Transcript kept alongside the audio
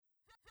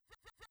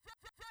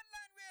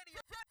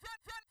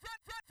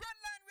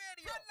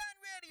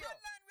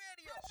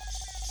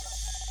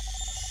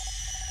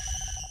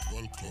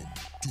Welcome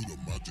to the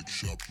Magic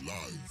Shop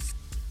Live,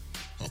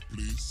 a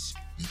place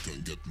you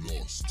can get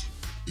lost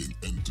in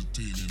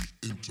entertaining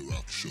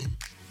interaction.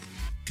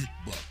 Kick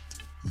back,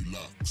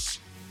 relax,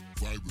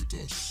 vibe with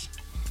us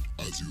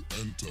as you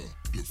enter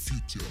the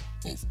future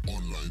of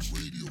online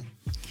radio.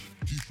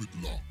 Keep it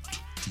locked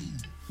to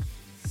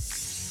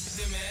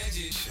the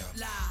Magic Shop.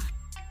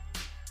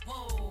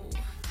 Whoa.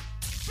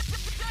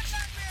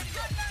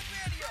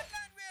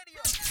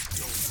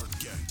 Don't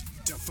forget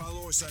to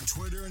follow us on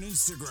Twitter and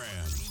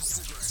Instagram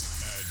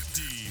at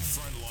D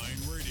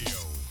Frontline Radio.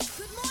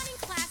 Good morning,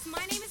 class.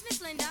 My name is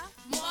Miss Linda.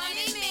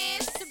 Morning,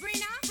 Miss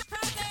Sabrina.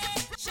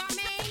 Present.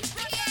 Charmaine.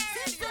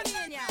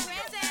 Sinfonia.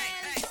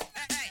 Present.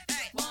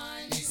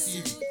 1, 2,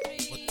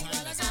 3.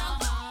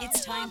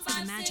 It's time for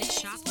the Magic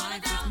Shop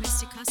Live with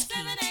Mr. Kusky.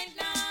 7, 8,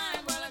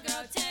 9. Well, I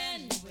go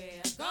 10.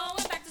 We're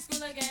going back to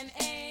school again.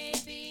 A,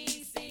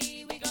 B,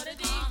 C. We go to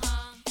D.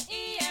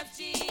 E, F,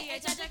 G,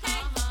 H, I, J, K.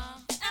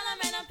 L, M,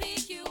 N, O, P,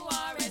 Q,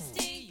 R, S,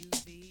 T, U,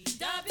 V,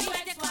 W,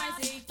 X, Y,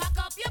 Z. Pack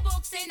up your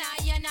books in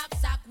your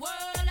knapsack. World,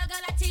 I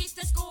gotta teach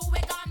the school we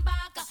come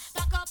back.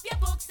 Pack up your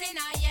books in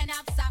your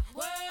knapsack.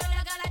 World,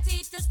 I gotta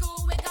teach the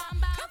school we come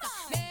back.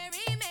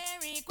 Mary,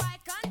 Mary,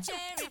 quite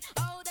contrary.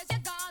 Oh, does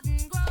your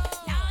garden grow?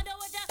 Now there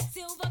were just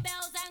silver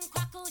bells and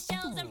crackle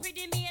shells and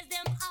pretty maids,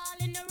 them all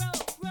in a row.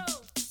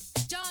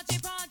 Georgie,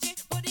 Porgy,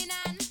 pudding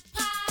and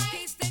pie.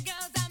 Kiss the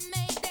girls and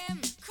make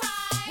them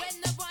cry.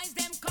 When the boys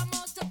them come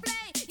out to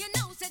play, you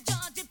know say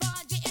Georgie,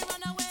 Porgy, he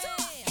run away.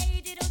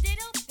 Hey diddle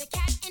diddle, the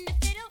cat in the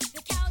fiddle,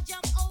 the cow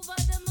jump over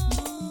the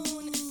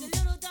moon. The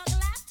little dog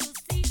laughed to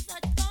see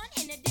such fun,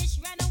 and the dish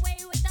ran away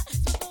with the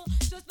spoon.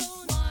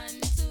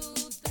 1, 2,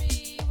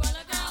 3, well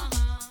I go.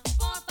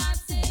 4, 5,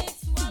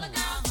 6, well I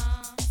go.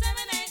 7,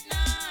 8,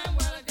 9,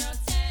 well I go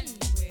 10.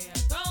 We're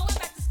going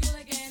back to school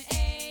again.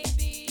 A, B,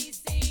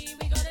 C,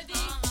 we go to D.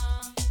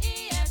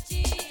 E, F, G,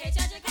 H,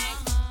 I, J, K.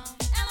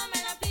 L, M,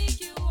 N, O, P,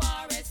 Q,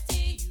 R, S, T,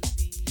 U,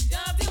 V,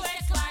 W,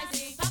 X, Y,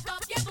 Z. Pack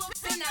up your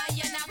books in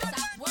your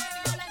knapsack.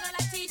 World, I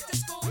gotta teach the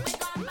school we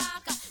come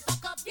back.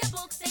 Pack up your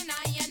books in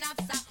your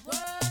knapsack.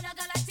 World, I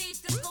gotta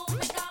teach the school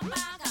we come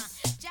back.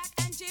 Jack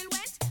and Jill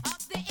went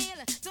up the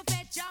hill to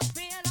fetch a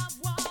pail of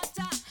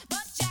water,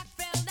 but Jack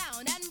fell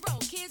down and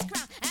broke his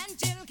crown, and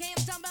Jill came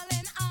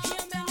tumbling on.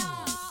 Hear me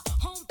now.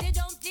 Humpty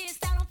Dumpty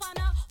stand up on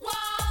a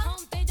wall.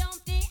 Humpty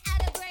Dumpty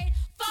had a great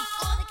fall.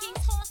 All the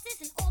king's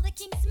horses and all the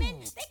king's men,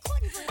 they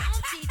couldn't put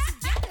Humpty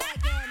together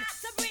again.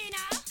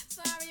 Sabrina,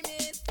 sorry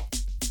miss.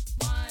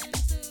 1,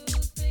 2,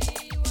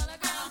 3, well I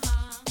go.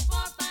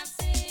 4, 5,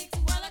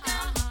 6, well I go.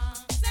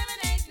 7,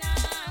 8,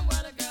 9,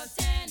 well I go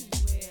 10.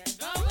 We're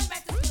going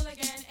back to school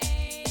again.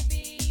 A, B,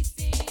 C,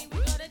 we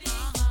go to D.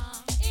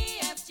 E,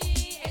 F, G,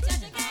 H, I,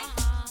 J, K.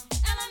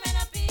 L, M, N,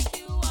 O, P, Q,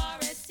 R,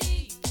 S, T,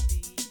 U,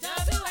 V,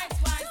 W, X,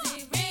 Y, Z.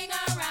 Ring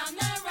around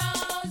the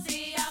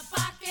rosy, a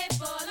pocket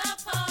full of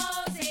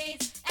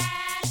posies.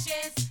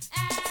 Ashes,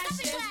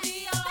 ashes,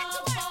 we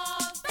all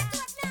fall. Back to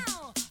work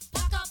now.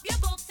 Pack up your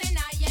books in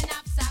your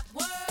knapsack.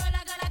 World,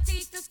 I gotta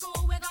teach the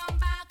school we come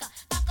back.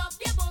 Pack up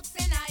your books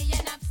in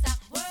your knapsack.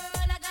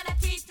 World, I gotta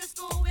teach the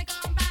school we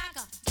come back.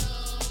 Do,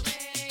 re,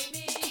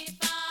 mi,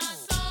 fa,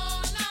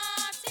 sol, la,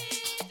 ti,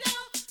 do.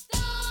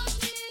 Do,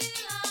 ti,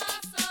 la,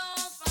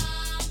 sol, fa,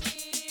 mi,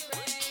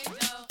 re,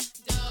 do.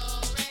 Do,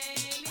 re,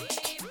 mi,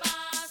 fa,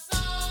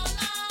 sol,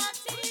 la,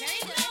 ti,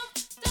 do.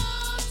 Do,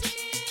 ti,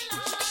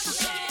 la,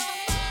 sol.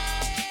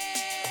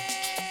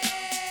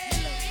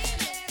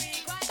 Mary,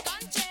 quite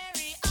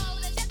contrary. Oh,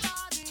 does your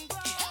garden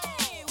grow?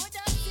 Hey, with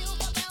the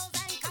silver bells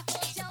and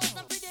cockle shells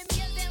and pretty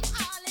maids, them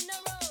all in a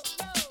row.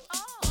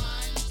 1,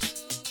 2,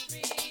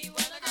 3,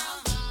 well I go.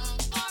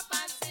 4,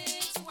 5,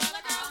 6, well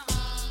I go.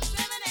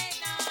 7,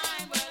 8,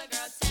 9, well I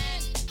go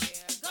 10.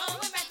 We're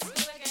going back to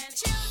school again.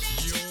 Children,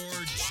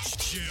 You're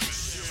jamming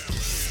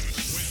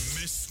with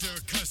Mr.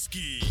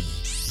 Kusky,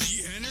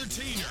 the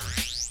entertainer,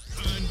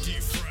 on D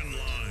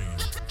Frontline.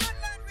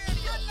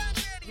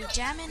 You're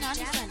jamming on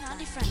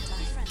the front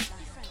line.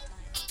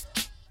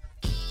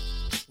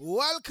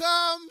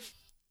 Welcome.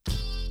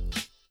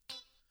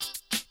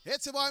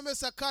 It's your boy,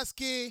 Mr.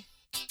 Kusky.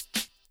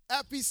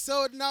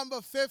 Episode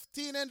number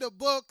 15 in the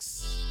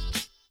books.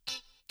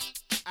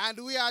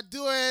 And we are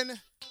doing...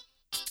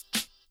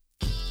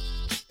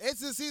 It's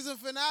the season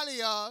finale,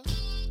 y'all.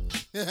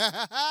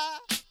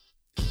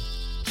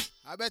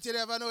 I bet you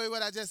never know it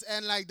would have just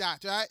end like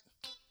that, right?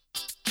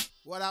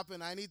 What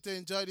happened? I need to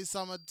enjoy this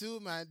summer too,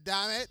 man.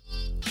 Damn it.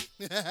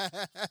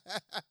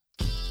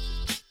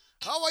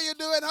 How are you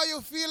doing? How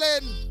you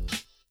feeling?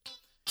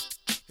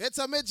 It's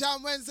a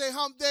Mid-Jam Wednesday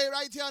hump day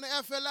right here on the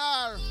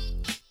FLR.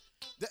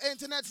 The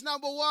internet's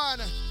number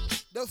one.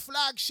 The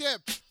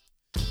flagship.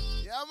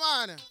 Yeah,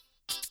 man.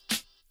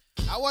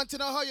 I want to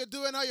know how you're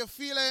doing, how you're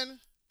feeling.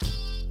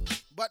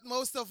 But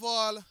most of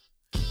all,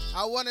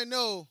 I want to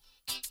know,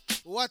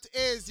 what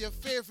is your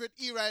favorite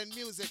era in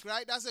music,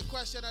 right? That's the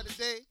question of the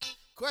day.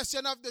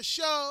 Question of the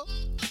show.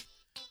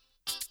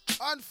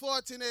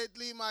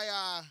 Unfortunately, my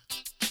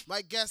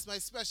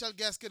special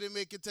guest couldn't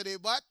make it today,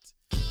 but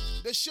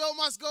The show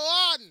must go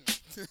on.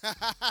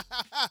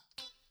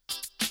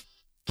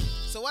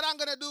 So what I'm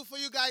gonna do for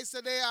you guys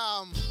today,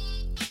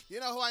 you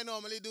know how I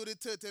normally do the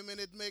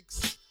 30-minute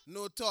mix,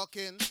 no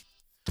talking.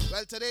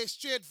 Well, today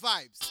straight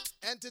vibes,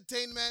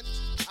 entertainment.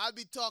 I'll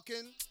be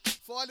talking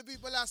for all the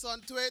people that's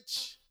on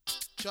Twitch.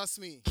 Trust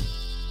me,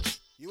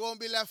 you won't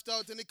be left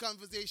out in the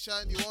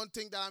conversation. You won't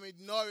think that I'm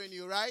ignoring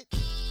you, right?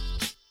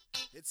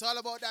 It's all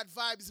about that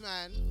vibes,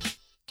 man.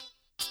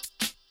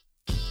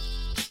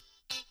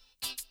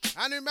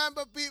 And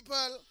remember,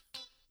 people,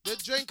 the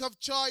drink of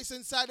choice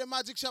inside the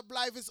Magic Shop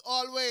Live is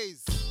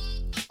always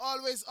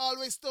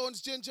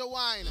Stones Ginger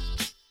Wine.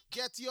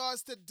 Get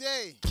yours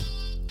today.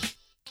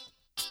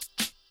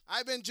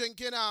 I've been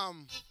drinking,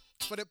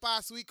 for the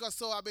past week or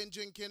so, I've been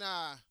drinking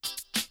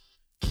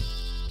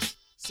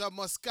some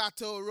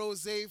Moscato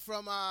Rosé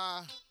from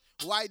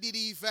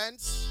YDD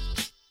Events.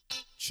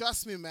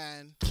 Trust me,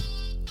 man.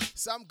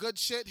 Some good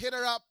shit. Hit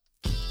her up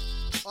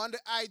on the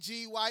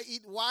IG,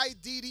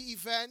 YDD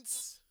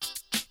Events.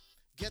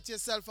 Get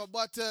yourself a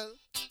bottle.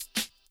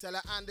 Tell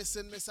her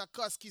Anderson, Mr.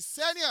 Koski,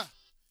 send ya.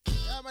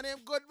 Yeah, my name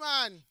good,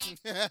 man.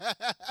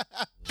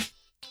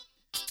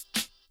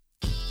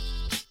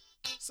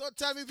 So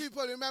tell me,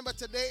 people, remember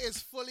today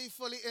is fully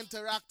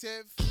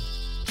interactive.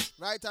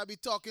 Right? I'll be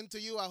talking to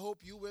you. I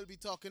hope you will be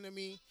talking to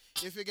me.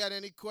 If you get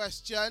any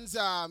questions,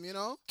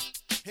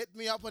 hit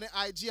me up on the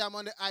IG. I'm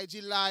on the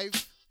IG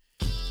Live.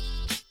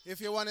 If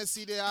you want to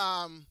see the,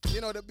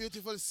 the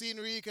beautiful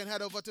scenery, you can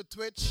head over to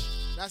Twitch.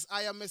 That's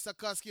I am Mr.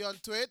 Koski on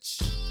Twitch.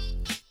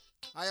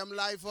 I am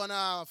live on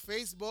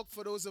Facebook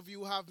for those of you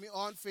who have me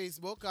on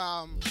Facebook.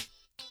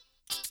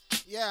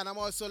 And I'm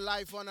also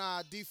live on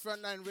D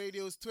Frontline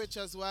Radio's Twitch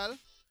as well.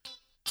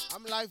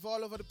 I'm live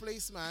all over the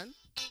place, man.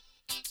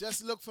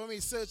 Just look for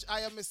me. Search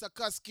I am Mr.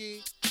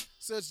 Koski.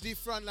 Search D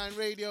Frontline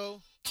Radio.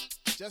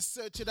 Just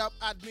search it up,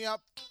 add me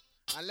up,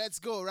 and let's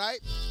go, right?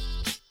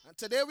 And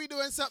today we're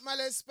doing something a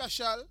little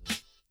special.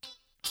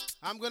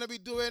 I'm going to be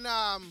doing,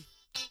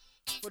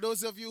 for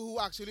those of you who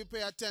actually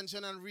pay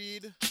attention and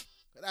read,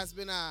 that's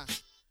been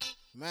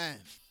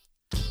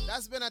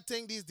that's been a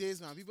thing these days,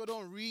 man. People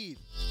don't read,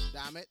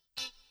 damn it.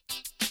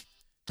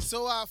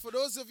 So for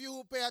those of you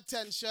who pay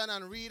attention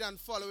and read and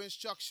follow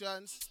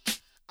instructions,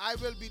 I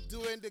will be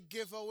doing the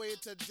giveaway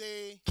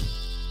today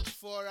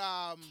for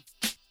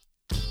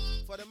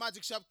the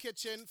Magic Shop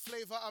Kitchen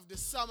flavor of the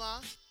summer,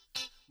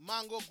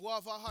 mango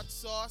guava hot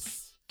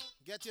sauce.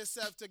 Get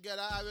yourself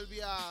together.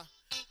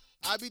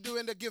 I'll be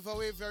doing the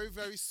giveaway very,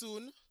 very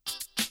soon.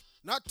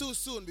 Not too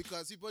soon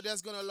because people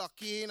just gonna lock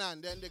in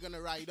and then they're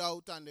gonna ride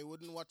out and they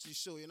wouldn't watch the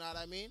show. You know what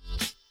I mean?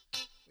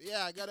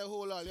 Yeah, I gotta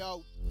hold all you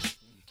out.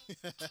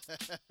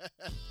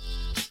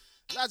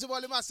 Large of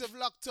all the massive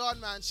locked on,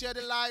 man. Share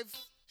the live.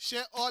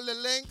 Share all the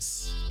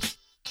links.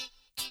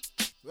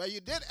 Well, you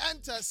did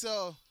enter,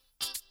 so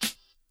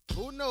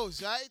who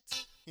knows, right?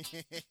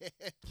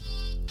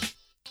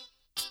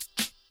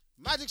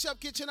 Magic Shop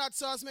Kitchen hot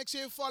sauce. Make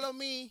sure you follow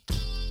me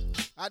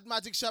at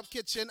Magic Shop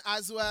Kitchen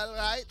as well,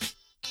 right?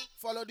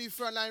 Follow the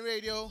Frontline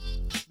Radio.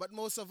 But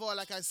most of all,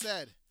 like I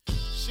said,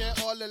 share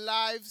all the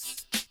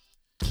lives.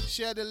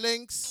 Share the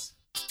links.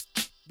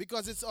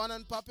 Because it's on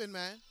and popping,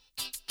 man.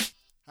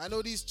 I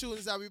know these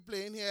tunes that we're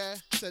playing here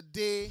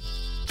today,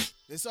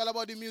 it's all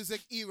about the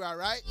music era,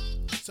 right?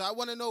 So I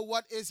want to know,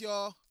 what is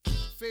your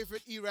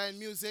favorite era in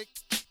music?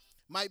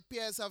 My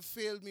peers have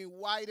failed me.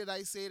 Why did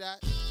I say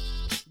that?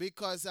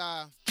 Because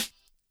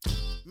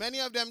many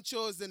of them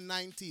chose the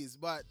 90s,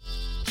 but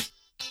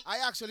I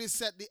actually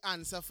set the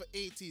answer for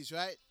 80s,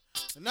 right?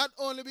 Not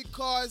only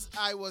because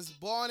I was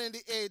born in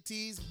the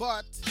 80s,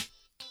 but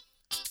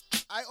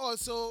I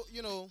also,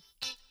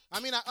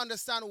 I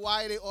understand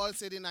why they all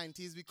say the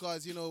 90s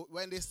because,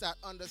 when they start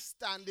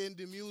understanding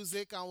the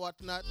music and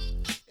whatnot,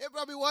 it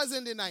probably was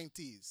in the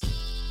 90s.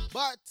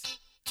 But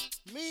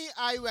me,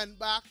 I went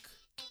back.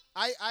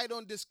 I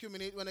don't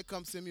discriminate when it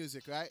comes to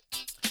music, right?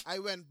 I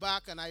went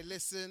back and I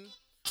listened.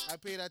 I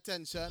paid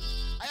attention.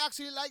 I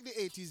actually like the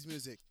 80s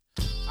music.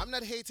 I'm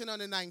not hating on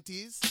the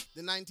 90s.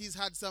 The 90s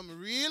had some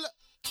real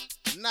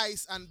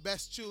nice and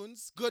best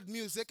tunes. Good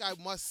music, I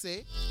must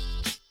say.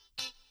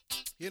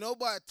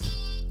 But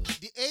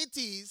the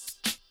 80s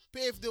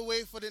paved the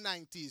way for the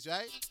 90s,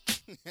 right?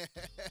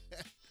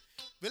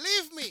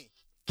 Believe me.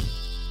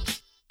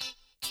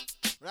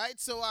 Right?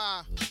 So,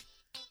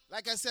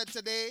 like I said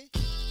today,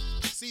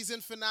 season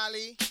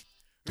finale.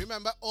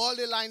 Remember, all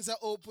the lines are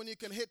open. You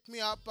can hit me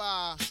up,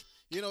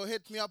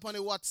 hit me up on the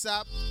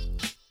WhatsApp.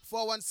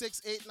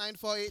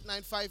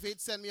 416-894-8958.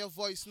 Send me your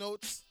voice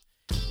notes.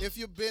 If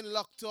you've been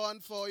locked on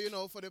for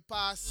the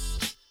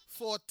past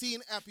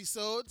 14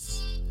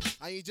 episodes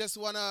and you just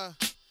want to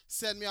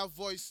send me a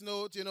voice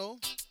note,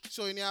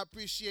 showing your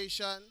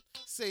appreciation,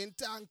 saying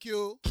thank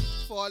you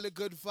for all the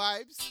good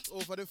vibes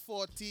over the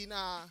 14,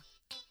 I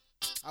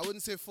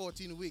wouldn't say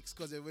 14 weeks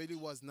because it really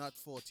was not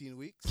 14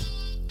 weeks,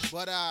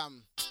 but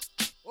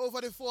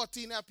over the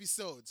 14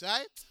 episodes,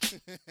 right?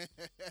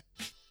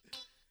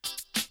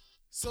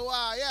 So,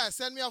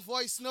 send me a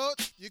voice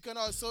note. You can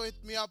also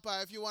hit me up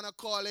if you want to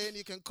call in.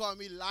 You can call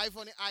me live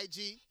on the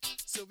IG.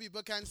 so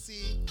people can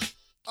see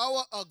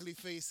our ugly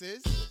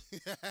faces.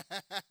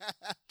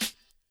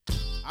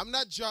 I'm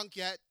not drunk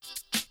yet.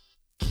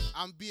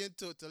 I'm being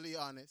totally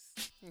honest.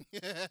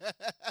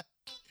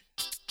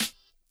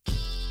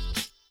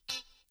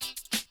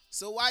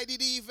 So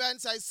YDD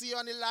events, I see you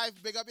on the live.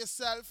 Big up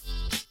yourself.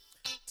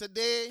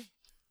 Today,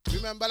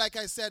 remember, like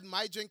I said,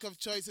 my drink of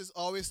choice is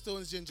always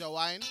Stones Ginger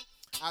Wine.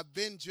 I've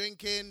been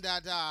drinking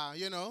that,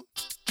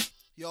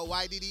 your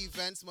YDD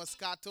events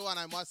Moscato, and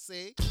I must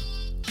say,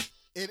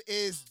 it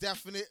is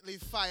definitely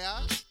fire.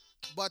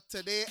 But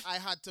today, I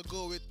had to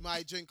go with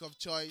my drink of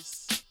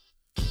choice,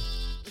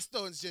 the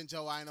Stones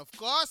Ginger Wine, of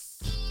course.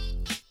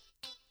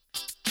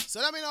 So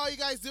let me know how you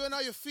guys doing, how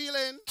you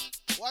feeling,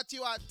 what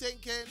you are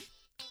thinking.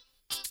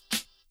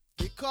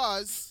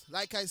 Because,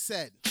 like I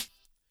said,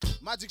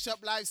 Magic Shop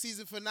Live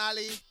season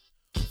finale,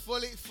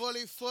 fully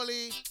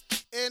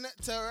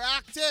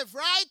interactive,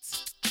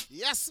 right?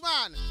 Yes,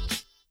 man.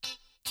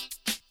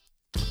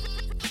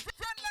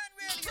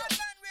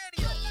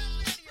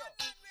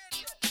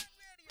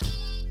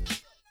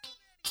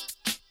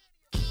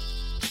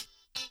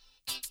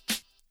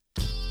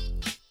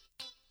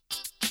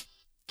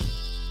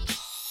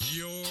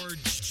 You're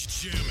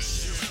jamming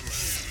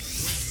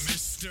with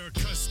Mr.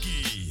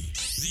 Kusky,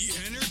 the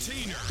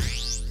entertainer,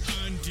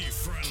 on the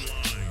front line.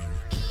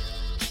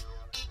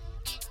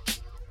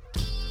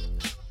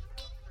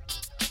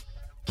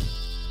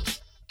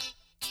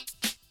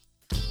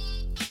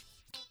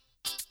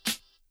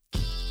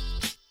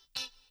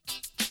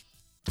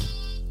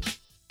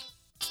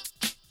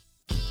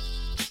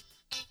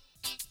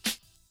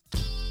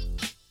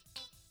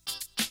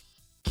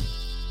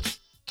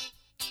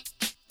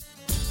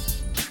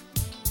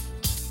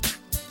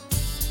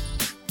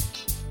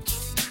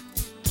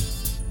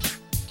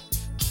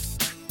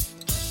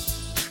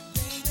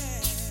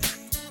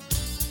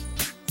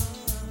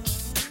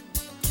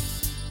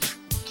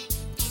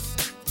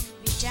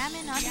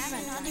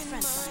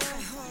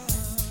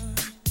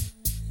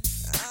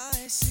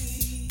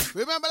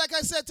 Remember, like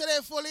I said today,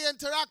 fully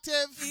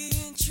interactive.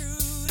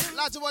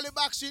 Lots of all the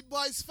Backstreet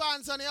Boys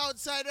fans on the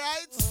outside,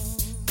 right?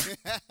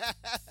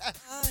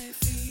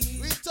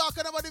 We're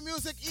talking about the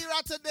music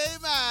era today,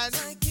 man.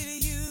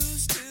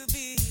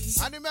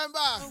 And remember,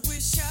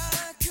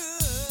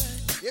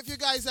 if you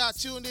guys are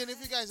tuned in,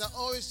 if you guys are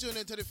always tuned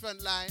into the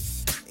front line,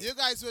 you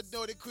guys would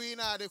know the queen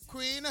of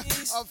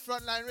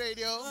Frontline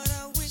Radio.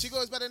 She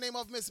goes by the name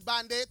of Miss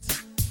Bandit.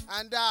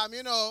 And,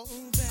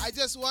 I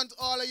just want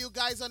all of you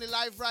guys on the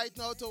live right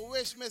now to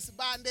wish Miss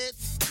Bandit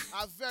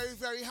a very,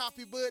 very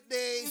happy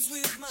birthday.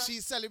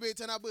 She's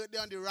celebrating her birthday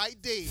on the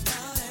right day.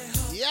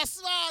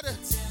 Yes, man.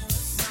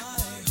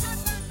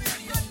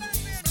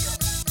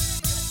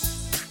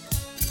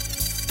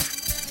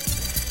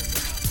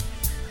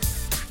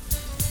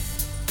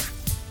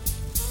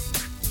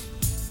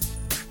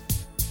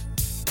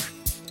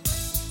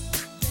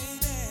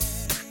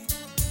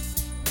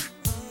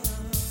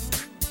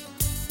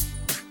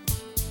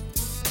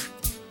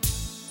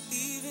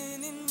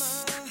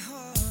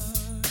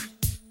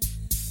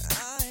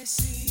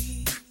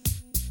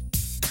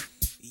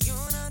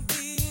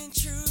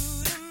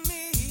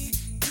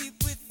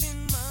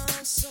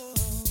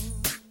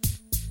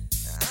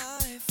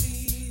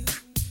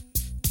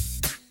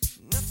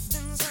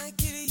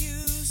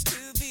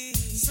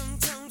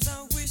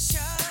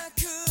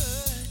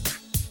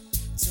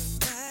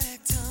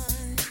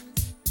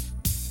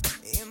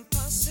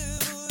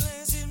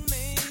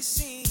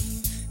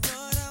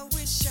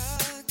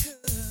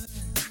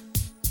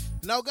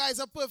 Now, guys,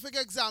 a perfect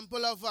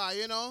example of,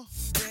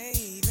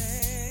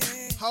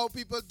 how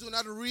people do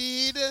not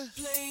read.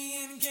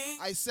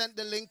 I sent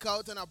the link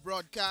out on a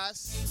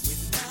broadcast.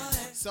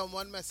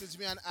 Someone messaged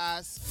me and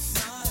asked,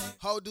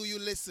 how do you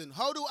listen?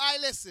 How do I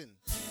listen?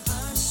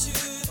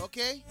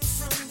 Okay?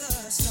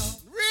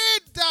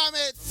 Read, damn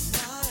it!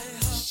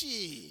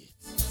 Shit.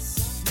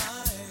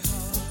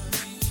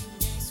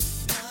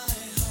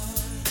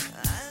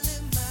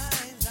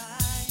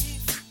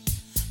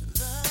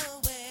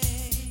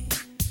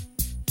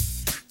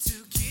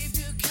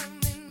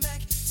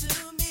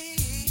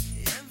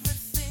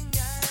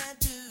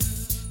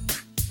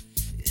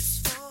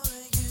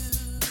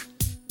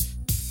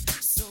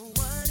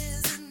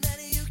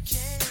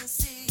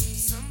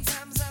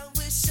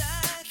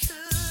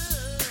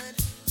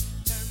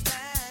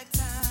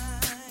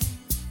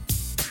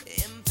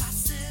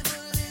 Impossible.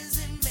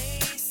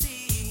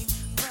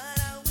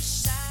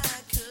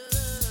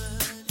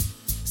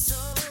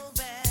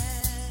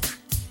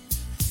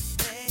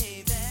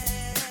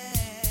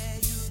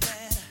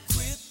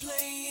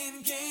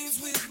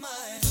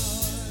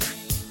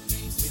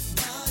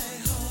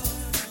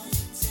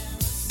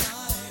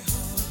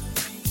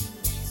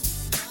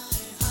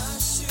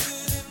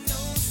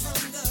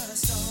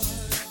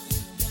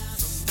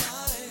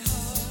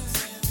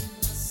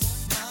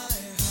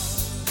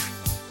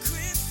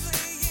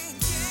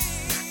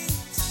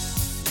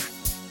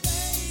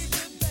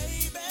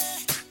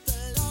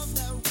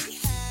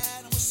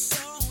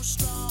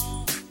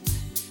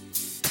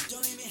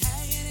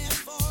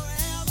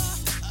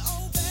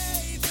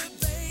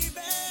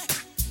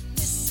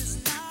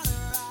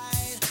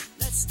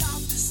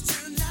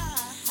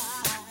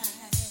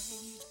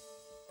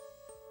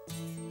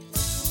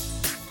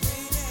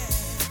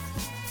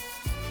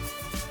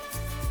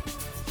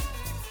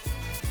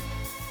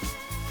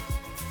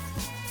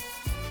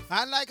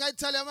 And like I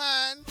tell you,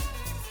 man,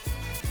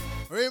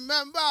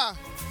 remember,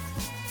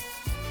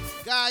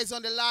 guys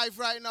on the live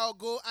right now,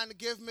 go and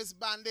give Miss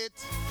Bandit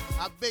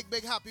a big,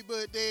 big happy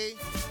birthday.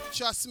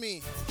 Trust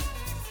me.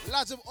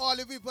 Lots of all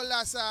the people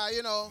that's,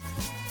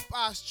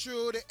 passed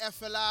through the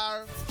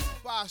FLR,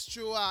 passed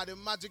through the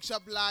Magic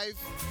Shop Live.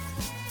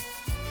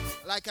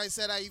 Like I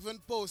said, I even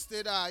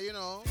posted,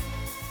 my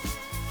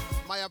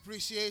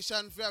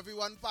appreciation for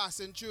everyone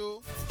passing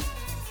through.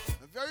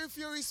 Very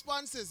few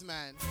responses,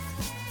 man.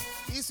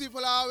 These people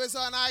are always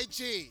on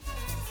IG.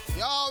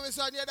 You're always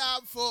on your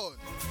damn phone.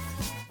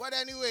 But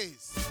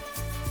anyways,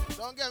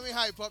 don't get me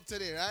hype up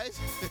today, right?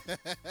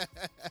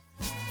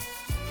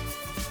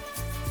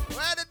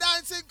 Where the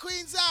dancing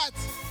queens at?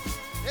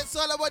 It's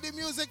all about the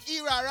music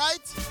era,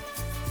 right?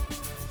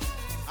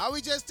 Are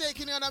we just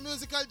taking you on a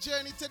musical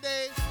journey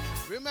today?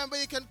 Remember,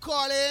 you can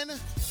call in,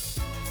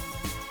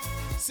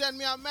 send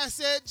me a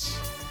message,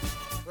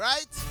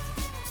 right?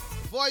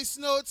 Voice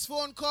notes,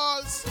 phone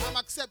calls, I'm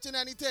accepting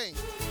anything.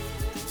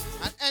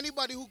 And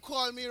anybody who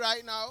call me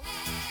right now,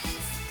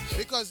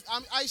 because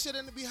I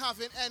shouldn't be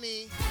having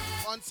any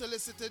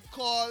unsolicited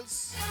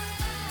calls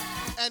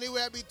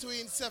anywhere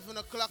between 7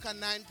 o'clock and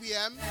 9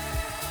 p.m.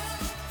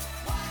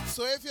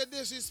 So if you're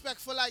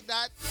disrespectful like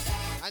that,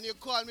 and you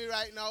call me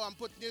right now, I'm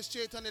putting you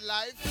straight on the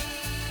live,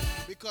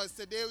 because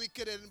today we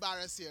could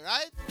embarrass you,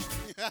 right?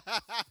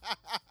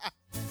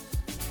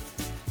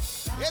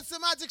 It's the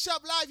Magic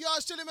Shop Live,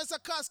 yours truly, Mr.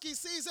 Koski,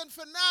 season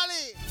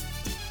finale.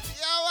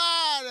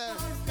 Yeah, man.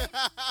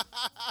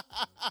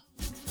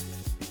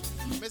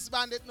 Miss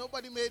Bandit,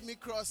 nobody made me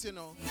cross,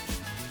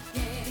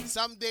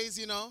 Some days,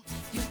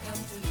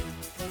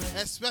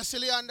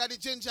 especially under the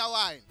ginger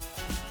wine,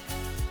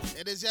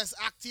 it is just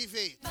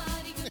activate.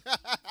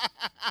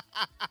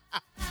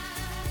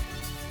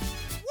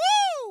 Woo!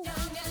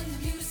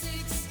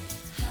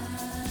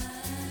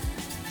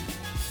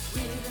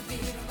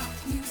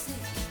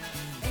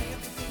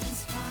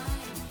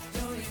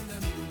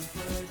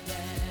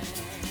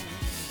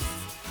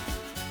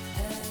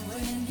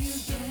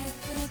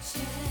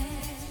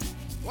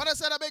 Want to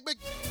send a big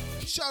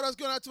shout out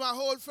going out to my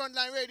whole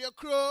Frontline Radio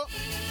crew.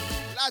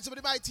 Lads of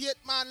the mighty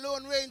 8-man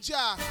Lone Ranger,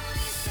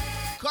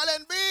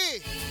 Colin B.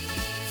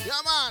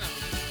 Yeah, man.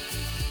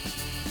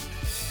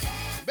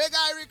 Big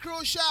Irie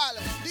Crucial,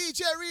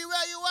 DJ Ree,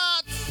 where you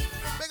at?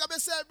 Big up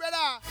yourself,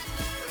 brother.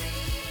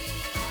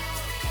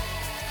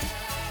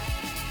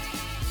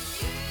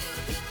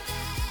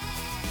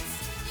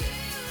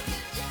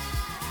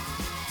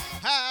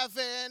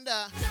 Having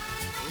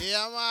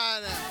yeah,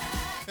 man.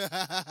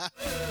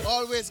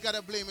 Always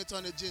gotta blame it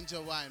on the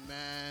ginger wine,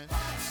 man.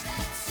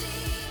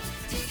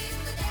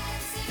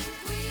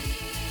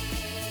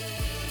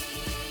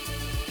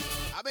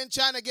 I've been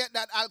trying to get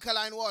that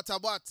alkaline water,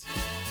 but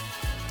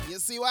you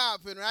see what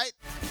happened, right?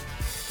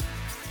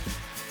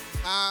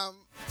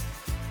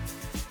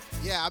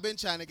 Yeah, I've been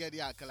trying to get the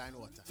alkaline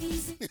water.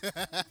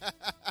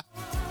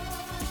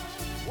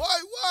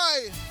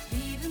 Why?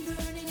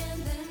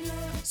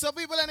 So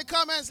people in the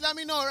comments, let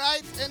me know,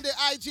 right? In the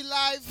IG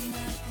live,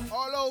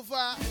 all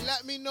over,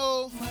 let me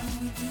know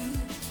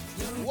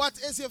what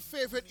is your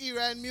favorite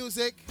era in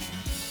music.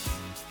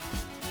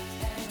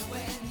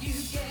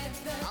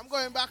 I'm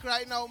going back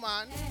right now,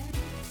 man.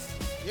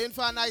 In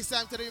for a nice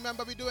time today.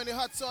 Remember, we're doing the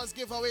hot sauce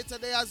giveaway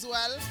today as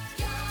well.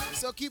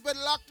 So keep it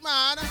locked,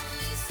 man.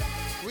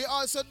 We're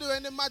also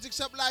doing the Magic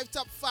Shop Live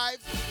Top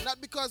 5. Not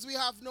because we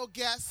have no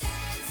guests.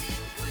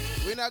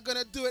 We're not going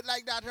to do it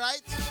like that,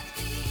 right?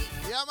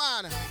 Yeah,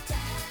 man.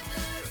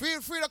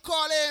 Feel free to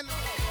call in.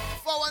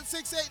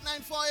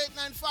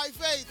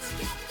 416-894-8958.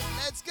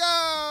 Let's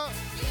go.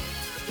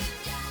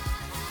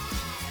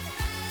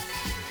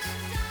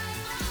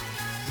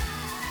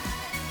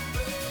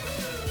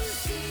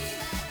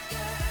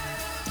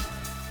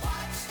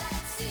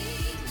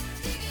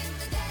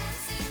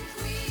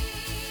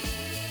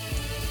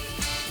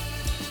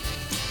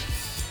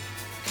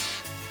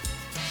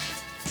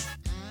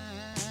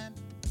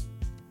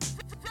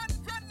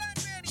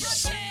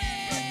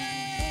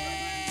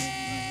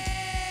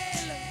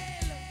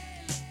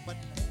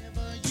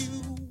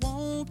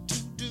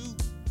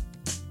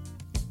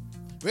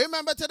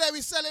 Remember, today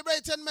we're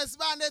celebrating Miss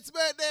Bandit's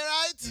birthday,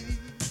 right?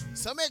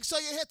 So make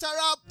sure you hit her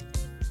up.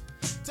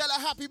 Tell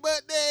her happy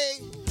birthday.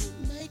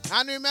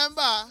 And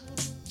remember,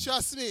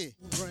 trust me,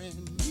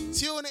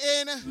 tune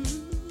in,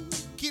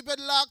 keep it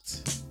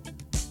locked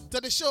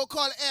to the show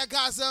called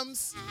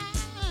Airgasms.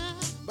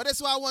 But that's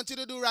what I want you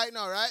to do right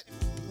now, right?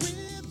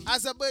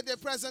 As a birthday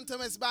present to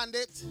Miss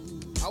Bandit,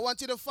 I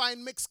want you to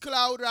find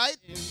Mixcloud, right?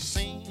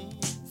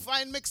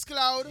 Find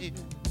Mixcloud.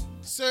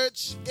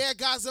 Search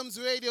Airgasms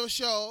Radio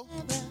Show.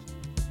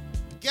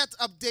 Get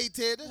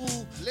updated.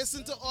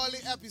 Listen to all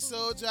the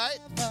episodes, right?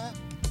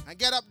 And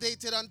get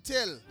updated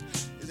until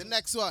the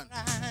next one.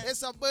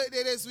 It's a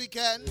birthday this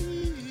weekend.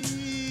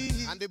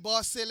 And the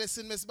boss say,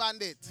 listen, Miss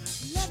Bandit,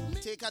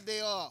 take a day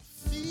off.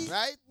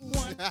 Right?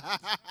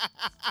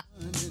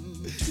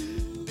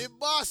 The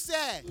boss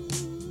said,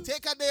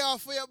 take a day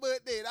off for your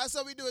birthday. That's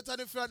how we do it on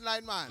the front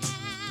line, man.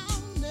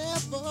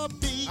 never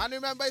be. And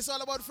remember, it's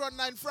all about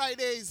Frontline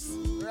Fridays,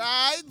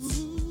 right?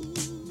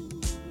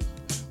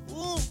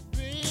 Ooh,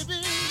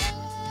 baby,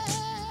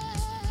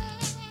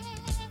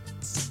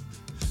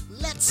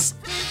 let's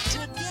stick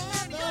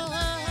together.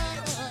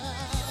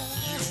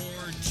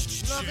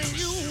 Loving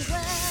you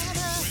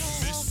well,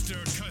 with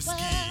Mr.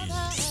 Kusky,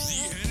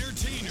 the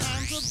entertainer,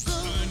 and the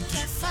good,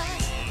 the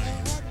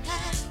bad,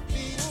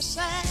 happy or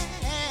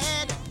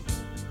sad.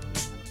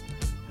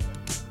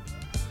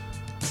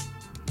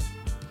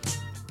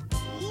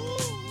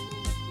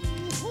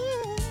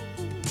 Ooh,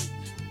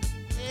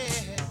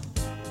 yeah.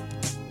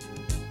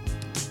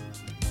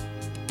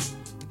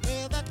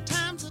 Well, the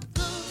times are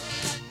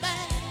good,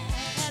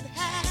 bad,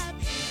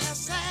 happy or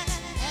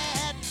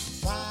sad.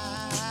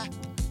 Why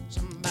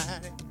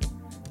somebody?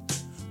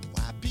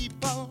 Why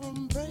people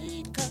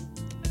break up?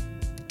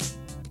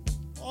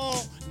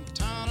 Oh, and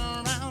turn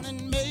around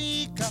and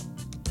make up.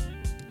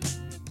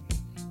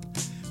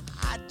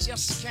 I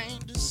just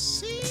can't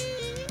see.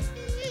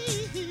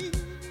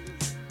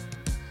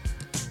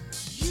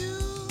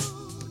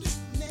 You'd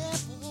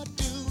never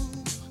do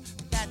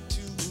that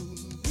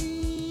to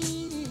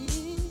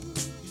me,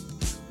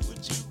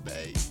 would you,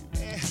 baby?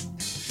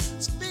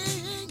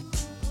 Spinning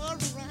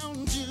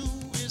around you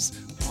is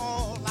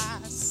all I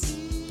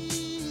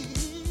see.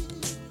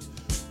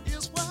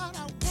 Is what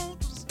I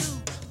want to do.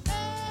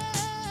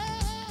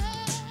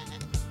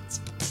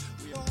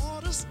 We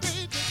ought to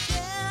stay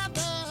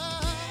together,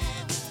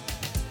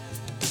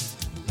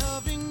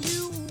 loving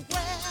you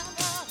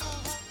well,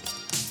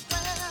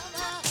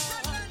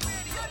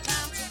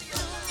 times are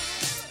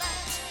good,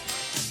 bad,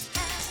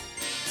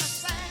 happy,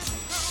 sad.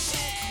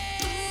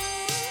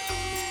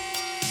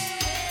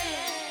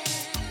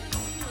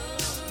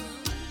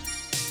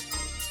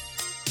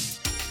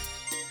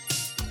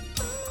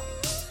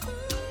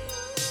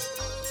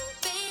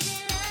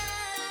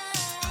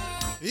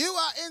 You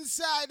are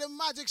inside the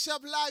Magic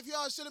Shop Live.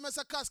 You're still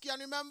Mr. Kusky.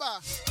 And remember,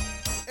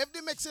 if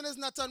the mixing is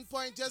not on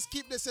point, just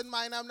keep this in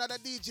mind. I'm not a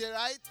DJ,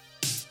 right?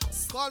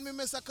 Call me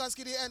Mr.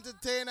 Kusky, the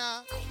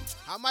entertainer.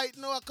 I might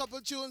know a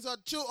couple tunes or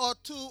two,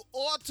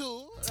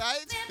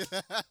 right?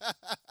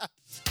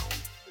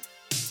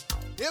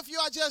 If you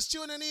are just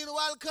tuning in,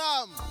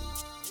 welcome.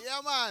 Yeah,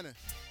 man.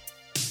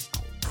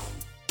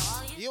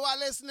 You are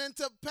listening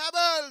to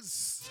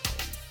Pebbles.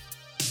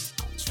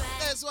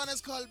 This one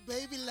is called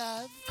Baby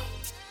Love.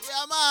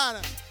 Yeah,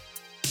 man.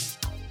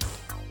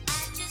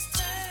 I just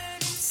turn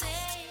and say,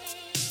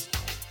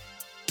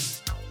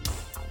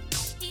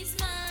 he's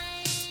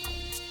mine.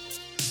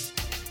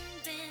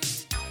 Then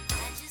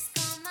I just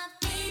call my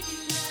baby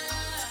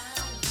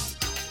love.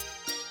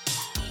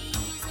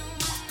 He's the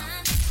one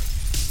I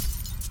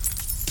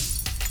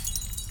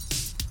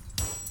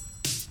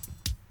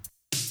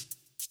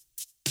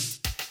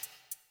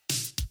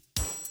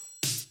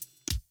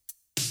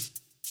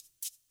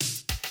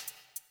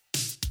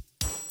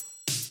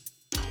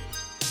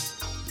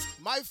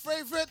My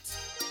favorite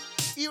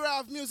era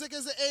of music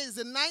is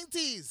the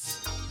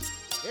 90s.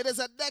 It is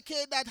a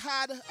decade that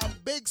had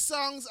big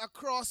songs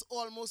across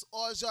almost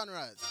all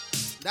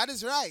genres. That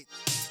is right.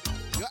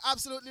 You're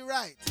absolutely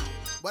right.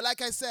 But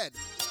like I said,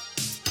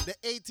 the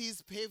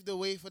 80s paved the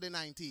way for the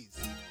 90s.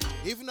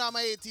 Even though I'm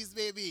an 80s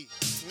baby.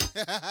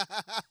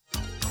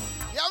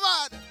 Yeah,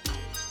 man.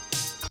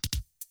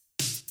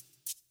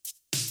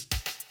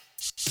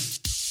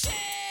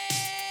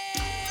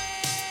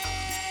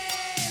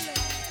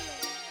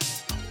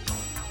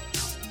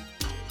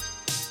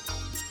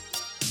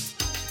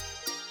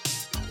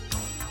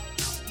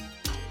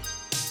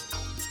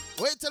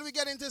 Wait till we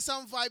get into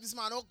some vibes,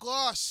 man. Oh,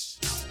 gosh.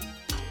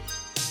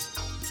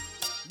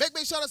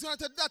 Big shout outs going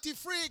to Dirty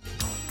Freak,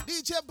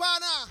 DJ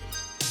Banner,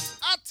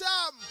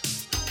 Atom,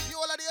 you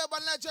all of the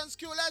Urban Legends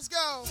crew. Let's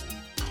go.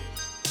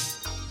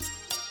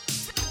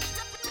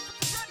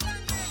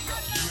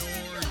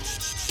 You're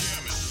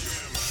jamming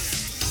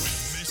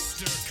with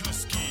Mr.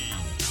 Kusky,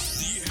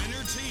 the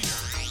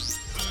entertainer,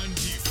 on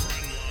the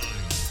front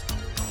line.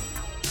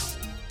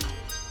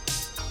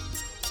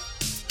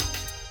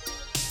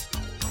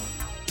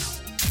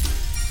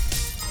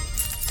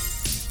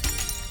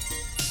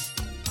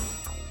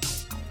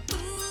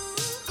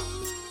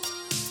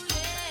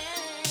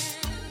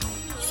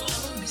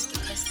 Follow Mr.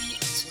 Kusky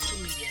on social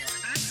media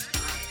at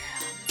I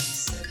am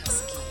Mr.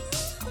 Kusky.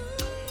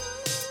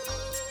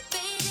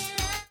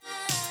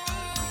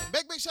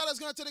 Big shout outs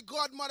going to the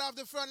godmother of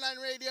the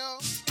Frontline Radio,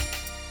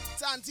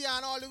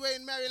 Tantian, all the way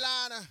in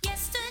Maryland.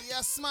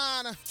 Yes,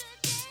 man.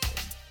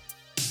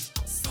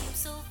 seem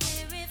so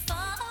very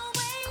far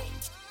away.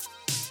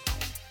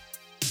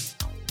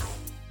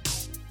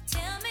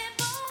 Tell me,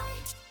 boy,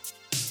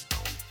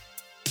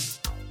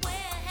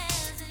 where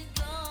has it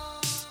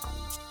gone?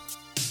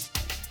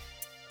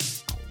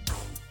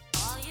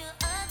 All your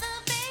other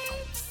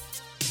babes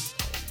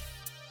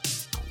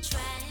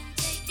try and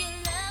take your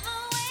love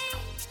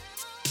away.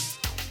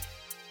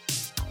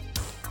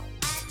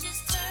 I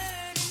just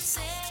turn and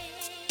say,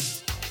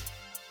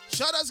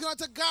 Shout outs going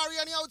to Gary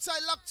on the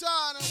outside locked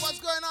on. What's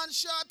going on,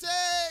 Shorty?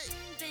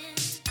 then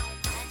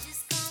I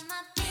just call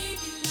my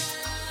baby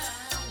love.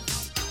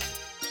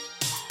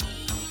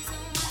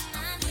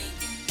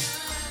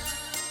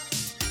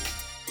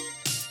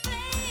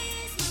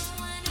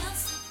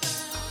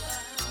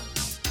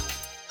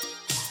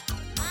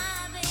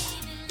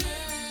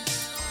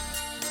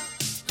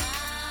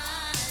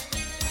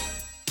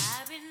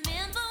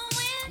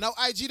 Now,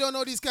 IG don't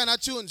know these kind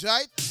of tunes,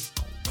 right?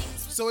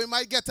 So we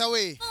might get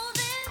away.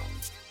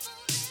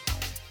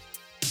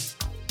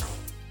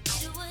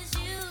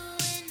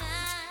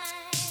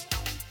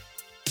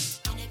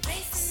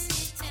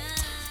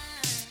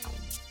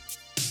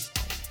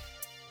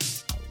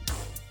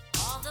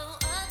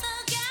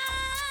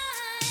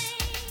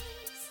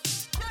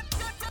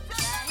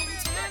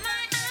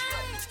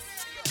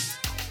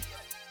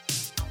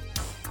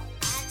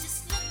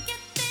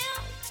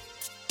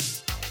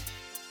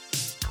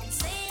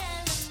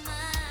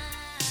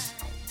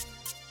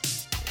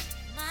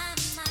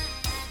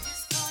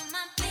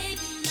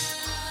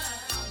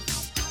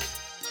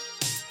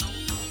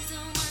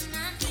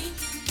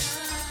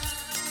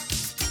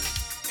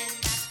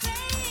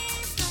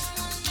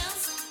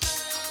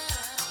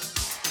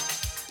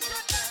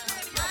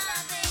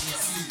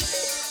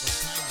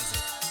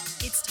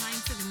 It's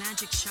time for the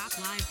Magic Shop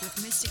Live with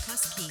Mr.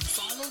 Husky.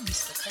 Follow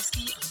Mr.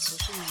 Husky on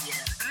social media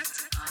at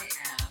I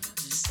am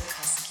Mr.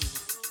 Husky.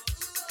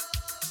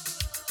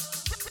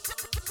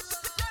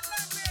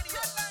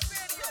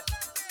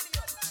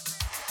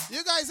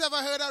 You guys ever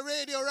heard of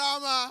Radio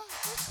Rama?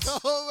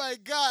 Oh my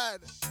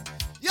God.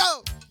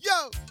 Yo,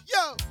 yo,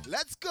 yo,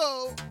 let's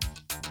go.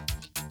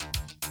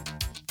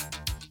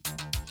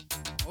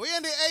 We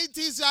in the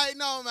 80s right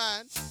now,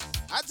 man.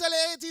 I tell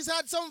you, 80s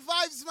had some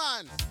vibes,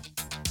 man.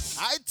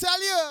 I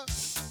tell you.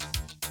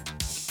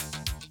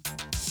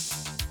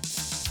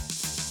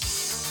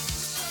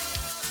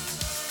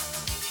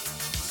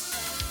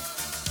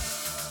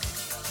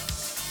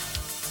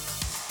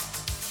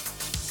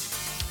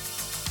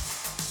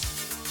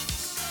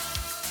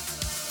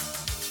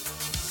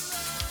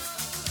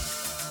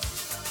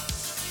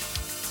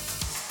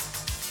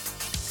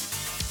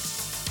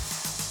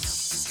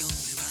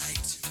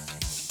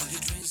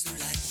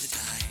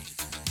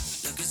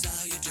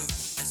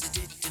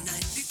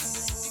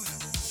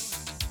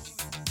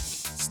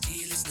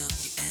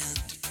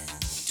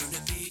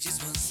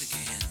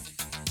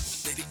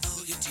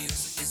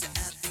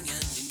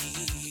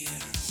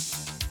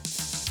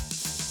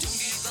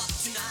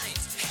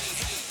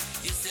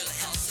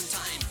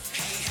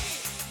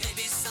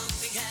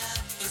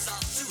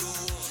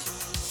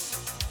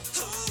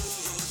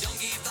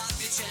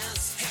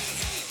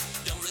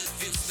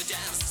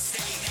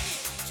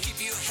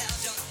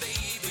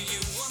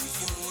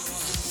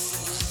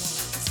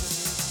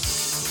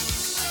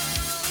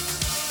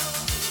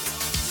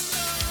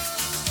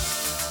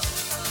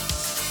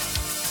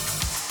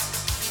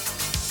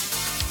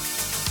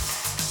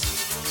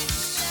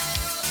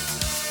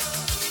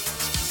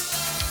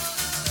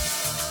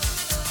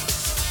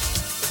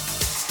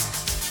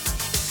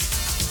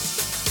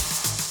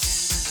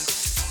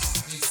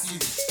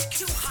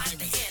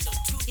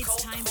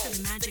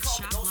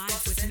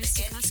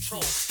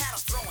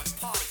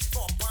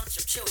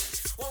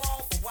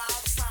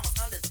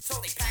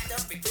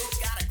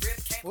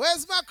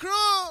 Where's my crew?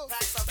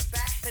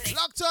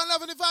 Locked on,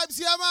 loving the vibes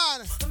here,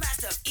 man.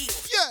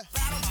 Yeah.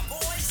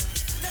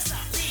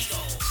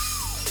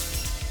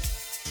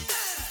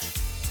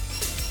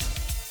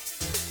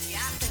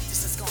 I think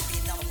this is gonna be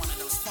another one of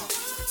those funk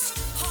ones.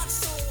 Hot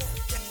soul,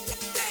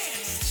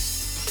 dance.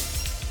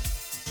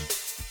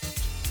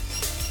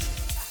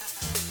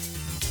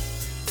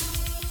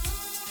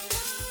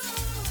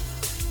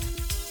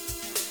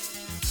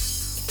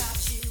 If I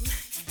was you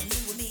and you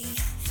were me,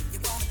 you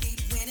wanna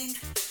keep winning.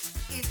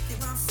 If you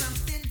want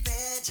something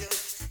better,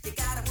 you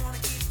gotta wanna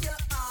give your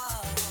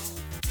all.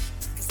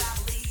 'Cause I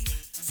believe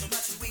so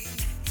much in we,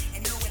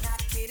 and no, we're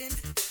not kidding.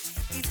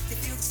 If you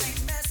feel the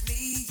same as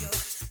me, you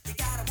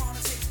gotta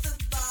wanna take the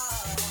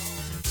ball.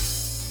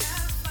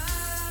 Now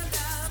find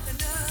out that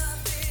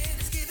nothing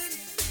is given.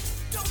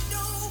 Don't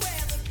know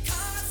where the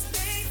cards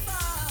may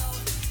fall.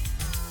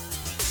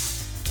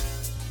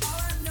 All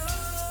I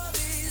know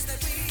is that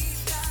we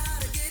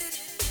gotta get it.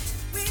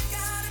 We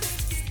gotta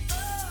make it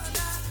or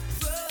not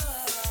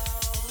roll.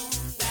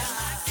 Well,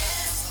 I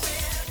guess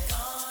we're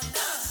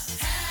gonna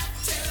have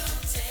to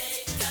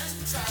take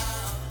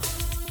control.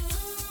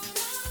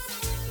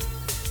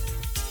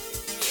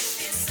 If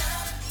it's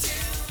up to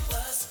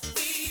us,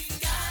 we've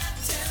got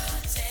to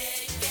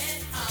take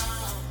it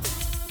home.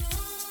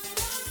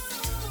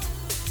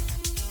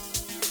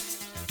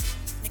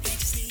 Now can't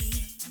you see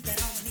that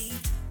all we need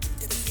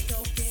to be a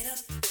go-getter?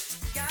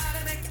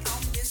 Gotta make your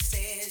own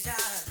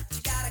decision.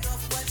 You gotta go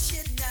for what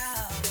you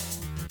know.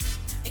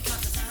 It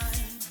comes a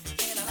time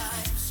in our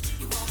lives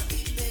you wanna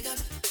be bigger.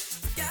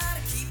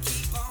 Gotta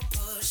keep on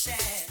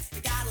pushing.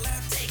 You gotta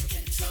learn to take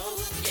control.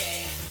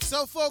 Yeah.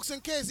 So, folks,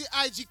 in case the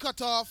IG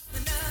cut off,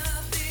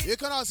 you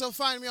can also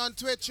find me on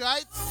Twitch,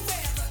 right?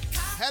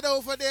 Head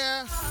over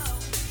there.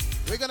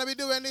 We're going to be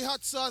doing the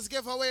hot sauce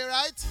giveaway,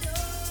 right?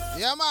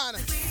 Yeah, man.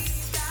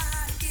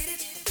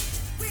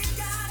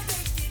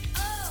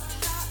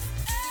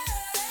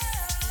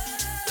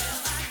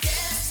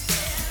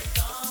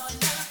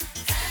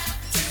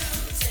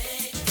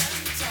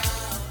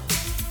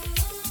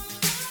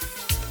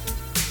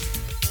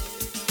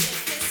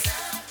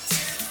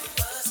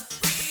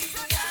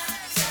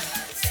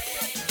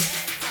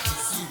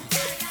 The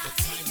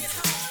time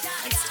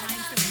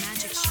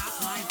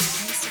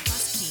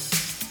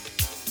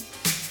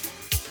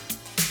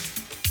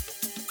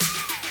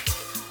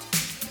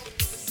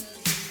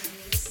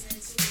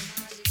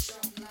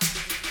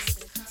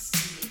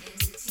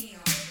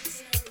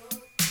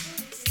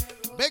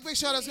big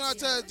shout out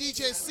to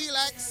DJ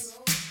Celex.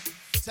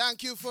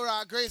 Thank you for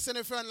gracing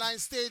the Frontline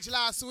stage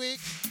last week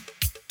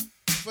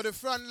for the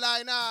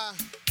Frontline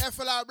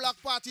FLR Block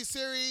Party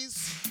series.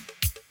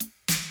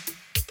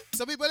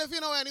 So people, if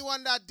you know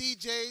anyone that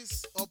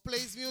DJs or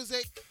plays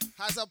music,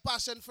 has a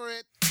passion for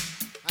it,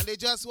 and they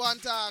just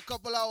want a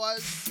couple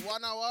hours,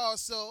 1 hour or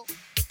so,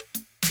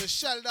 to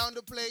shell down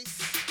the place,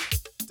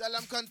 tell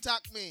them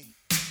contact me.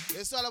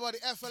 It's all about the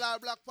FLR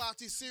Block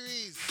Party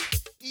series.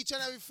 Each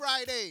and every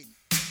Friday.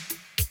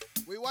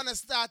 We want to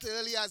start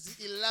early as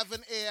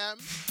 11 a.m.,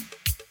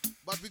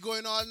 but we're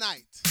going all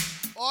night.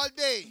 All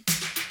day,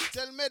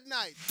 till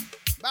midnight.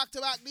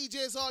 Back-to-back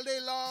DJs all day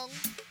long.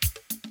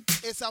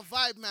 It's a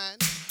vibe, man.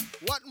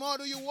 What more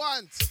do you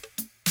want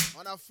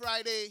on a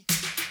Friday?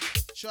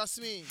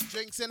 Trust me,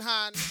 drinks in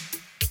hand.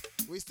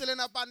 We're still in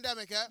a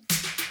pandemic, eh?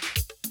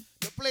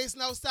 The place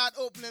now start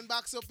opening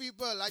back, so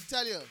people, I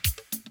tell you,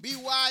 be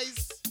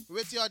wise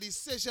with your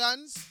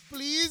decisions,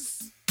 please.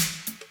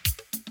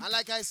 And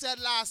like I said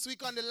last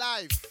week on the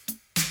live,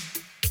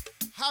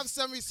 have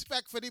some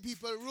respect for the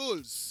people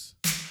rules.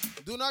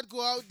 Do not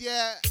go out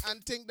there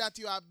and think that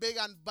you are big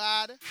and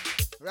bad,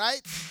 right?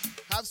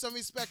 Have some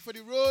respect for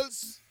the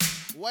rules.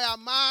 Wear a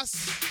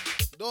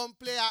mask. Don't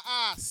play a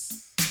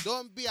ass.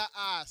 Don't be a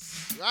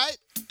ass, right?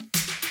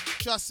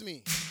 Trust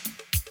me.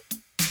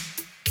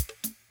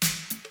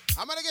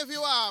 I'm gonna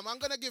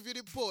give you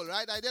the poll,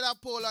 right? I did a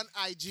poll on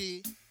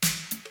IG,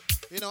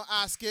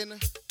 asking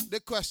the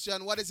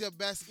question, what is your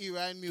best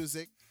era in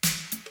music?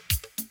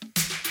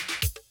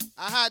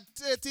 I had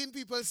 13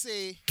 people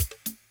say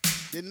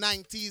the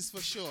 90s for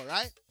sure,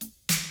 right?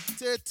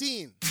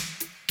 13.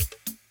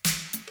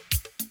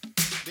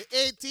 The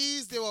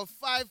 80s, there were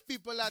 5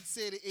 people that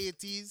say the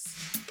 80s.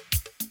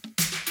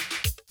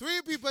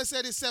 3 people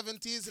said the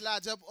 70s,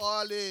 large up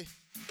all the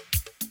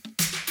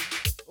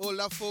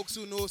older folks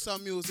who know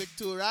some music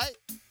too, right?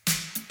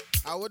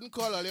 I wouldn't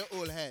call all your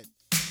old head,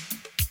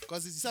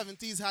 because the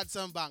 70s had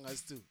some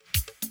bangers too.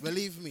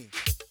 Believe me.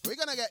 We're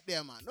going to get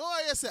there, man. Know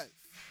yourself.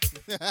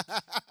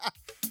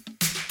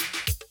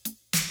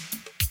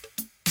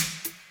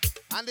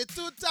 And the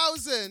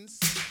 2000s,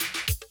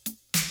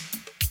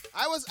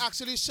 I was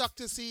actually shocked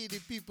to see the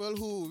people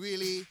who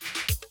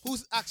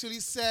actually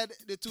said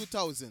the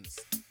 2000s.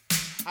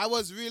 I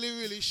was really,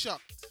 really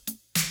shocked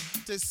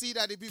to see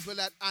that the people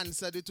that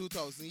answered the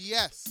 2000s.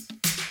 Yes,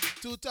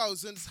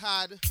 2000s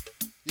had,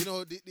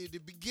 the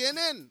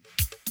beginning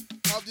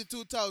of the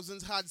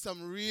 2000s had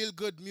some real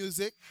good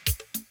music.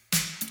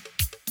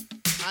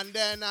 And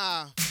then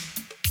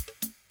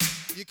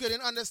you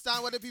couldn't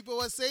understand what the people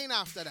were saying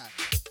after that.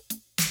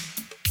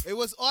 It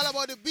was all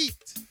about the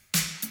beat.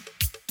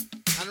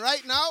 And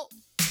right now,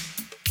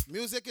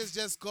 music is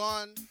just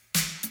gone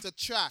to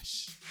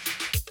trash.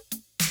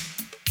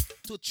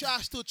 To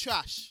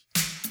trash.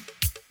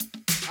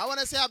 I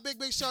want to say a big,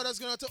 big shout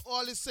out to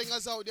all the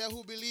singers out there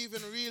who believe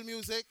in real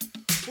music,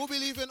 who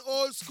believe in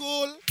old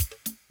school.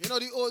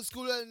 The old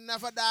school will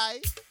never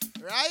die,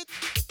 right?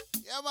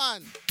 Yeah,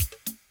 man.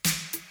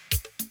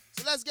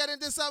 So let's get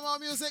into some more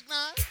music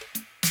now.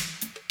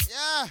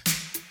 Yeah.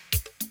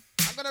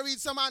 I'm going to read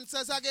some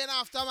answers again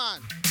after,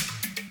 man.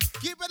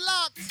 Keep it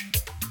locked.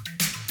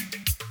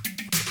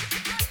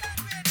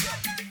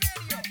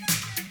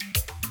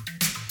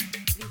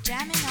 We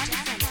jamming on the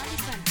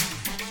front.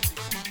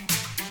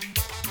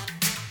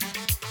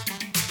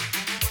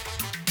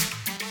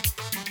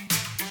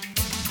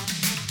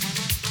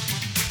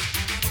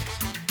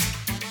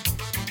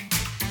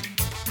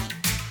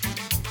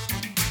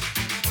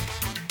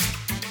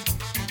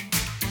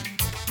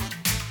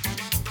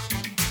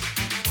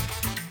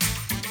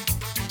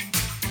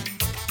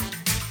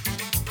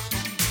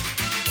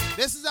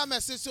 This is a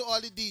message to all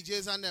the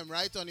DJs and them,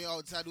 right, on the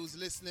outside who's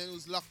listening,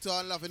 who's locked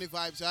on, loving the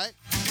vibes, right?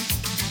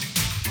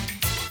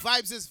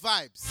 Vibes is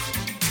vibes.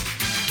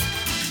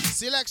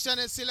 Selection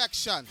is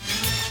selection.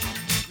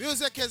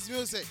 Music is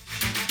music.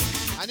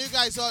 And you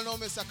guys all know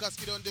Mr.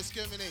 Kusky don't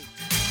discriminate.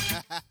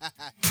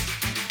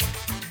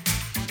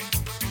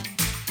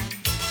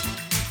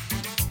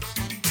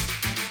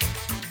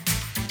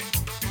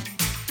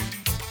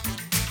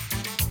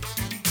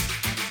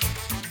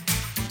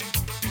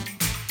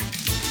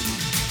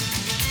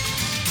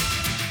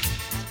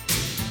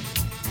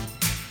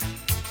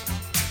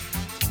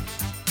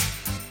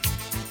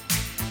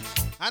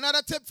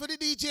 Another tip for the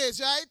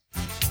DJs, right?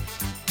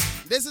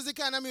 This is the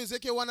kind of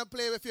music you want to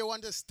play if you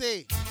want to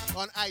stay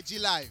on IG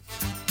Live.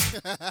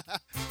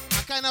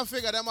 I kind of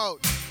figured them out.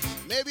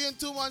 Maybe in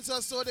 2 months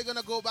or so, they're going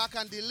to go back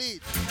and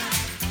delete.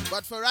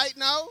 But for right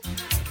now,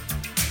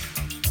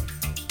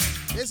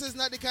 this is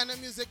not the kind of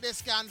music they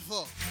scan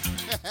for.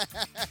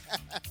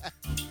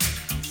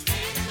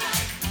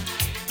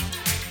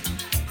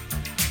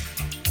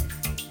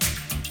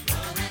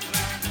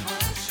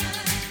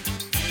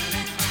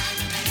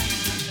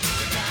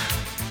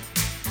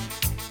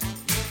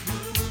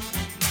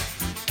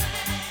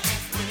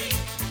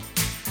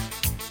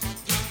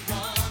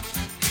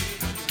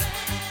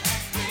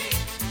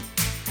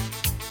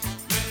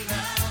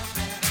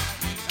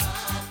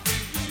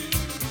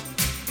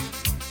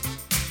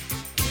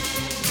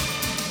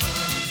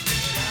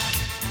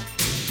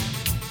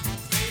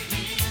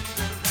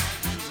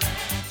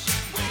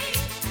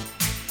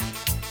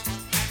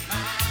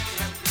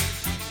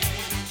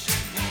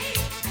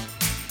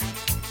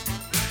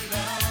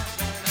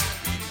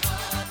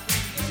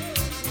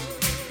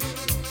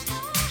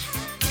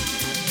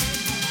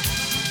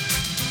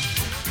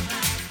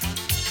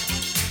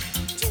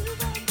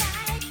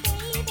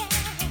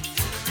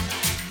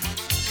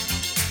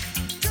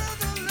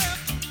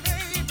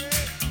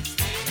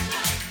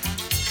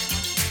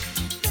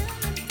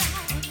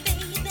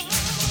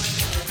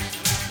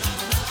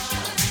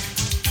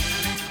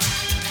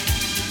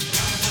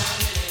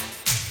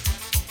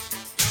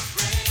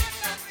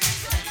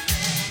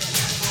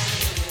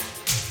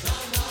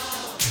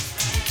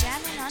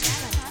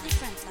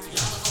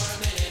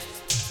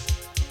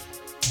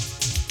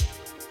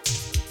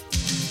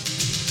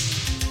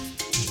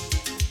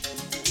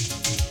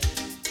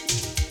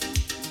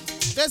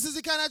 This is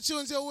the kind of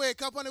tunes you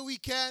wake up on the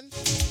weekend.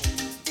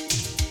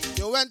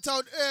 You went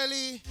out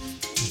early.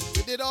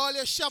 You did all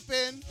your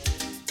shopping.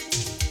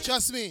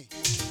 Trust me.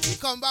 You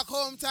come back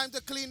home, time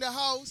to clean the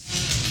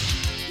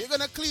house. You're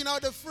going to clean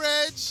out the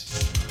fridge.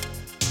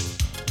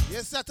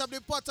 You set up the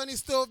pot on the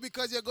stove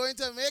because you're going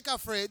to make a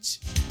fridge.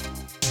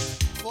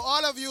 For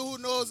all of you who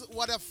knows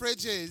what a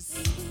fridge is,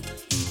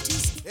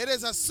 it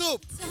is a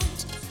soup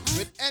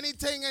with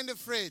anything in the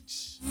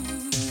fridge.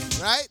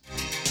 Right?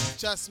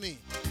 Trust me.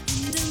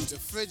 The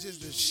fridge is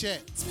the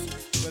shit.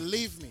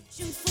 Believe me.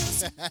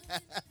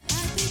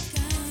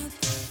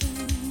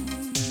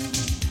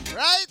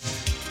 Right?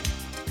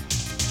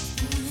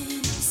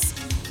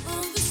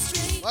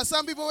 Or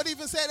some people would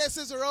even say this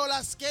is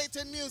roller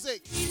skating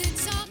music.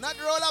 Not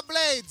roller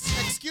blades.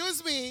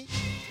 Excuse me.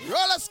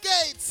 Roller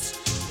skates.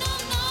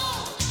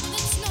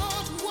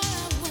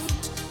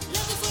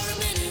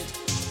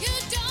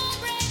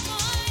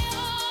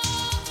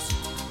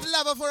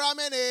 Love her for a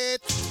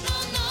minute.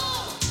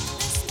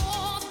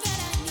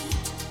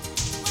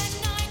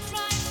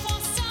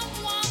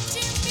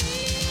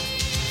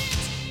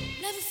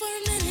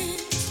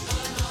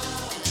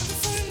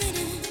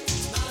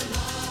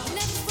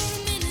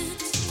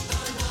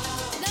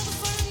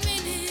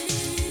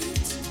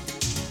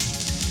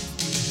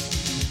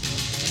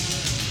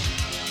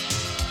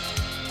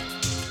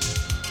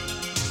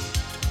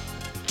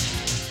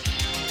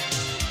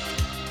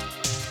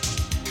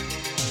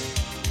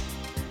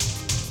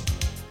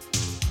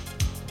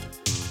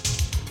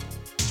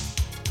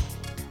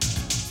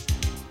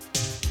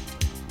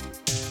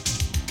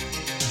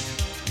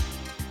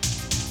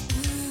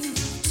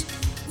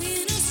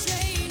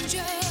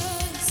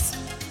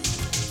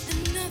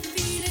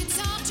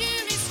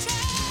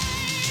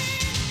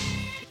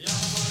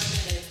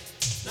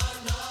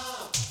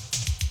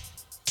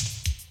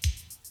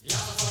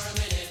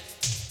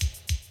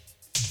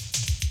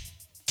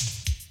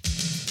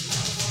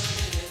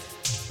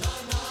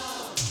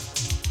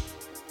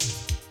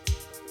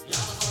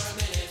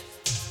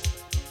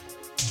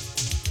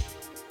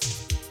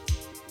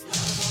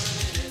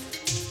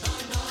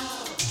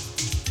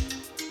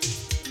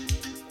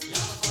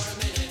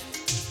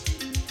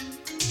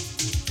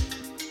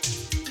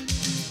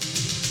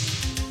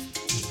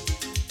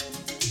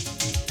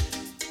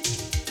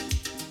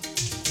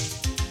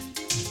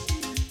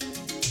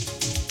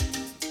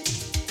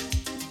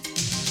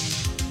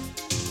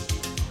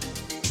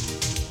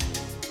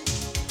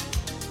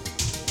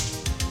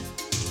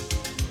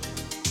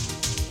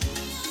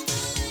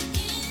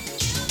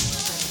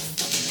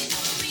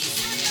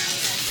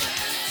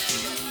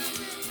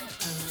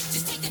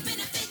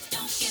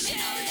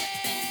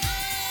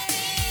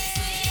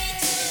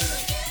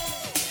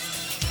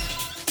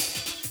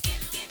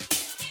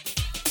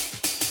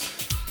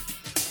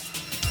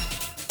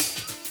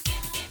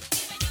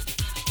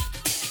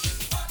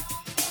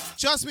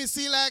 Trust me,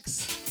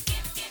 Celex.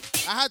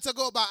 I had to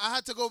go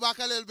back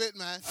a little bit,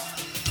 man.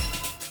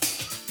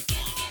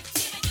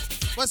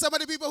 But some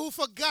of the people who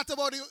forgot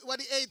about what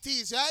the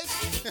 80s, right?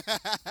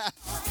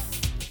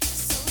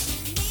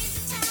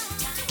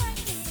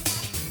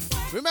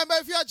 Remember,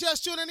 if you're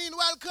just tuning in,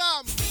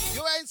 welcome.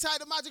 You are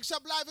inside the Magic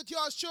Shop Live with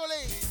yours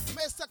truly,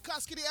 Mr.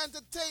 Kusky the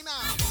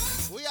Entertainer.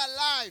 We are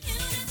live.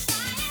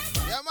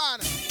 Yeah, man.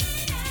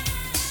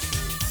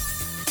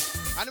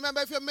 And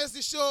remember, if you missed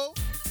the show,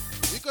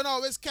 you can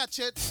always catch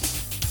it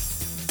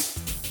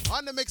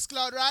on the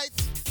Mixcloud, right?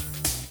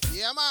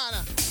 Yeah,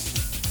 man.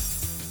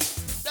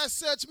 Let's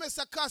search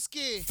Mr.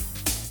 Kusky.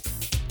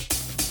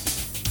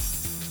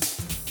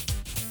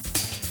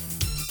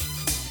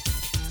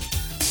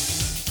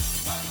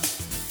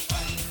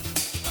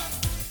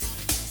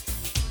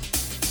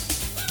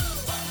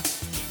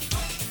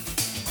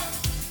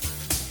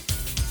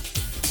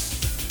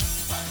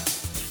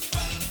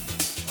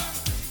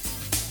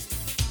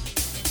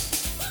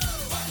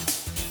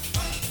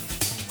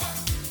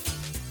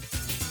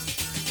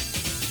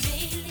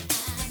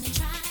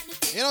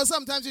 You know,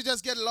 sometimes you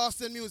just get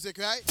lost in music,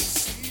 right?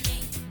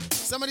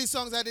 Some of these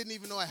songs I didn't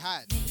even know I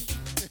had.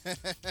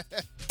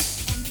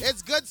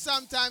 It's good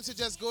sometimes to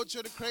just go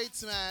through the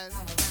crates, man,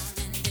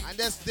 and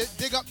just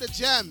dig up the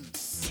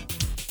gems.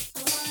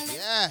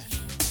 Yeah.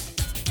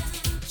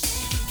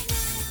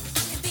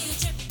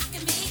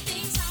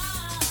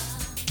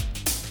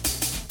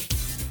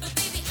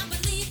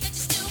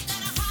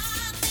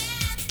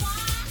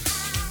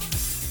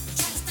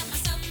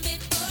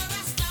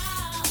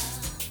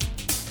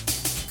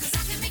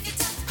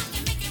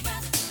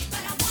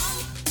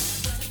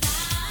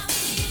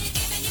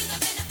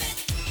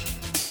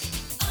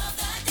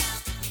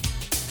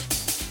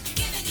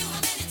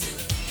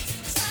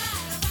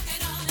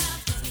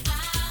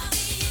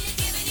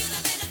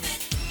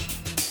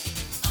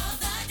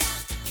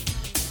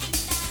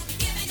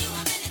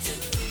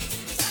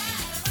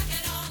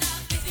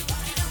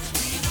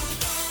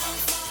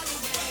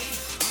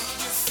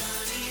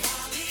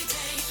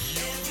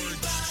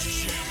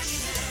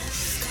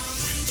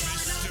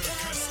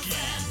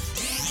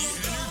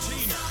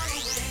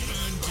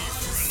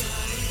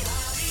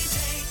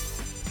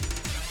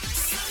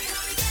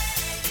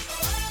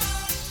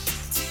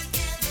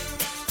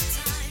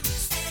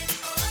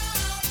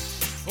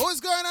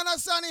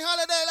 Sunny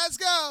Holiday, let's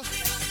go.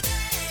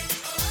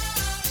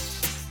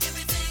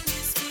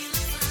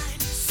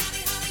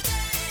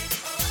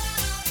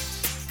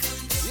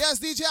 Yes,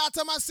 DJ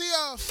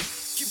Atamasio.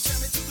 Keep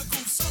jamming to the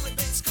groove, solid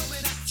bass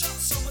coming at ya.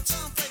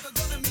 Summertime flavor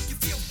gonna make you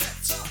feel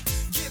better.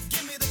 Give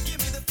me the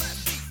fat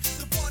beat.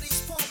 The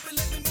party's pumping,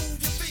 let me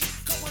move your feet.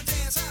 Come on,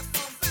 dance, have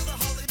fun, feel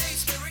the holiday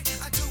spirit.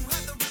 I do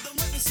have the rhythm,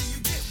 let me see you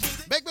get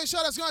with it. Big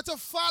shout out's going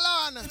to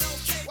Fallon.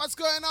 What's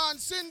going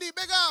on? Cindy,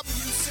 big up.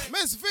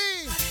 Miss V.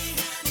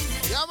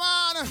 Yeah,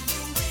 man.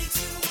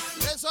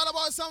 It's all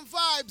about some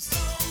vibes.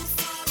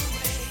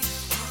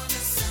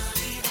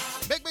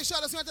 Big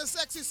shout out's going to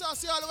Sexy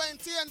Saucy all the way in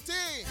TNT.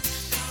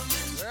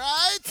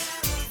 Right?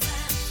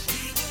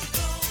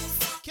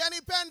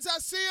 Kenny Pence, I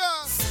see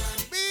you.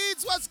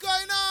 Beats, what's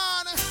going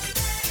on?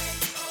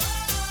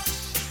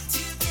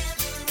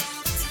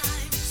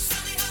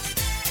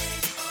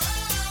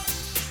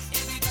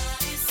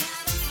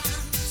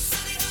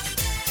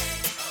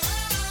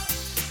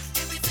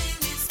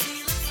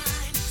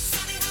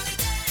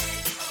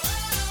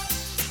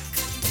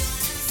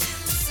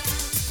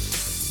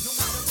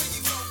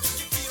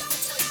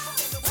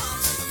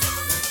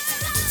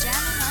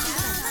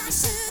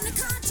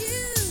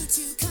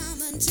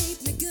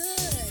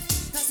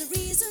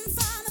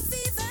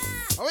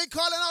 Are we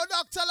calling out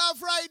Dr.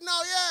 Love right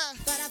now, yeah?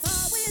 But I've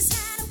always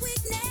had a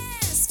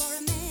weakness for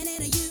a man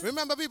in a youth.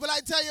 Remember, people,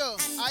 I tell you,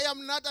 I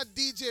am not a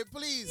DJ,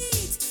 please.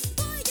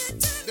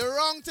 The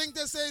wrong thing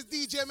to say is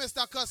DJ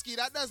Mr. Kusky.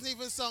 That doesn't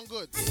even sound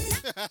good. With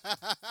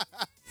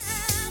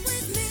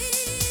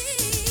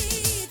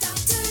me,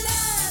 Dr.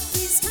 Love,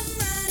 please come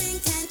running.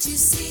 Can't you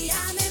see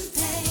I'm in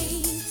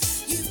pain?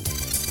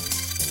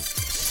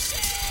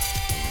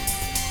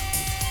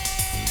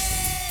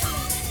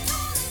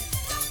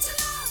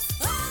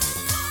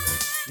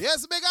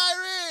 Yes, Big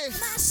Irie.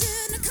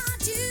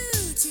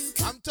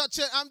 I'm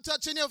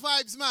touching your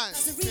vibes, man.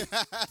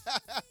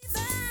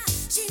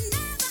 She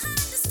never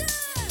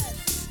understood,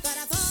 but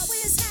I've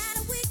always had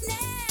a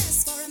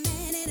weakness for a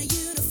man in a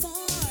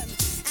uniform.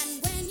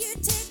 And when you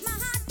take my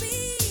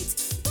heartbeat,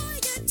 boy,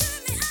 you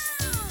turn me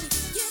on.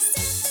 You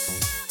said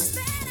that I was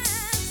better,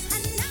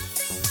 and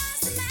nothing was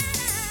the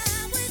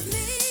matter with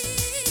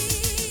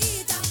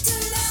me.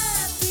 Dr.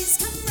 Love, please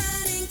come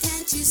running.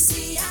 Can't you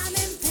see I'm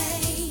in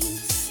pain?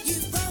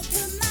 You've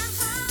broken my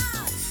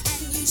heart,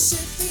 and you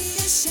should be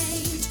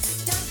ashamed.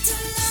 Dr.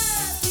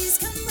 Love, please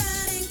come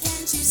running.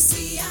 Can't you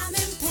see I'm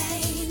in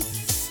pain?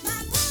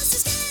 My pulse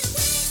is getting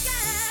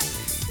weaker.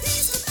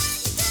 Please come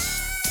back again.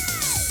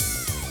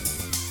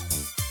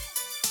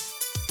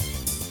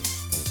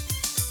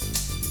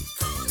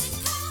 Calling,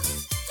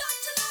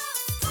 Dr.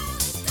 Love.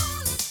 Calling,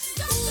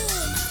 Dr.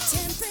 Love. My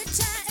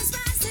temperature is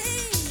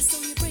rising, so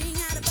you bring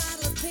out a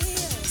bottle of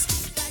pills.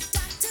 But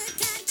doctor,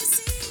 can't you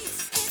see?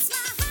 It's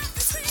my heart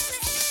that's really ill.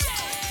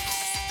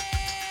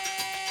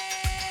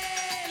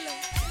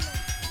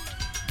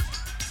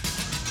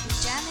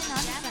 Jamming on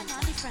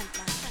the front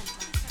line.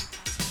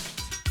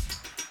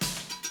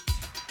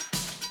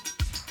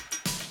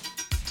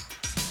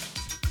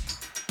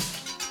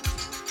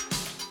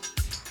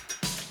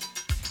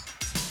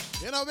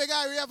 You know, Big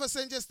Irie, ever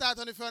since you start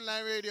on the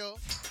Frontline Radio,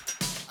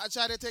 I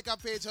try to take a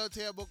page out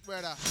of your book,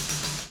 brother.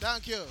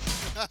 Thank you.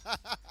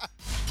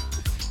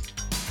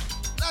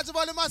 That's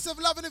about the massive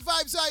love and the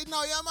vibes right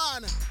now, yeah,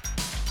 man.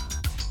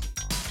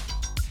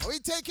 Are we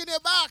taking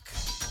it back?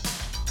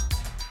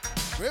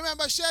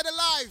 Remember, share the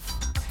live,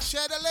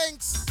 share the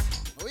links.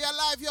 We are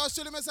live, yours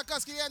truly, Mr.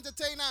 Kusky, the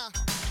entertainer.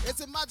 It's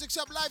a Magic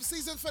Shop Live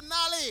season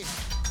finale.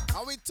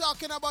 Are we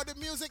talking about the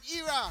music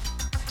era?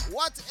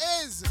 What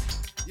is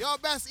your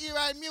best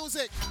era in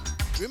music?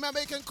 Remember,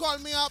 you can call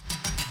me up,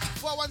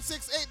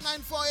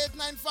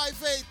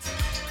 416-894-8958.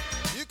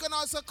 You can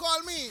also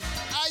call me,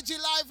 IG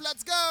Live,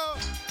 let's go.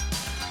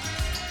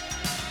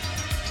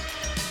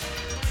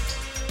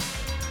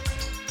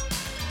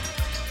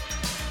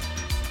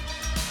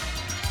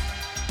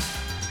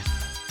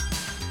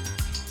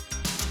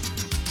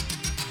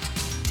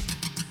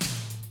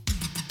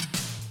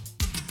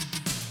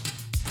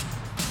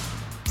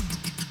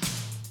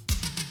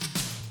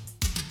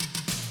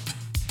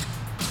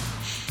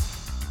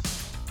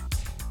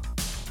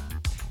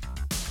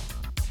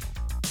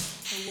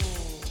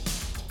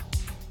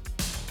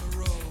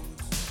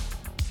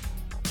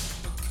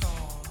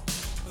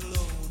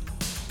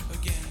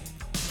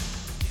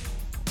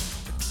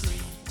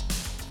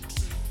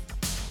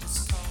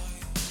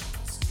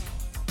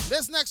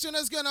 This next one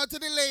is going out to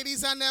the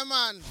ladies and their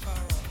man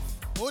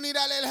who need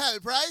a little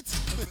help, right?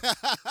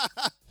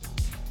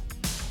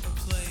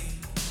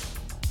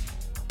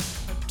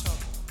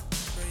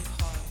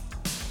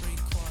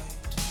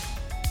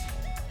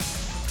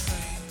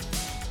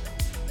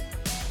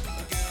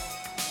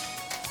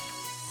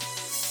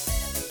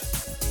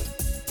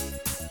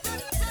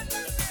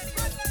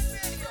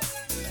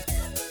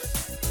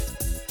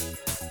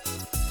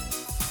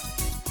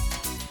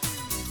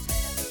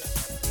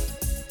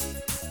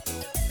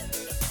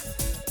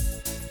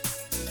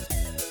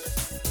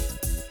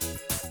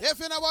 If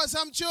you know about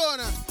some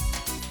tune.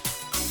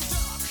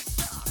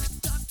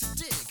 Dr.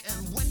 Dick,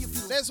 and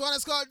This one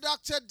is called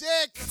Dr.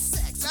 Dick.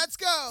 Let's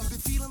go.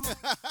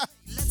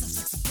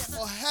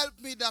 Oh, help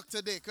me,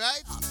 Dr. Dick,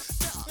 right?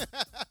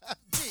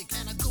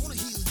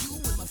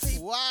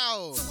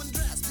 Wow. So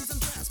undress, please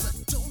undress, but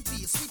don't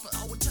be a sleeper.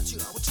 I will touch you,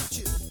 I will touch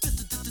you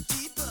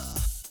deeper.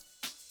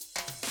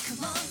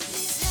 Come on,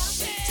 please help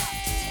me,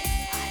 Dr.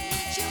 Dick. I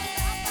need your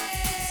love, I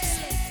feel so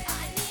sick.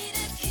 I need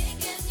a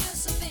kick and you're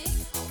so big.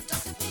 Oh,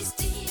 doctor, please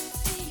deeper.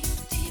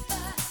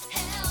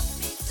 Help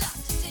me,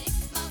 Dr. Dick.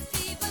 My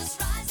fever's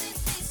rising,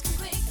 please come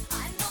quick.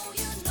 I know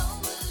you know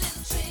a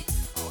little trick.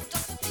 Oh,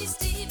 doctor, please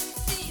deeper.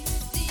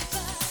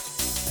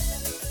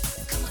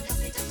 Come on, help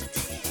me, Dr.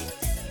 Dick.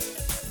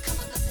 Come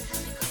on, doctor,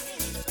 help me quick.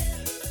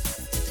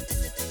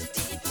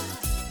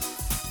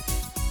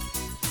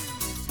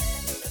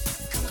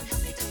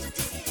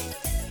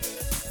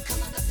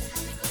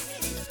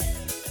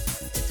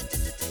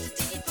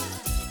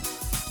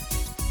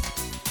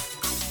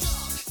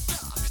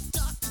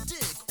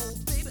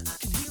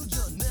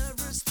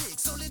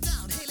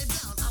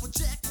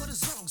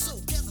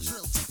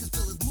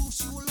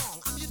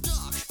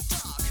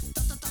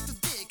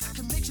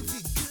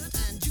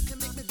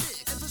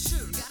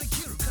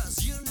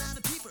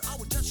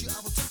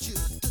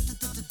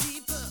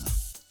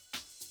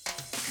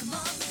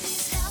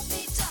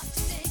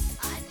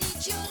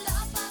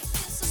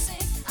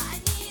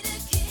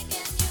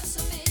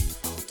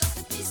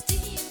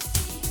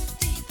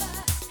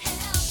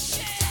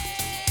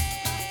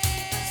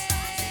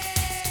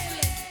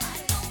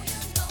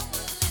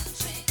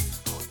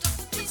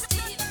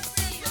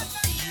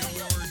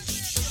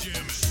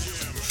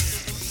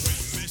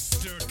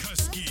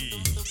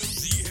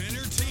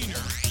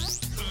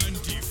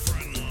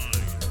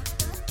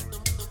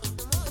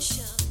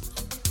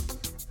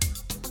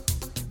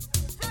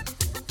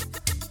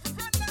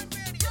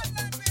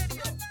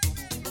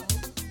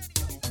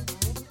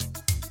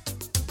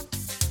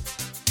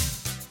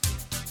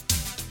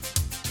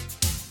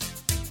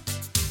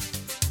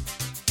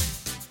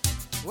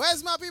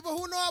 Where's my people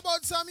who know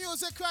about some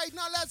music right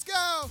now? Let's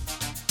go.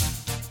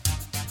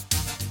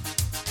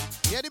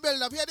 Hear the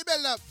build up, hear the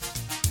build up.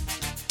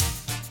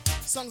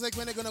 Sounds like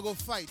when they're gonna go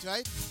fight,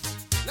 right?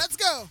 Let's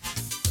go.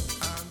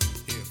 I'm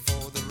here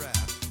for the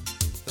rap.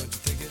 Don't you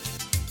think it?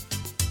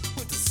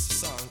 With this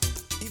song,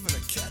 even a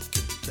cat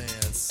could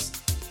dance.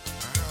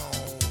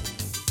 Ow.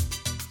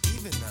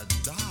 Even a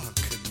dog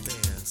could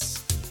dance.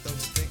 Don't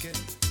you think it?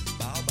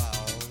 Bow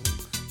bow.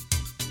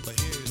 But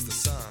here's the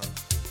song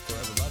for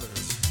every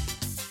lovers.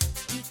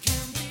 It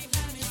can be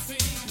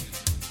anything,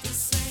 the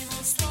same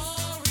old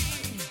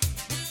story.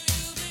 Will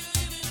you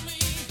believe in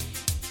me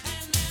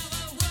and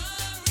never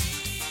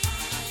worry?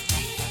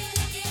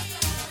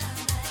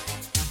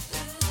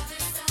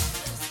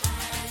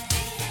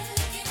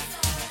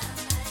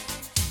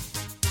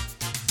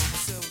 I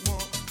said 1,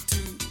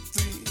 2,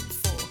 3,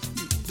 4.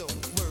 You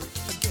don't worry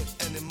again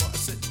anymore. I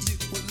said you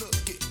were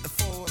looking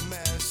for a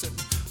man. I said,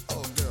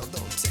 oh girl,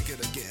 don't take it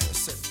again. I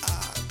said I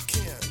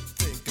can't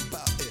think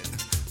about it.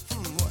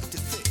 What do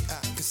you think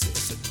I can say? I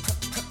said,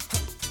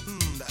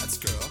 that's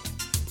girl.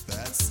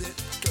 That's it,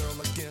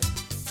 girl again.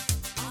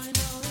 I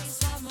know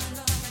it's not my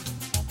love.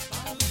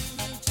 I'll leave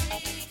you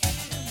taken.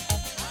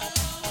 I'll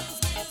always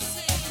be the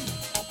same.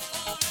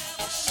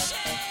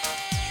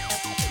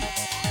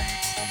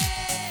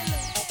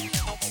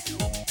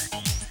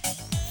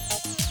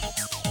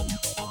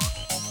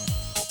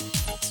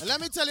 Let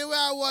me tell you where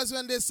I was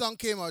when this song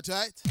came out,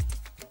 right?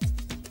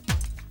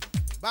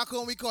 Back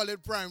home we call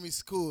it primary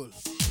school.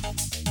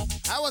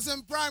 I was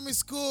in primary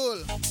school.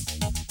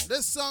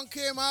 This song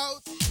came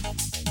out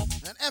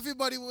and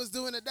everybody was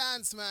doing a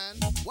dance, man.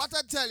 What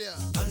I tell you?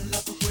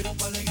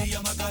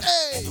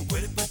 Hey!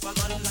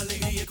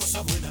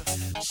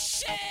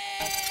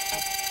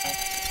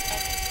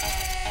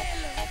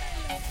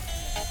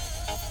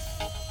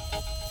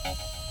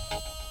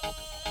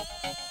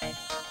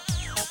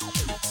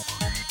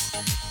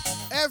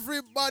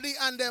 Everybody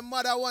and their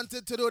mother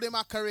wanted to do the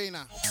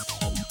Macarena.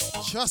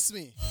 Trust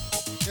me.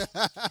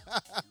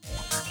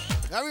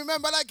 I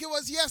remember like it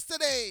was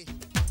yesterday.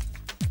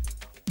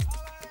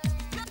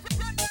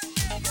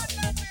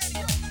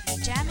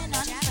 Jamming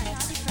on the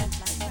front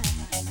line.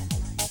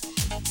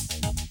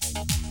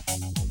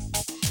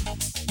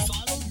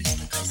 Follow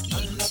Mr. Kasky.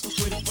 Dala tu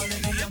cuerpo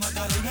alegría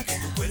Macarena, que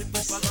tu cuerpo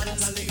es para dar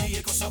la alegría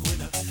y cosas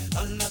buenas.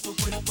 Dala tu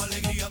cuerpo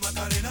alegría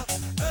Macarena,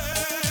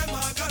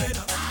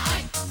 Macarena.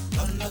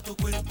 Dala tu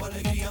cuerpo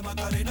alegría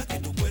Macarena, que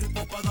tu cuerpo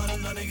es para dar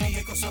la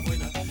alegría y cosas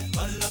buenas.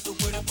 Dala tu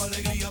cuerpo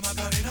alegría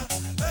Macarena,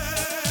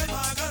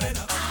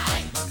 Macarena.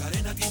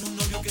 Macarena tiene un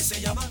novio que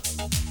se llama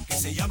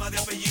de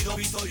apellido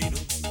Vitorino.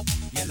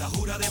 Y en la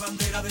jura de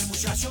bandera del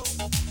muchacho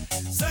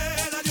se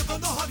la dio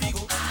con dos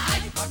amigos.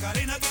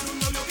 Macarena tiene un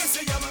novio que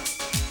se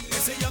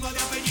llama de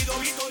apellido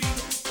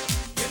Vitorino.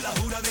 Y en la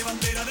jura de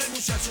bandera del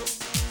muchacho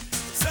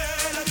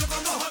se la dio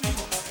con dos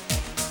amigos.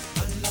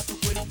 Dala tu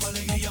cuerpo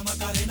alegría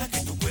Macarena,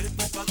 que tu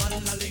cuerpo es para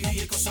dar la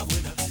alegría y cosas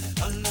buenas.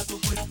 Dala tu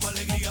cuerpo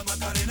alegría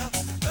Macarena,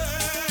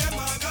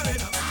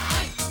 Macarena.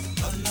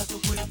 Dala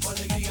tu cuerpo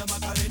alegría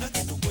Macarena,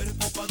 que tu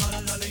cuerpo es para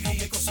dar la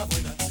alegría y cosas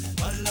buenas.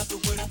 Dala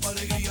tu cuerpo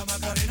alegría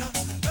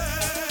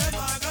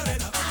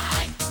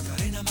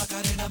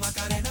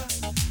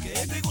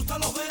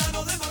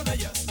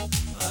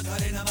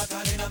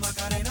Macarena, Macarena,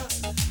 Macarena,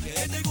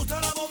 que te gusta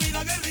la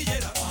movida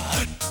guerrillera.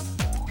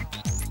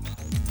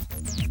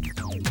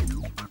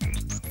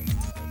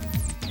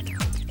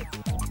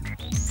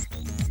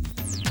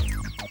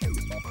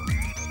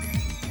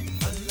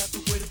 Dale a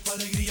tu cuerpo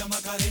alegría,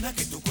 Macarena,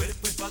 que tu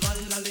cuerpo es para dar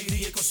la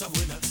alegría y cosas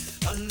buenas.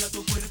 Dale a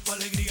tu cuerpo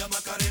alegría,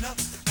 Macarena,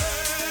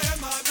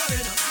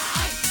 Macarena.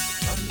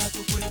 Dale a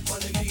tu cuerpo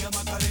alegría,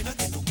 Macarena,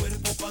 que tu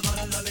cuerpo es para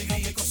dar la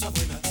alegría y cosas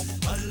buenas.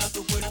 Dale a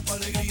tu cuerpo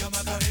alegría,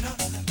 Macarena,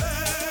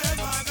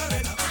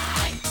 Macarena.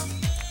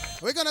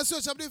 We're gonna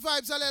switch up the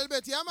vibes a little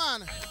bit, yeah,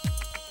 man.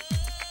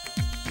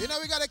 You know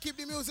we gotta keep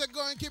the music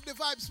going, keep the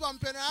vibes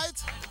pumping,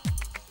 right?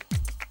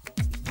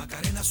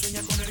 Macarena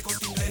sueña con el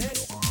Corte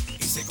Inglés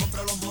y se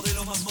compra los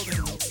modelos más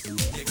modernos.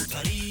 Le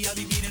gustaría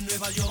vivir en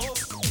Nueva York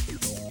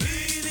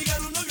y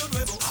ligar un novio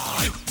nuevo.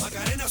 ¡Ay!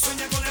 Macarena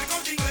sueña con el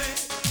Corte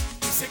Inglés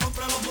y se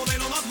compra los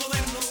modelos más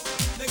modernos.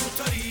 Le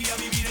gustaría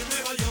vivir en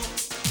Nueva York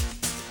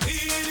y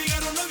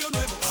ligar un novio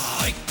nuevo.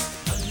 ¡Ay!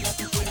 Dale a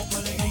tu cuerpo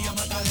alegría,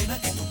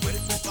 Macarena, que tu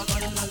cuerpo es para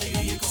dar la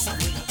alegría y cosas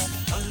buenas.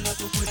 Dale a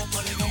tu cuerpo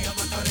alegría,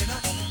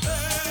 Macarena,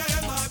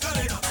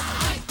 Macarena.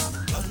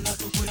 Dale a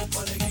tu cuerpo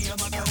alegría,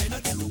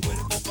 Macarena, que tu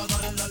cuerpo es para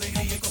dar la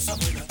alegría y cosas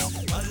buenas.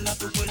 Dale a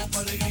tu cuerpo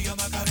alegría,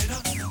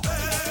 Macarena,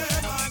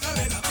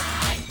 Macarena.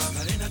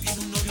 Macarena tiene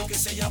un novio que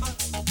se llama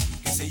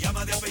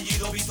de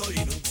apellido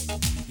Vitorino,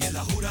 y en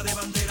la jura de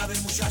bandera del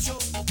muchacho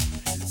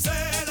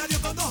se la dio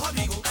con dos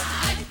amigos.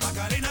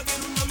 Macarena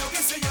tiene un novio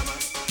que se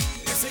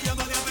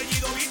llama de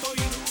apellido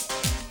Vitorino,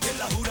 y en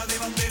la jura de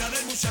bandera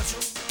del muchacho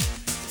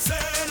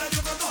se la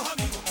dio con dos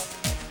amigos.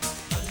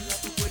 Dale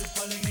a tu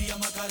cuerpo alegría,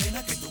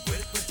 Macarena, que tu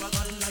cuerpo es para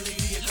dar la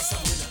alegría y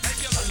cosas buenas.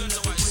 Dale a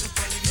tu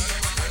cuerpo alegría,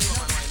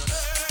 Macarena,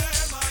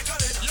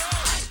 Macarena.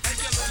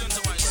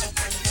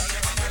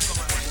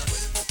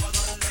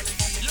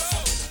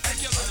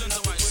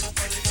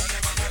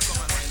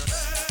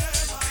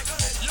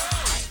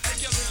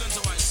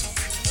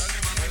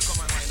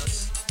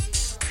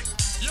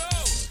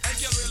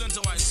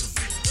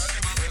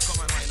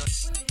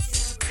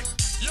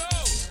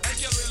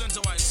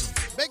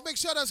 Big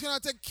shout outs gonna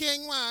to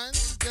King, man.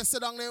 Just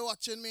sit down there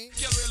watching me.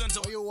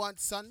 What you want,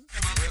 son?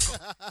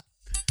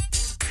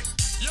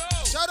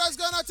 Shout outs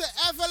going out to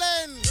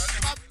Evelyn,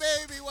 my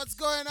baby. What's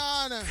going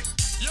on?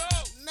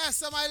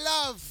 Nessa, my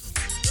love.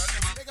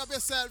 Pick up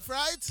yourself,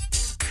 right?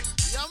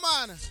 Yeah,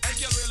 man.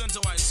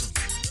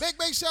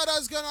 Big shout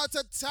outs going out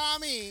to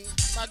Tommy,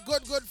 my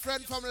good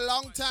friend from a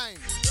long time.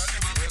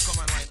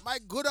 My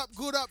good up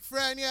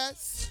friend,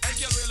 yes.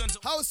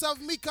 House of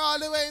Mika all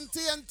the way in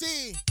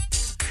TNT.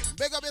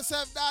 Big up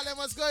yourself, darling.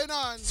 What's going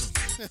on?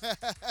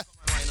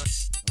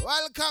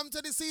 Welcome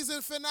to the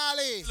season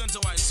finale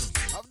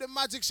of the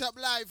Magic Shop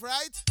Live,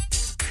 right?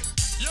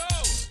 Yo,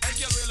 I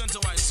can't wait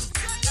until I so.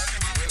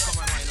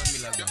 Come on, why not me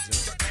like that, you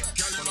know?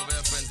 One of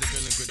your friends, they're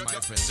dealing with my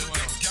friends, you know?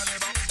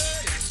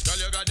 Hey, girl,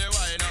 you got the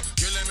wine up,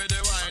 killing me the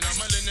wine up,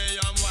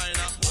 millennium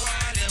wine up,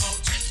 wine them out.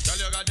 Girl,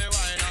 you got the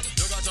wine up,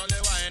 you got all the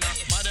wine up,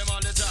 mad them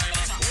all the time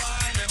up,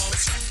 wine them out.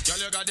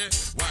 Girl, you got the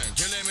wine,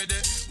 killing me the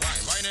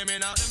wine them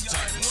in a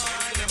time,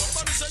 wine them out.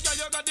 But me say, girl,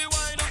 you got the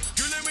wine up,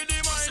 killing me the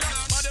wine up,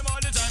 mad them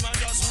all the time and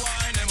just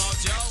wine them out,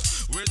 yo.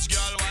 Which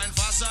girl wine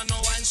fast and no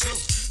wine slow?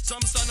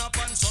 Some stand up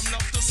and some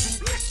love to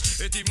stoop.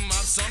 It even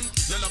have some,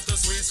 they love to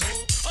sway so.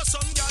 Or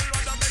some girl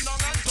rather bend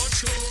down and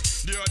touch you.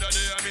 The other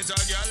day I meet a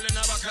girl in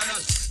a bacchanal.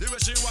 The way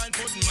she wine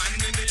put man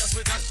in the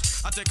hospital.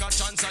 I take a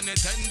chance and it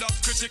end up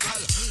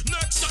critical.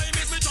 Next time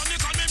is me Johnny,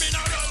 call me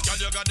mineral. Girl,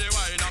 you got the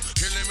wine up,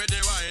 killing me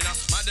the wine up.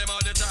 Mad them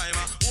all the time,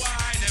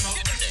 wine them up.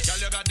 Girl,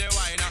 you got the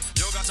wine up,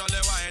 you got all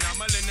the wine up.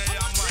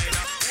 Millennium wine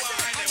up,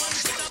 wine them up.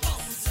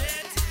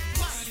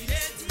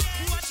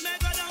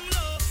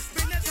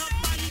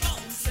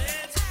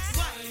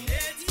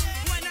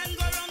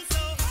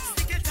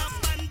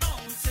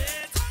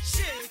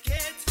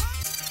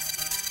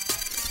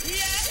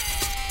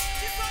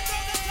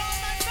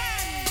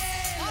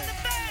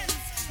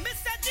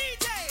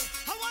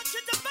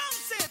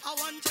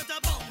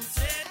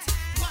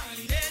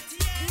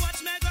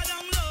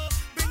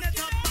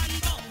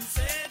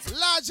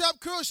 Up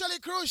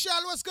crucially crucial.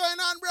 What's going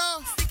on,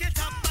 bro? Stick it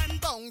up and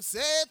bounce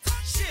it.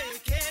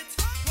 Shake it.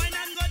 Wine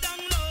and go down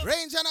low.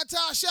 Range and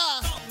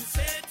Natasha. Bounce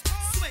it.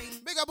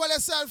 Swing. Big up on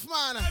yourself,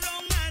 man.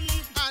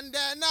 And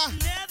then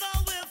never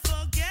will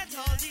forget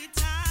all the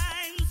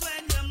times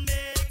when you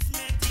make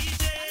me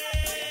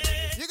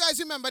DJ. You guys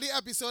remember the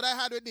episode I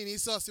had with Nini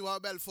Saucy while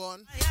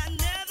Belfon?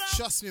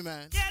 Trust me,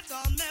 man.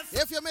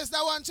 If you missed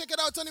that one, check it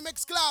out on the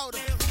Mixcloud.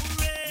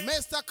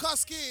 Mr.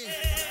 Koski.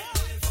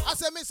 I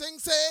say missing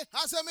say.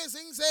 How you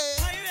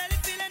really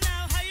feeling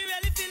now? How you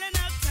really feeling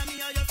now? Tell me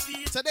how you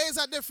feel. Today's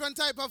a different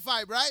type of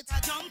vibe, right?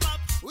 Jump up.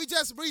 We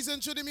just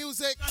breezing through the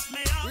music.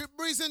 We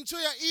breezing through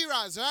your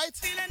eras, right?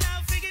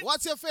 Now,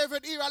 what's your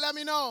favorite era? Let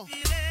me know.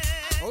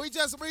 Or we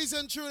just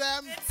breezing through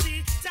them.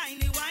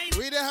 Tiny wine.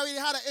 We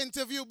had an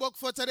interview booked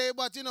for today,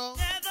 but you know,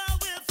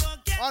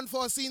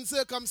 unforeseen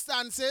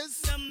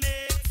circumstances.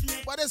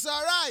 But it's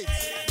all right.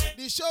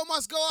 The show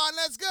must go on.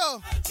 Let's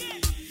go.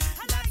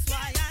 That's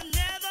why I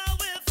never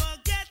will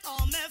forget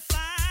all my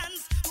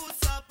fans who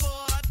support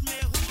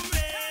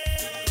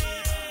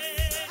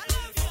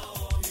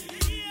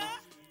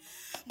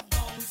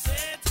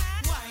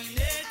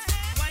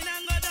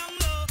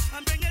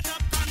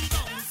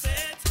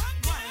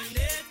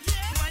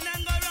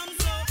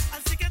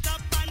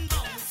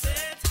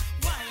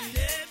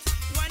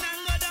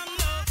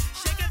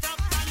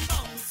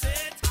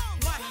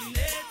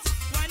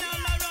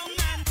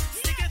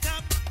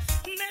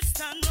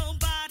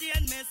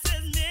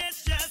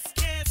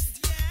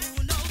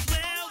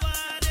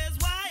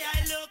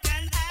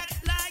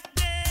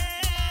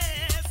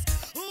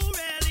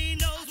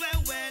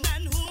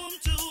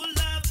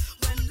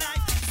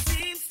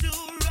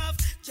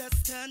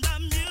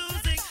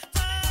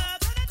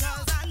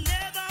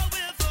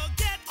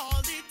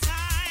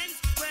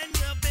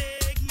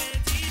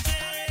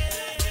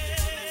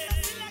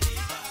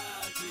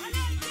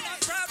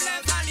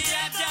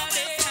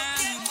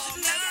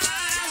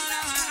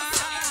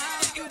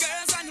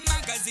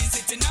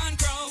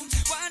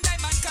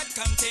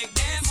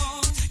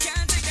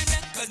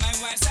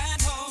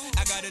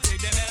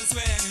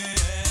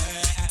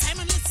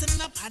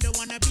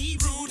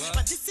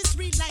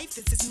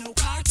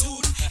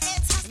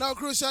know,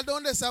 Crucial,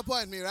 don't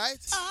disappoint me, right?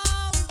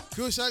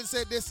 Crucial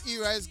said this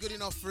era is good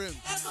enough for him.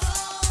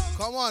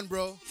 Come on,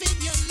 bro.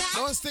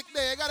 Don't stick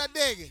there. You gotta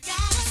dig.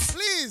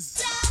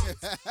 Please.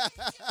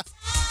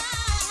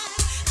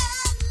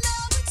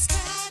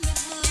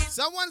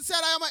 Someone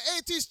said I am an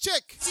 80s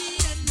chick,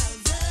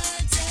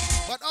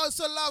 but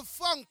also love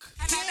funk.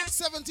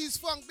 70s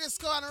funk,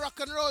 disco, and rock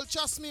and roll.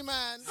 Trust me,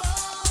 man.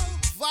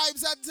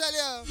 Vibes, I tell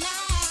you.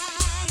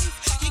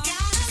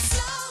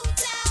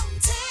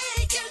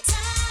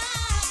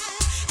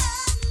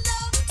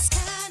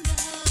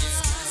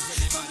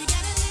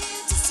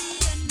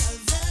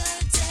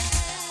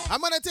 I'm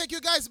gonna take you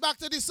guys back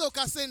to the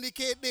Soca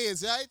Syndicate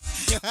days, right?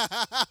 Some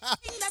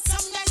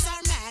guys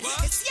are mad.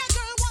 It's your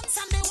girl once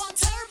and they want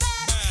her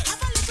back. Have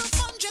a little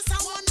fun, just a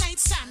one night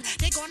stand.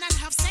 They gonna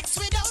have sex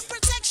without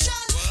protection.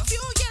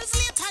 Few years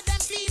later,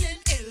 them feeling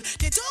ill.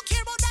 They don't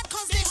care about that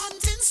cause they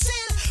hunting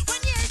still.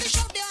 When you hear the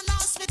show, they're on a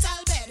hospital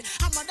bed.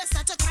 A mother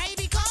start to cry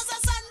because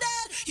her son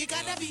dead. You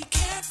gotta be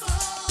careful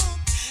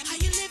how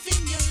you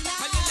living your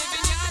life.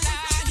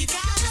 You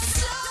gotta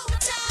slow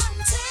down,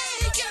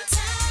 take your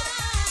time.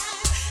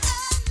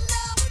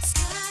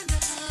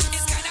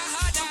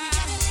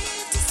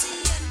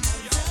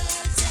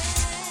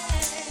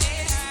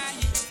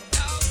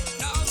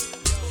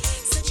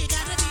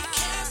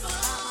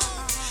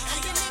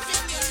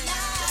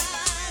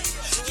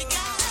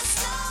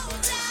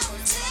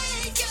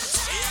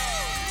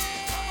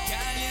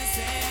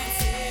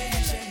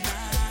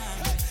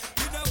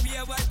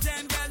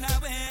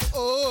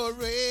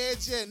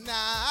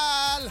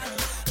 Original.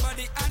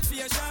 Body and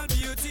facial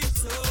beauty,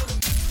 so.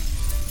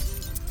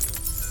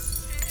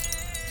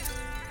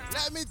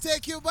 Let me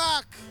take you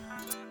back.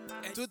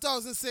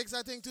 2006,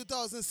 I think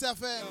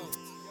 2007.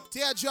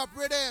 Teardrop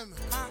Rhythm.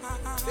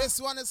 This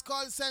one is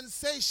called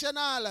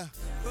Sensational.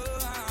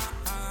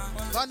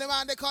 On the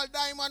man they call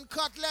Diamond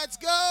Cut. Let's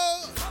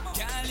go.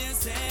 Girl, you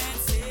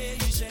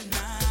sensational.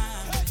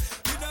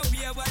 You know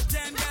we are what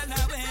them girl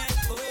are wear.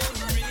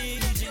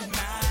 Original.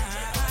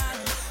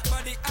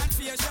 Body and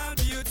facial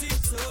beauty,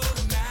 so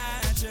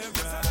natural.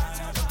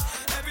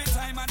 Every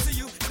time I see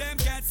you, them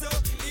get so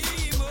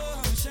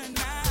emotional.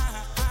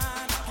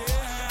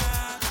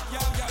 Yeah. Yo.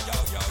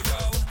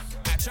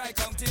 I try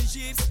counting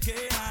sheep,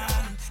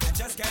 yeah, and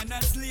just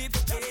cannot sleep,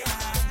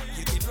 yeah.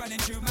 You keep running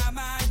through my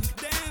mind.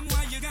 Damn,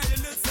 why you gotta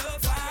look so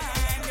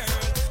fine,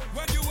 girl?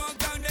 When you walk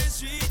down the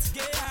streets,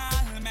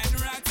 yeah, man,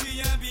 rock to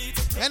your beat.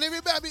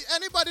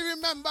 Anybody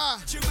remember?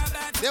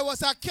 There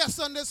was a kiss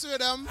on this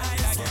rhythm.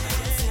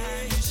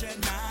 You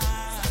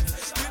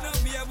know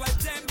me what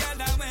them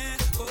girl I wear.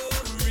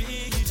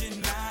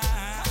 Original.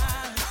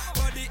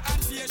 Body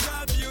and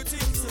facial beauty,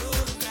 so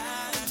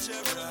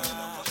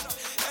natural.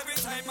 Every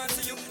time I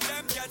see you,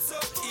 them get so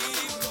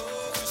emotional.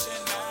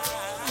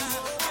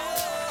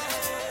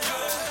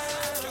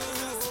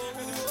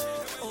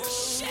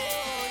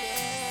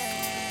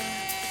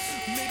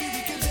 Maybe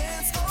we can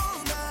dance all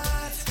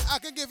night. I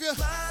can give you.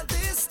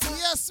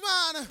 Yes,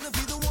 man. I'll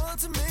be the one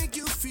to make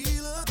you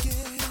feel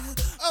again.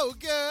 Oh,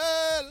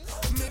 girl.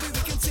 Maybe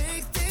we can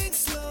take things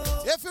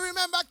slow. If you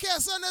remember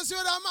Kiss on this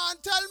rhythm, man,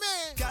 tell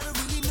me. Gotta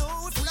really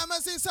know it. Let me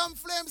see some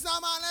flames now,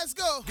 man. Let's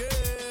go. Girl,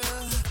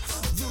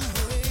 the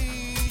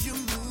way you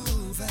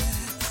move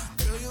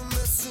it. Girl, you're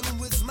messing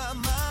with my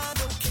mind.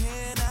 Oh,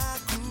 can I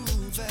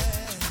groove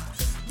it?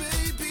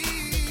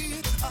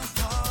 Baby, a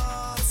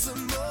heart's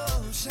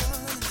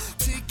emotion.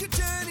 Take a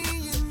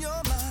journey in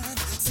your mind.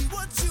 See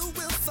what you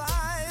will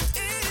find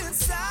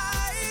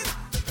inside.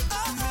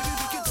 Oh, maybe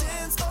we can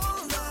dance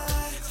all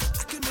night.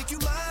 I can make you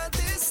mine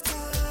this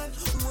time.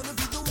 Wanna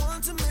be the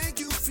one to make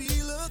you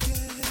feel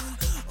again.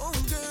 Oh,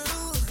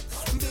 girl,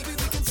 baby,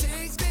 we can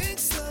take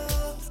things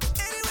slow.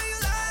 Anywhere you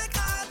like,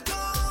 I'd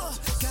go.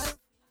 Gotta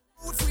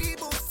know if we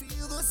both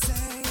feel the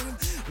same.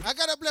 I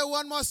gotta play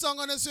one more song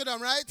on this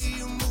rhythm, right?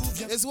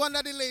 It's one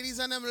that the ladies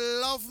and them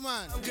love,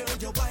 man. Girl,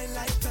 you're white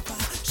like pepper.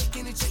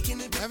 Shaking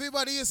it.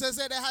 Everybody used to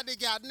say they had the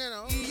garden, you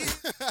know.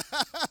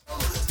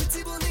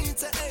 Pretty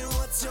bonita, hey,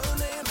 what's your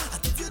name? I'll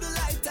give you the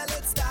lighter,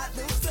 let's start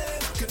the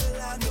flame.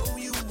 Girl, I know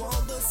you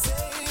want the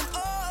same.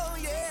 Oh,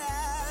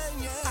 yeah.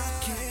 I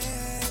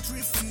can't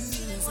refuse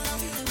it.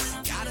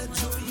 Gotta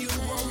join you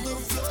on the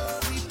floor.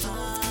 We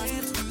both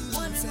can't lose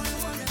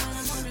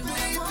it.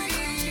 Baby,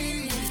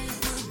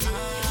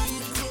 I'm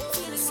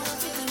closer.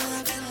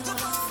 And the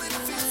moment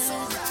feels so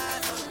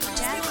right.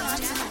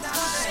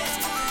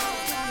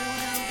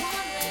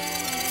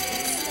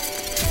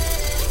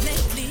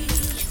 Lately,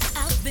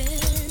 I've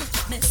been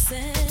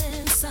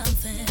missing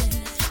something.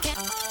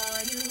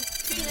 Are you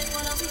feeling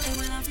what I'm feeling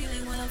when I'm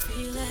feeling what I'm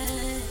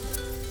feeling?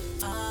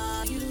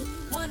 Are you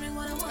wondering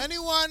what I want?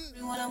 Anyone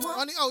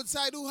on the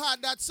outside who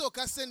had that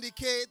Soca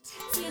Syndicate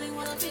Feeling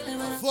what I'm feeling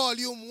when I'm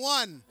Volume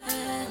 1?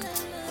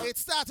 It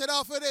started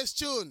off with this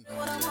tune.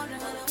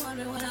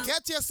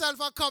 Get yourself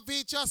a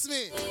copy, trust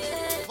me.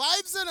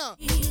 Vibes, you know.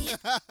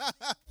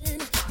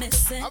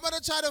 I'm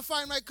gonna try to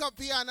find my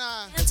copy and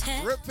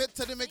rip it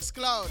to the mix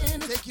cloud.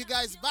 Take you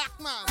guys back,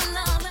 man.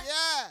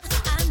 Yeah.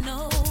 I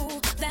know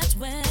that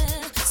we're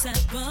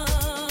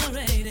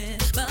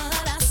separated, but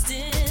I still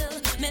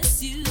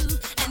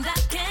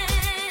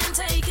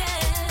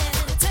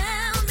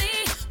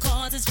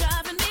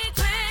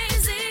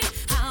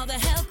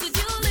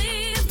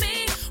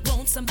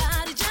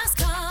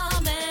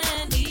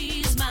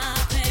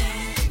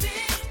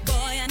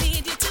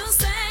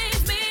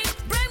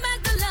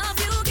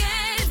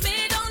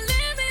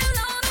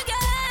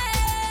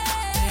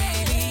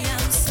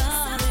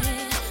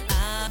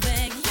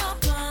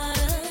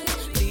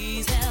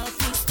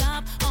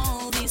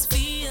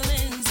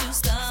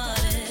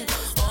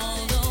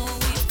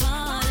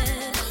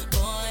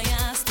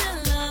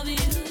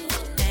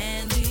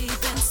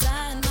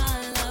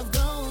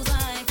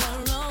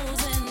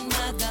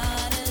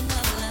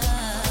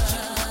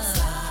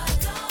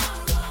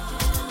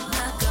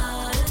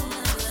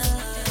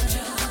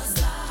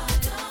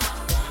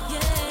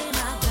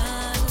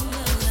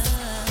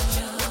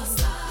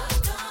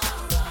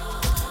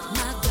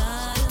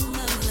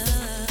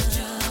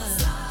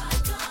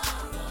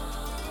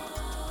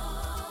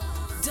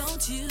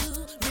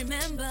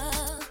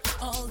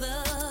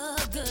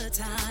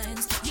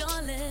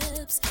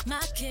lips,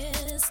 my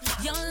kiss,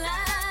 your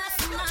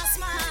laugh, my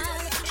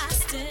smile. I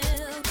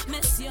still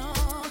miss your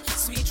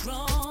sweet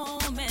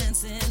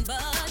romancing,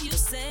 but you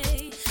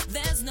say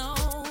there's no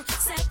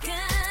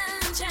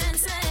second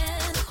chances.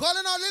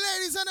 Calling all the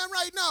ladies and them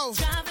right now.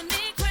 Driving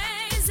me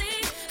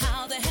crazy.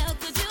 How the hell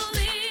could you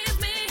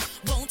leave me?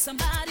 Won't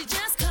somebody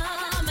just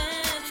come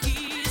and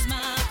ease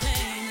my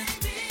pain?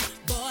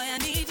 Boy, I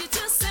need you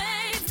to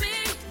save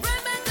me.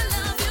 Bring back the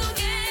love you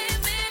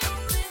gave me.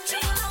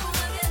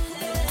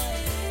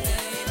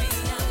 Baby,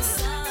 I'm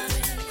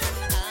sorry.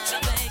 I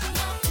beg your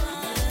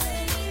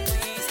pardon.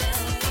 Please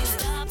help me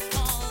stop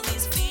all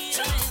these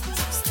feelings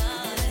I've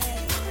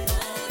started.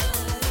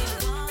 Although we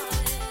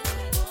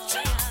parted, boy, I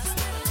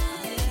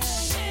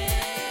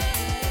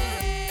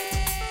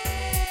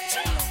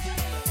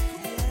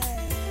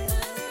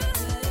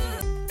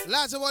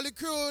Lads of all the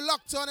crew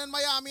locked on in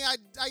Miami. I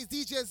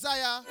DJ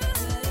Zaya.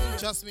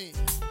 Trust me.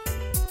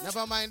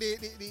 Never mind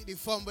the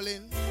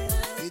fumbling.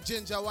 The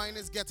ginger wine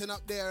is getting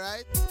up there,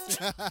 right?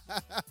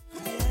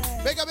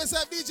 Big up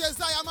yourself, DJ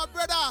Zaya, my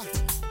brother.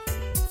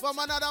 From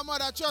another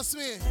mother, trust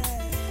me.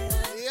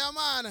 Yeah,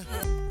 man.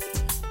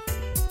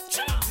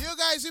 You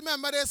guys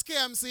remember this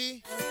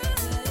KMC?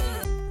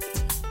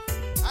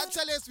 I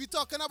tell you, we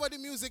talking about the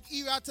music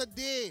era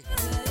today.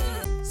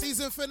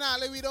 Season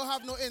finale, we don't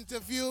have no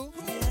interview.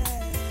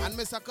 And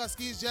Mr.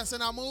 Kusky is just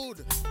in a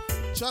mood.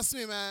 Trust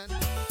me, man.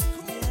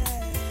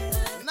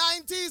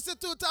 90s to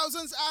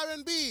 2000s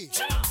R&B.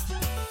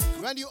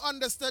 When you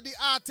understood the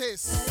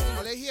artist,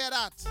 will you hear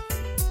that?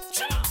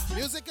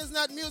 Music is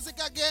not music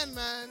again,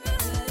 man.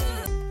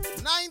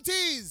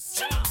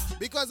 90s,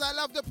 because I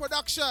love the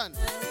production.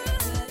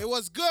 It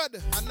was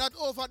good and not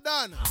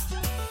overdone.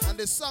 And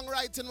the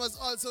songwriting was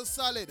also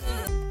solid.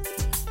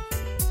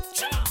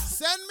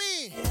 Send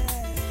me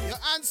your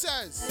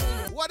answers.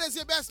 What is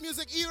your best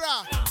music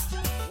era?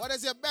 What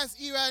is your best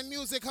era in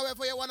music,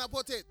 however you want to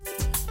put it?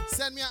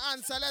 Send me an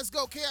answer. Let's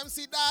go,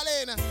 KMC,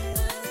 darling.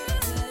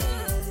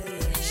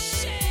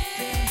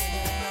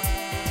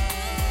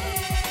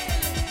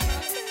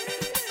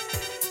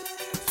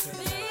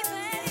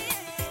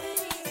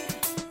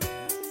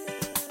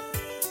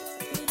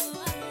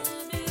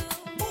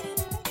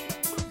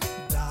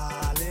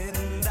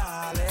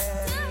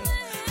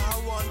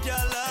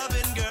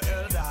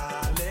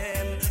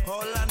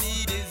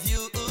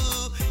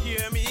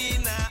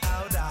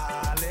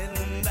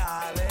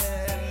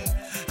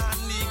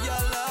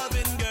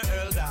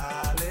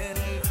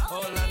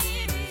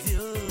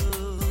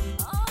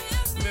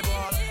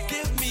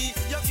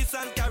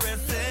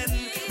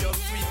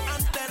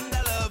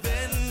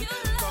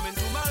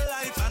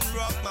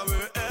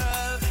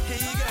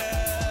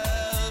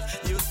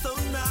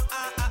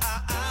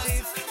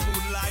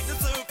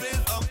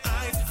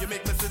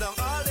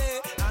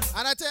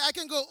 I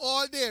can go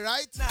all day,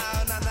 right?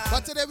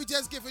 But today we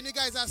just giving you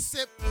guys a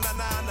sip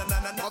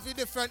of the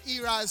different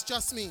eras,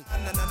 trust me.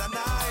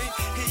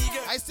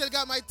 I still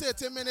got my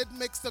 30-minute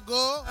mix to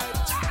go.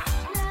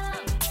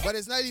 But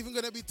it's not even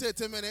going to be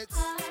 30 minutes.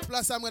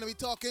 Plus, I'm going to be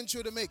talking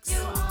through the mix.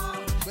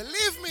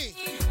 Believe me,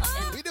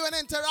 we doing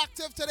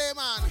interactive today,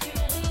 man.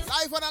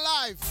 Live and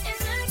alive.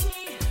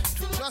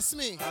 Trust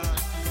me.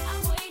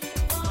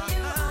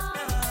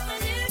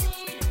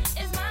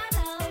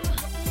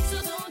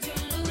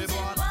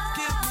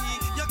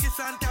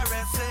 And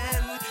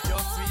caressing your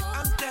sweet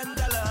and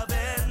tender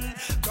loving,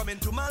 come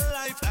into my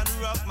life and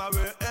rock my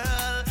world.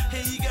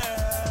 Hey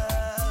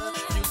girl,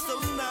 you so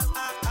nice,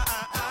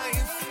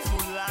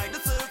 smooth like the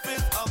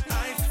surface of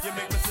ice. You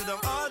make me sit down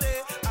all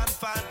day and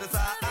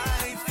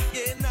fantasize.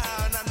 Yeah, na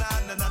na na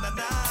na na na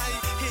na.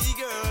 Hey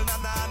girl, na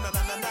na na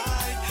na na na.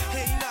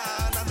 Hey na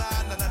na na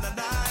na na na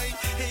na.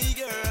 Hey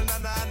girl, na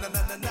na na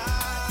na na na.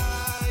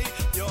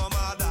 You're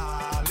my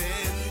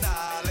darling,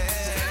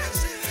 darling.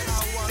 I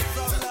want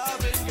some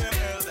loving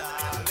girl.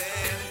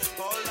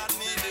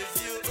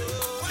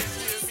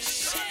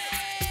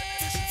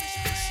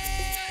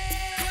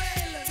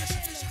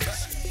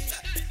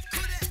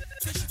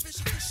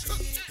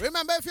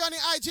 Remember, if you're on the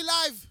IG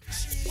Live,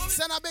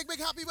 send a big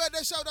happy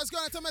birthday shout that's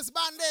going to Miss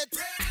Bandit,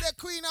 the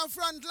queen of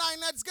frontline.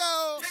 Let's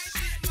go.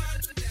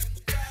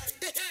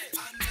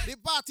 The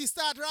party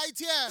start right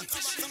here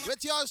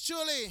with yours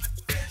truly.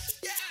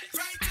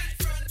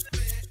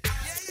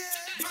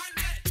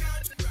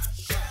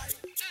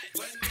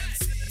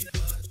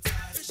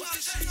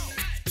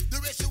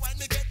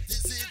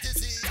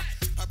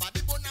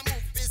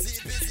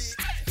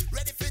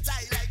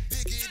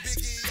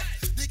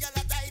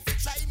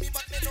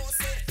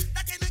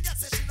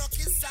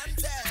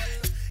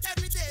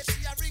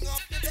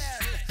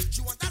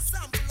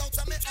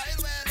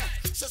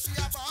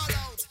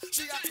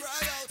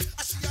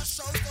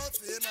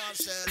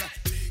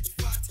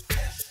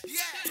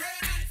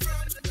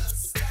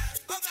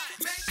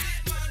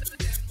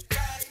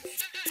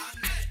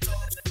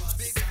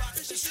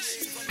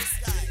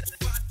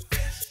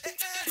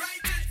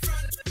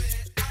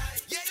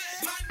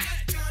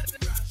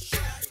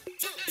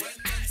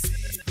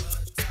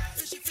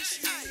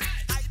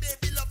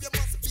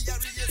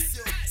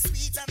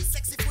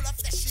 Sexy, full of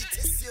flesh, it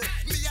is you.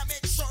 Me, I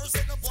make sure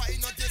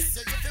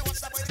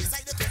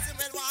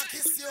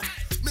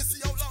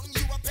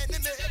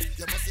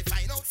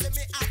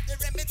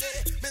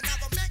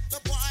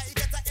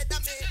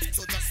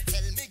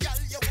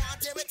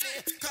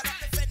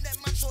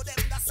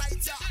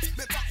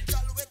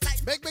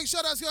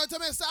shout outs going to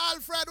Mr.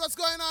 Alfred. What's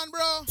going on,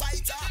 bro?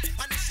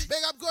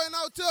 Big up going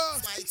out to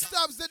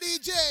Stubbs the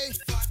DJ.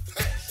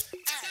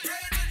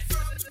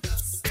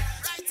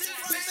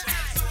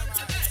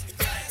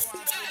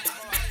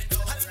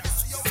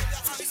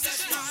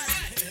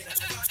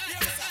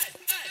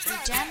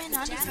 Jamming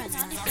on the front.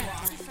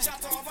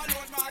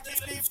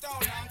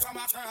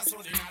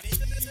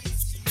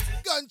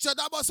 Gunshot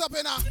a bus up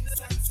in a.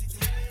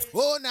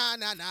 Oh, nah.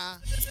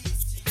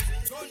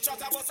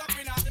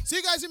 So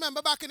you guys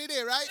remember back in the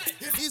day, right?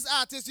 These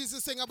artists used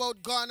to sing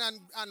about gun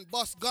and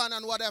bust gun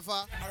and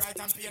whatever.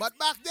 But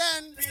back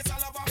then,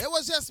 it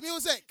was just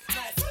music.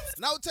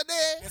 Now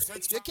today,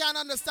 you can't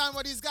understand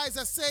what these guys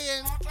are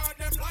saying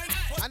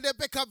and they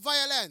pick up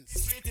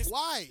violence.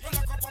 Why?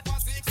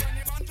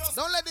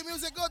 Don't let the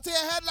music go to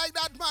your head like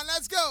that, man.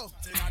 Let's go.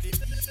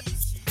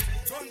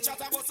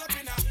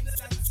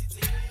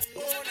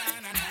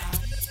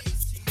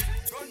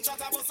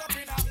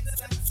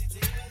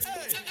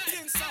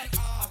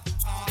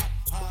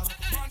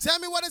 Tell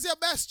me, what is your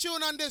best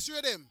tune on this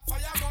rhythm? Fire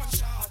gun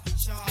shot.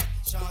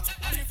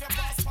 And if you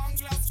pass pan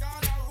glass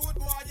corner road,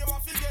 boy, you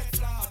have to get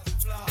flat.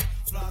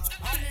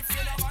 And if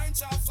you don't mind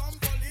chat, some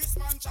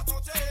policeman chat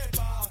out your head,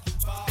 bar.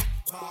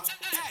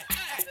 Hey.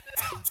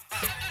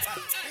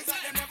 Is that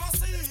they never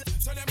see it?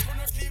 So them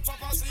gonna keep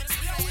up a 6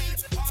 feet away.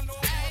 I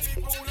know more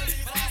people who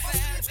leave off a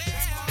seat. Them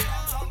are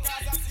rock drunk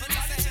as a seat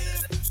and the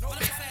chief. No one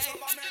say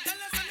government.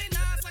 Tell us me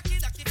now, so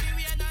kid, I keep you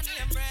in a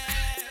name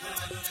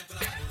brand.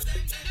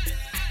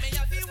 Me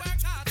have to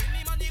work hard to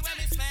me money when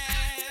me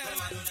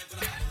spend.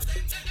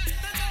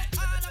 Then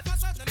all of a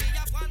sudden me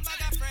have one bag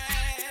of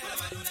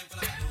friends.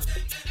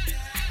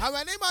 And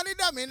when the money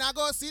them in, I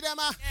go see them.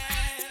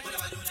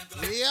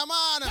 Yeah,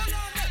 man.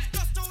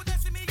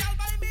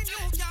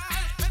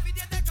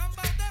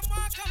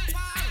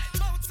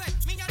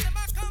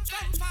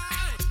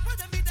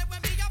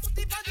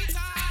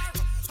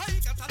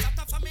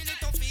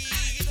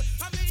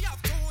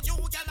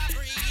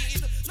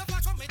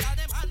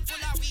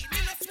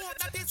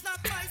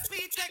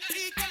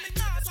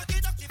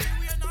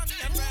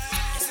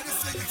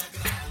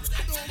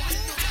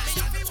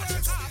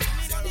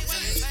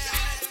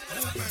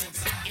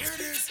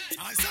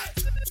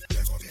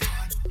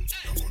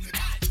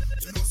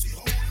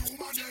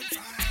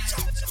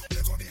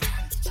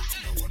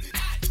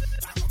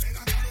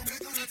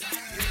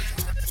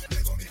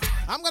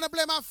 I'm gonna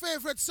play my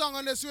favorite song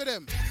on this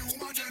rhythm.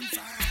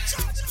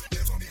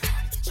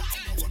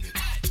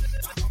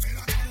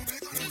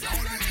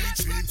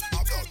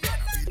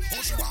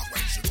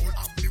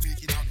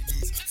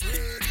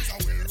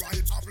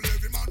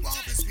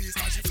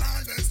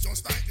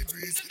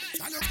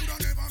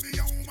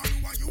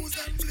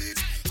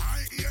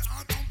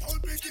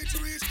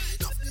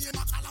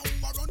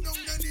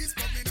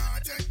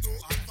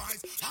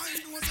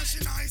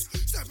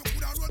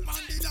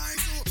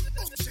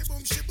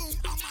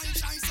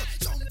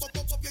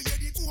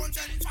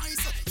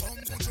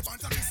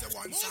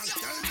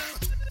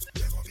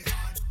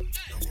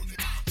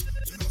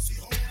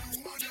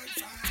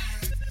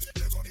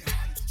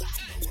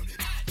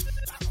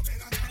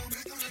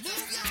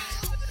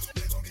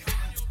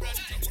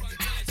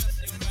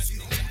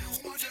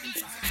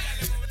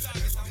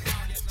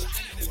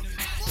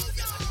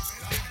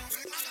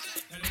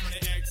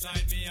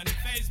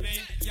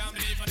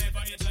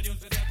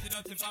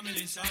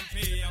 Family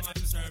champagne, I'm at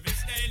the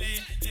service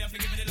daily. They have to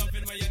give me the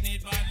loving where you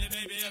need badly,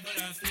 baby,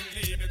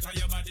 everlastingly. Because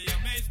your body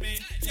amaze me.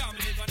 Can't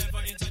believe I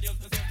never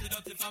introduced myself to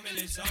dirty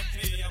family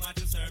champagne. I'm at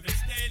the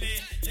service daily.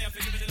 They have to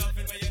give me the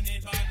loving where you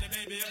need badly,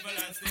 baby,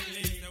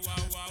 everlastingly.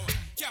 Wow.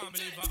 Can't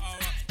believe how.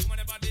 Come on,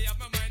 the body of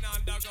my mind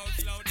and dog out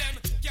slow.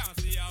 Them can't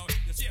see how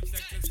the shape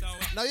sex is so.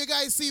 Now you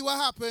guys see what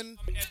happened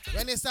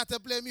when they start to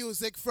play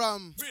music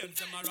from.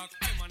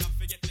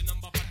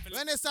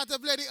 When they start to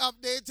play the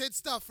updated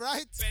stuff,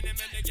 right?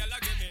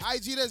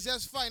 IG does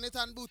just find it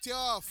and boot you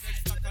off.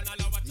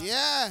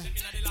 Yeah.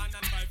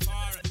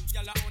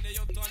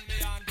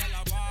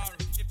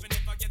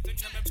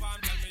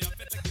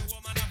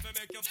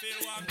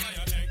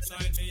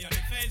 Excite me and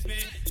it faze me.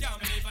 Can't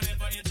believe I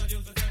never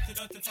introduced myself to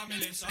dirty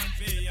family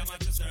champagne. I'm at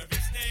the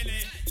service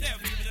daily. They'll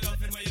give me the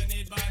loving where you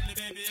need badly,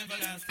 baby,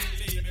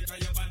 everlastingly. Because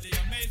your body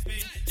amaze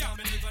me. Can't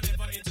believe I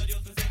never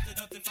introduced myself to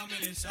dirty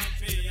family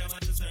champagne. I'm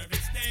at the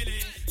service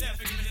daily. They'll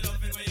give me the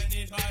loving where you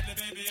need badly,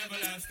 baby,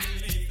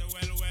 everlastingly. So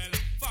well,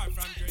 far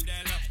from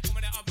Credella. Come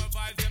on, the upper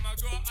vibes, them I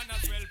grow and I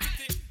swell.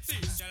 Pretty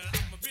seashell,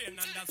 I'm a brain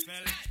and that's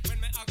fell. When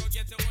me I go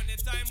get the money,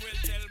 time will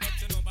tell. But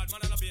you know, bad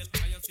man on a bait,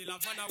 and you still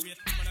have man a wait.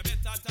 Man a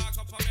better talk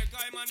up and make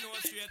I'm a no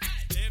straight.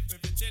 If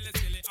we chilly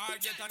silly, or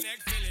get a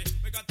next silly.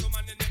 We got two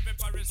man in every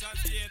parish and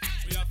state.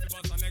 We have to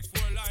bust a next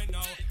 4 line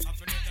now. Have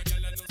to make the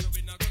girl know so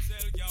we not go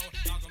sell cow.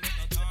 Now go make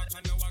no talk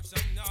and no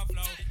action no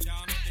flow.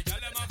 Can't make the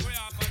girl them up way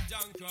off and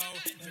junk cow.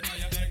 Because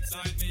you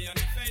excite me and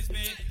it face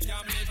me.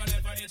 Can't believe I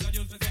never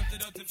introduced myself to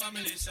dirty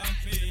family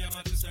champagne. I'm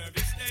at the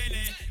service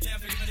daily. Yeah,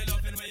 give me the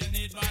loving where you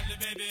need badly,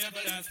 baby,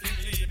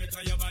 everlastingly.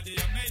 Because your body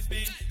amaze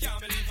me. Can't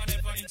believe I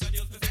never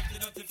introduced myself to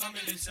dirty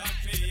family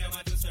champagne. I'm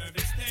at the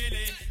service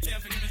daily. Yeah,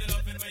 give me the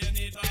loving where you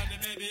need badly,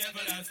 baby,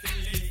 I still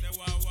leave. Say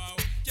wow, wow,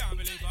 can't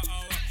believe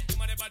how. You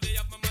man the body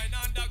of my mind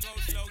and that go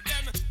slow.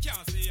 Them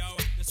can't see how.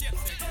 The shit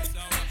sex is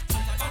sour.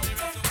 Hotter than the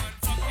rest of one.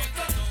 Fuck it,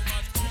 so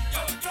much.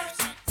 Y'all give me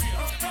shot.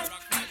 Real shot.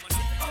 Rock like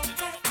man.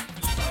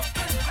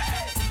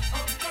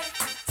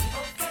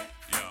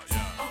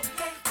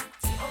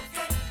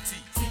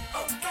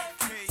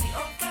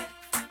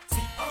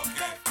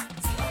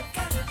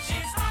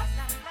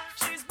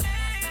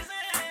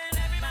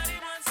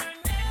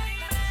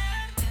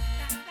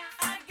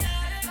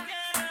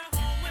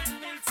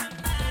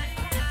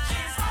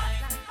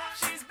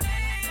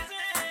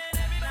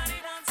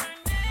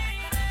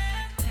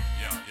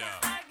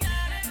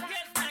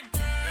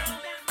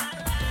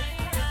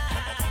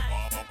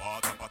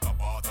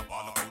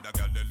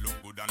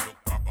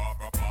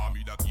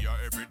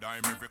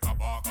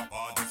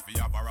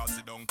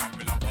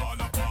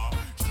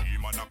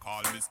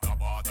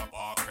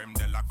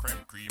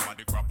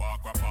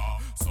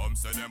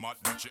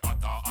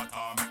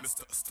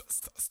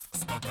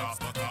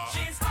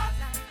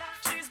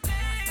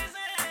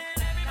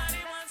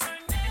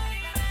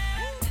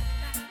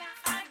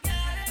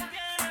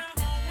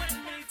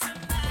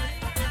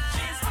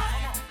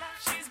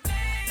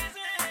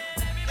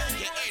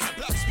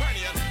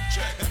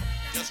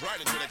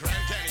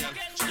 I'm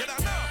picking it up.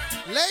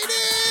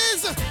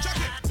 Ladies! Check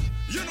it.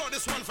 You know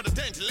this one for the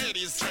dainty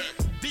ladies.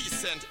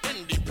 Decent,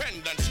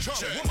 independent,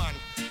 strong woman.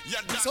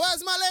 So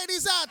where's my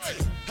ladies at?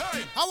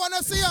 Hey. I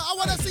wanna see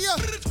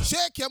you.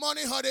 Shake your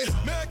money, honey.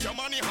 Make your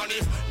money, honey.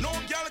 No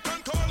girl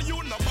can call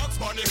you no Bugs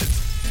Bunny.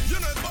 You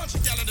know a bunch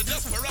of gal in the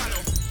Desperado,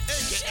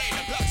 aka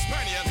the Black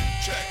Spaniard.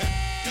 Check.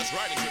 Just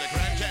riding through the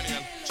Grand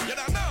Canyon. Check it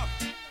out now.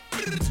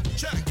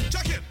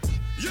 Check it.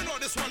 You know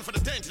this one for the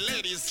dainty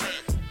ladies.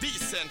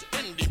 Decent,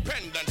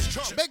 independent,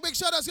 strong. Big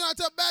shout outs going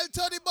to Bell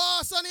to the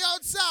boss on the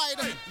outside.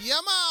 Hey.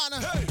 Yeah,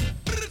 man. Hey.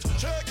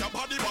 Check your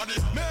body,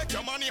 make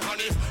your money,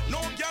 honey. No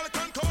girl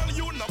can call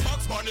you no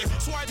Bugs Bunny.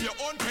 Swipe your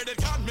own credit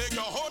card, make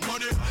your own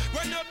money.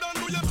 When you're done,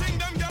 do your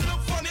thing, them girl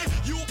look funny.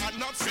 You are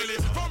not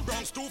silly, from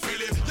Bronx to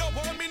Philly. You're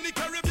warm in the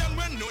Caribbean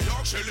when New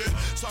York chilly.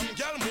 Some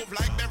girl move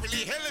like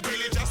Beverly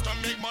Hillbilly. Just to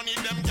make money,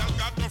 them girl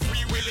got no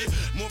free willy.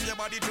 Move your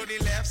body to the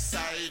left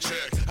side,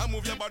 check. And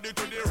move your body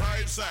to the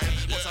right side.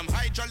 Put some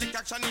hydraulic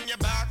action in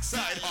your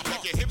backside.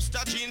 Make your hips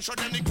touch in, show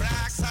them the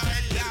crack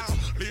side. Yeah,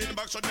 lean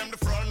back, show them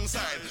the front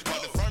side.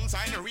 But the front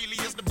side really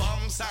is the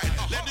bum side.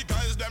 Let the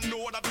guys them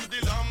know that is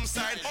the lump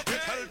side.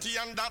 Get healthy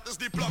and that is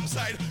the plum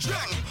side.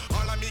 Girl,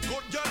 all of me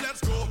good girl,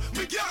 let's go.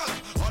 Me girl,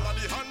 all of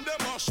the hand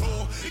them a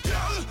show.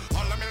 Girl,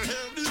 all of me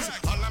ladies,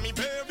 all of me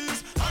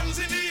babies, hands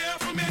in the air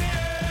for me.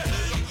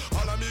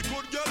 All of me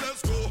good girl,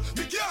 let's go.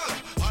 Me girl,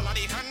 all of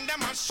the hand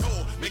them a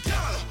show. Me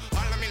girl,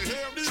 all of me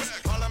ladies,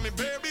 all of me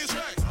babies.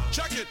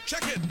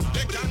 Check it.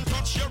 They can't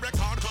touch your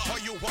record. How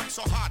you work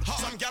so hard.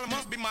 Some gal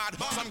must be mad,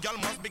 some gal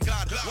must be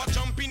glad. What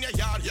jump in your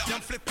yard,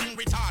 them flipping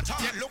retard.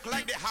 They look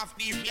like they have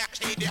the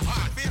actually they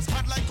hard. Face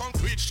hard like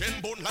concrete, shin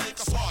bone like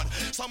a sword.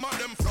 Some of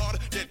them fraud,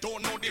 they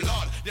don't know the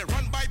Lord. They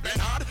run by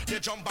Bernard, they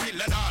jump by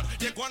Leonard.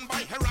 They go on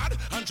by Herod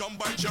and jump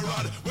by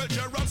Gerard. Well,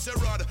 Gerard say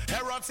Rod,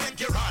 Herod say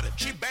Gerard.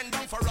 She bend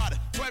down for Rod,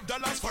 $12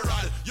 for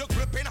Rod. You're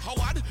gripping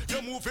Howard,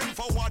 you're moving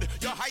forward.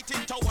 You're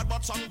heighting toward,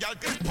 but some gal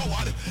is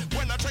powered.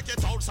 When I check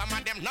it out, some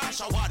of them not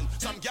showered.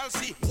 Some gal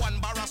see one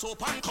bar of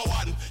soap and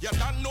coward. You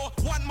don't know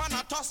one man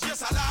a toss your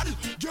salad.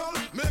 Girl,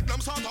 make them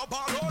start up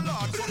all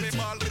Lord. So me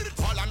ball,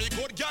 all of me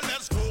good girl,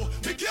 let's go.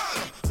 Me girl,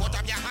 put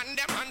up your hand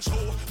them and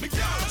show. Me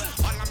girl,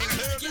 all of me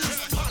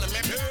babies, all of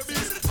me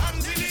babies,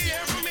 hands in the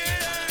air for me.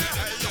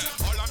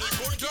 All of me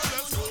good girl,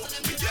 let's go.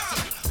 Me girl,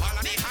 all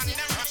of me hand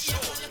them and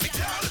show. Me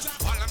girl,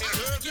 all of me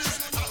babies,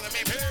 all of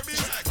me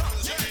babies,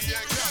 hands in the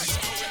air.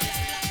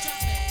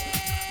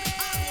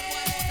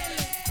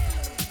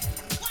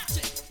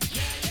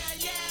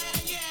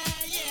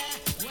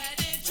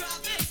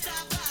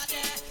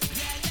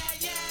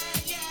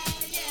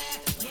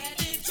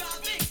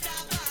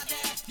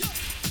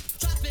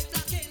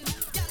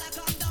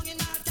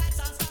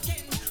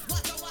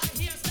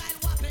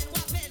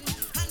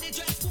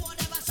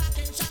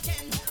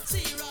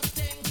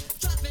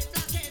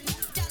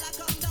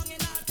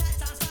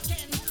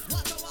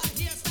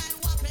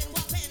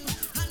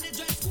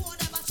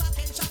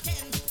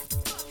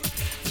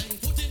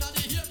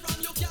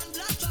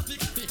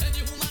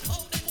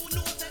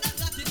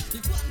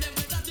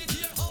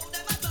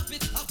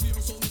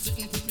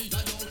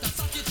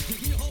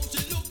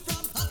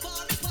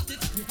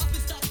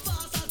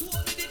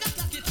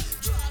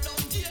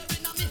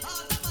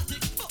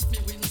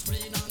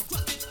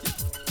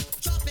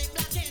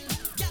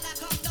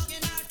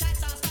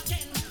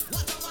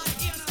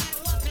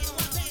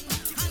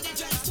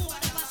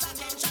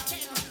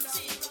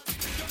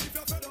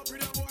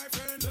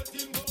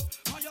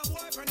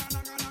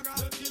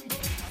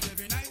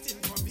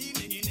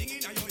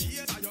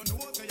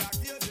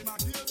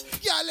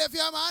 If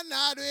your man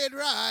not do it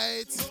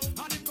right,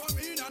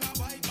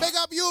 big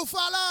up you,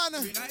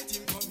 Fallon.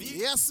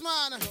 Yes,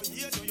 man.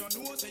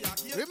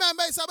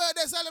 Remember, it's a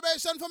birthday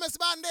celebration for Miss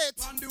Bandit.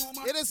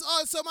 It is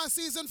also my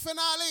season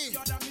finale,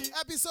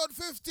 episode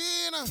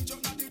 15.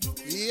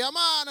 Yeah,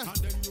 man.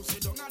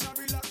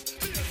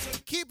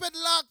 Keep it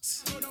locked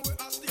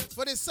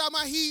for the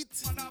summer heat.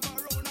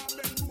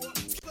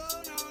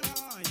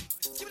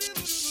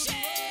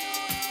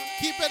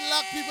 Keep it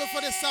locked, people,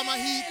 for the summer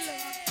heat.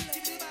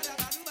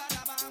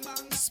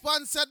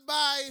 Sponsored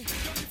by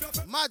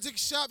Magic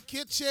Shop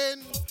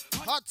Kitchen,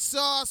 Hot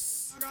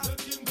Sauce.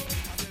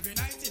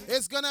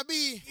 It's gonna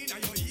be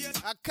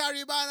a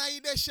Caribbean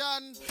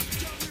edition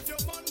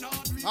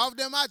of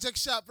the Magic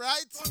Shop,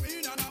 right?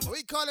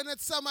 We calling it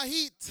Summer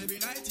Heat.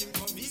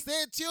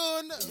 Stay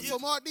tuned for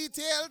more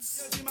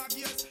details.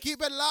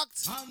 Keep it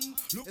locked.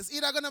 It's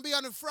either gonna be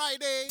on a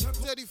Friday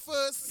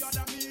 31st,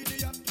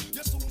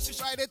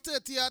 Friday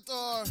 30th,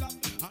 or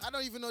I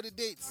don't even know the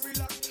dates.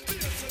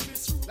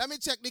 Let me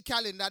check the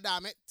calendar,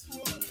 damn it.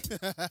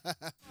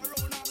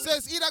 So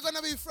it's either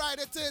gonna be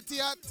Friday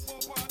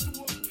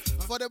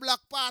 30th for the block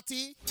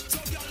party,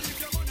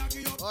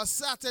 or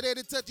Saturday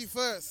the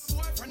 31st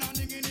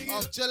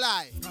of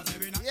July.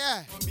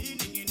 Yeah.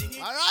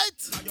 All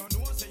right.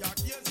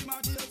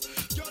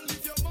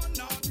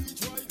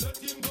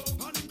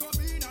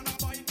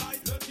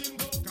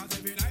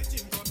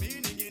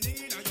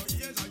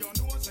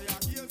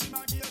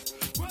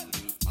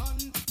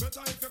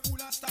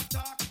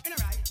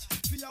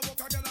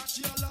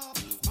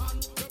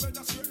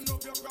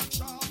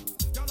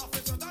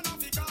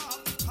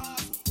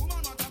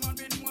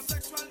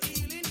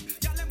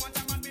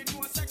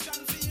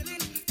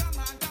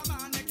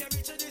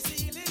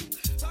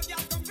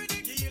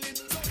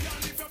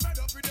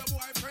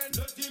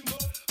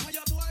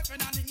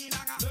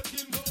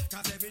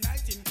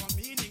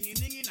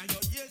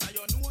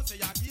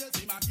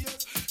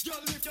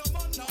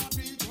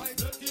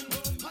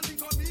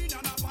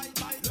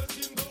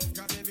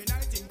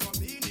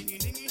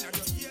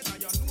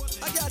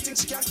 She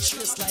can't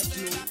trace like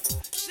you.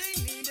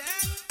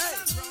 Hey,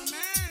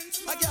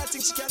 I got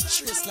things she can't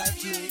trace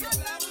like you.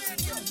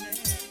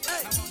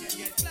 Hey,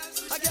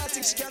 I got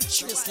things she can't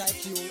trace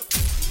like you.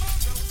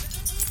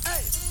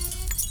 Hey,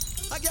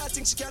 I got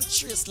things she can't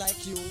trace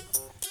like you.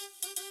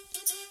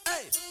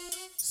 Hey,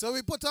 so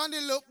we put on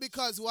the look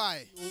because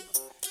why?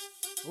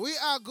 We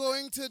are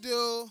going to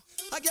do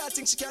I got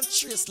things she can't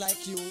trace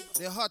like you.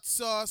 The Hot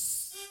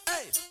Sauce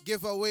Hey,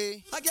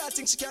 giveaway. I got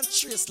things she can't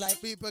trace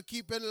like people.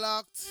 Keep it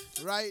locked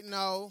right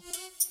now.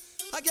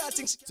 I got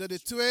things to the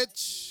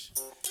Twitch.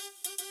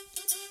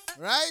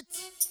 Right?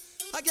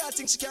 I got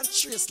things she can't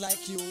trace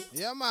like you.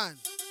 Yeah, man.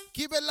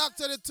 Keep it locked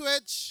to the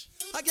Twitch.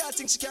 I got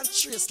things she can't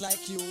trace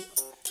like you.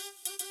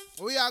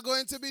 We are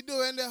going to be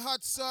doing the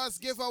Hot Sauce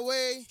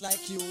giveaway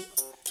like you.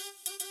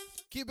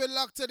 Keep it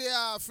locked to the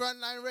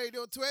Frontline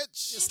Radio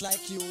Twitch. Just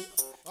like you.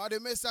 Or the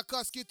Mr.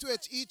 Koski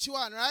Twitch, each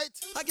one, right?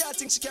 I got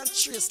things you can't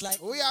trace like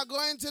we are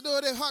going to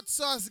do the Hot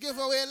Sauce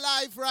giveaway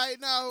live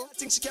right now. I got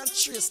things you can't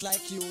trace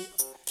like you.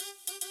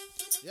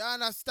 You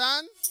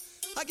understand?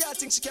 I got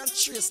things you can't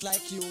trace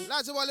like you.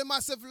 Lots of all the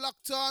massive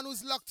locked on,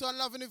 who's locked on,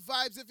 loving the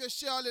vibes. If you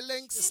share all the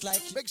links, just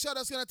like you. Big shout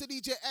out to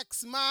DJ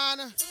X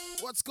Man.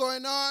 What's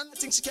going on?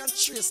 Things you can't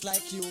trace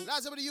like you.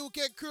 Lots of the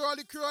UK crew, all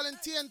the crew, all in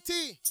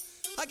TNT.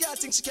 I got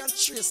things you can't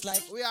trace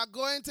like we are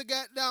going to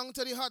get down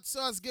to the Hot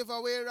Sauce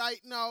giveaway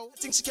right now.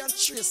 Things you can't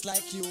trace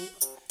like you.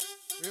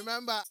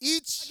 Remember,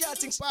 each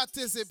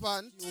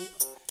participant,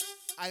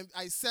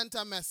 I sent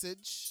a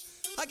message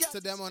to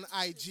them on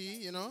IG,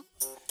 you know,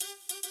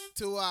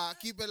 to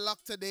keep it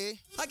locked today.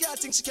 I got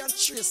things you can't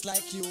trace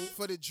like you.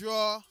 For the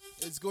draw,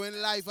 it's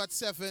going live at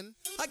 7.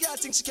 I got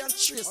things you can't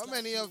trace. How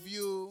many of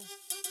you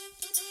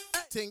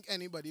think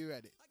anybody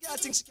read it? I got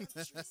things you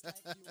can't trace like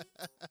you.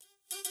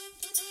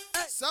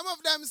 Some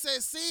of them say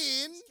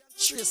seen.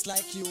 Trace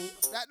like you.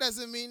 That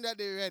doesn't mean that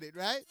they read it,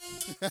 right?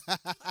 I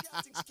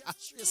got things you can't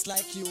trace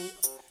like you.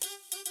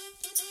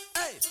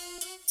 Hey,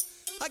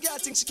 I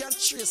got things you can't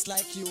trace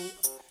like you.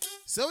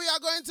 So we are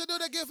going to do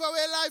the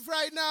giveaway live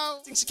right now.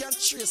 Things you can't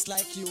trace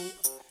like you.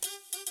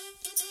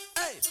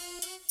 Hey,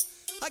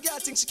 I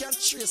got things you can't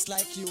trace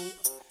like you.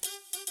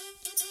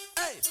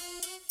 Hey,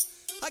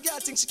 I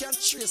got things you can't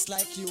trace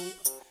like you.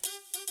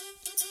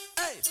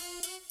 Hey,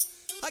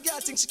 I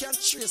got things you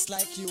can't trace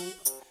like you.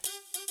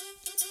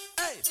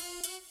 Hey,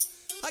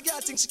 I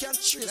got things you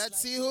can't trace.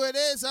 Let's see who it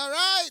is, all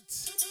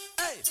right.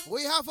 Hey,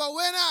 we have a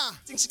winner.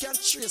 Things you can't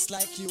trace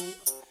like you.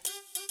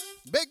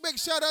 Big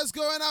shout outs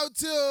going out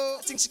to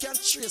things you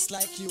can't trace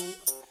like you.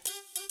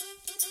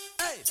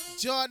 Hey,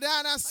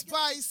 Jordana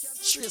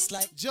Spice. Trace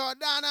like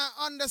Jordana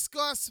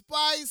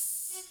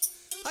 _Spice.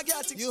 I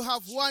got things you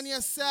have won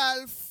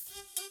yourself.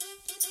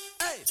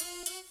 Hey,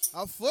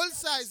 a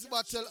full-size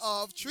bottle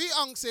of 3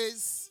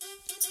 ounces.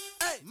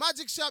 Hey,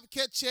 Magic Shop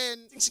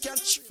Kitchen. Things you can't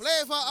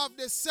flavor of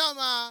the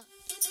summer.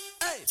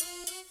 Hey,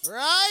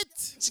 right?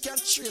 Things you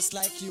can't trace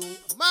like you.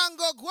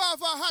 Mango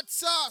guava hot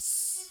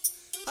sauce.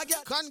 I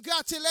got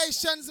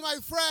congratulations, my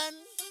friend.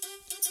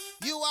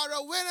 You are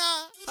a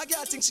winner. I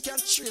got things you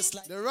can't trace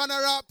like the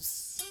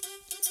runner-ups.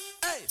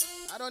 Hey,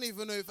 I don't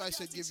even know if I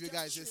should give you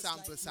guys a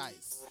sample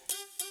size.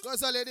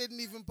 Because they didn't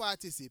even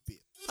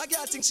participate.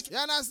 You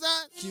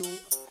understand?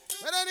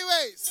 But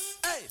anyways,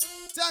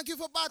 thank you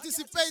for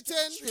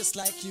participating. Just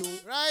like you.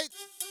 Right?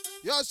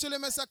 Yours truly,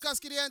 Mr.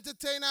 Kusky the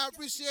Entertainer. I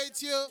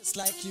appreciate you. It's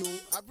like you.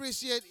 I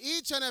appreciate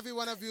each and every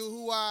one of you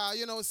who are,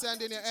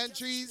 sending your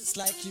entries. It's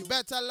like you.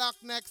 Better luck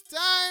next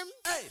time.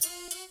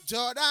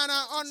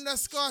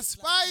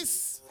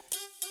 Jordana_Spice.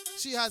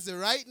 She has the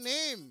right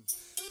name.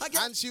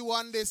 And she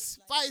won this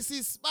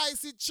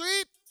spicy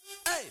treat.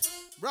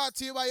 Brought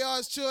to you by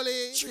yours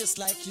truly. Trace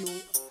like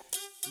you.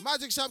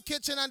 Magic Shop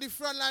Kitchen and the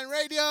Frontline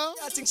Radio.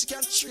 I think she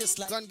can trace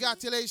like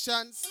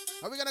Congratulations.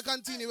 Are we going to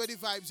continue with the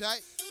vibes,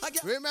 right?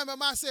 Remember,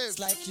 Massive.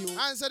 Like you.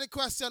 Answer the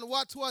question,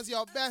 what was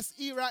your best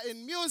era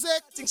in music?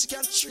 I think she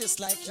can trace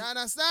like you.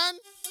 understand?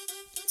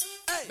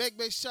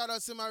 Big shout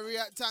out to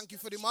Maria. Thank you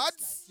for the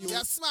mods.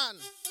 Yes, man.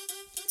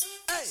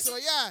 So,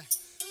 yeah.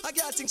 I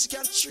think she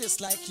can trace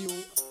like you.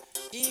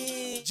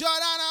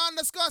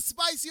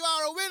 Jordana_Spice, you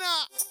are a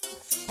winner.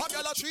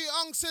 3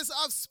 ounces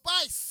of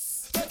spice.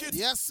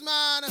 Yes,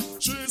 man.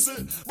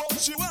 Cheesy, but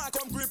she want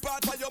come grip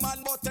out by your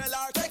man, but tell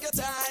her take your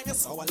time. You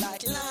sour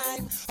like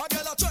lime. A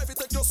girl try to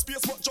take your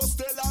space, but just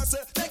tell her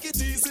say take it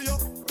easy, yo.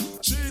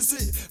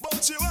 Cheesy,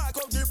 but she want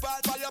come grip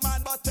out by your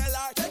man, but tell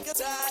her take your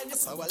time. You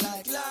sour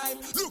like lime.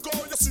 Look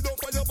how you sit down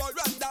for your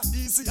veranda,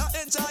 easy. I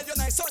enjoy your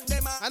nice Sunday,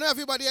 man. I know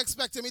everybody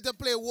expecting me to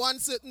play one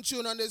certain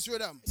tune on this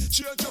rhythm.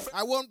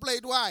 I won't play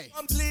it. Why?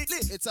 Completely.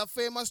 It's a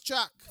famous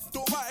track.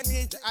 Don't mind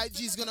me. The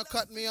IG's gonna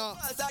cut me off.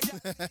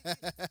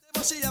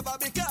 But she ever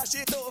because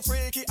she too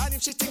freaky, and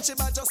if she thinks she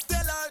might just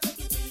tell her.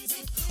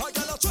 I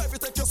gotta try to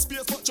take your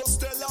space, but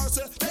just tell her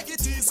say take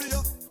it easy,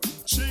 yo.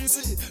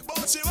 Cheesy,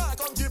 but she want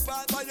come give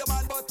out by your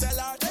man, but tell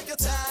her take your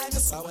time. You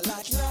sour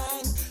like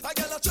lime. I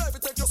gotta try to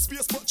take your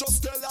space, but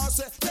just tell her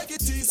say take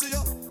it easy,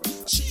 yo.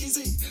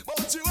 Cheesy,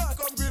 but she want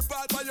come give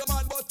out by your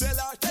man, but tell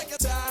her take your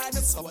time.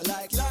 You sour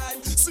like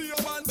lime. See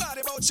your man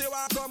body, but she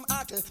want come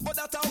ackle, but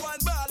that a one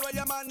ball where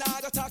your man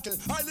nah go tackle.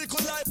 I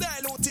little life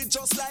diluted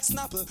just like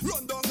Snapple.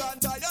 Run down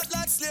and tired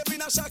like slave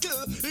in a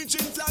shackle.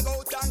 Engine flag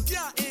out and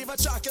can't even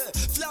shackle.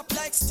 Flap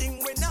like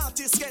sting when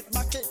artists get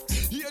buckle.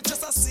 You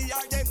just a see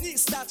her them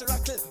knees start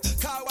rackle.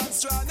 Car one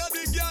strong and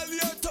the girl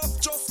you're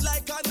tough just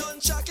like a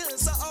nunchackle.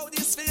 So how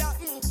this for ya?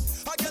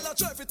 A girl a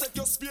try to take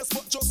your space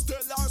but just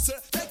tell her say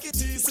take it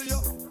easy,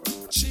 yo.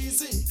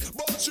 Cheesy,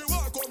 but she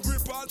want come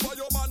grip on for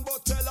your man,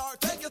 but tell her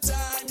take your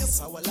time. You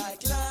sour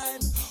like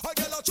lime. A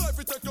girl a try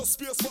to take your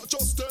space but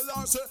just tell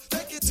her say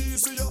take it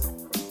easy, yo.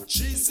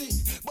 Cheesy,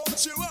 but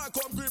she want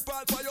come grip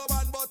on for your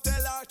man, but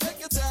tell her take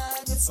your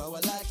time. You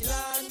sour like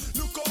lime.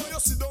 Look how you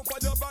sit down for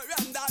your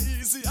veranda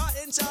easy. I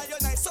enjoy your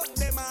nice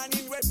Sunday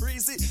morning with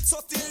breezy.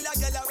 So till the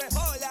girl away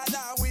all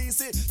and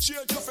wheezy.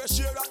 Change your fresh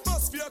air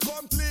atmosphere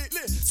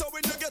completely. So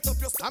when you get up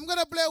your I'm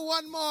gonna play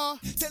one more.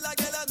 Tell a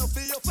girl enough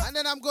for your and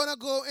then I'm gonna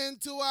go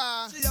into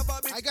I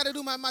gotta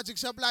do my Magic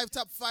Shop Live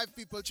top 5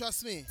 people,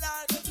 trust me.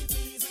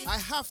 I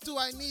have to,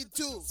 I need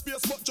to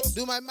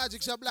do my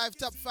Magic Shop Live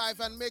top 5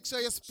 and make sure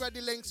you spread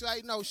the links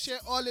right now. Share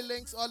all the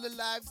links, all the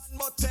lives.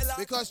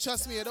 Because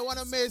trust me, you don't want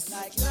to miss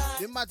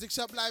the Magic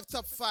Shop Live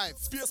top 5.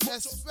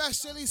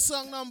 Especially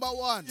song number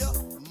 1.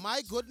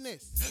 My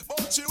goodness.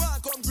 But you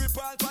want come grip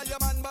on for your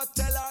man, but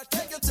tell her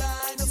take your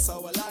time. It's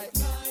sour like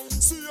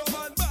see your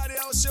man body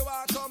how she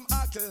want come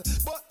hackle.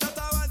 But that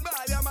a one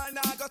body your man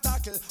not go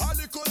tackle. A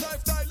little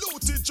life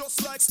diluted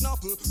just like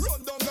Snapple.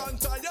 Run down and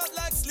tired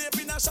like slave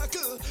in a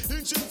shackle.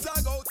 Engine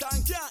flag out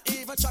and can't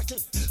even shackle.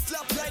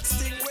 Flap like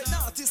sting when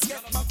artists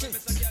get buckle.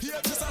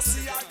 Here just a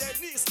see her dead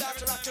knees start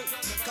to rackle.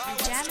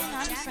 Jamming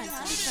on front.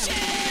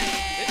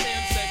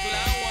 Circle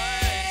and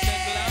wine.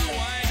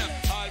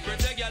 All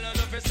pretty girl on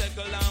the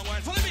circle and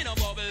wine. Follow me now,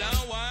 bubble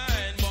and wine.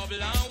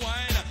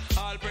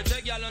 All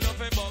pretty girl on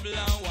the bubble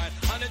and wine.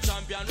 And the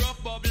champion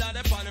rough bubble and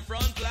the on the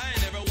front line.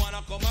 Everyone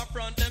a come up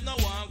front, them no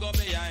one go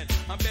behind.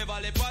 And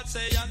Beverly Pot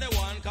say and the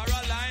one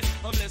Caroline.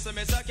 I'm blessing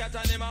Mr. Cat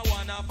and him a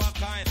one of a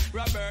kind.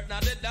 Robert now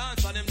the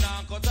dance and him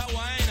now cut a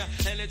wine.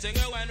 Anything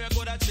we wine we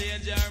coulda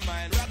change your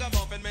mind.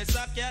 Ragamuffin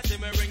Mr. Cat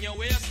him will ring your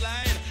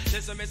waistline.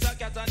 Listen Mr.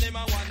 Cat and him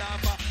a one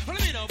of a.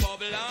 Follow me now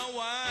bubble and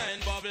wine.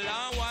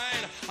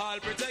 All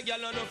pretty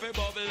girl on the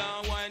bubble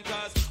and wine.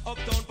 Cause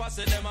uptown pass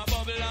it them a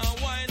bubble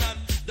and wine. And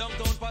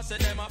downtown pass it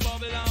them a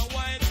bubble and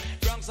wine.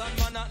 Bronx and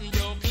Manhattan,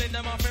 Brooklyn,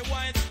 them have a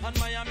wine. And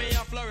Miami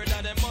and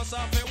Florida, them must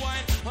have a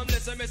wine. And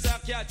listen, Mr.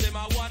 Cat, him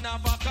a one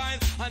of a kind.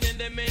 And in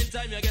the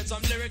meantime, you get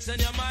some lyrics in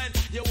your mind.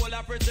 You hold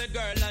a pretty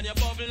girl and you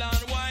bubble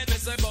and wine. They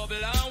say bubble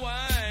and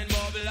wine.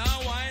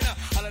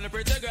 All of the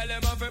pretty girl,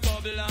 them have a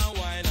bubble and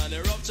wine. And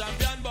the rough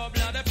champion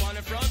bubble and they on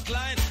the front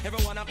line.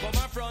 Everyone a come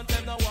up front,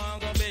 them no one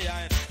go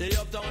behind. The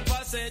uptown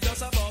passage,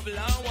 just a bubble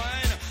and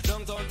wine.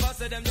 Downtown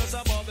passage, them just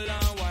a bubble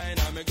and wine.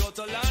 And me go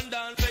to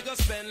London, figure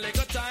spend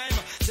little time.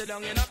 Sit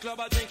down in a club,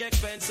 I drink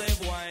expensive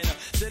wine.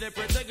 See the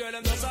pretty girl,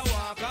 them just a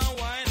walk and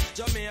wine.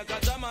 Jamaica,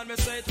 Jaman, me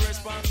say it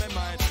respond me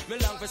mind. Me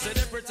long for see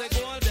the pretty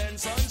golden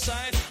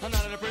sunshine. And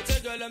all of the pretty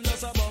girl, them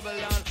just a bubble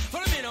and.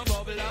 Follow me now,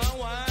 bubble and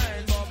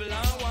wine.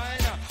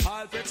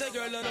 All pretty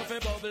girl, enough a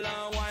bubble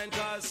and wine.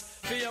 Cause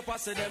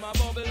posse them a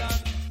bubble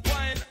and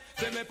wine.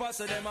 Feel me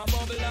posse them a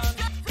bubble and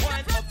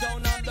wine.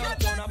 Uptown and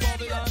downtown a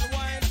bubble and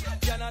wine.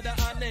 Canada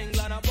and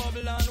England a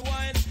bubble and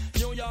wine.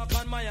 New York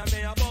and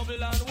Miami a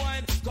bubble and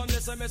wine. Come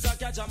listen, me say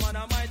catch a man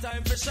a my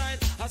time for shine.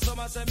 And some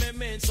a say me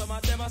mean, some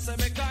of them a say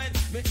me kind.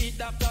 Me eat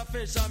Dr.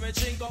 Fish and me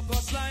drink up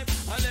slime.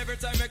 And every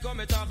time me come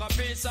me talk a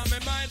piece of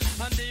me mind.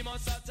 And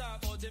demons attack,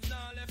 but him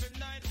now left him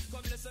nine.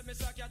 Come listen, me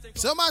say catch a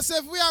So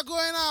myself, we are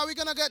going on. We're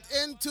gonna get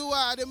into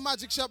the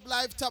Magic Shop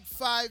Live Top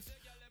 5.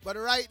 But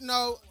right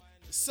now,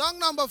 song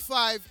number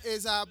 5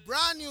 is a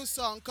brand new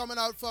song coming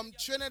out from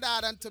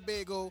Trinidad and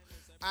Tobago.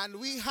 And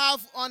we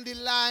have on the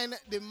line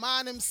the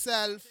man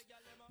himself,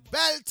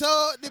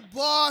 Belto, the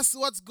boss.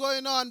 What's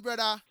going on,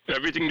 brother?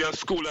 Everything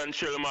just cool and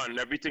chill, man.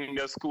 Everything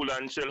just cool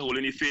and chill,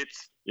 holding the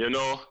faith, you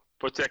know,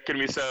 protecting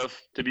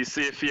myself to be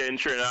safe here in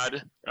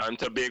Trinidad and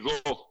Tobago.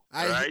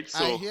 I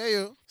hear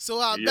you. So,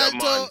 yeah,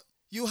 Belto, man.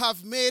 You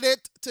have made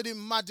it to the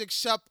Magic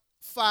Shop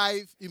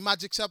 5, the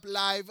Magic Shop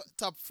Live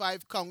Top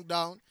 5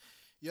 countdown.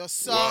 Your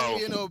song, Wow.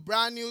 you know,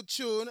 brand new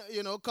tune,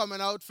 you know, coming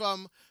out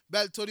from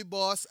Belto the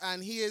Boss,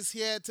 and he is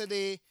here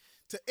today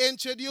to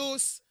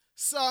introduce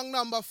song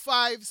number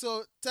 5.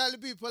 So tell the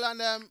people and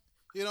them,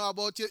 you know,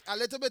 about you, a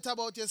little bit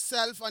about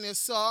yourself and your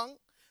song,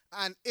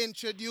 and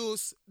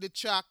introduce the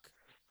track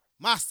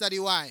Master the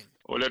Wine.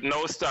 Well, let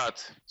now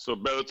start. So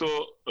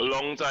Belto, a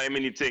long time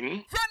in the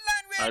thing,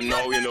 and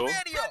now, you know,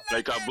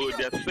 like a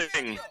birthday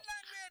thing.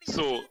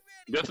 So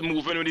just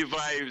moving with the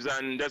vibes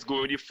and just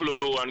going with the flow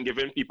and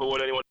giving people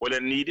what they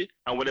need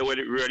and what they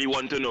really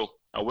want to know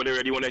and what they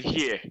really want to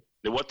hear.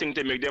 The one thing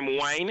to make them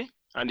whine,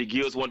 and the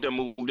girls want to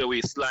move their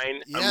waistline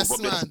and Yes, move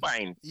up man. their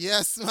spine.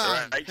 Yes,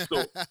 man. Right?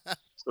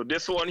 So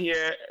this one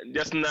here,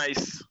 just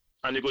nice,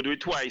 and you go do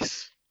it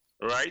twice,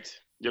 right?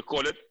 You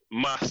call it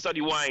Master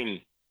the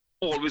Wine.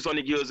 Always on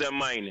the girls'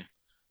 mind,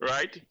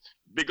 right?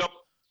 Big up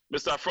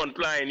Mr.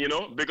 Frontline, you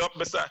know? Big up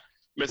Mr.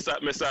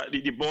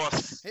 The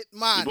boss.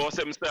 Hitman. The boss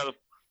himself.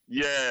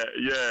 Yeah,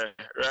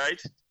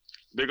 right?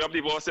 Big up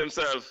the boss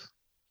himself.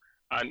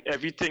 And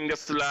everything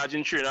that's large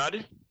in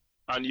Trinidad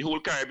and the whole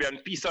Caribbean.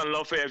 Peace and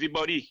love for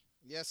everybody.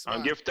 Yes, And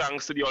man. give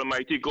thanks to the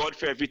Almighty God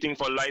for everything,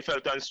 for life,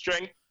 health, and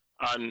strength.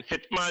 And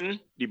Hitman,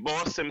 the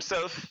boss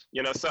himself,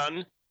 you know,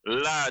 son,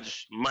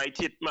 large,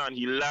 mighty Hitman.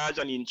 He large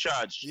and in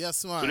charge. Yes,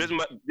 So man.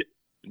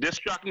 this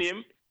track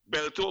name,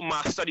 Belto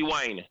Master the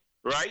Wine,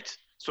 right?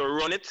 So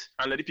run it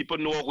and let the people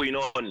know what's going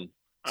on.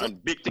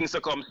 And big things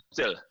to come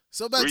still.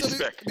 So, Belto,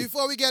 Respect.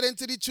 before we get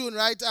into the tune,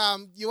 right?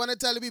 You want to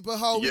tell the people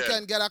how we Yeah.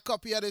 can get a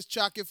copy of this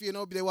track if you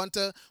know they want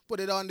to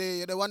put it on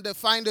they want to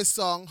find this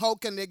song. How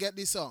can they get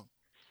this song?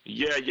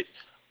 Yeah,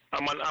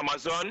 I'm on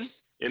Amazon,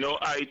 you know,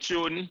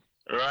 iTunes,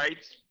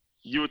 right?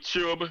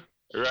 YouTube,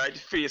 right?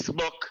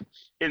 Facebook,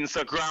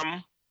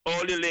 Instagram,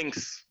 all the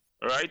links,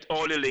 right?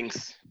 All the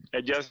links.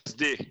 I just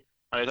did,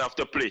 and I have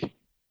to play.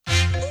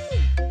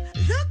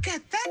 Look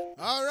at that.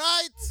 All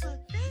right.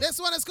 This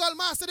one is called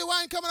Master the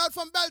Wine, coming out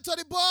from Belto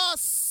the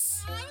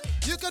Boss.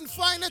 You can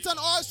find it on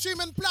all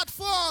streaming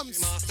platforms.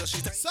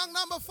 Song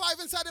number 5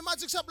 inside the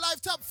Magic Shop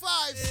Live Top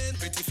 5.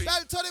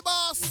 Belto the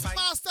Boss,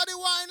 Master the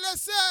Wine.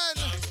 Listen.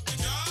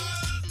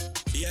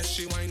 Yes,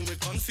 she wine with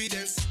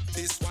confidence.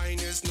 This wine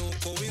is no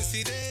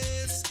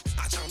coincidence.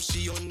 I jump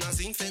she on a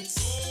zinc fence.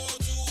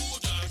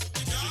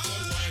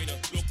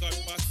 Look at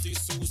Pasty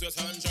Susan's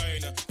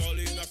angina. Girl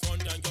in the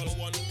front and girl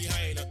one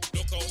behind.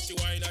 Look how she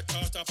whine at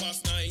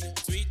 9:15.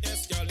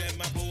 Sweetness, girl,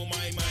 them a blow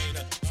my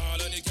mind. All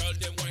of the girl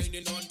them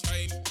whining on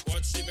time.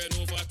 Watch she bend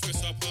over,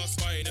 twist up her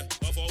spine.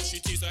 Of how she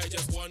tease, I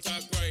just want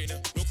her grind.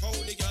 Look how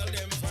the girl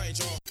them find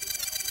you.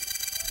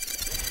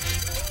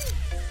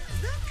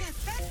 Look at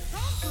that.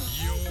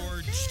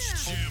 You're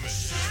jamming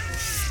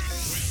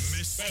with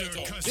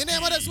Mr. Custom. The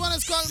name of this one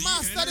is called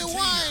Master the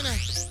Wine.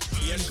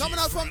 Coming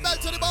out from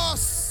Belto the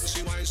Boss.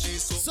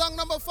 Song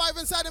number 5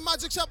 inside the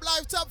Magic Shop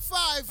Live Top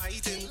 5.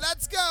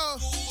 Let's go.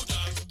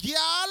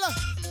 Girl.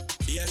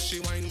 Yes, she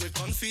wine with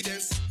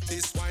confidence.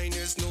 This wine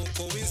is no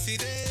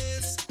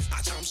coincidence.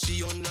 I jump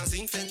she on a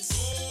zinc fence.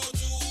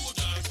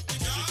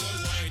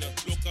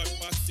 Look at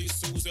Pasty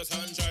Susan's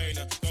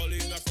angina. Girl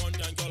in the front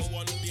and girl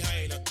one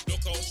behind.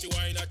 Look how she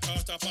whine at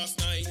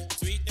 9:15.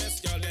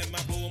 Sweetness, girl, them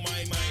a blow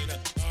my mind.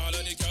 All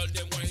of the girl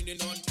them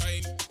whining on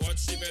time. Watch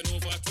she bend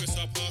over, twist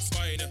up her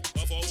spine.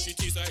 Of how she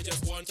tease, I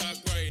just want her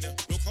grind.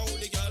 Look how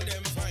the girl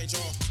them find you.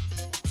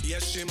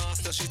 Yes, she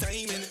master, she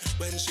timing.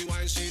 When she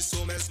whine, she's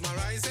so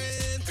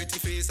mesmerizing. Pretty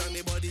face and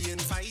the body in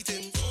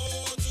fighting.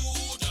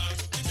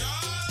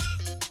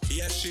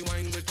 Yes, she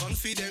whine with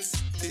confidence.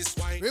 This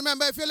wine.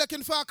 Remember, if you're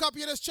looking for a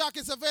copy of this track,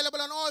 it's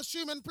available on all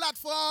streaming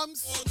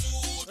platforms.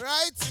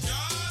 Right?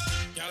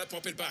 Girl,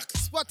 pop it back.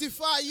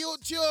 Spotify,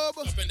 YouTube,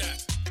 Up in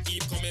that.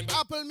 Keep coming back.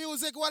 Apple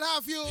Music, what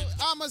have you,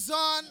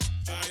 Amazon.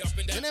 Up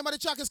in that. The name of the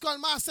track is called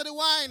Master the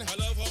Wine.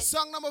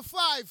 Song number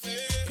 5,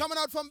 coming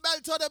out from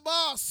Belto the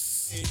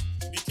Boss.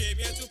 We came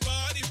here to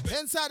party.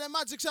 Inside the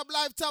Magic Shop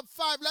Live Top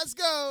 5. Let's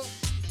go.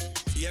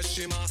 Yes,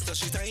 she master,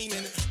 she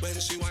timing. When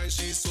she whine,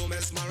 she's so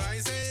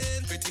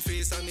mesmerizing. Pretty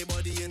face and the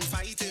body in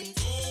fighting.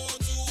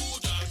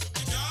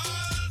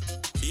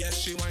 Yes,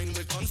 she whine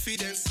with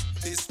confidence.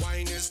 This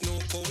wine is no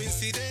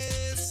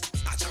coincidence.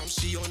 I jump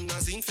she on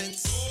a zinc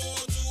fence.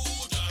 Go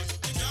to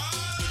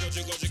that,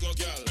 jiggle, jiggle,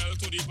 girl. Bell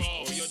to the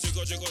ball. Oh, you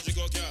jiggle, jiggle,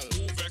 jiggle, girl.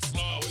 Move vex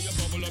now. Oh, you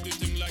bubble up the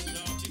thing like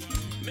naughty.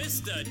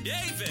 Mr.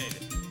 David,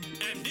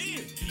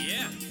 MD,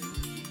 yeah.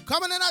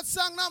 Coming in at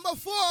song number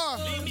 4.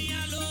 Leave me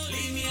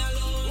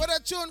alone, with a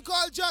tune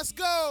called Just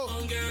Go.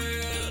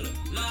 girl.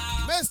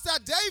 Mr.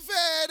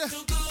 David.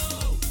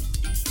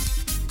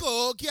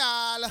 Go,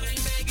 girl. I'm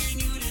begging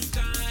you this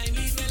time,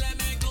 please let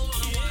me go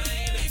on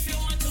wine. If you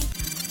want to,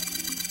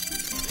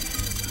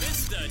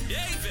 Mr.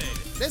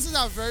 David. This is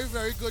a very,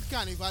 very good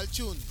carnival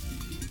tune.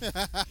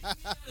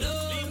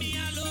 Leave me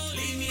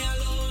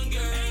alone,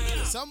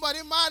 girl.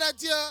 Somebody mad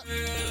at you.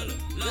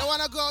 They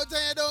wanna go out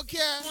and you don't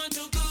care. Want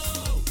to go.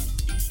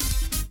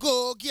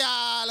 Go, girl.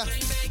 I'm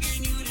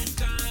begging you this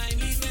time,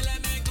 please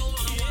let me go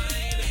on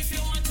wine. If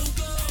you want to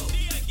go,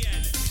 me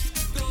again.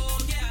 Go,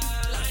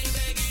 girl. I'm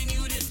begging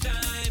you this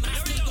time.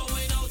 I'm still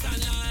going out on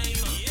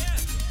lime. Yeah.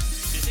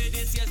 They say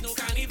this year's no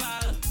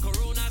carnival.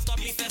 Corona stop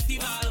the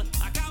festival.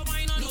 I can't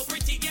wine on no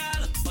pretty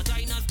girl, but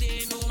I not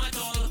stay home at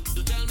all.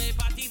 To tell me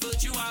party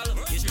virtual.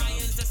 It's my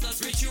ancestors'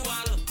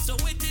 ritual. So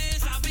it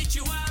is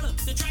habitual.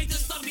 They try to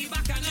stop me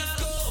back and just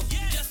go.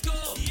 Just go.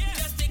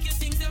 Just take your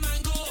things them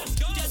and go.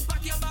 Just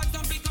pack your bags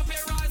and pick up your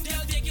ass.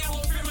 They'll take you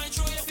home from my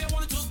show if you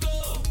want to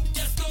go.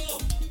 Just go.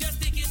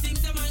 Just take your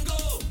things them and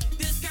go.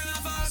 This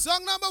carnival.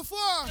 Song number 4.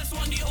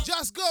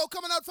 Just Go.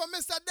 Coming out from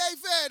Mr.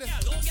 David.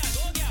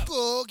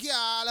 Go,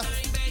 girl.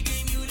 I'm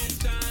begging you this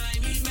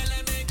time. Please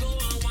let me go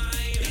and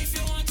wine. If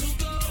you want to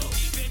go,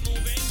 keep it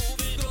moving.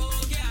 Go,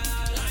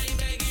 girl. I'm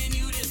begging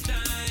you this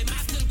time.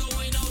 I'm still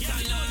going out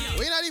on line.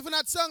 We're not even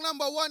at song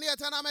number 1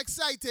 yet and I'm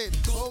excited.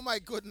 Oh my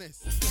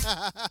goodness. Go,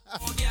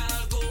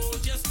 girl, go,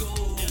 just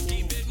go. Just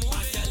keep it moving.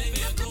 I'm telling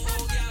you, go,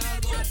 girl,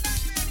 go.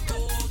 Go,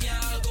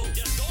 girl, go.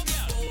 Just go,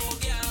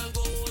 girl,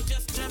 go.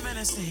 Just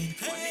reminiscing.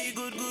 Only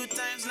good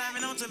times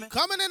living on to me.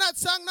 Coming in at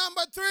song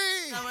number 3.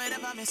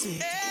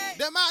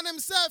 The man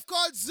himself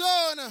called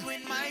Zone.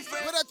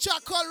 With a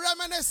track called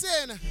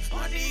Reminiscing.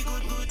 Only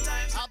good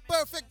times. A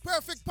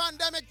perfect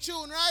pandemic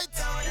tune, right?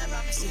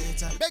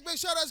 Big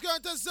shout outs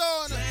going to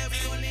Zone.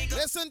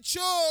 Listen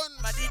tune.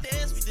 But the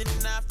days we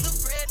didn't have to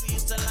fret. We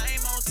used to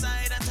lime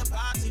outside and to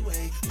party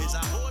way. There's a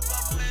whole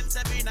moments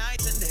every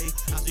night and day.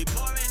 As we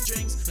pouring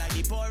drinks like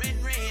the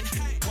pouring rain.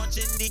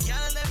 Watching the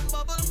girl them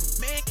bubble.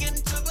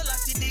 Making trouble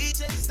as the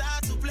DJ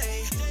start to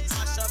play.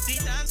 Smash up the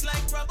dance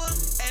like trouble.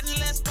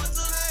 Endless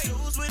puzzle.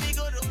 Close with the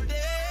good old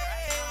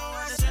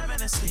days. Just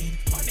reminiscing.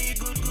 On the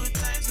good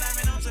times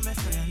living out to my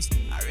friends.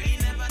 I really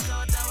never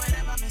thought I would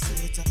ever miss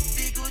it.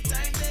 The good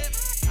times live.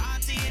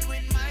 Partying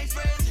with my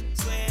friends.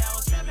 Swear I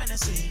was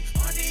reminiscing.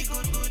 On the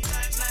good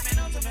times living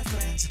out to my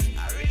friends.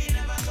 I really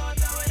never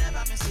thought I would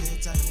ever miss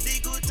it. The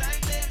good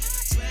times live.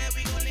 Swear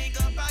we gon' link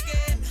up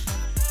again.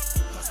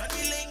 Cause when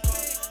we link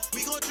up,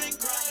 we gon' drink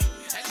right.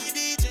 And the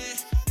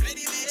DJ, play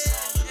the big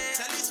song.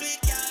 Tell the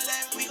sweet girl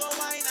them we gon'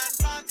 wine and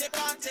party.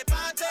 When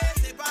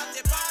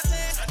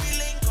we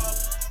link up,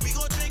 we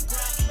gon' drink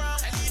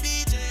right. And the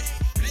DJ,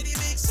 play the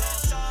big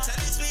song. Tell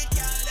the sweet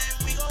girl them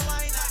we gon'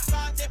 wine and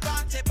party.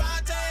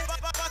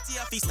 Party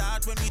off the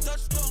start when we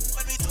touch down.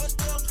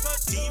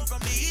 Team from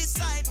the east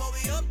side, but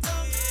we up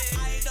down.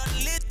 I done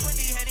lit when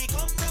the Henny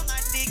come wrong.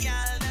 And the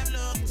girl them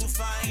look to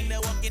find.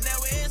 They walk in their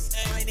waist,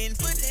 whining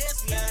for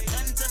this. We are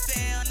none to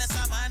fair unless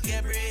a man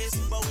get braced.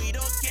 But we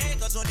don't care,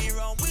 cause only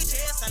round we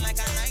chase. And like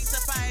a 9 to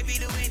 5,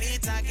 we doing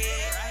it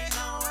again. Right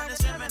now, we're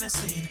just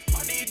reminiscing.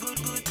 On the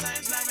good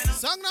times, living on.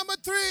 Song number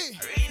 3.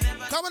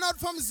 Coming out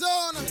from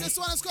Zone. This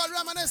one is called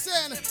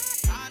Reminiscing.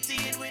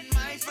 Partying with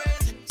my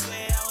friends.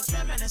 Swear I was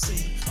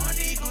reminiscing. On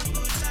the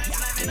good times,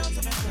 living on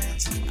to my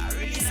friends. I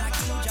really never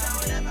thought I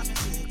would ever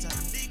miss it.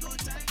 The good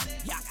times,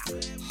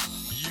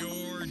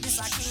 Your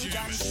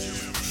championship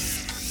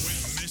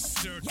with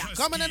Mr.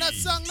 Coming in at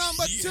song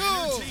number 2. On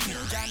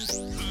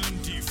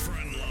the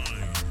front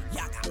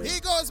line. He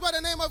goes by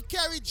the name of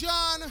Kerry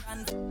John.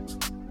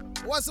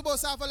 Was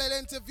supposed to have a little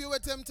interview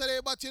with him today,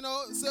 but you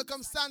know,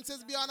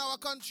 circumstances beyond our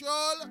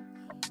control.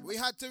 We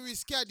had to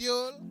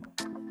reschedule.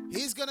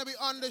 He's gonna be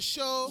on the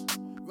show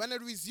when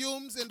it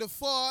resumes in the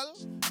fall,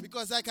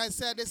 because like I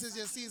said, this is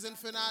your season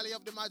finale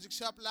of the Magic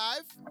Shop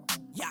Live.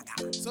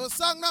 So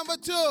song number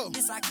 2.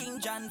 This a King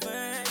John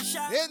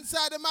version.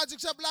 Inside the Magic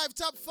Shop Live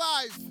Top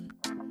 5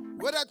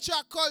 with a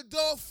track called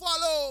Don't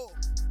Follow.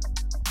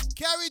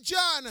 Kerry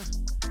John,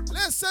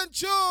 listen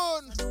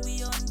tune. Do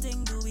we own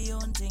thing,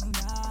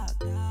 dog.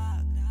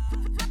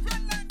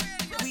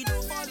 We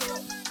don't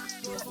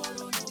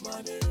follow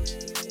nobody.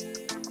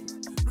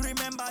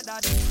 Remember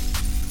that.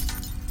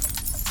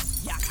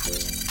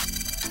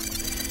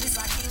 This a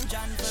King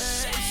John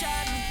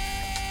version.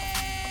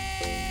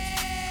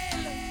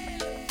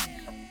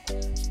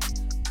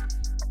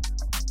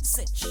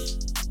 Sitch.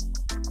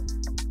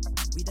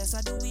 We just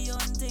a do we own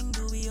thing,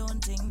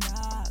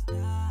 dog.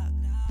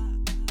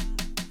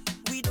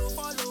 We don't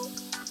follow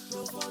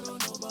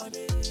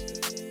nobody.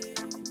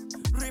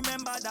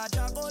 Remember that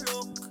Jago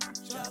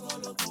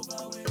look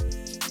over way.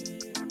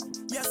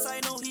 Yes,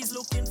 I know he's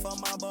looking from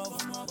above,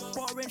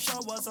 pouring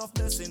showers of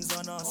blessings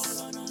on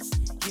us.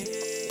 Yeah,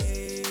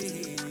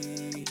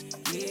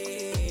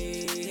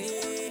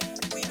 yeah.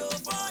 We don't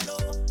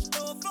follow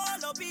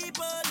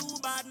people who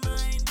bad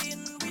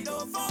minding. We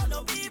don't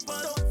follow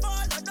people, don't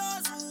follow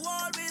those who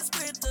always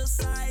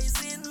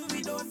criticizing.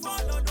 We don't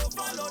follow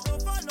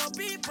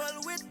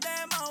people with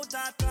them out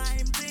of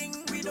time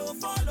thing. We don't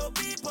follow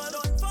people,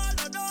 don't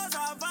follow those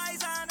who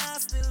eyes and are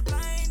still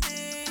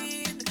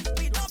blinded.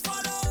 We don't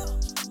follow.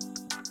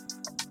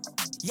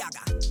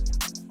 Yaga.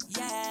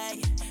 Yeah.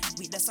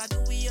 We just a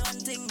do we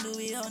hunting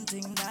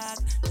dog.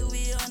 Do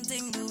we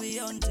hunting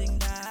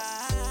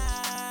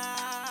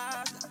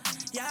dog.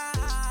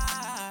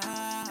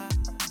 Yeah.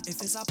 If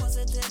it's a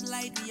positive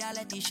light, we a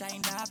let it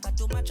shine dark. But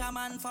too much a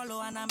man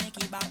follow and I make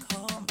it back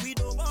home. We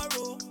don't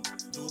borrow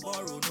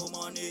no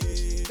money.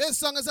 This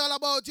song is all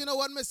about, you know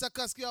what Mr.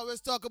 Kusky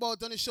always talk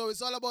about on the show.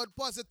 It's all about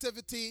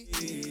positivity.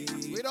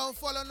 We don't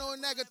follow no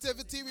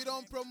negativity. We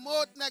don't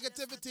promote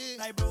negativity.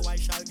 Like bro, I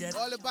shall get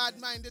all the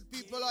bad-minded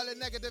people, all the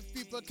negative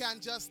people can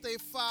just stay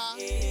far.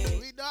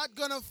 We not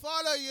gonna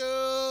follow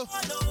you.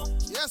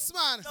 Yes,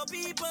 man. The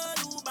people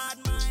who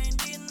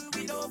bad-minding.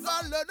 We don't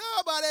follow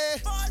nobody.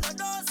 Follow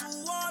those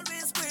who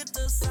always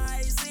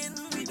criticizing.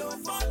 We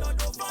don't follow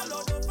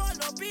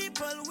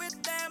people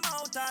with them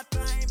out of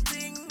time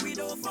thing. We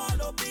don't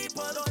follow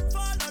people, don't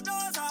follow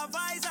those who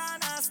eyes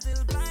and are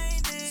still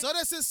blinded. So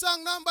this is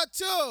song number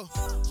 2.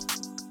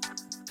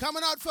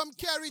 Coming out from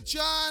Kerry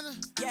John.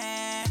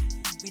 Yeah,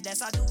 we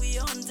just a do we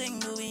hunting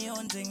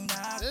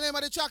dog. The name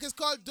of the track is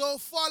called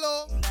Don't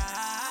Follow.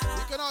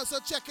 You can also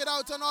check it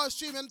out on all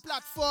streaming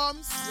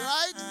platforms,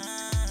 right?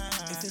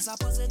 If it's a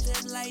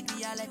positive light,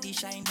 we a let it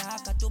shine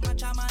dark. Too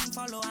much a man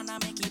follow and I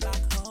make it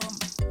back home.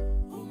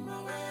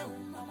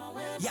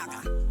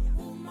 Yaga.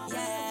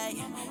 Yeah,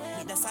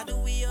 we just a do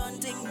we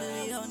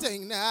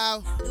hunting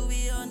now. Do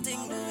we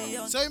hunting.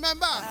 So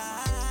remember,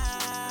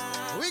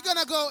 we're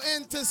gonna go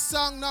into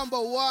song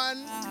number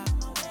 1.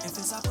 If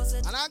it's a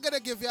positive, and I'm gonna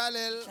give you a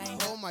little,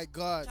 oh my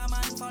God.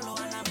 Follow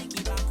and I make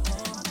it back home.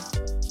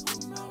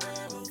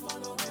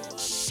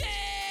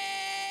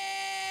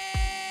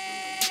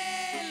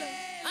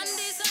 And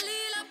this a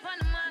little upon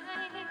my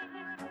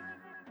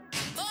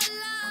oh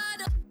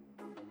Lord.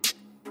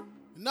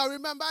 Now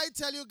remember, I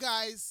tell you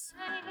guys,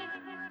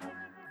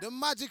 the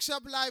Magic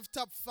Shop Live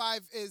Top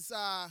 5 is,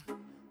 I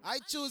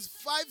choose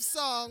 5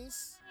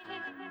 songs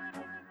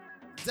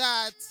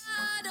that,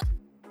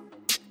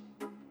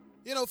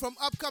 you know, from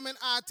upcoming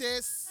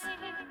artists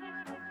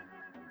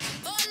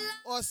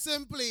or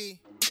simply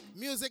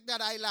music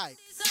that I like.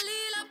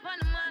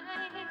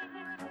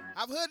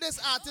 I've heard this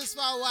artist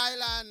for a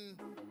while and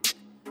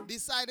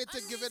decided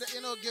to give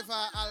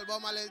her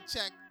album a little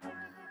check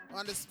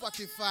on the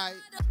Spotify.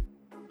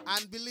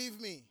 And believe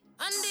me,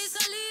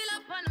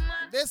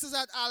 this is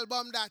an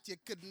album that you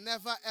could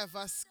never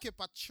ever skip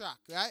a track,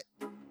 right?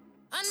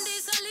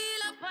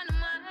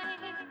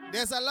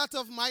 There's a lot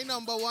of my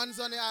number ones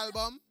on the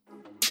album,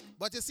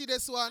 but you see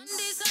this one?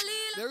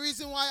 The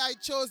reason why I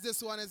chose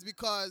this one is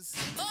because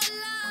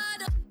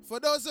for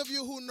those of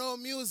you who know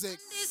music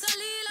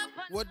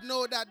would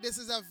know that this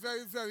is a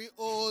very, very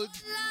old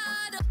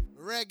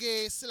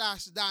reggae /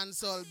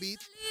 dancehall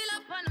beat.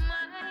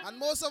 And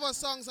most of our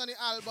songs on the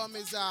album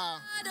is a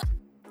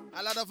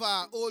lot of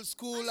old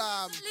school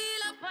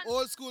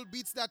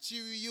beats that she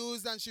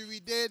reused and she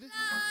redid.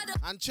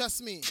 And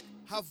trust me,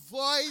 her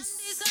voice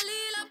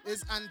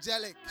is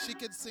angelic. She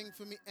could sing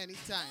for me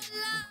anytime.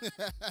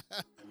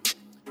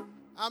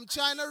 I'm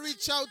trying to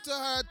reach out to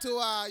her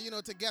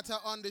to get her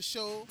on the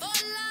show.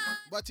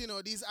 But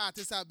these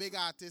artists are big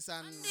artists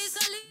and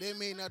they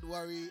may not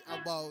worry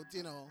about,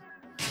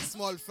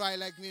 small fry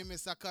like me,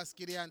 Mr.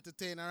 Kusky the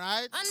entertainer,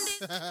 right?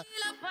 But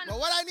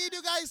what I need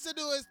you guys to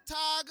do is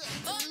tag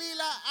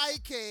Lila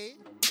Ike.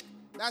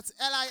 That's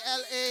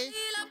Lila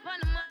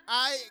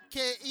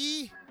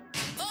Ike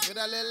with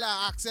a little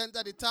accent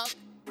at the top.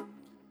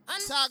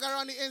 Tag her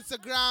on the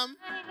Instagram.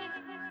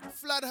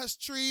 Flood her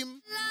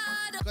stream.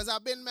 Because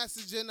I've been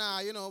messaging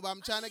her, but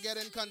I'm trying to get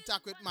in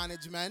contact with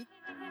management.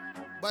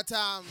 But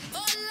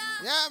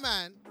yeah,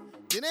 man.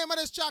 The name of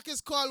this track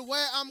is called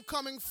Where I'm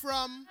Coming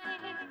From.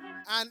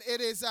 And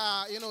it is,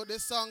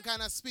 this song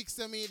kind of speaks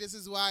to me. This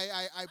is why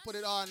I put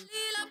it on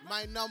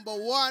my number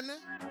 1.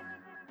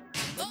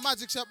 The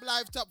Magic Shop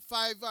Live Top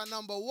 5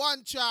 number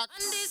 1 track.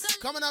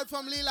 Coming out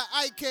from Lila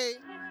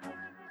Ike.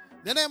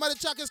 The name of the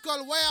track is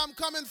called Where I'm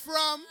Coming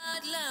From.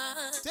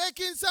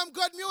 Taking some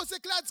good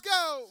music. Let's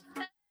go.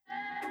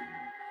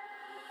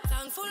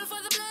 Thankful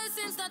for the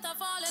blessings that are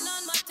falling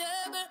on my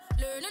table.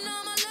 Learning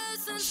all my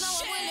lessons. Now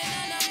I'm willing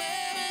and I'm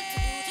able to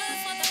do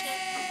just what I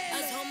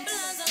can. As humble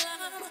as a lamb.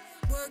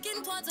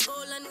 Working towards a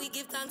goal and we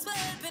give thanks for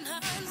helping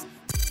hands.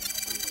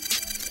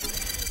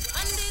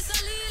 And this a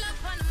little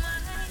upon my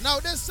Now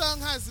this song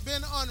has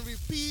been on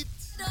repeat.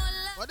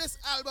 Well, this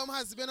album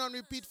has been on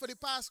repeat for the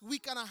past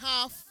week and a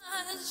half.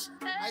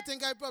 I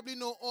think I probably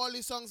know all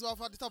the songs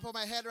off at the top of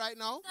my head right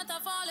now.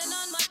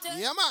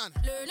 Yeah, man.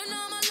 Learning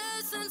all my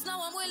lessons,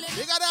 now I'm willing.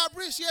 You gotta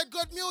appreciate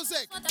good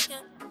music.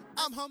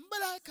 I'm humble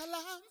like a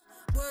lamb.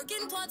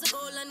 Working towards a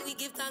goal and we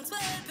give thanks for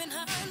helping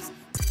hands.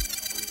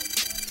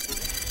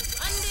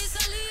 And this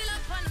a lila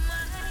upon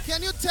my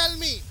Can you tell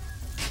me,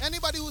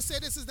 anybody who say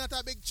this is not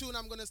a big tune,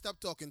 I'm gonna stop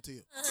talking to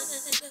you.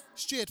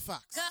 Straight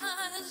facts.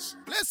 gosh.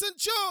 Listen,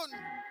 tune.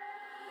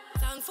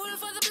 Thankful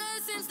for the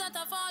blessings that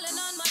are falling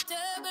on my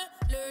table.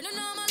 Learning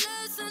all my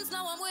lessons,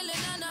 now I'm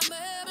willing and I'm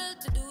able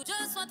to do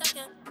just what I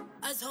can.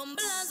 As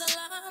humble as a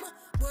lamb,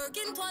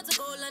 working towards a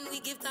goal and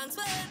we give thanks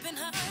for helping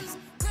hands.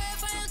 Pray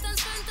for health and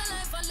strength, a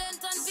life for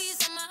length and peace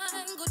of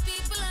mind. Good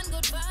people and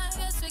good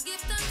vibes, we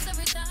give thanks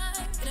every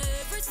time. In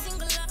every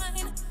single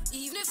line,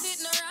 even if it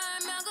no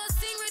rhyme, I go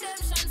sing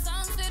redemption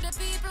songs to the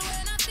people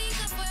when I think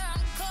of where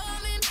I'm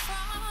coming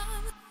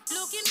from.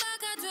 Looking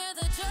back at where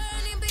the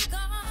journey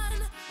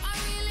began, I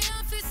really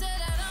have to say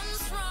that I'm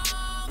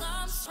strong,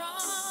 I'm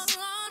strong.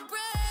 All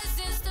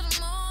praises to the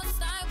most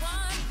I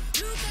want.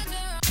 Look at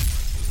where I'm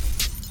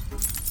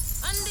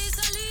and this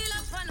a lila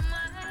upon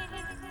my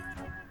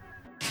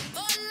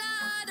oh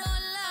Lord,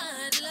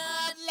 Lord,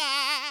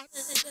 Lord.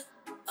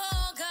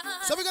 Oh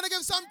God. So we're gonna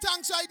give some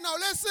thanks right now.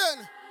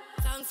 Listen.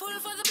 Thankful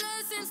for the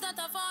blessings that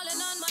are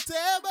falling on my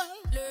table.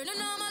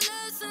 Learning all my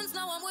lessons,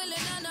 now I'm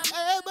willing and I'm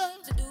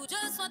able to do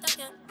just what I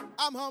can.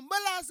 I'm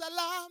humble as a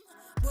lamb.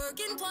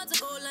 Working towards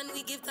a goal and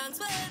we give thanks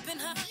for helping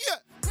hands. Yeah.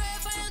 Pray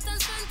for health and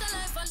strength, a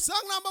life for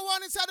Song number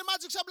 1 inside the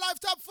Magic Shop Live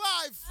Top 5.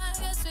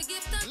 yes, we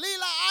give thanks.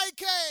 Lila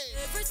IK.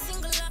 Every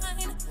single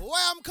line.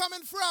 Where I'm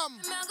coming from.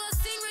 I'm gonna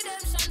sing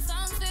redemption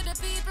songs to the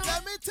people.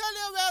 Let me tell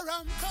you where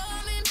I'm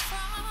coming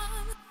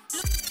from.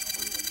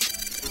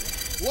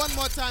 One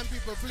more time,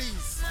 people,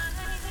 please.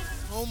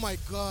 Oh my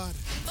God.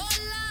 Oh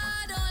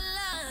Lord, oh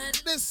Lord.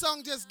 This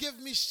song just give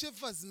me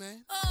shivers,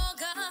 man. Oh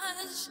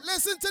gosh.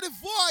 Listen to the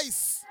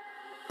voice.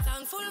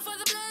 Thankful for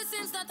the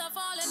blessings that are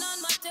falling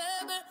on my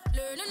table.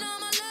 Learning all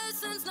my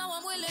lessons, now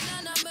I'm willing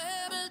and I'm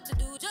able to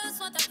do just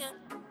what I can.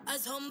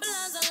 As humble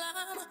as a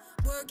lamb,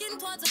 working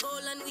towards a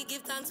goal and we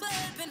give thanks for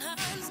helping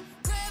hands.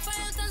 Pray for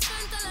health and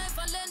strength, a life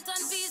for length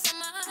and peace of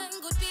mind.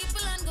 Good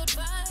people and good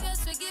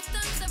vibes, we give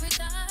thanks every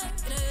time.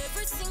 In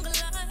every single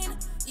line,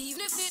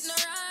 even if it no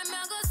rhyme,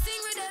 I go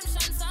sing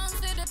redemption songs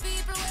to the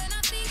people when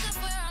I think of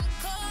where I'm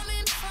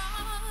coming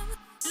from.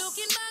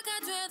 Looking back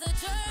at where the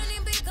journey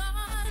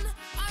began,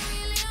 I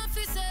really have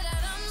to say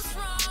that I'm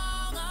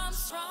strong, I'm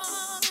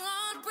strong.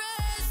 All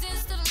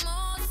praises to the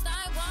most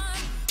I want.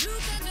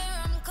 Look at where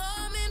I'm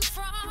coming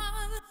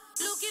from.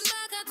 Looking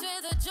back at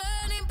where the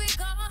journey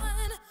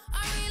began,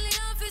 I really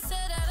have to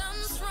say that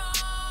I'm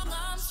strong,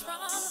 I'm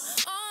strong.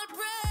 All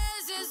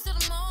praises to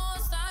the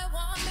most I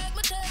want. Make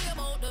me tell you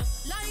about the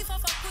life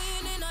of a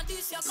queen in a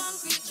this your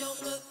concrete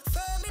jungle.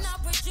 Firm in a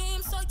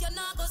regime, so you're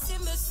not gonna see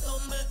me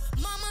stumble.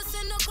 Mama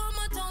said no come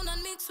a town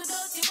and mix with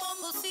dirty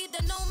bungle. See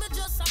they know me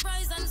just a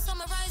rise and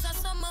summarize and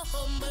some a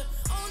humble.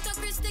 Out of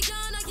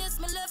Christiana, yes,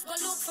 me left go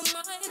look for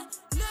mine.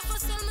 Never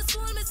sell my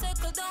soul, me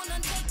settle down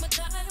and take my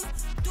time.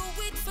 Do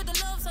it for the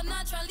love, so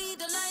naturally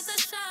the light a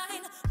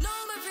shine. Now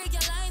me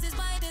realize it's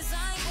by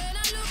design. When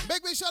I look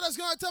big shout outs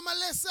going to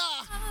Melissa.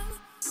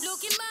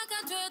 Looking back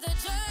at where the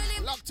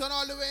journey locked on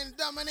all the way in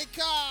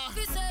Dominica.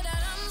 We say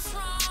that I'm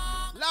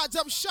strong. Large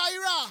up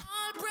Shira.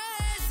 All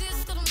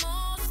praises to the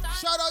most I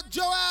shout out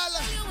Joel.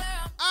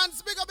 And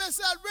speak up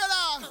yourself,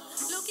 brother.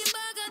 Looking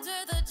back at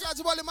where the Large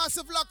about the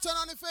massive lockdown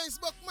on the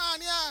Facebook, man,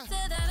 yeah.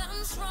 Say that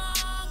I'm strong,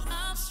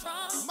 I'm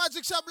strong.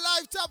 Magic Shop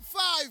Live Top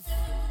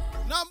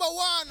 5. Number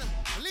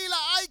 1, Lila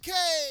IK.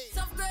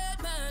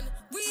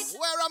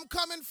 Where I'm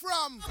coming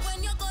from.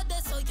 When you go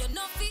there, so you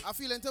know I'm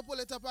feeling to pull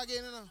it up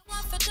again, you know.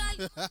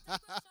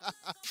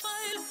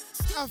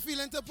 I'm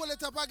feeling to pull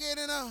it up again,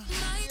 you know.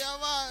 Yeah,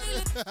 man.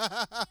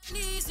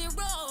 Easy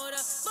road,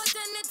 but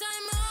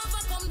anytime I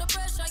overcome the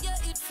pressure,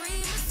 yeah, it free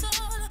my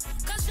soul.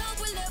 Cause you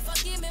will never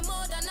give me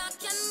more than I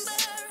can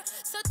bear.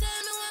 So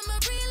tell me when I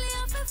really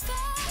have to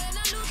fall. When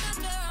I look at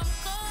where I'm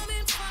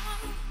coming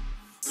from,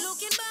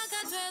 looking back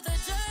at where the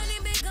journey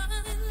began,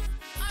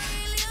 I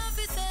really have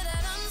to say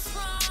that I'm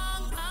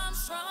strong, I'm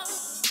strong.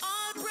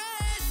 All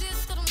praises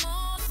to the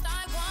most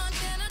I want.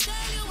 Can I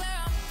tell you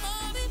where I'm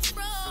coming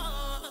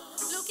from?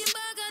 Looking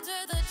back at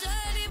where the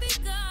journey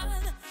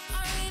began,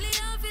 I really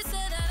have to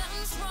say that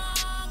I'm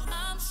strong,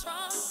 I'm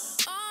strong.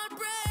 All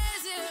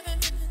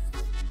praises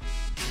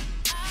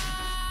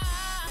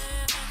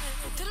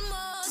to the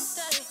most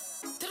high,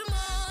 to the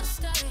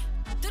most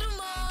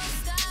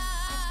high,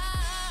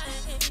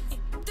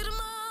 to the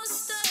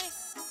most high,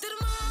 to the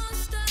most high, to the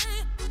most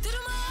high, to the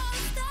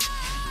most high,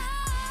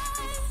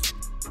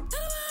 to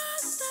the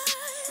most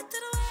high, to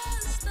the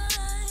most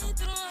high,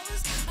 to the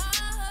most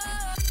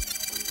high.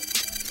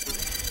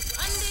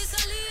 And this a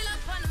lila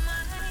upon my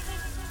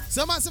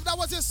So massive, that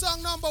was your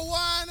song number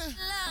 1.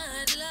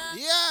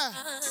 Yeah.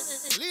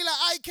 Lila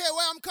IK,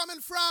 where I'm coming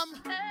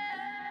from.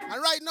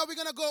 And right now we're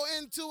gonna go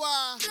into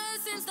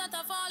Blessings that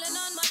are falling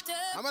on my table.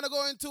 I'm gonna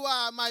go into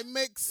my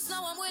mix,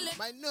 Now I'm willing.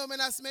 my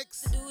numinous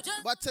mix.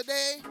 But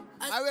today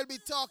I will be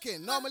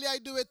talking. Normally I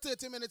do it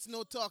 30 minutes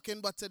no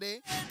talking, but today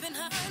Helping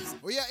hands.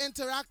 we are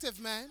interactive,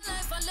 man.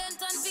 Life a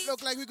length and feet.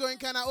 Look like we're going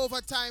kind of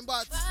overtime,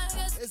 but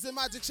it's the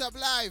Magic Shop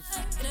Live.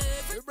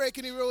 We're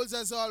breaking the rules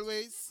as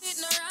always.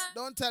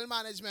 Don't tell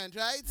management,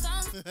 right?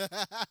 That's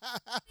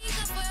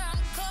where I'm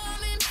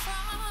coming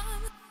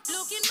from.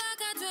 Looking back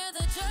at where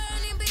the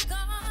journey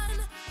began,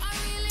 I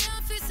really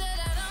have to say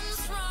that I'm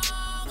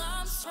strong.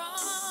 I'm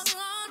strong.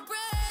 All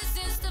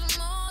praises to the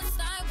most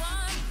I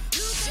want.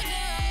 Look at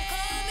where I'm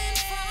coming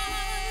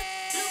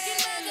from. Looking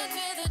back at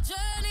where the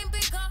journey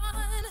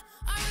began,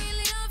 I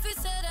really have to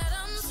say that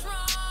I'm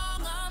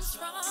strong. I'm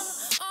strong.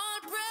 All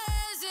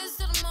praises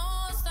to the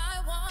most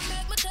I want.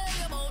 Make me tell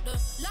you about the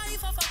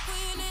life of a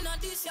queen in a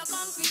this your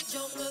concrete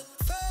jungle.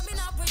 Firm in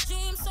a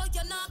regime, so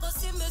you're not gonna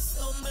see me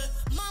stumble.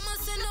 Mama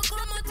said no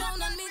come down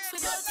and mix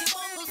with dirty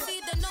bumble. See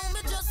they know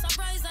me just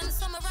surprise and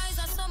summarize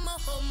and some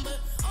humble.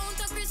 On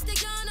to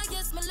Christiana,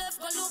 yes me left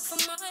go look for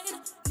mine.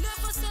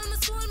 Never sell my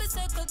soul, me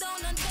settle down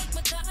and take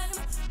my time.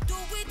 Do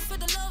it for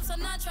the love, so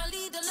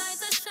naturally the light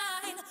that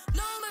shine.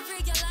 Now me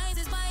realize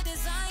it's by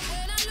design.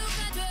 When I look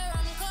at where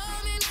I'm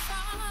coming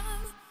from,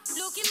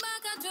 looking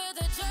back at where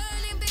the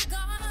journey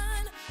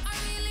began, I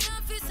really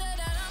have to say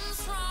that I'm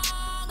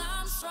strong.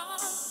 I'm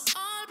strong.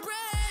 All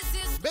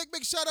praises. Big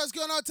shout outs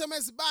going out to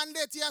Miss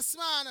Bandit, yes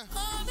man.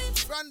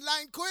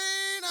 Frontline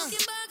Queen.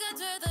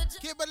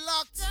 Keep it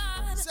locked.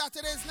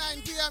 Saturdays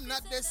 9 p.m.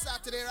 Not this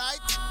Saturday, right?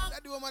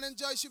 Let the woman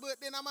enjoy she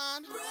birthday, now,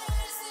 man.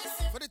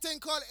 For the thing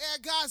called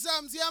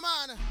Airgasms, yeah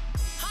man.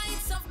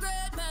 Heights of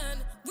great man,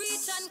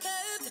 reach and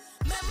curved.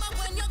 Remember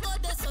when you go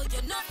there, so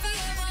you're not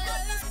ever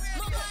left.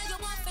 Mama, you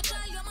want to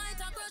tell you might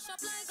have crush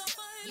up like a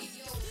fire.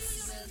 Yo, this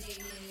is LD,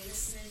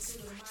 listening to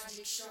the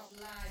Magic Shop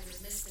Live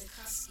with Mr.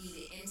 Kusky,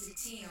 the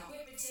entertainer.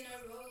 Whip it in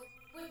a row,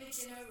 whip it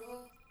in a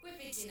row,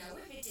 whip it in a,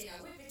 whip it in a,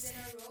 whip it in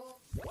a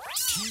row.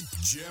 Keep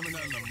jamming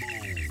on the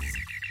move.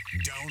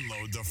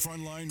 Download the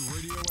Frontline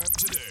Radio app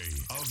today.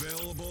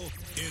 Available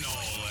in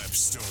all app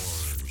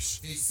stores.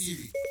 Hey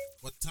Siri,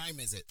 what time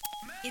is it?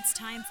 It's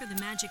time for the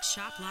Magic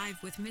Shop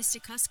Live with Mr.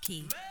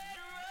 Kusky.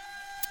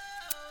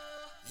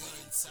 You're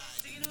inside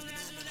the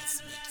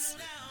Luminous Mix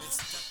with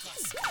Mr.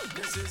 Kusky.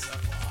 This is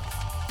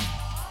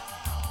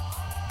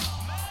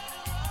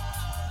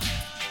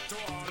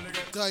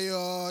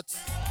Coyote.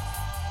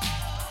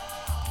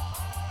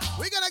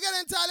 We're gonna get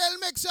into a little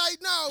mix right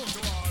now.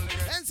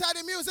 Inside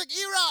the music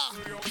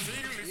era.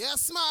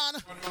 Yes,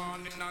 man.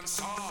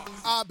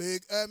 A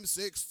big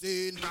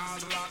M16.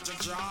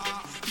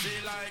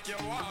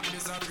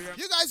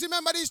 You guys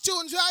remember these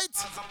tunes, right?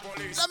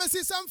 Let me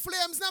see some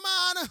flames now,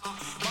 man.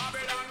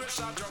 Babylon will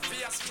shut your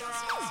face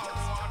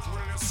What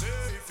will you say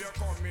if you're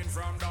coming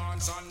from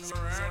dance on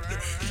your head?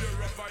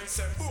 Hear a voice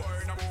say, boy,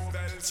 no move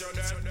else you're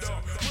dead. When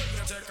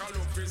you take a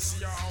look, we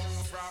see your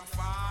home from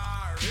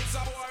far. It's a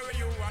boy with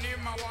you and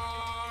him a war.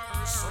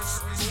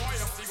 Boy, you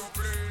have to go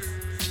play.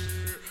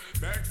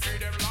 Beg for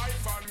them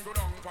life and go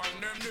down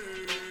on them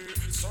knee.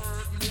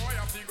 Certain boy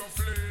have to go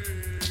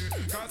flee.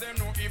 Cause them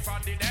know if I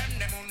did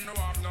them won't no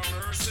have no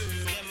mercy.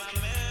 Them a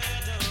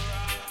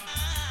murderer.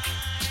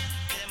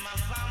 Them a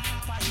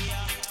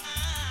vampire.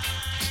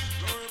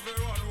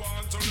 Everyone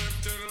want to live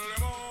till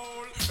them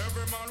all.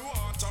 Every man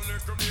want a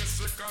little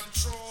basic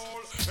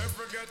control.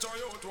 Every ghetto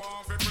youth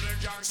want to play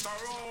gangster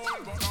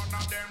role. But none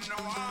of them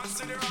know how to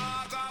see the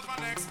heart of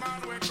an next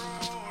man we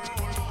crawl.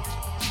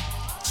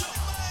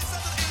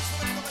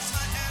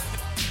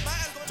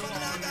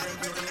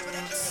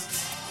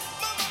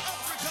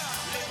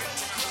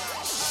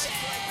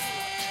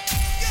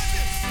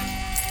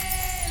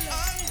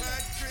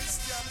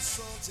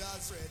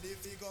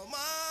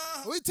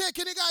 We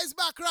taking you guys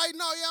back right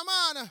now, yeah,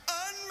 man.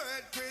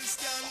 Unmarried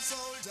Christian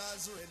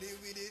soldiers ready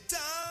with the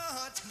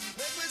touch.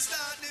 Make we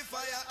start the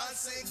fire and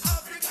sing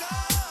Africa,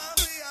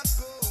 we have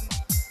come.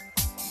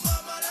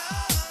 Mama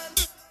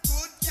land,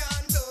 good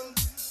can done.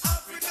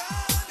 Africa,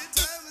 the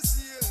time is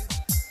here.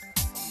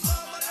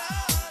 Mama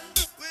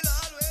land will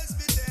always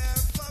be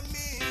there for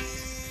me.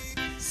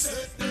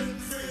 Set them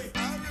free.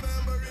 I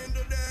remember in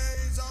the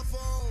days of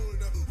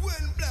old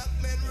when black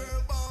men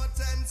were bought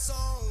and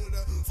sold.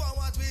 For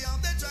what we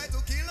have, they try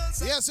to kill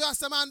us. Yes,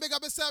 Rasta man, big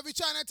up yourself. We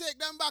trying to take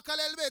them back a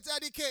little bit,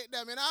 educate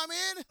them, you know what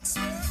I mean? It's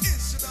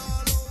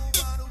all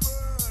over the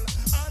world,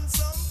 and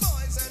some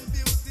boys and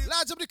beauty.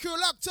 Large up the crew,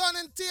 locked on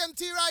in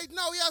TNT right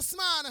now, yes,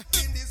 man.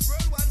 In this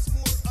world once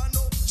more, I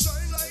know,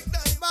 shine like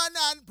diamond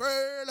and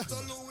pearl. So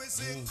Louis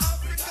in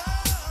Africa,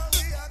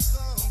 we are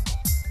come.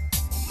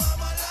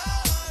 Mama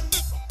land,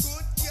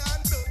 good can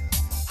do.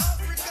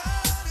 Africa,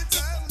 the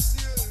time's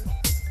here.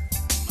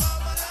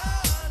 Mama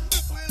land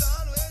will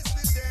always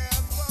be there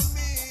for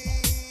me.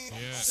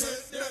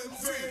 Set them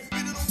free. We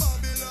don't know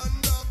Babylon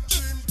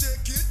doctrine,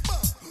 take it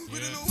back. We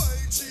don't know why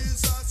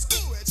Jesus,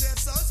 who is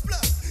Jesus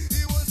black.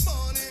 He was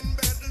born in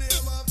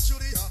Bethlehem of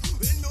Judea.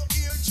 When you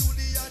hear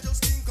Judea,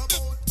 just think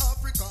about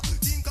Africa.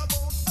 Think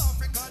about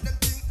Africa, then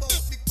think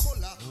about the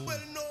color.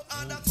 Well, no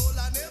other color.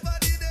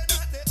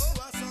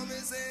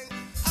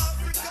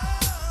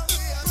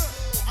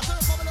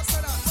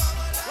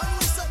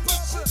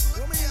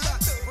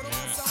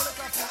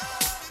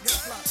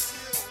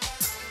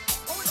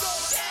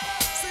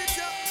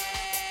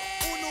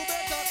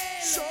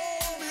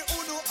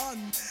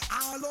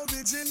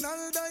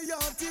 Original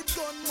diatic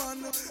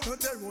gunman.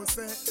 They will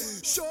say,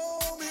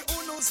 show me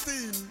uno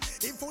steal.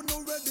 If you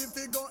no ready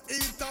fi go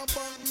eat a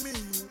bank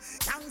meal.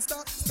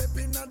 Gangsta step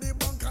in at the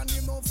bank and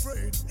him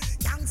afraid.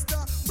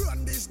 Gangsta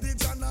brandish the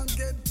gun and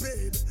get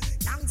paid.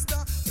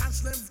 Gangsta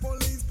catch them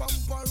police pump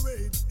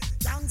parade.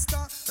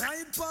 Gangsta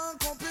ride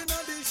park up in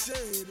the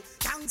shade.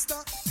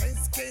 Gangsta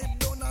escape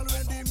done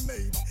already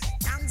made.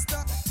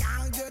 Gangsta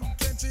can't get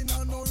catching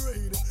on no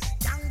raid.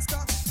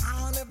 Gangsta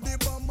I left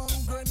the bomb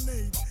and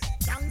grenade.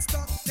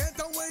 Gangsta get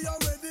away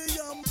already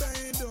and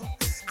paid.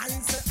 I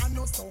say I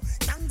know so.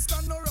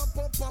 Gangsta no wrap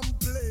up and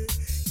play.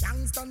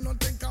 Gangsta no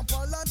think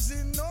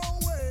apology no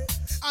way.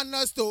 And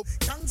no stop.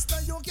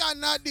 Gangsta you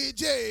cannot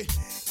DJ.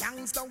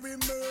 Gangsta we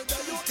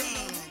murder you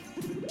can.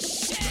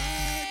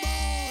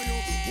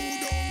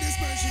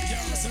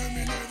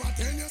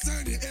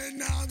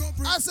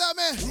 Answer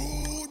me.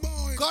 Rude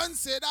boy.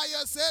 Consider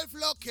yourself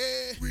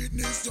lucky.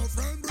 Witness your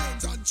friend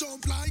brains and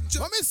jump like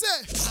jump. What me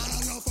say?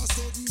 All of a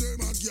sudden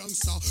them a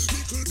gangster.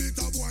 Little bit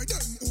of boy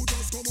them who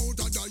just come out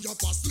and die up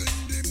a sling.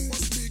 The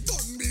most big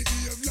gun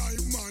behave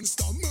like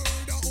monster.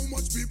 Murder how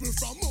much people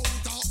from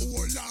out a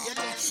whole lot.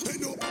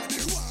 And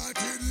nobody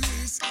wanted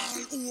this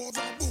all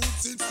over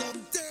boots in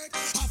some dead.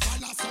 A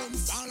falla some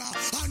falla.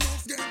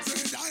 Enough get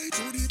red eye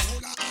to the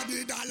color of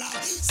the dollar.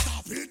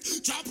 Stop it,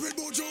 drop it,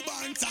 Bojo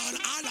Bantan,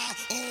 Allah.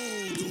 Oh,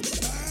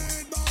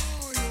 bad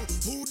boy,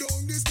 who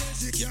done this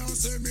place? You can't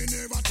say me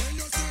never tell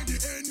you say the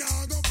end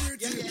now go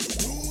pretty.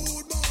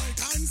 Rude boy,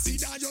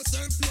 consider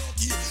yourself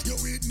lucky. You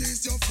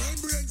witness your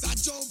friend brains a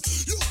jump.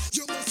 Look,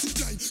 you must see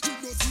blind. You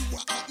must see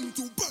what happened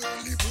to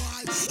Burley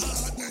boy.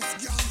 Hardness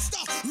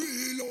gangster,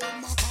 real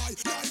on my eye.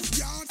 Life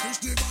can't fish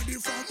the body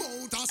from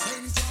outer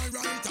central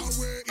right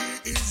away.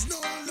 He is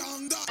no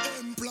longer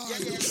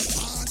employed.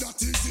 Ah,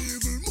 that is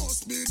evil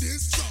must be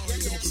destroyed.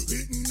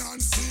 Written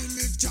and sealed,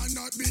 it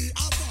cannot be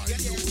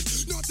avoided.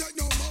 No take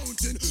no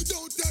mountain,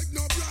 don't take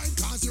no blind,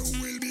 cause you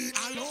will be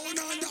alone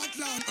on that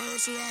land.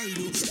 Earth ride,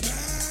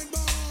 bad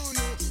boy,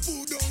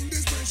 who down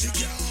this place, you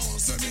can't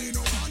say me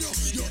no one,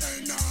 you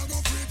ain't now go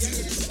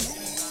pretty.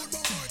 Rude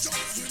boy,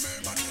 just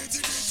remember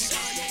nitty-gritty,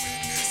 cause you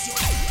witness your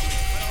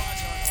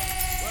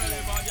Well,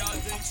 if a girl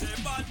think she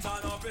bad,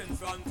 turn up in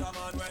front of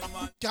man when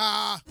man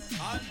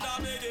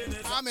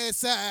I'm a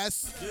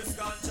sass. This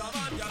ganja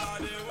man got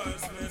the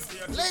worst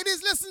mistake.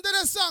 Ladies, listen to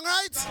this song,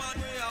 right?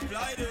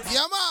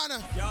 Yeah,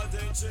 man. Y'all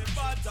think she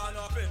bad, turn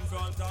up in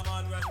front of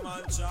man when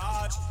man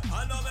charge.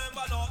 I no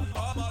remember nothing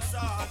but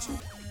massage.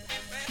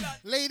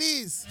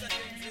 Ladies,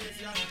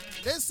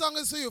 this song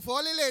is for you, for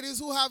all the ladies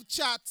who have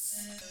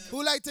chats,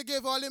 who like to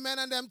give all the men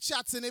and them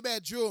chats in the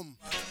bedroom.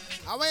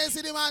 And when you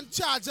see the man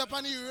charge up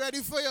and he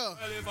ready for you,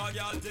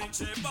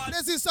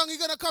 this is song you're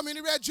gonna come in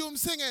the bedroom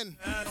singing.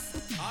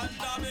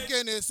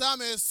 Guinness,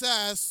 I'm a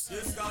sass.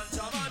 This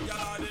ganja man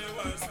got the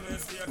worst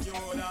mistake you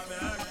would have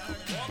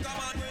made. Walk a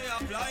man,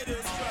 we apply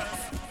this stress.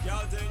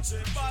 Y'all think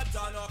she bad,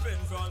 turn up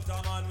in front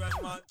of man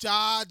when man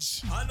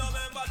charge. I no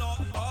remember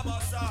nothing but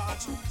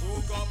massage.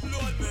 Hook up,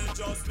 load me,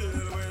 just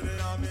deal with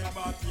it on me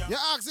backyard. You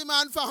ask the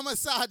man for a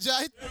massage,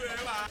 right?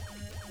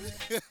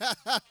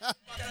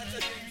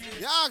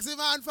 You ask the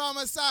man for a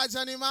massage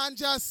and the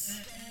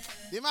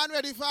man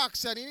ready for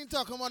action. He ain't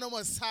talking about no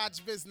massage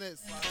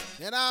business.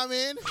 You know what I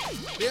mean?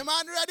 The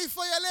man ready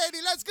for your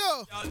lady. Let's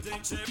go. Y'all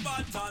think she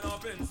bad, turn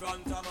up in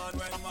front of man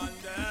when man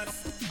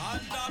death.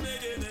 And the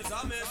beginning is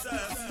a mess.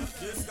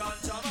 This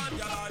ganja man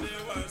got the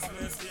worst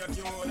mistake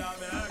you would have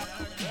made.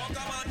 Walk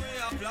a man, we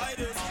apply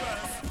this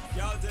stress.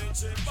 Y'all think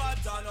she bad,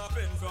 turn up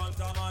in front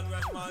of man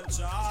when man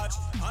charge.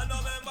 I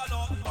no remember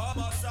nothing but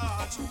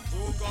massage.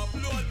 Hook up,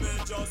 load me,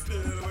 just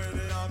deal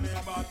with it on me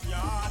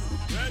backyard.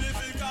 Ready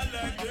to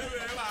collect the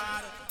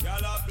reward.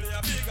 Y'all a play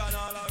big and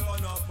all a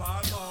run up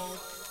and out.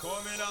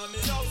 Coming on me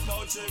house,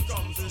 now she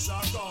come to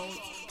shock out.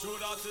 True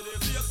that to the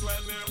face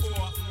when me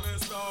open me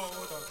snout.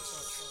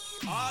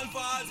 All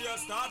fast, you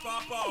start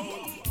pop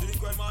out.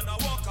 Think when man a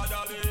walk a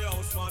dolly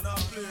house, man a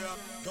play.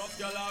 Tough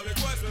girl a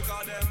request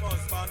because them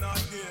husband a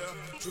gear.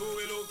 True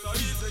we look so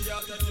easy,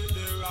 girl take it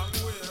the wrong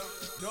way.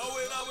 No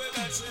way now we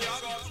let she a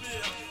go play.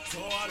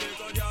 So a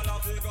little girl a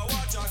figure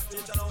watch her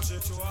stitch and now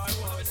she true I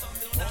want.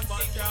 One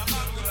man can't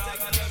handle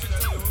like a left the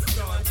loose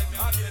gun.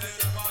 I get it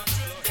in one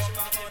drink, walk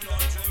a man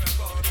down to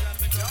record.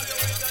 Girl you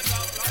with the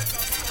top like a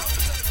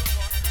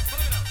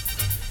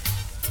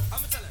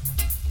I'ma tell him.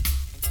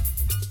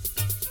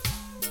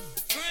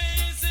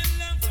 Crazy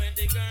love when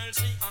the girl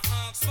she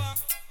asks for.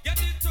 Get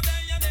it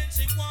today and then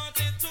she want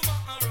it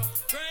tomorrow.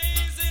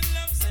 Crazy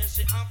love says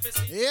she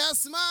obviously.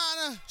 Yes,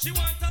 man. She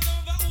want a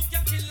lover who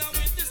can kill her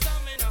with the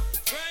stamina.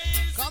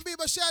 Crazy. Come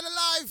people share the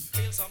live.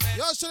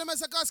 Yo, Shirley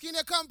Mesakaski in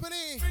your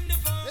company.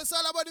 It's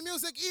all about the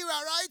music era,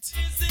 right?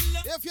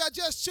 If you're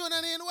just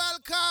tuning in,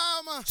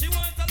 welcome. She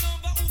want a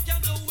lover who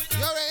can do it.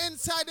 You're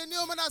inside the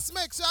Numinous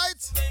mix,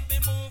 right? Baby,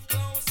 move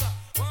closer.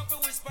 Want to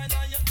whisper in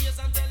your ears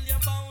and tell you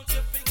about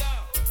your figure.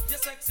 Your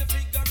sexy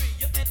figure,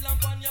 your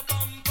headlamp on your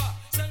bumper.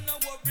 So no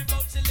worry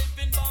about she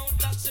living bound,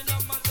 that she no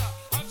matter.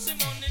 Have she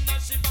money, now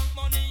she bank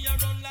money, you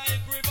run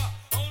like river.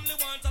 Only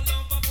want a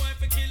lover boy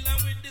for kill her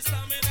with the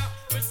stamina.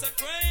 We say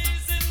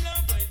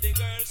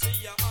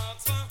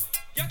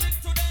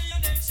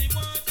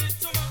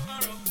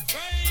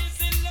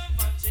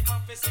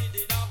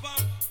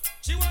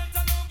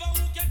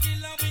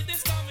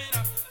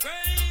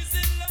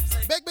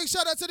big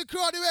shout out to the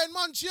crowd here in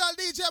Montreal.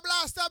 DJ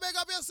Blaster, big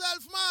up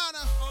yourself, man.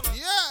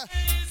 Yeah.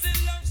 She's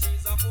in love,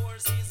 she's a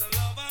force, she's a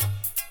lover.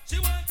 She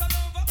wants a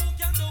lover who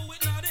can do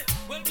it now.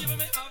 Well, people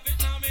may have it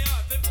now, me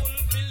have to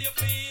fulfill your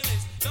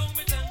feelings. Down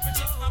my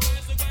temperature, I'm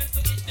raised the wines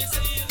to hit the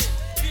ceiling.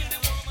 Feel the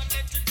warm and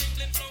electric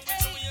tingling flowing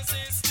through your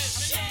system.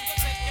 Me need to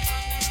take you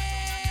back.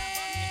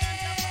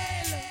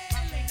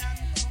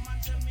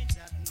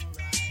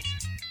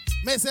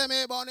 Me say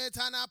me born it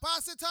and I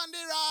pass it on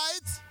the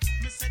right.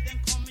 Me say them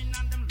come in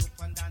and them look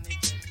under the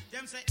jet.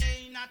 Them say,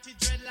 hey, natty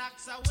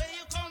dreadlocks, where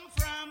you come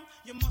from?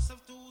 You must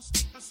have two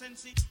stick of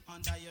sensi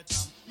under your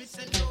tongue. Me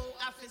say, no,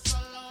 officer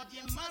Lord,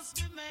 you must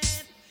be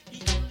mad.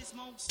 He only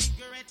smokes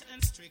cigarette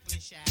and strictly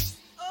shag.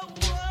 Oh,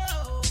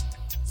 whoa,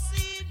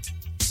 see,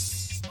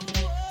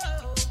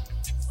 whoa,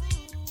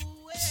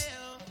 ooh,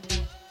 well,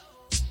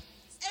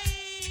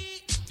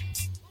 hey,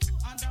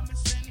 under me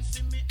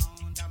sensi, me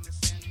under me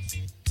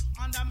sensi,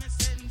 under me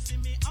sensi,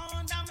 me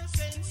under me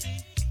sensi,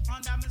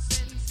 under me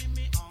sensi,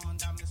 me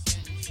under me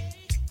sensi,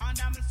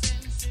 under me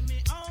sensi, me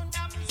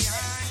under me sensi.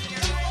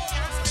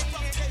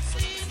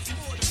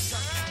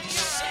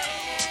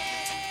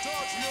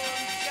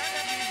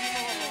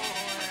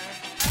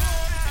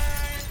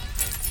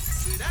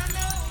 Should I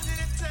know that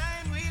the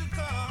time will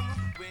come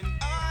when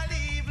all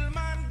evil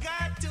man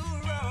got to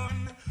run?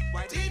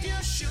 Why did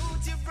you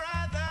shoot your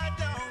brother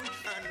down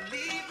and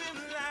leave him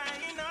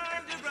lying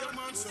on the ground?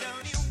 Put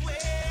down your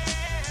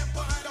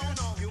weapon,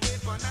 your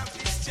weapon of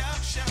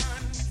destruction.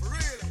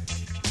 Real.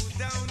 Put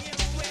down your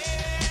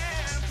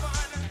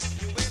weapon,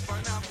 your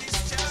weapon of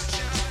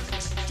destruction.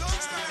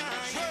 Just a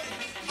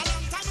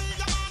long time we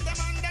go on them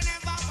and they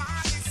never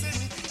want listen.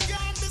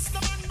 Can't miss the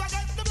man but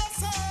get the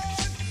blessing.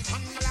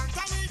 And a long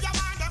time we go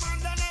on them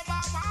and they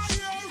never want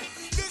you.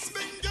 This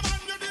bingy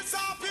man you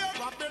disappear.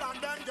 Babylon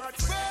then get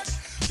fed.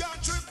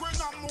 Can't trick when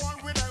I'm more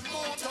with them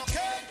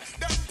motorcade.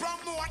 Them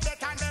promote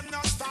that and them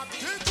not stop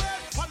it.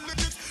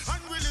 Politics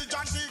and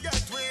religion to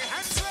get way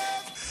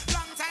enslaved.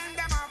 Long time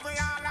them have we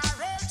all a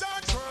rage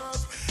and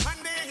curse. And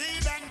the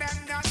heathen them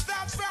not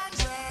stop from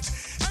death.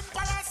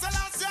 Emperor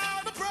Selassie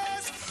all the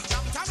praise.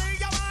 Long time we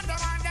go on them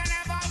and they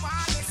never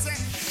want listen.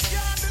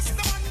 Can't miss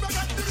the man but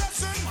get the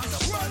lesson. And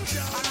long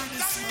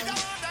time we go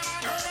on them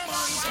and they never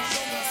want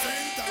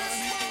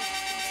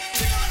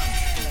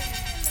listen.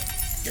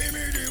 Give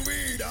me the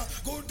weed,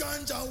 good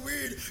ganja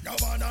weed. Now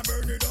wanna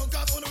burn it down,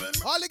 cause one of them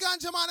All the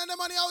ganja man and the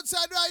money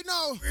outside right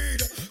now.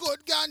 weed.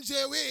 Good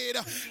ganja weed.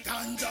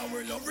 Ganja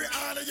will love we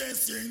all,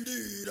 yes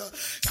indeed.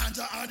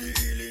 Ganja are the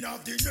healing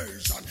of the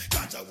nation.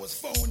 Ganja was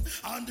found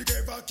on the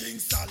grave of King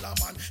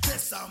Solomon.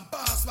 Test and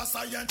pass by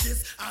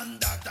scientists and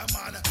Dr.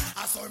 Man.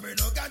 I saw me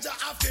no ganja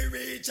after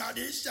reach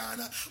addition.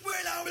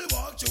 Well, I will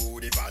walk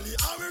through the valley,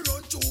 I will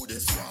run through the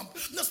swamp.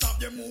 No stop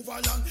them move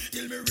along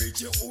till me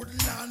reach your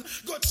woodland.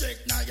 Go check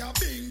now your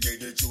bingy,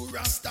 the true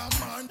Rasta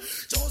man.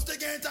 Just to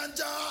get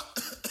ganja.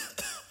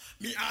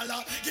 Me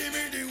Allah, give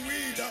me the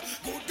weed,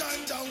 good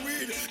ganja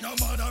weed. No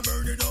matter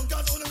burn it down,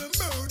 cause only me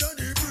murder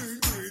the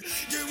breed.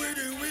 Give me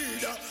the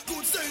weed,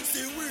 good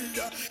sexy weed.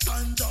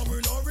 Ganja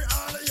will love it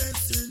all,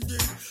 yes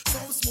indeed.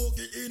 Some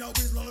smoky in a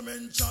whistle,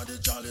 mention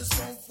the chalice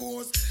from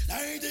force.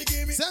 Like they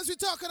give me. Since we're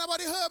talking about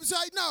the herbs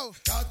right now.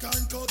 Cock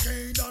and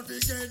cocaine, don't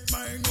forget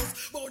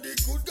minus. But the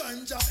good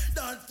ganja,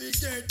 don't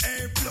forget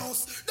A+.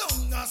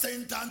 Don't a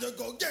cent and you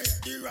go get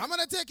the I'm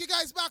gonna take you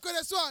guys back with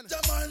this one.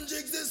 The man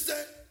jigs this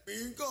set,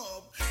 big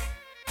up.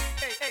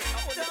 Hey,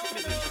 I want to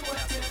see the what I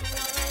said.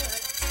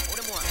 What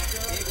am I?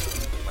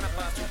 When I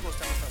pass too close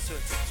to my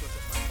search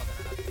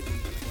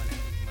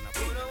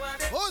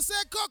Who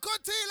said Cocoa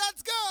Tea?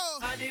 Let's go.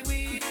 And the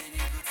weed,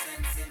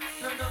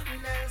 no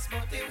nothing else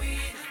but the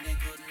weed.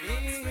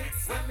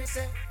 When me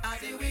say, and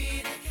the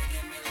weed,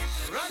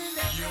 running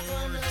down the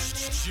corner.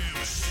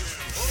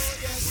 Oh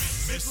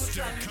yes, with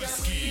Mr.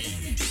 Kusky,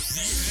 the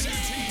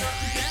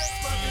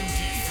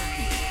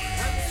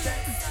when me say,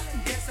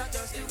 yes, I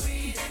just the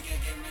weed.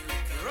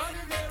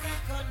 Running the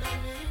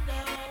economy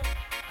now.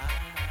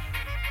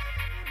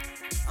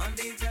 On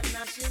the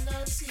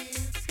international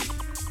scene,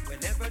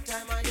 whenever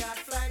time a yacht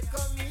flight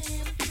come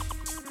in,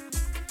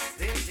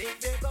 they take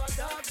their god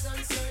dogs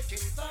and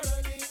searching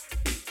thoroughly.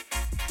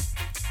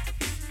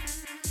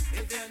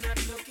 If they're not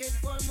looking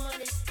for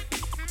money,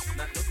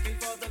 not looking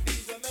for the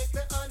bees that make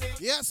the honey.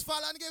 Yes,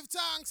 fall and give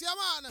thanks, yeah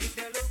man. If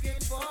they're looking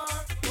for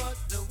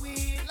what's the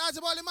weed. Large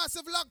about the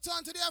massive locked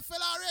on to the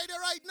FLR radio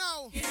right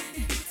now.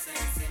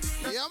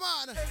 Yeah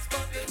man.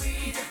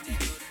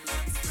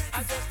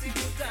 I just the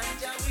good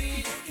ganja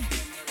weed.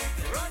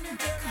 Running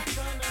their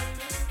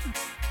economy.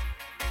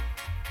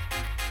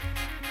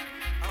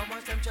 How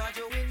much them charge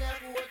you in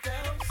that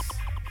hotels?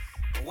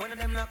 One of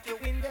them knock you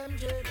in them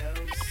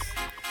jails.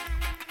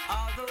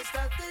 All those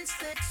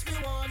statistics we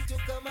want to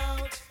come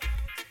out.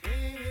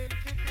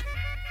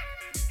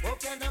 What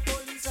can a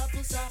police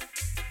officer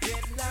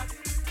get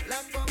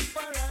locked up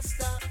for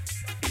Rasta?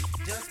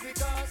 Just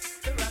because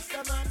the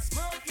Rasta man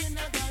smoking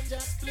a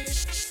ganja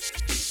split.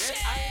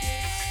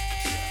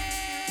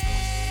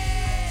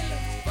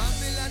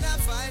 Babylon I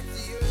fight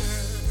the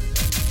earth.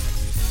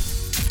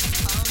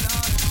 Oh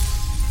Lord,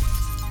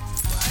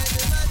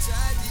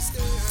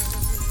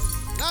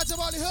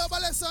 all the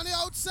herbalists on the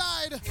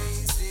outside.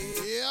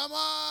 Yeah,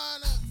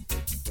 man.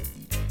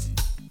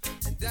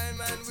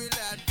 Diamond will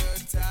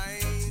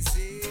advertise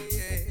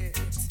it.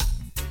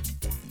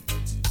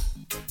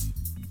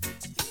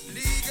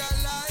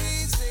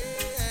 Legalize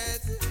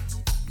it.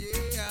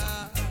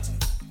 Yeah.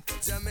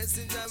 The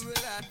messenger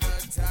will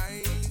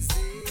advertise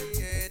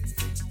it.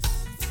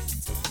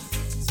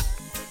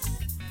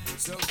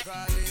 So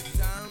call it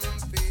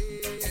Tampy.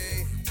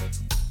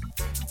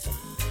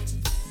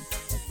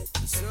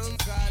 Some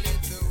call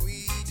it the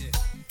weed.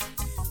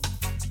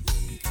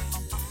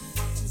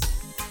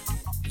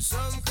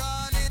 Some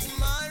call it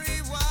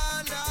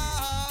marijuana.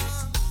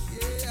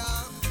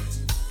 Yeah.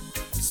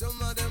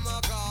 Some of them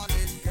are call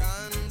it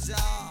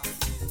ganja.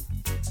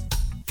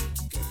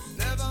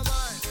 Never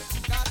mind,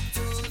 got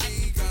to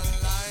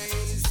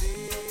legalize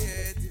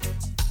it.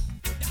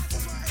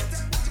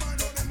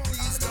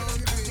 Please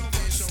don't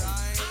criticize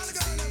it.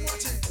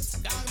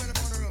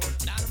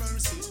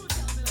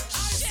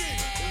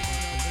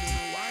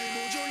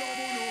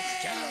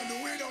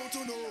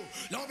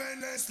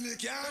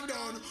 Can't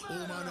done.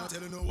 Oh man, I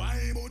tell you no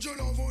why, but you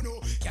love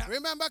no.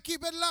 Remember,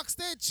 keep it locked,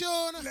 stay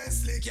tuned.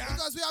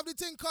 Because we have the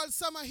thing called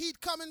Summer Heat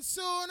coming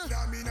soon.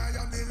 That mean I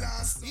am the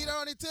last. Either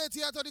on the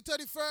 30th or the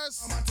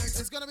 31st.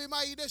 It's gonna be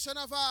my edition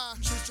of my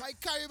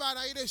Caribbean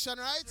edition,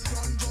 right?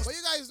 But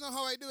you guys know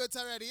how I do it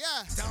already,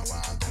 yeah?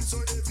 So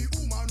every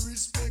woman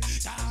respect,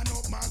 turn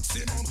up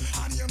maximum.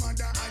 And your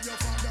mother and your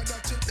father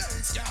that you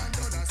dance can't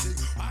do that thing.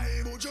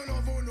 Why, but you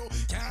love no.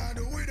 Can't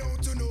do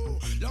without to know.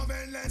 Love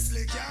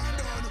endlessly can't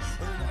done.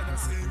 Oh man, I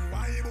sing.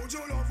 Why, but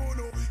you love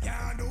no.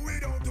 Can't do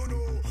without to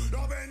know.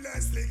 Love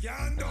endlessly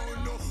can't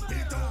done. No.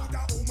 Without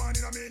a woman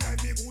in a me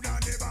life, me could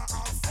have never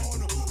have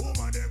fun.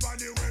 Woman never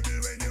the rebel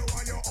when you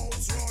want your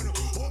house run.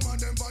 Woman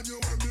never the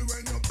rebel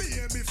when your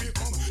baby fi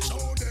come.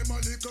 Show them a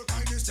little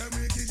kindness, then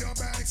we give your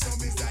back some.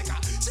 It's like a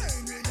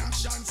chain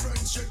reaction,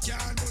 friendship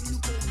can't done. You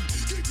come,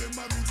 give them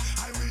a mix.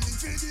 I really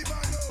feel the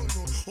banana.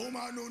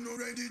 Woman no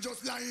ready,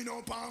 just line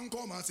up and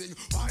come and sing.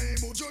 Why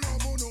but you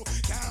love no,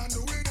 can't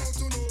do without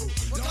to know.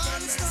 Love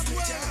endlessly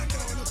can't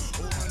done.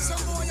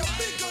 Some boy a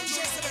big gun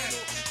Jezebel.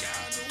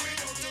 Can't do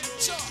without to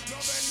know.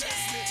 Love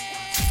endlessly.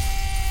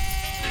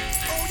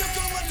 Oh, you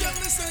come and tell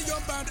me say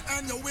you're bad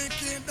and you're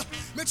wicked.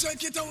 Me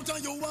check it out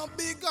and you are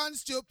big and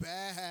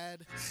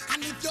stupid.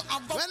 And if you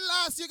have a... When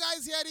last you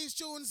guys hear these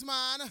tunes,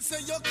 man?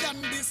 Say you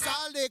can be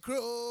all the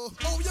crew.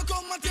 Oh, you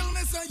come and tell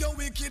me say you're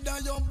wicked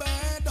and you're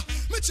bad.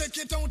 Me check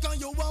it out and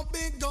you are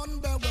big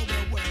gun, well.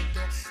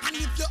 And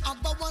if you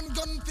have a one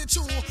gun for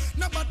two,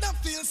 nobody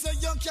feel say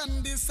you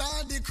can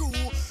decide the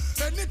crew.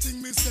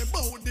 Anything me say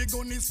about the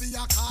gun is for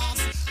your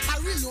cause. I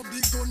really love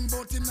the gun,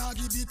 but him not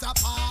give it a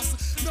pass.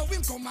 Now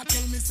him come and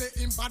tell me say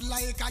him bad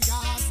like a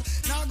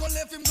gas. Now go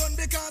left him gun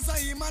because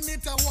of him and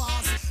it a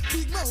was.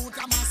 Big mouth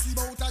a massive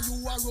out a you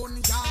a run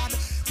yard.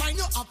 Mind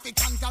your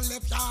African can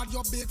left yard,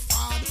 you big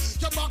fad.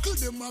 You buckle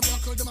them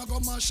a go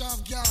mash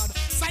off guard.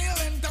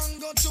 Silent and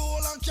go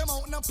troll and come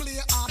out and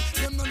play hard.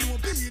 Them no know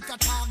beat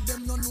attack,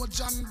 them no know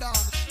John Dog.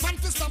 Man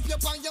fi stamp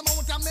you on your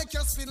mouth and make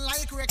you spin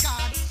like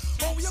record.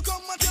 Oh, you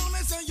come and tell me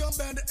say you're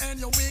bad and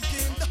you're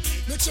wicked.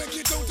 Me check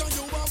it out and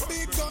you a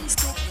big gun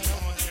stop.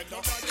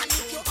 And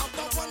if you have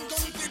a one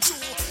gun for two,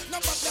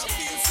 nobody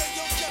feel say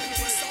you can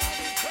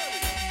decide.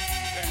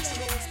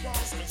 Explode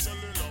pass me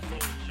cellular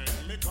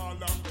phone. Me call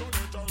them to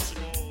the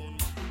Johnson.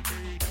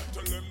 Hey,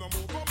 tell them no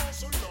move a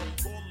muscle down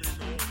coming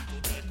home to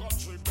take a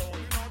trip down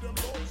in them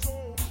love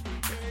zone.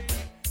 Hey,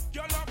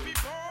 you love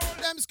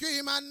people. Them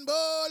scream and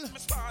bowl. Me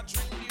start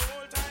drink the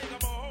old tiger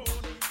bone.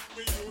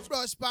 We use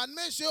brush pan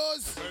me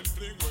shoes. and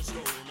fling with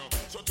stone.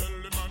 So tell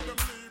them and them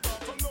leave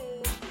off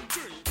alone.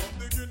 Drink up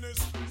the Guinness,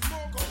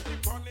 smoke up the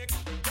tonic.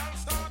 Y'all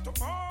start to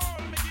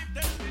fall, me give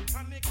them the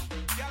tonic.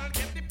 Y'all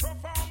get the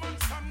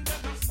performance and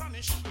then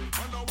astonish.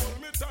 And I hold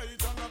me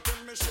tight and I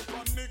tell me she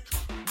panic.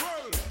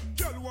 Well,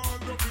 y'all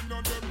want loving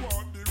and them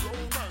want the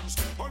romance.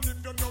 And if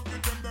you not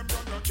give them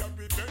gonna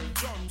carry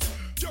vengeance.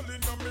 Y'all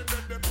in on me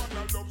bed them on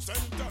a love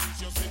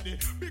sentence. You see the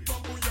big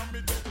bamboo and me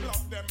they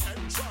block them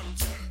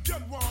entrance.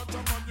 Y'all want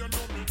a man, you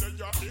know me they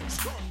are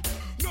instant.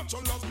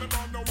 Natural as me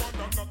man, no one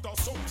and not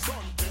a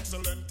substance.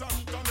 Excellent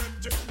and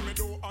talented, me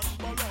do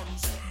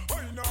unbalance.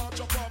 I know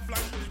chop off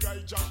like the guy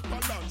Jack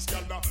Balance.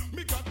 Y'all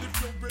me got the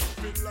flow with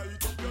feel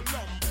light up your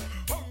lamp.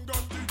 Hung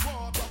got the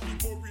water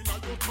before in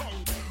your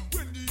tongue.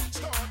 When the heat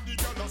start, the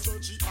girl a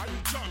search the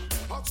eye junk.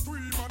 I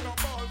scream and a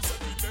ball, say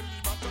the belly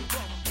button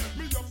drum.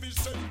 Me a fish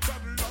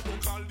central, I go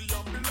call the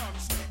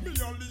ambulance. Me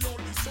only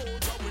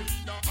soldier we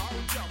in a our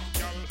camp,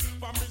 girl.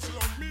 For me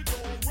love me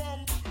don't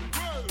rump.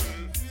 Well,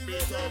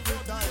 beat every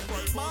time.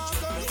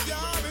 Marcus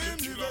Garvin,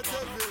 you get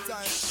every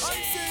time. I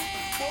sing,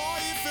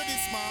 boy, if you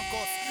this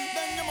Marcus,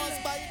 then you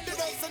must bite the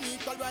dust and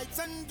equal rights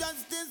and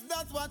justice.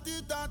 That's what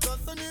he taught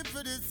us. And if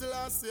you this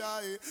Selassie,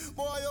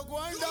 boy, you go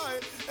and die.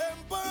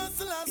 Emperor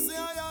Selassie,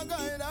 you go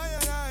and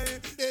die.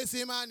 This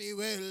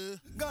Emmanuel,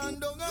 gone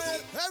down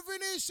hell. Every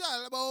knee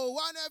shall bow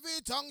and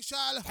every tongue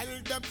shall.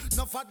 Tell them,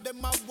 enough of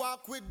them I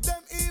walk with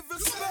them evil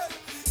spell.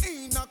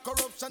 In mind of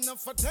corruption and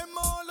for them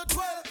all at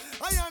well.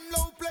 I am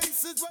low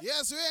places where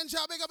Yes, Ranger,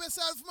 big up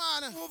yourself,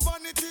 man.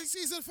 vanity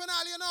Season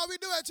finale, you know we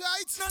do it,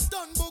 right? not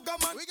done, booger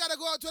man. We gotta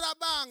go out with a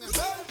bang.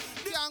 Well,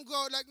 Can't go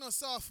out like no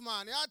soft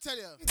man, yeah, I tell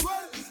you.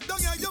 well, down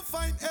here you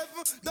find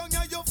heaven, down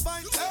here you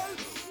find hell.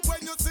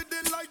 When you see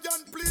the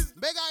lion, please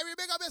Big Irie,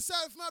 big up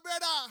yourself, my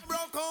brother.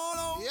 broke all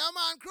out. Yeah,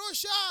 man,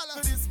 crucial.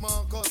 This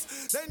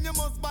Marcus, then you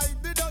must bite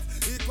the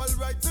dust. Equal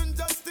rights and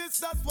justice,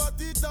 that's what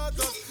it taught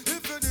us.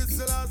 If you this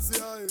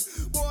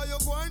Selassie, boy, you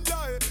go and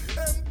die.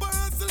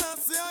 Emperor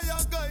Selassie,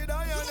 your guide,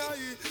 I and I.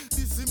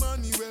 This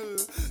Emmanuel,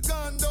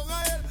 gone down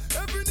a hell.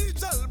 Every knee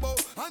shall bow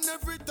and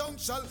every tongue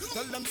shall.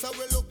 Tell them so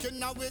we're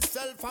looking at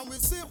ourselves and we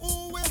see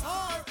who we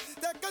are.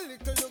 Take a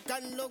little look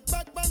and look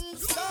back from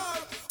star.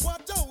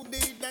 Watch out, they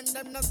then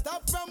them not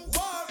stop from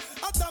war.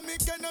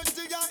 Atomic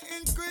energy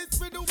increase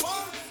with the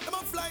war. Them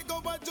a fly go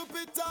over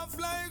Jupiter,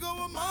 fly go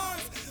over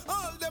Mars.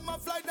 All them a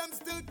fly, them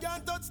still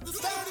can't touch the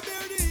star. The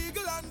bear, the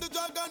eagle and the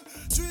dragon,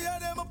 three of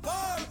them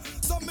apart.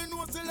 Some me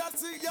know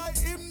Selassie, yeah,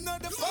 him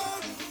not the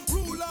fall.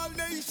 Rule all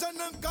nation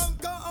and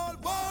conquer all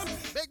war.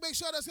 Big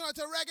show that's going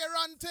to reggae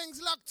run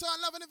things locked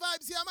on, loving the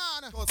vibes here,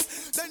 man.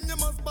 Then you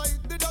must bite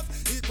the dust,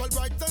 equal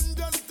rights and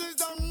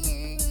justice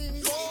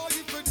and boy,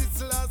 if you this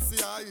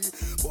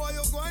Selassie, boy,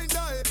 you going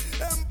die.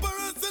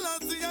 Emperor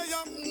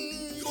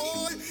Selassie,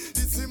 boy,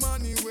 this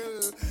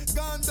Emmanuel,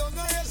 gone down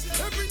a hell.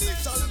 Every knee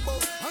shall bow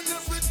and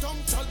every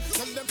tongue shall.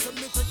 Tell them to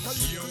me take a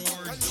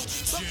look and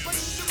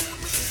look.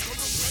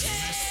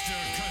 Mr.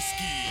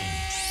 Kusky,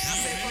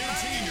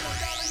 entertainer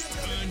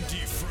on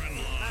the front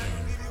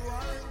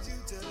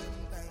line.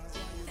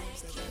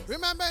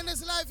 Remember, in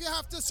this life, you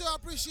have to show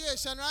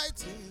appreciation,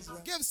 right?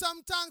 Give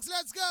some thanks,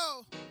 let's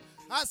go.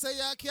 I say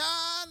you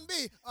can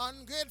be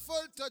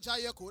ungrateful to Jah,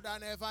 you could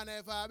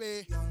never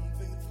be.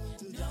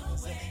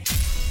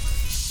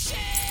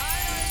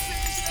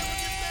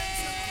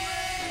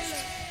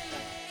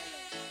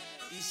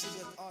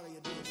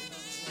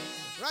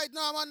 Right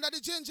now, I'm under the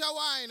ginger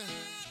wine.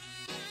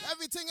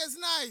 Everything is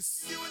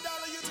nice.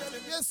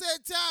 You say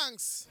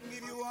thanks.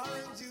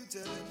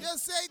 You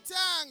say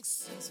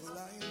thanks.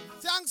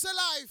 Thanks for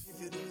life.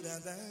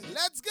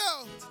 Let's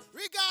go.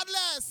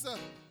 Regardless.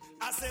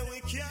 I say we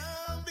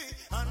can't be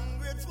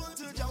ungrateful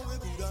to Jah, we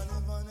could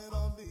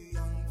never be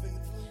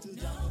unfaithful to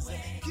Jah.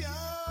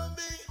 Can't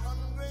be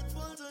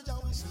ungrateful to Jah,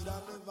 we should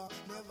have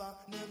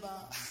never.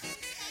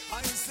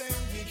 I say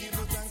we give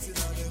you thanks in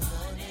the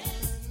morning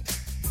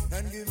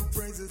and give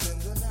praises in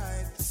the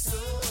night. So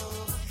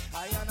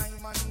I and I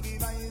man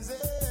give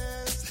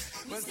praises,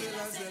 but still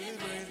I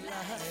celebrate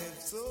life.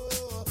 So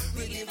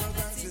we give you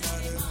thanks in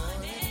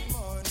the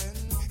morning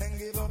and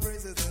give our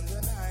praises in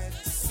the night.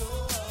 So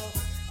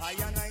I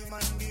and I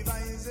man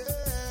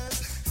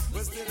devices,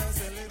 but still I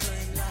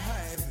celebrate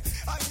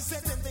life. I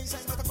said temptation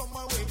not to come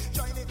my way.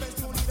 Join the best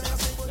to lead I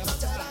say, but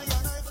I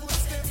and I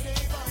footstep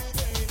day by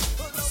day.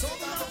 So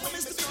now I'm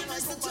Mr. Big and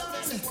Mr. John.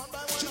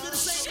 Should be the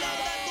same guy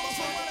that goes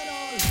for one and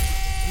all.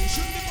 You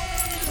should be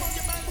following from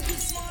your back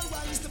with small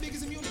while Mr. Big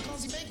is immune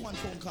because he make one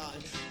phone call.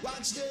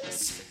 Watch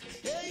this.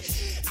 Hey,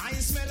 I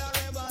smell a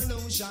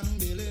revolution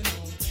building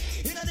up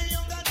in the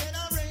younger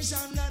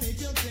generation, and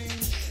if you think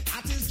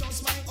that is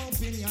just my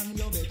opinion,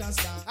 you better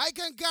start. I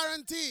can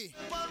guarantee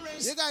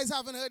you guys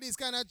haven't heard these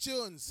kind of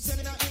tunes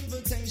Sending an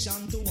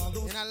invitation to all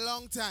those in a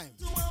long time.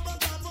 to have a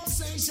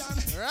conversation.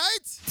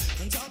 Right?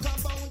 And talk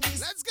about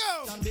this. Let's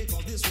go. And make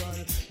of this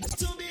world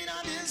to be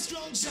a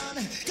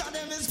destruction. God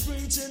them is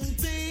preaching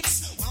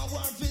peace. One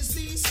war for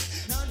cease.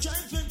 Now try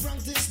to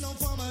practice no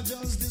form of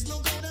justice.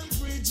 Look how them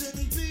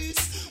preaching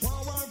peace.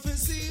 One war for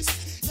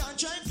cease. Now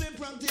try to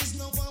practice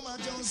no form of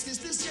justice.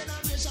 This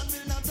generation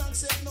will not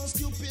accept no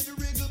stupid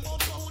wriggle. But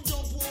don't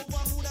jump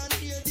over moon and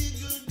hear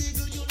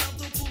diggle. You have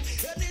to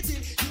prove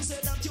anything you say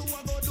that you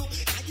are gonna do.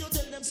 And you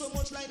tell them so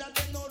much like that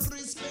they not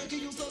respect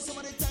you. So some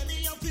of the time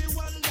you feel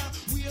wonder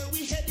where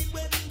we headed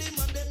when the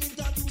man them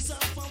introduce a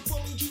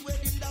funky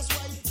wedding. That's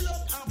why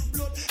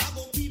blood I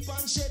go keep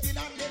on shedding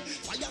and then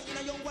fire in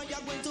a young one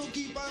you're going to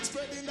keep on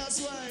spreading. That's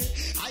why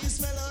I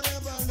smell a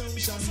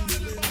revolution.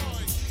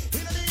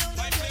 In the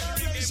younger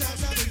generation,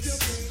 now if you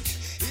think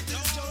it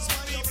is just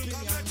my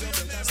opinion, you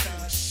better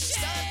start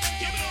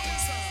thinking about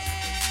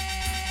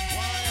it.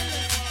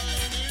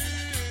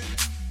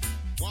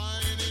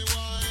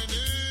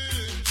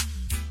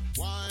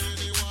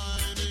 Whiny,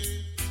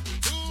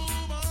 too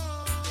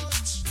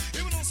much.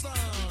 Even no star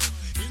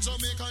in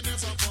Jamaica,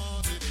 there's a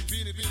party.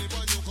 Beanie,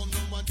 pon you, come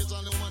down and get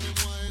all the money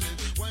whining.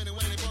 Whiny,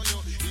 pon you.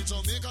 In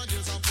Jamaica,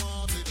 there's a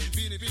party.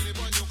 Beanie,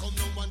 pon you, come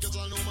down and get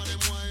all the money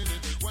whining.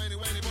 Whiny,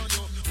 pon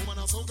you. Woman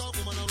a soca,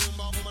 woman a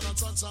rumba, woman a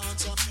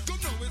cha-cha-cha. Come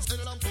now, it's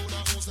Edel and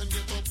Powder House and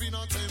get up in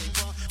a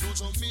temper. No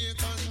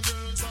Jamaican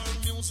girls are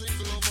music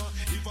lover.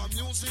 If a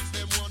music,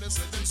 them wanna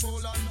set them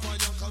soul on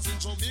fire. Cause in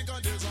Jamaica,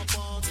 there's a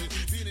party.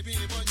 Beanie,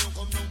 pon you,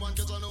 come down and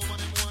get all the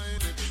money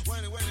whining.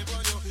 Whiny,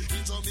 pon you.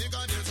 In Jamaica,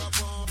 there's a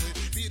party.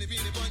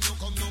 Beanie, pon you,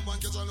 come down and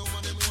get all the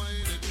money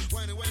whining.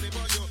 Whiny,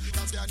 pon you.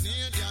 Cause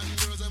Canadian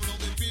girls, them love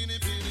the beanie.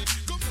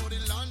 Come to the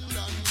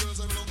London girls,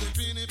 them love the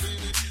beanie.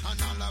 And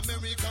all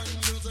American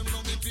girls, them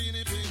love the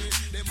beanie.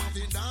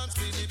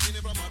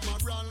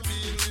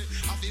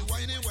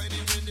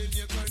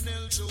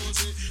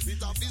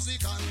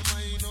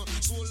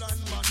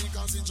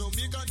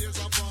 Jamaica there's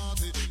a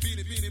party.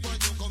 Beanie beanie boy,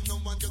 you come no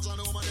man gets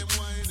on home and them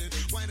whining.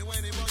 Whining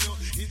whining boy, you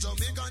in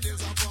Jamaica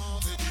there's a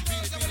party.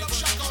 Beanie beanie boy,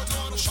 you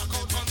come no shock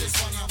out on this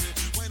one.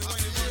 Whining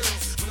whining boy,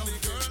 you know me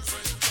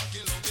girlfriend.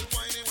 Fucking love it,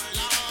 whining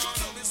whining.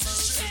 Don't be so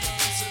shit.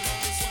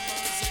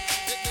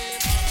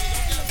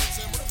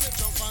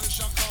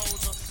 Shock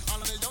out.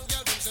 All of the young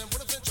girls them say,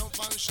 "What if you jump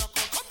and shock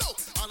out?" Come now.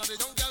 All of the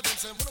young girls them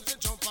say, "What if you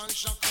jump and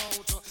shock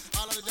out?"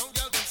 All of the young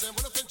girls them say,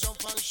 "What if you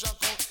jump and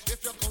shock out?"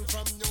 If you come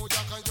from New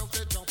York and you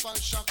fit jump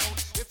and shock out.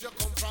 If you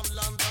come from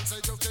London,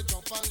 say you fit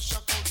jump and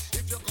shock out.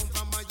 If you come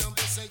from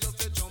Miami, say you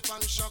fit jump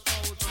and shock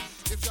out.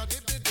 If you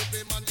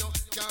dippy man, you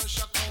can't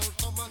shock out.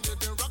 Come on, you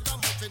the rock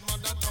and muffin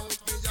man that don't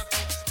be a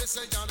town. They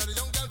say all of the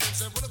young girls them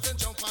say, "What if you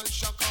jump and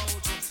shock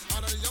out?"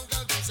 All of the young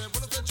girls them say,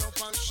 "What if you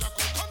jump and shock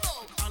out?" Come now.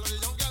 All of the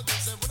young girls them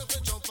say, "What if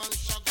you jump and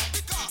shock out?"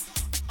 Because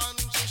and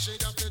she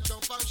have to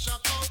jump and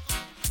shock out.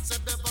 Say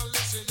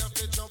Beverly, she have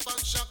to jump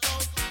and shock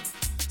out.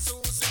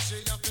 Susie, she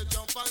have to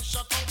jump and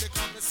shock out.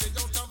 Because me see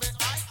out of me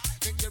eye,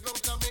 me hear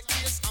out of me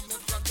ears, and me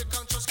from the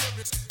conscious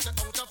spirits. Say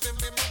out of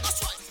me, that's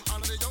right.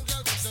 All of the young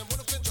girls them say, "What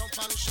if you jump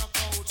and shock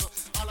out?"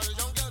 All of the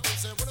young girls them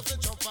say, "What if you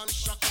jump and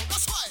shock out?"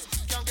 That's right.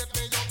 Can't get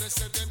me out, they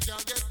say them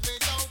can't get me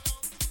out.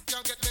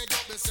 Can't get me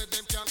out, they say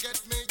them can't get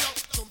me out.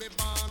 To me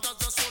band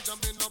as a soldier,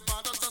 me no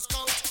band as a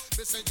scout.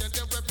 They say yeah,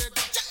 they wear big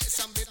yes,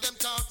 and me them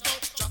talk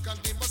out. Jack and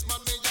the bus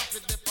man, me have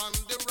it depend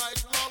the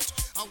right route.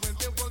 And when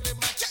they roll them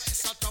like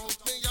yes, I don't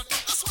me a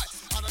talk. That's why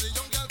all of the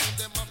young girls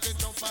them have to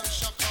jump and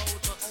shock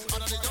out.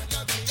 All of the young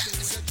girls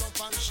yes, they jump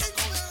and shock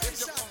out. If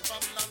you come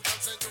from London,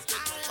 say you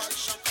fit jump and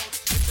shock out.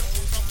 If you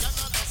come from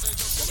Canada, say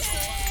you fit jump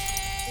and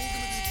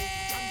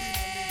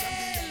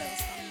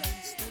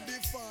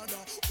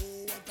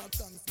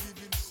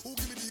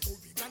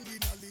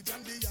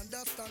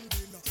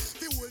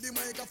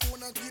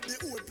microphone and keep the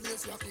whole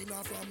place rocking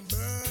from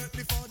birth.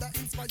 The Father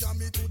inspire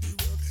me to the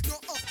work. No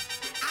up,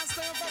 I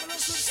stand for the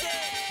success.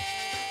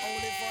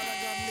 Only Father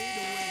God lead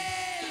the way.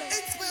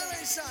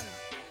 Inspiration.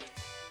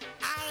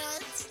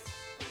 Alright.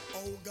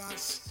 Oh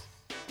gosh.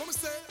 What me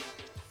say?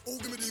 Oh,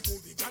 give me the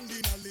courage and the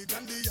knowledge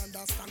and the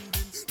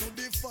understanding. No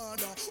the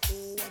Father,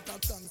 oh what a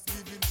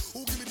thanksgiving.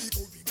 Oh, give me the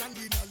courage and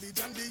the knowledge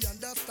and the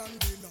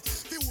understanding.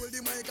 The hold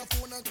the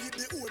microphone and keep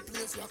the whole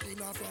place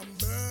rocking from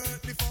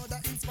birth. The Father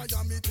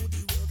inspire me to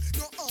the work.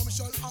 No arm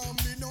shall harm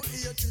me, no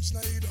ear twitch,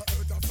 neither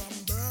hurt from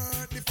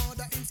birth. The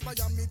Father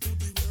inspire me to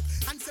the work.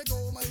 And say go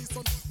my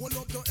son, hold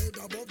up your head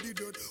above the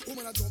dirt.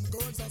 Woman a jump,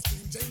 girls a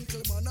scream,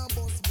 gentleman a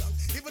bust blank.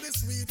 Even the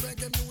sweet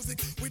reggae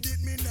music, we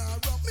did me now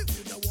rock. Me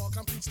did the walk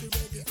and preach the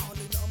reggae. All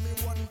in on me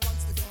one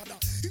pants. The Father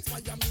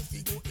inspire me to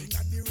go in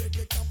at the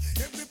reggae camp.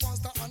 Every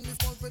pastor and his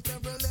pulpit,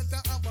 every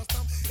letter have a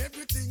stamp.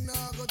 Everything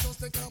now go just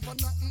take up for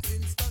nothing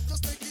instant.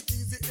 Just take it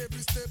easy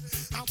every step.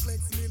 And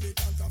flex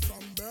militant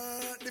from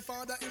birth. The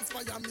Father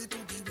inspire me to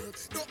the work.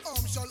 No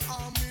arm shall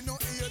harm me, no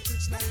ear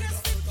twitch, neither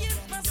hurt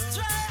from birth.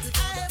 The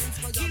Father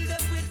inspire me to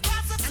the work.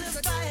 And say go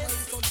my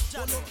son,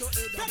 hold up your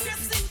head above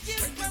the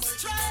dirt.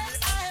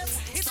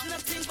 It's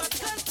nothing but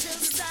culture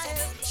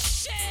style.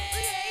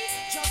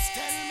 Just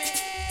tell me,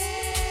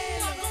 ooh,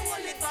 I go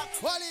hold it back.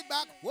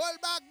 Hold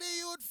back the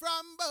youth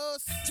from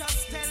bus.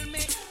 Just tell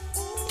me,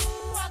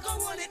 ooh, I go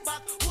hold it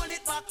back,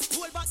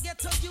 hold back,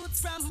 get your youth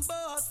from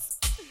bus.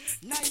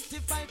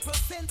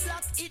 95%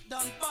 black, it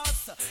done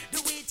bust.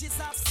 The wages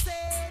of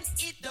sin,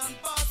 it done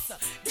bust.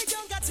 The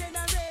younger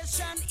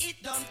generation,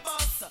 it done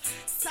bust.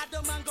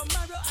 Sodom and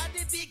Gomorrah are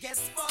the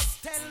biggest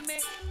bust. Tell me,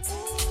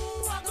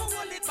 ooh, I go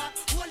hold it back,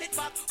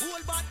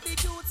 hold back the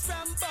youths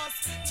from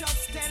bust.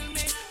 Just tell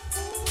me,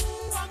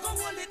 ooh, I go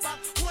hold it back,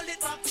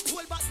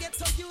 hold back, get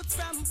your youths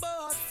from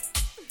bust.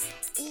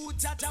 Ooh,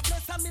 Jaja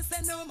bless and me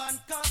say no man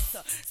cuss.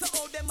 So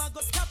how them a go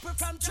stop her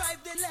from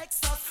drive the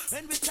Lexus?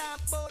 When we talk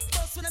about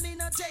bus, when I mean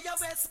no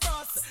JOS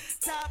bus.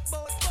 Talk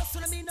about bus,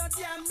 when I mean no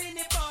damn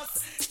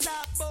minibus.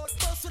 Talk about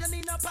bus, when I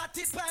mean no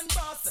party pan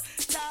bus.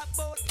 Talk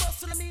about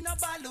bus, when I mean no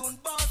balloon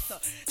bus.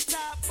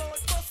 Talk about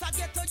bus, I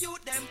get to you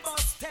them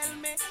bus. Tell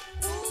me,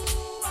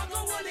 ooh, I go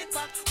hold it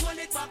back, hold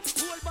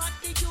back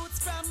the youths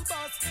from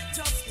bus.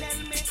 Just tell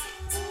me,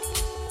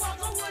 ooh, I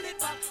go hold it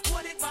back,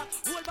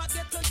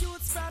 get to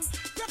youths from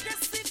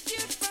progressive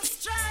youth from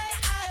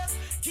strife.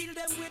 Kill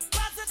them with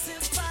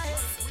positive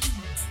vibes.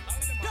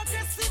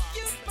 Progressive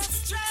youth from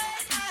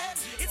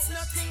strife. It's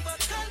nothing but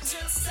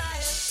culture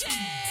style.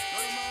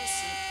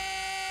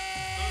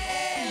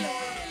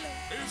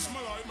 Is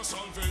my life my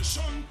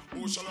salvation?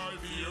 Who shall I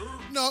fear?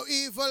 No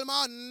evil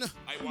man.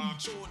 I walk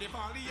through the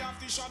valley of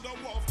the shadow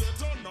of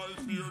death, and I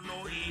fear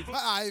no evil.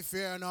 But I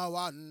fear no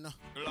one.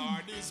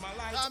 Lord is my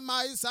light and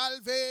my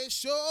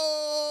salvation.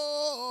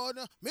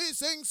 Me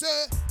sing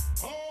say,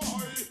 oh, I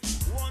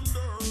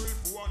wonder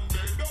if one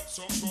day that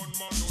some gunman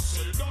will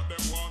say that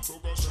them want to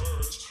go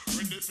church.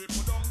 When the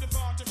people down the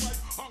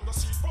 45 and go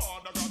see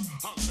Father God,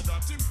 and they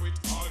got him with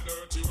all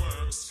dirty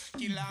works.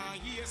 killer,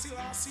 yes,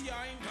 Selassie,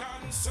 I'm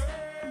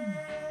concerned.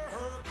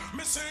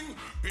 Me sing,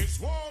 it's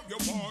war you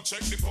want, check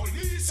the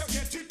police, you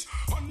get it.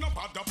 On no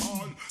bother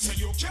ball, say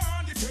you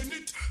can't defend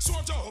it.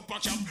 Soldier up a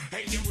camp,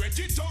 hey, them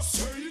ready to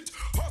say it.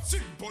 Hot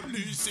sick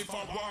police, if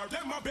a war,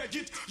 them a beg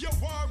it. You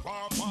war,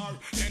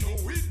 then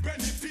who it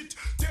benefit?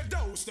 They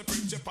douse the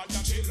principal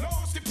that they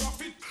lost the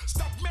profit.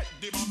 Stop make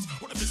the bombs,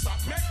 wanna be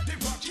stop make the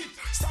rocket.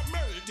 Stop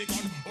melt the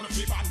gun, wanna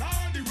be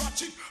banana the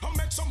ratchet. And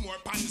make some more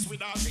pants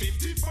with a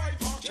 55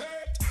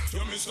 pocket. You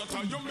Mr.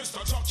 Tie, you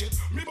Mr. Jacket,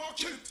 me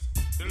bucket.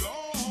 The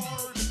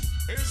Lord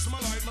is my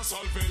life, my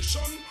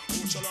salvation.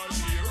 Who shall I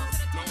fear?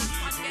 No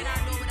evil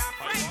one.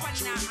 I walk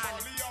through the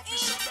valley of the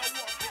shadow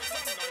of death.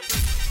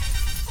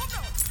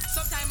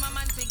 Sometime a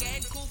man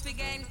forget, cool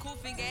again.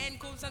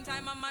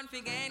 Sometime a man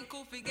forget,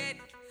 cool.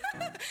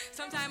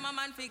 Sometime a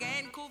man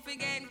forget, cool.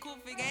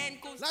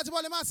 That's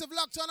about the massive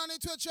lockdown on the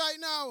Twitch right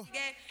now.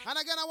 And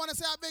again, I want to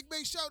say a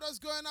big shout out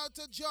going out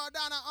to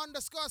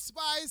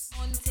Jordana_Spice.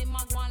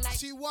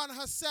 She won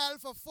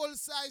herself a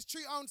full-size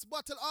 3-ounce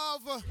bottle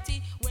of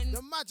the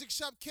Magic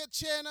Shop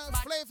Kitchen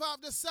flavor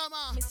of the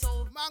summer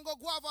mango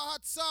guava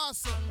hot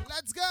sauce.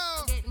 Let's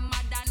go. Get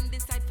mad and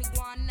decide to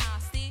go on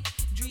nasty.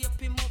 Drape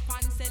him up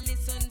and say,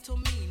 listen to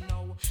me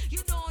now.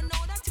 You don't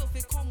know that you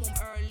fi come home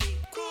early.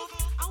 Cool.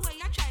 And when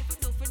you try to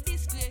do for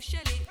display,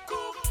 Shelly.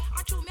 Cool.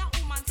 I told me a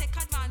woman take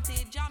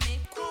advantage of me.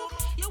 Cool.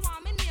 You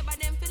want me neighbor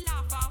them fi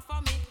laugh off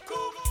of me.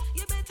 Cool.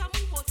 You better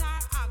move out or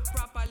act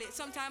properly.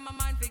 Sometime a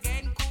man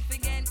forget, cool.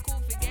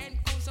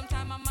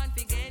 Sometime a man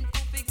forget,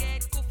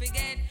 cool.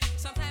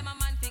 Sometime a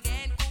man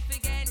forget, cool.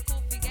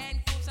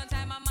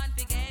 Sometime a man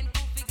forget,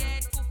 cool.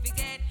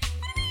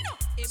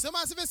 So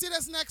massive, you see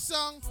this next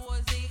song?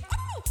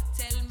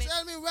 Tell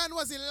me when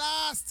was the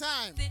last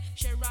time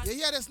you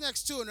hear this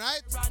next tune,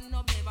 right?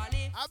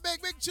 A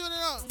big tune, you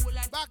know.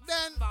 Back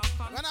then,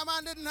 when a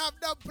man didn't have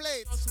dub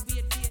plates,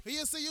 we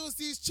used to use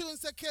these tunes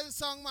to kill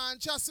song, man.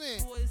 Trust me.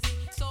 What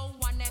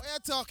you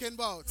talking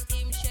about?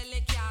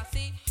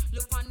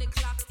 Look on the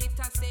clock, it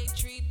a say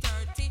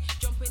 3:30.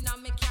 Jumping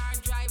on my car,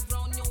 drive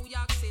round New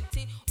York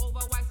City.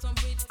 Over Whitestone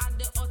Bridge at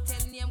the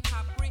hotel named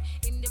Capri.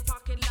 In the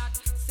parking lot,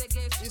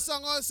 this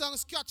song all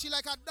sounds scratchy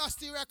like a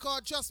dusty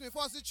record. Trust me,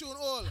 first the tune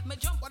all.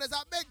 But it's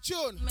a big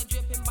tune. Me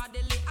dripping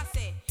bodily, I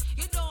say,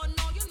 you don't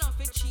know, you not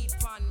fit cheat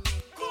on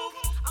me.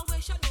 I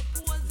wish I do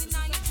pose in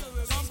your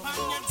jewelry. Jump on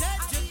your dead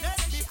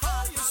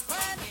before you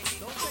spread.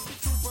 Don't take it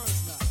too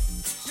personal.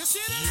 You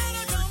see the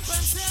little jump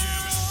and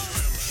sound.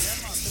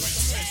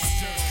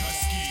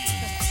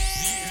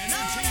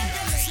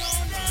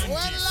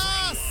 One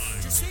last.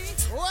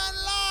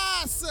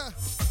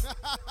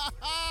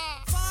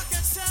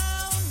 Pocket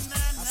sound and I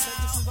said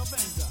this is a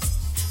banger.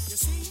 You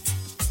see?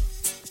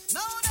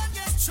 Now that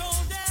get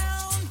thrown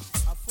down.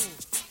 A fool.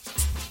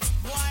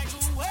 Why go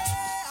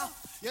well?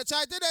 You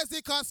try to dance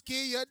the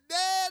Koski, you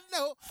dead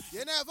no.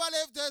 You never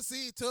live to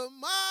see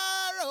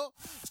tomorrow.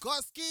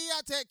 Koski,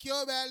 I take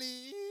your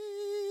belly.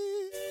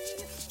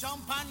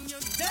 Jump on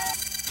your deck.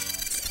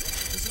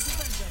 This is a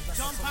banger.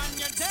 Jump on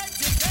your deck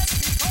before you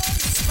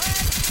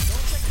spread.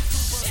 Don't take it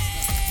too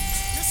personal.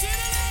 You see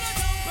the little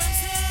jump and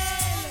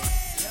sail.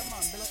 Yeah,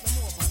 man, build up them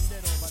up and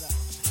dead over there.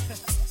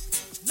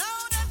 Now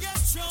they get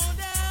thrown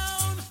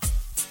down.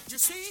 You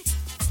see?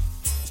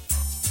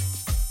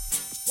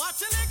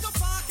 Watch a little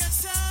pocket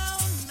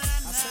sound. And I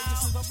said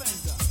this is a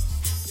banger.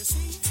 You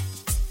see?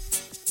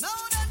 Now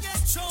they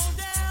get thrown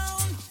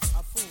down.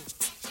 A fool.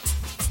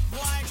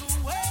 Why go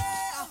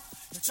well?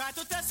 You try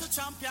to test the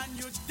champion,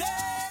 you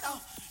dead.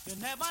 You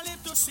never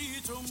live to see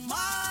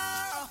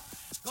tomorrow.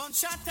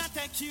 Gunshot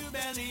attack you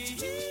belly.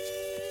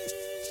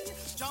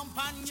 Jump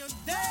on you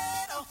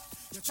dead.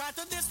 You try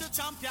to diss the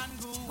champion,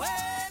 go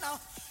well.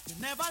 You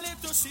never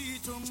live to see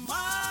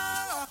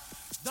tomorrow.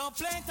 Don't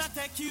play to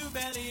take you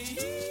belly.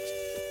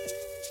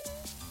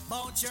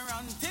 Bout your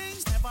own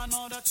things, never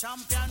know the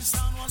champion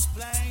sound was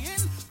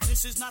playing.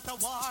 This is not a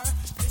war,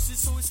 this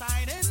is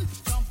suiciding.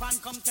 Jump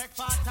and come take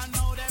part and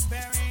know they're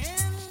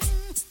burying.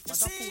 You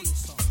see,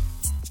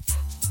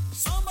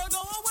 somebody go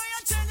away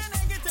and change the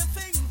negative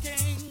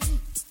thinking.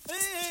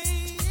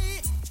 Hey,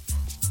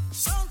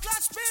 some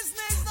class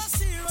business, that's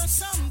serious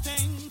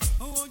something.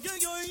 Oh,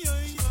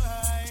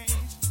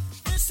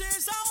 this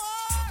is a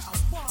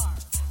war.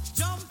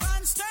 Jump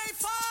and stay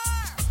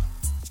far.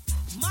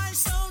 My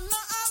son no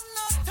have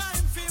no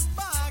time for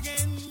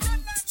bargain.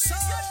 So,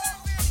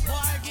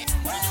 bargain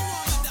when you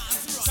wanna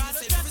dance, try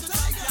to test the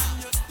champion.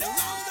 You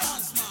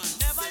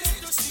never live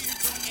to see it.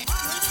 When you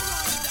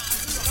wanna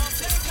dance, don't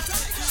take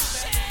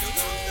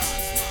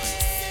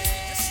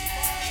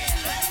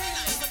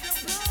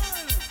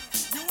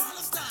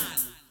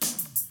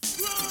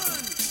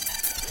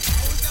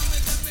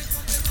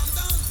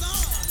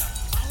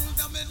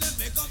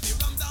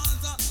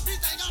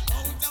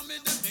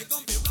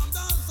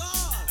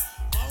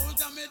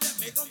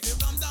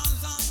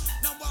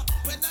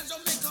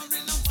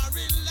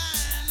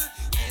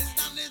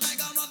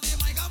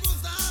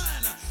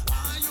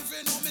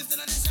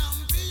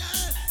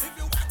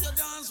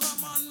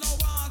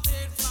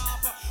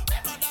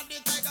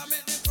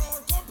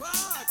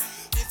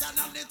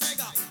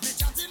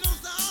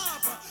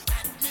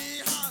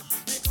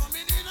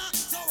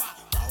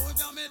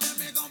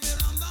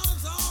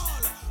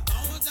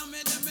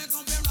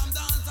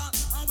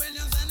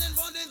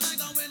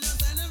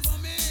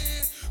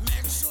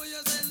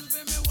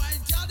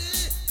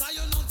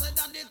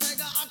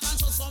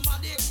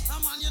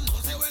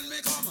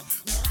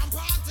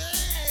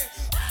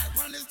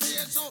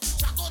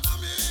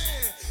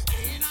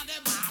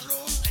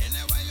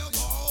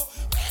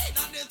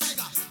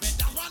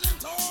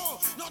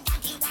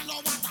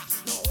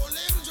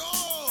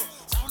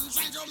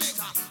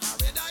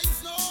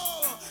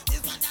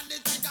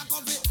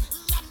come fi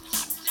lap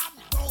lap lap.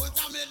 Both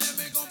of me them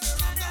me come fi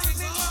ram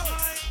dance.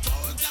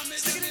 Both of me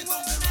them me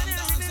come fi ram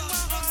dance. Come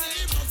say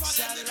the rough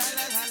and them the la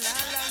la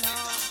la la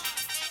la.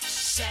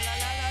 Sha la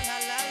la la la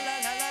la la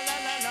la la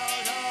la la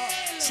la.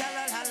 Sha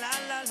la la la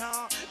la la.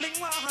 Ling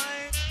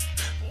why?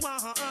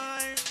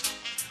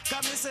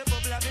 Come me say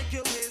bubble make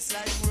your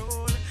waistline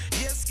roll.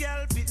 Yes,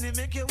 girl, Pitney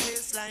make your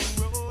waistline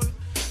roll.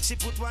 She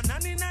put one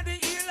hand in the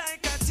ear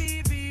like a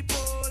TV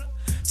pole.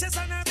 Chest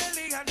on her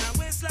belly and her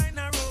waistline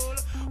a roll.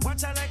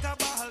 Watch her like a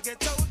ball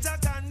get out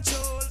of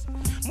control.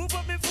 Move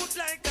up me foot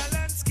like a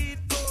landscape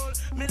goal.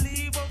 Me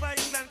leave over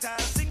England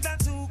cause England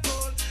too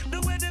cold.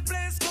 The way the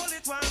place cold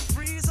it won't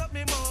freeze up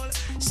me mole.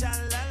 Sha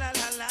la la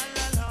la la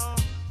la la.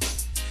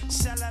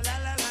 Sha la la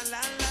la la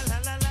la la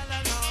la la la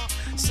la.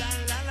 Sha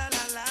la la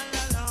la la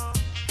la la.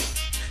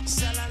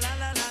 Sha la la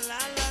la la la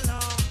la la.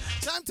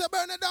 Time to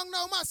burn it down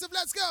now, massive.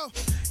 Let's go.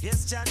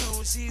 Yes, Jah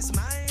know she's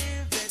my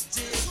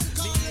veggie.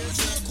 Me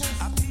and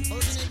a piece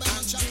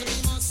and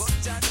cheese, but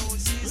Jah know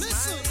she's my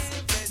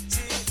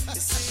veggie.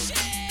 See,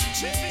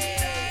 she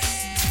feed us.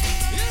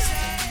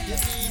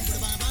 This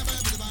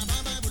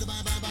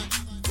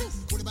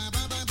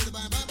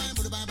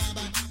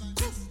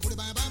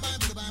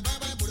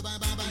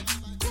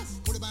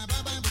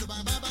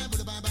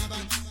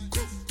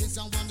is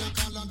one you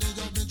call the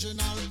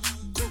original.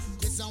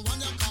 This is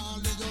one you call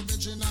the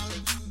original.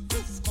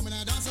 Come in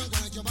and dance and go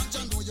like your back, you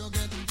know you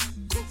get.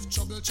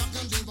 Trouble chuck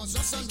and leave us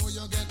just and know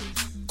you get.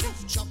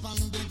 Chop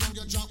and dig on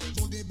your drop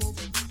to the boof.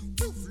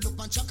 Look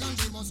and chuck and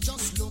leave us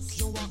just look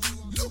you are.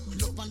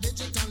 Look and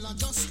digital and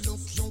just look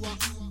you are.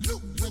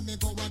 Look when me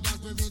go and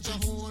dance we reach a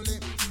holy.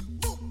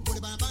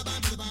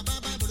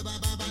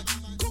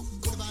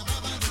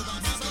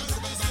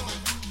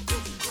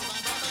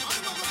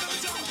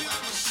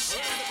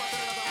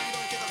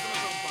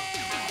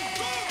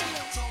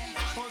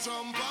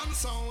 Jump and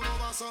sound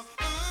over so.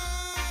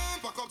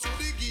 Back up to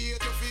the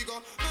gate you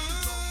figure.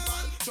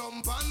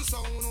 Jump and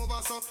sound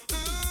over so.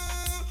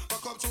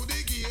 Back up to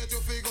the gate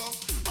you figure.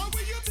 And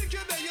when you think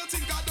you're there, you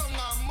think I don't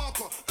have muck.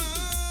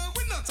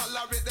 We not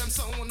tolerate them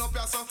sound up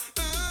here so.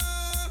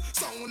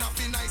 Sound up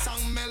be nice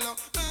and mellow.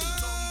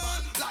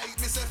 Like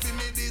me say fi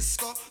me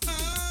disco.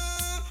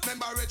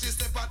 Remember Reggie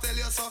step I tell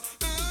you so.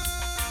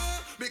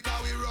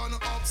 Because we run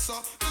up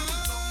so.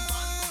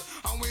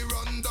 And we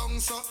run down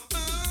so.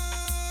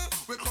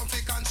 We come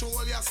to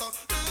control ya so.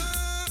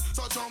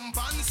 So jump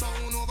and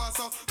sound over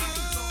so.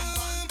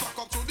 Back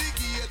up to the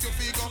gate you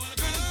figure.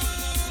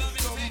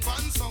 Jump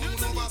and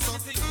sound over so.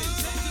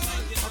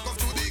 Back up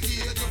to the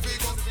gate you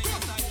figure.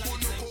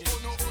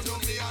 No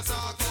me a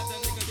talk.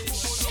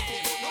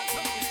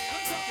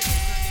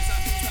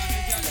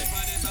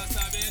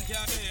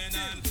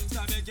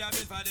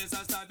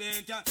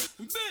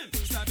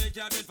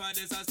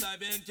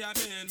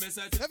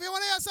 If you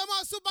want to hear some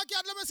more super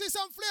cat, let me see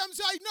some flames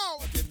right now.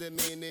 What is the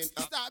meaning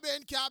of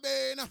stabbing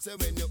cabin? Say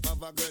when you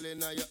have a girl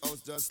in your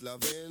house just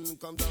loving,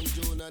 come down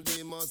June and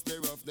they must the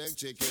roughneck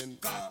chicken.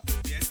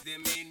 Yes, the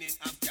meaning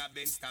of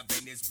cabin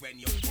stabbing is when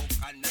you book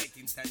a night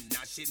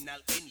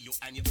international in you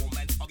and your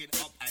woman hugging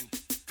up and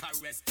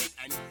caressing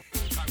and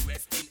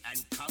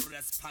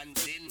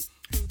corresponding.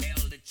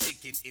 Hell, the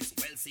chicken is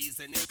well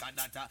seasoned. Cause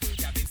that a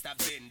cabin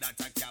stabbing, that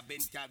a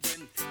cabin.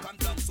 Come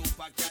down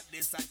super cat,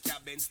 this a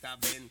cabin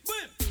stabbing.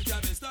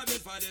 Cabin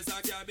stabbing for this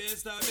a cabin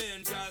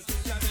stabbing. Cause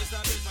cabin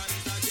stabbing for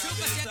this a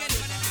cabin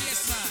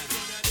stabbing.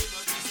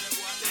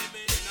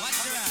 What's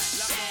the right?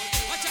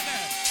 Watch a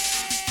girl.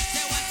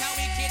 Say what a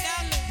wicked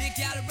up. The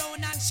girl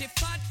round and she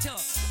fat too.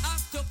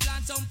 Have to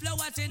plant some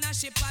flowers in a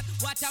she pot.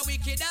 What a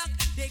wicked up.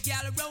 The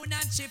girl round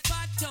and she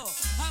fat too.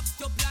 Have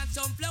to plant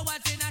some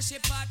flowers in a she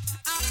pot.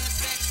 I'm the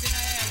sex in her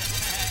hair.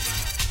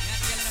 You're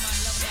telling the man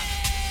love that.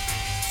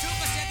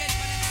 Super second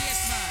for the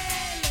face man.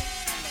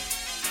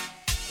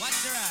 What's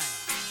the right?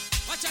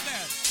 Watch a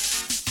girl.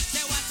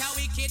 Say what a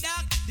wicked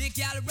dog. The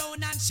girl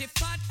round and she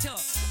fat too.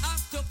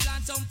 Have to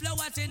plant some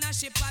flowers in a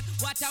she pot.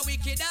 What a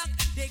wicked dog.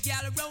 The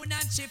girl round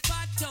and she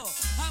fat too.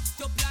 Have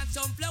to plant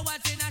some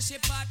flowers in a she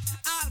pot.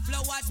 All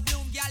flowers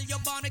bloom, girl, you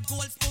born a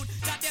gold spoon.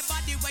 Got the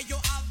body where you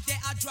have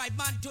there a drive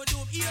man to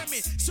doom. Hear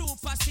me,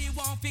 Super C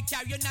won't fi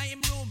carry you in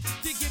him room.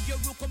 To give you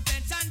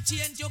recompense and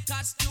change your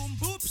costume.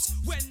 Oops,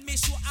 when me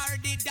show her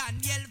the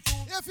Daniel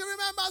boom. If you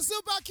remember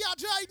Super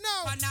Cat right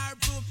now. On her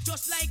broom,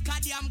 just like a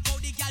damn cow,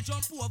 the girl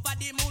jump over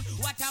the moon.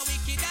 What a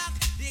wicked dog.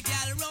 The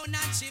girl round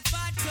and she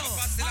fat too.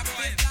 Have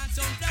to plant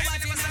some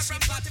flowers in a she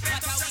pot.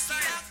 What a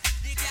wicked dog.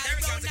 The girl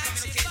round and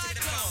she fat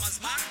too.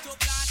 Have to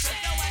plant some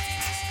flowers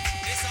in a she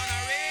pot. It's on a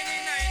rainy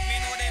night, me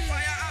know the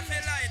fire off a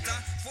lighter.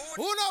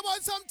 Who know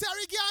about some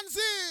Terry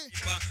Ganzi?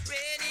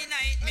 Rainy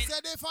night, me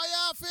said the fire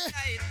off it.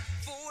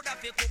 Food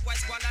off a cook, why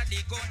squalor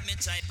the goat, me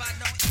try pad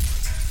down.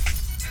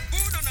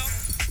 Food on now.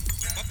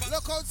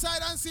 Look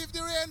outside and see if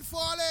the rain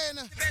falling.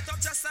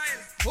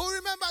 Who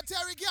remember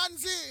Terry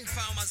Ganzi?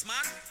 Farmers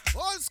man.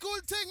 Old school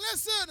thing,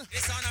 listen.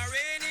 It's on a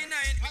rainy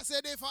night. I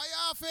said the fire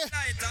off it.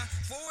 Lighter.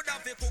 Food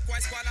off a cook, why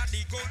squalor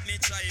the goat, me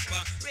try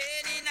pad.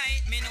 Rainy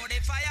night, me know the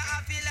fire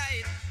off a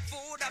light.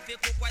 Food off a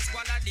cook, why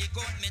squalor the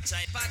goat, me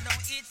try pad.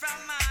 Don't eat from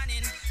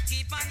morning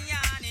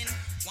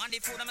the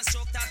food, I'm a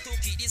stroke that to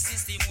keep the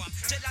system warm.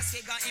 Jealous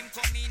kega him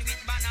come in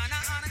with banana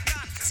and a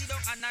can. See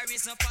down and there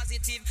is no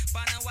positive.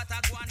 Banana what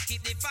I go and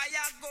keep the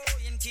fire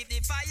going, keep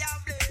the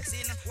fire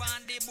blazing.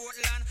 One the boat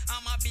land,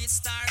 I'm a bit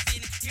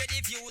starving. Hear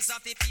the views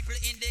of the people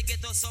in the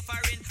ghetto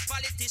suffering.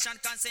 Politician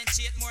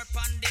concentrate more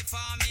on the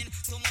farming.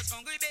 Too much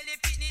hungry belly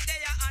picnic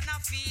there and I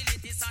feel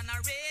it. It's on a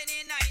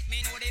rainy night, me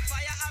know the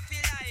fire I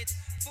feel light.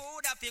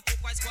 Food I feel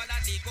cook, I squad I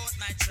dig out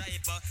my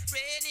tripe.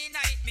 Rainy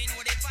night, me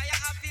know the fire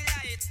I feel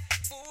light.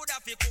 Food I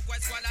feel cook, I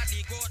squad I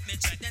dig out me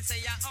tripe. Then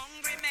say a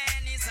hungry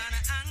man is an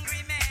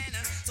angry man.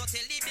 So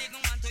tell the big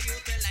man to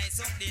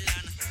utilize up the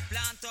land.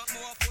 Plant up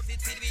more food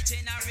it feed with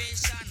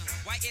generation.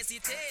 Why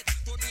hesitate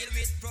to deal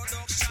with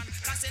production?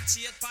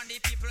 Concentrate on the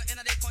people in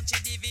the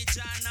country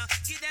division.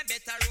 Give them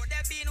better road,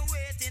 they've been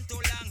waiting too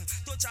long.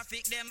 To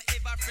traffic them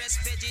ever fresh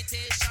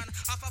vegetation.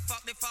 Half a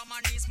fuck the farmer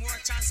needs more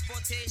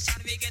transportation.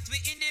 We get we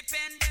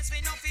independence, we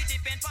no fit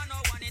depend for no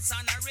one. It's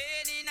on a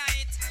rainy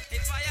night. The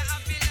fire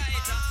happy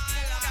light.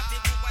 Food happy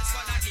cook, I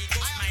swallow the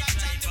goat my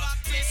tribe.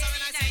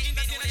 Rainy night,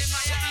 me know the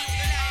fire happy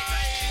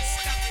light.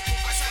 Food happy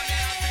cook, I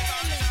swallow the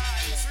goat.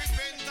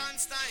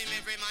 Repentance time,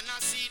 every man a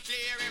see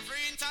clear.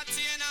 Every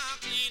entertainer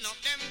clean up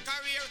them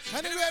career.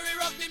 Anywhere we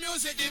rock the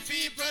music, the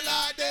people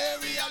are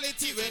there.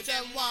 Reality where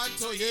them want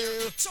to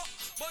hear. So,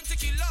 Bounty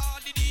Killer,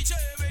 the DJ,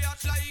 we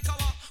act like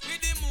our.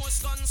 With the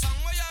most gun song,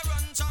 where you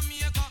run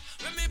Jamaica.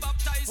 When me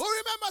baptize. Who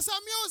remember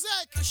some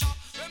music?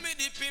 When me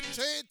dip him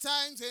 3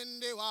 times in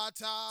the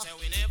water. Say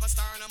we never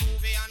start a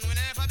movie and we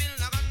never build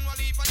a gun. We'll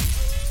leave it.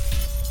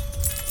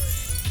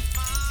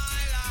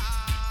 My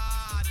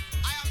Lord,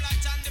 I am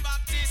like John the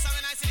Baptist. And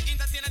when I say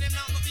entertainer, them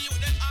not be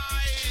with them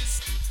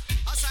eyes.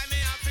 As I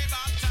may have to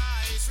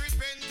baptize.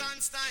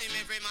 Repentance time,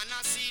 every man a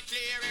see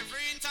clear.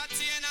 Every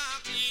entertainer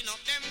clean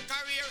up them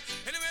career.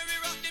 Anyway we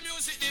rock the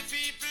music, the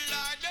people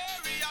are the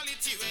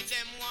reality where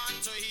them want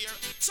to hear.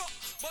 So,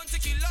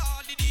 Bounty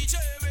Killer, the DJ,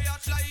 we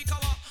act like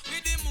our.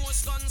 With the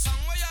most gun song,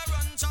 where you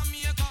run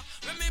Jamaica.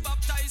 When me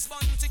baptize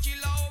Bounty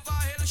Killer over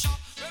Hellshot.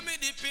 When me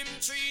dip him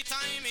 3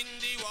 times in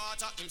the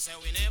water. Him say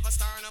we never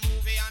start a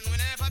movie and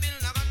we never build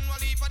a gun. We'll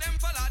leave for them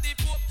follow the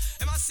Pope.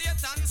 Him a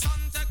Satan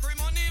son, take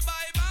money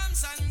buy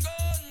bombs and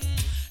gun.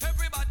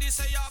 Everybody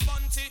say ya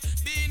Bounty,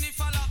 Beanie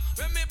fella.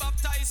 When me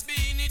baptize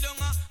Beanie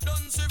Dunga,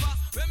 Duns River.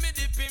 When me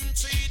dip him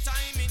 3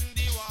 times in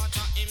the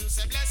water. Him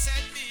say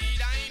blessed be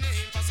thy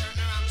name. For certain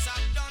wrongs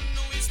I've done,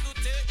 no is to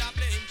take the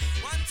blame.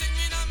 One thing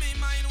in me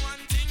mind,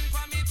 one thing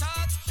for me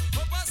thought.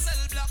 Up a cell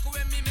block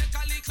when me make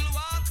a little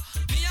walk.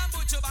 Me and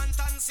Butcher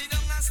Bantan sit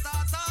down and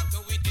start talk.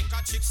 We take a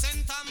trip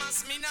St.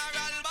 Thomas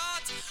mineral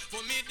bath.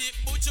 For me dip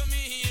Butcher, me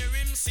hear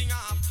him sing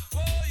up.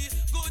 Boy,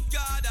 good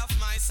God of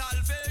my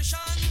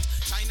salvation.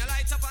 Shine a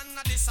light up on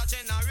this a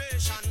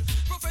generation.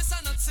 Professor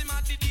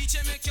Nutsima, the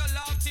DJ make you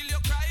laugh till you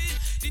cry.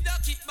 Did I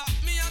kick back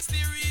me as the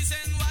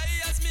reason why?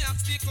 As me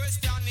ask the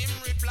question, him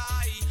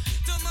reply.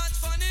 Too much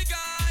funny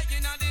guy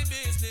in the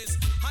business.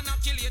 And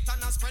accumulate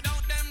and spread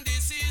out them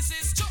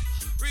diseases.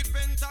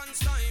 Repentance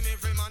time,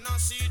 every man a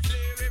see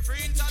clear. Every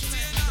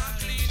entertainer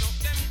clean up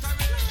them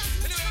career.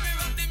 Anyway we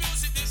rock the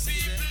music, the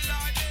people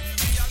are there.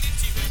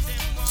 Reality with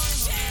them want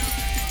to hear.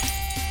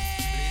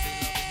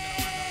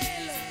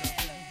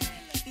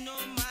 No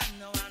man,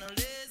 no one, no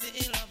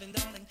lazy loving,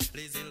 darling.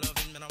 Lazy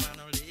loving, me no want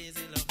no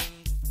lazy loving.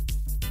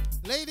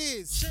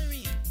 Ladies,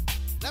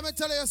 let me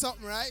tell you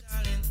something, right?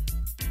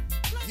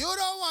 You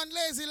don't want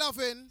lazy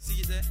loving,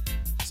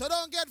 so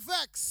don't get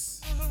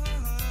vexed.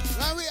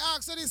 When we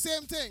ask you the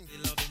same thing,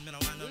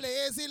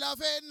 lazy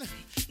loving,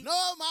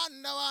 no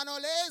man, no one, no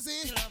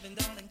lazy.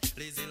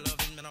 Lazy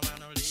loving, me no want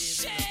no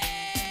lazy.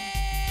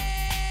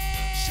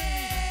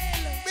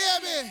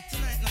 Baby,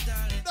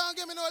 don't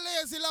give me no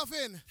lazy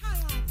loving.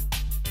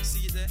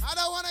 I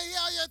don't want to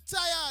hear you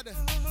tired.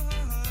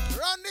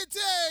 Run the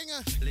thing.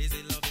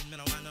 Lazy loving, me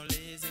no want no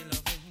lazy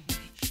loving.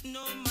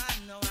 No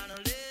man, no want no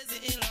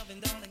lazy loving,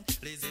 darling.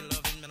 Lazy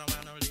loving, me no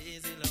want no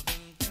lazy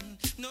loving.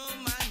 No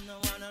man, no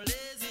want no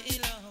lazy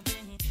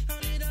loving. I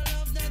need a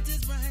love that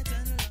is bright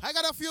and light. I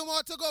got a few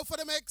more to go for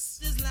the mix.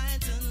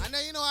 And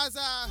then, you know, as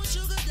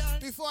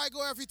before I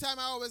go every time,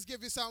 I always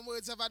give you some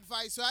words of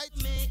advice, right?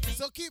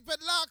 So keep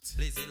it locked.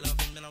 Lazy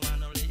loving, me no want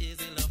no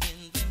lazy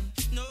loving.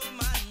 No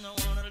man, no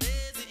want no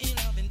lazy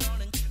loving,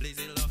 darling.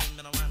 Lazy loving,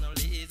 me no want no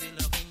lazy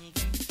loving.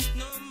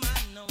 No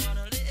man, no want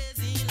no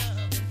lazy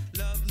loving.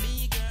 Love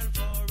me, girl,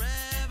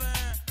 forever.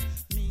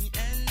 Me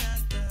and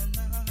not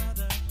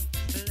another.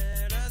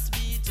 Let us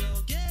be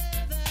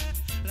together.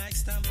 Like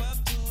stamp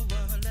up to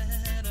a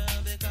letter.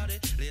 Because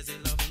it lazy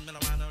loving, me no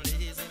want no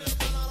lazy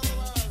loving.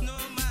 No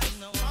man,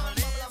 no want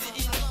no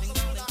lazy loving,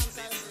 darling.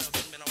 Lazy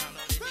loving, me no want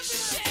no lazy loving.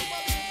 No man, no want no lazy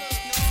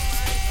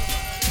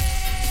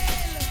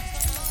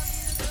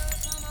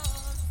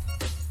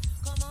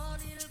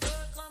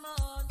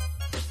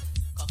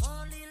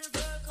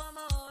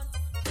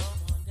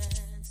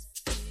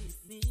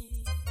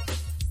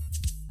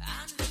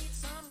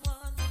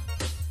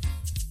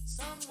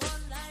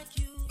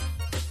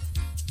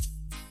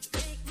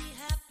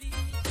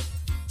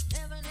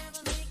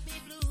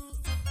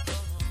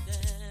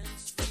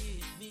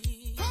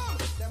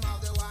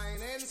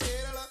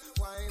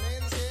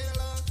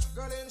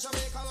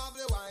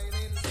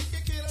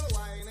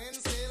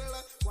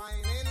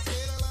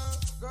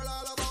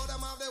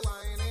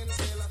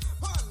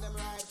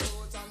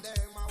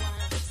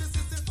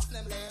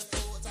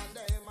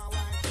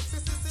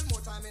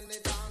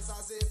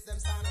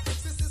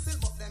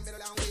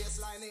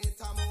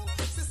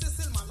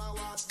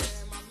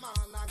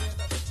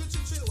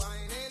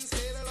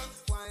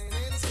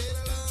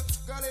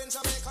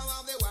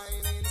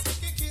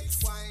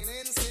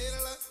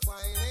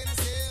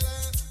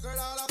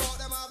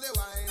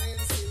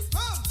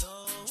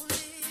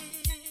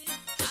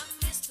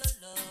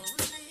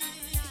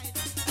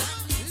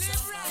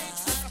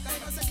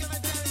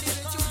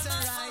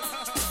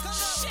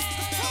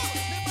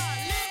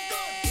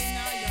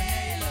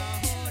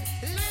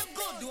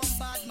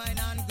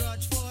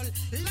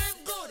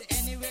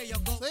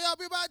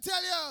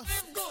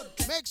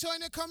sure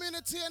in the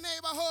community and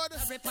neighborhood,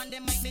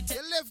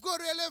 you live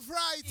good, you live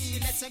right.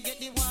 Let's get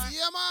the war.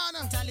 Yeah,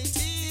 man.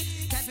 Mentality.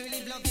 Can't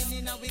really love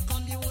in our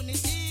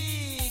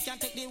community. Can't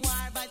take the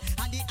war, but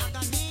and the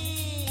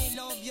agony.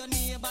 Love your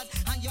neighbors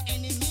and your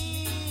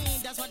enemy.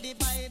 That's what the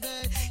Bible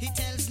it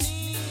tells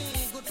me.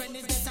 Good friend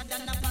is better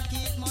than the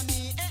pocket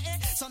money.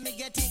 So me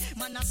get it,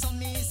 man, and so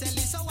me sell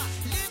it. So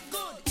live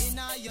good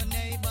in your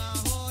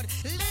neighborhood.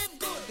 Live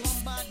good,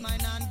 don't bad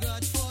mind and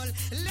grudgeful.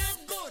 Live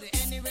good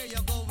anywhere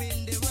you go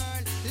in the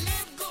world.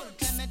 Live good,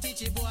 Clement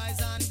teach you boys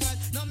and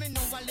girls. No me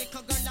know a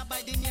little girl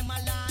by the name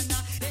of Lana.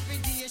 Every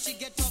day she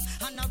get up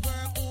and I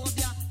work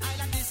over. I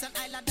like this and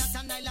I like that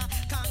and I like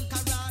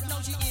conqueror.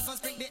 Now she even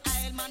spring the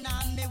aisle man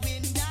on me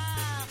window.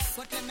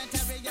 But Clement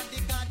Terry you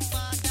the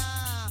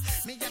godfather.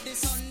 Me you the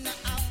son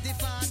of the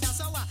father.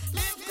 So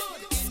live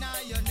good in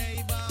your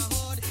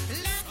neighborhood.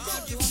 Live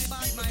good, don't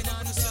bad mind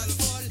and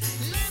grudgeful.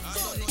 Live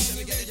good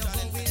anywhere you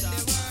go in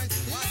the world.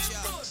 Live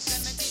good,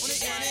 Clement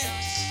teach you.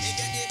 Me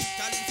get the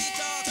talent to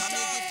talk and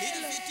me gifted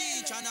to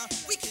teach and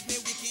wicked me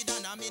wicked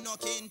and me no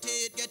can't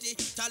get it.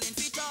 Talent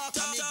to talk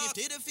and me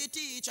gifted to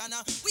teach and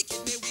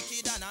wicked me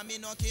wicked and me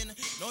no can.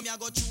 Now me a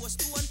go chew a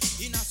stone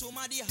in a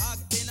somebody hog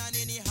pen and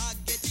any hog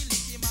get it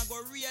lick him a go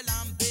real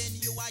and bend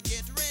you a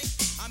get ring.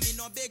 I me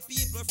no beg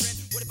people friend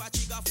with a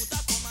chiga foot a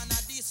come and a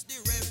this the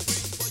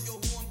reverend for your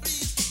home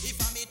please. If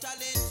I'm a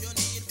talent you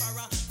need for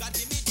a God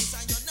give me this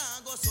and you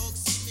nah go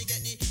succeed. Me get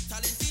the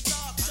talent to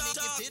talk and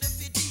me gifted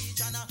to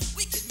teach and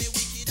wicked me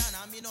wicked and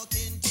me no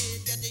can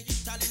get the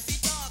talent to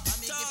talk and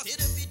me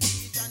gifted to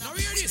teach and now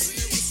hear this.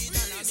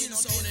 You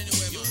sound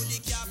anyway, man.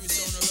 You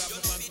sound a rap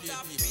and play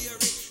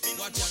people.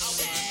 Watch out,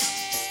 man.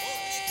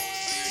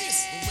 Hear this.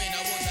 When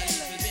I was a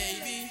little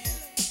baby,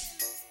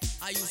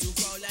 I used to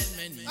crawl like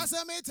many. That's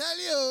what me tell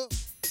you.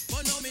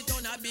 But now me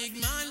turn a big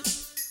man.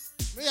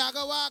 Me a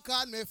go walk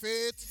on me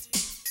feet.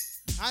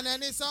 And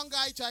any song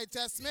guy try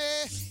test me.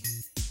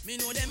 Me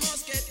know they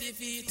must get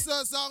defeat.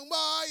 So song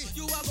boy,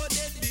 you a go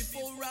dead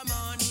before a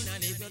morning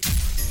and if you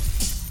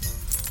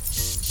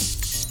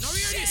now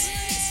hear this.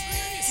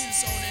 Still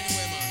sound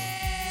anyway, man.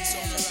 You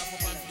sound a rap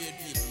up and play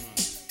people,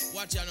 man.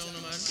 Watch out now,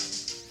 man.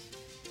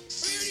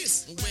 Hear this.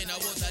 When I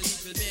was a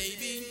little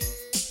baby,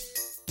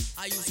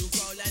 I used to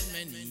crawl like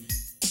many.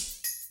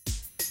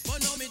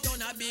 But now me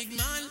turn a big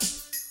man.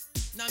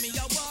 Now me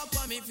a walk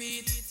on me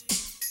feet.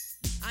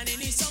 And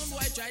any sound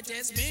boy try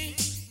test me.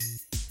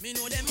 Me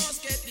know they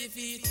must get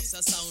defeat. So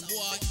sound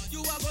boy,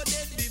 you a go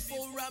dead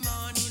before a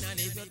morning. And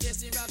if you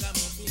test the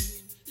ragamuffin,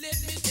 let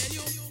me tell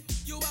you,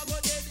 you a go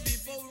dead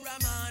before a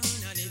morning.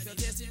 And if you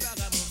test the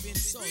ragamuffin,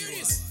 sound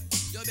boy,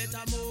 you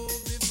better move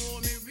before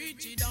me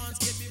reach it dance.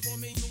 Get before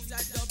me use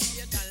that dub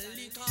plate and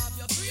lick off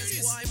your face.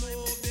 Boy,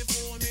 move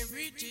before me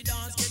reach it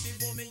dance. Get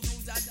before me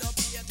use that dub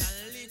plate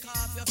and lick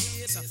off your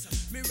face.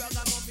 Me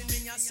ragamuffin,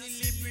 me a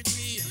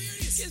celebrity.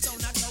 Kill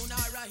sound a town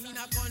or in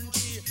a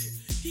country.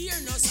 Hear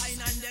no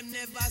sign and them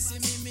never see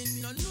me. Me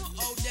no know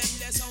how them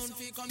the sound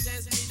fi come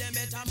test me. Them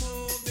better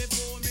move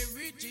before me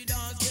reach it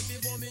dance. Get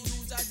before me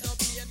use that dub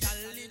plate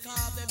and lick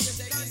off them.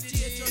 Just say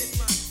easy,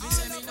 man. Me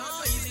say me no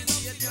easy.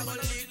 Get me go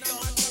lick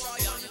down.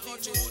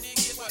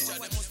 Watch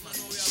out, them must man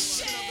know we are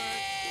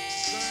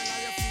girl,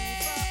 are you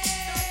fever?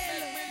 That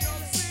make me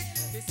love sick.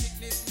 The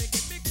sickness me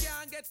get, me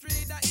can't get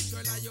rid of it.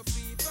 Girl, are you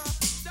fever?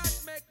 That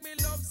make me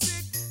love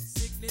sick.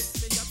 Sickness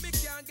me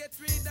can't get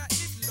rid of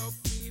it. Love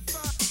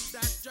fever,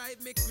 that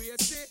drive me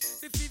crazy.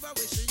 The fever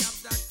where she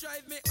have, that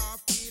drive me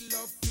off. Feel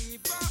love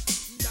fever,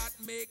 that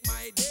make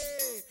my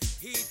day.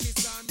 Heat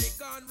is on me,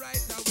 gone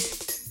right away.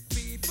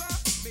 Fever,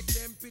 me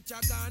temperature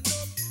gone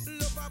up.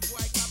 Love a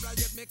boy cabra,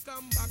 yet me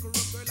come back.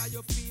 Girl, are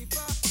you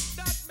fever?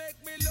 That make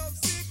me love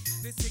sick.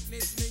 The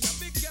sickness me a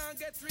big can't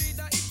get rid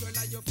of it. Girl,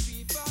 are you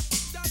fever?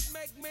 That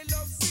make me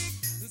love sick.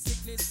 The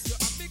sickness you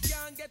a big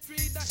can't get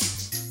rid of it.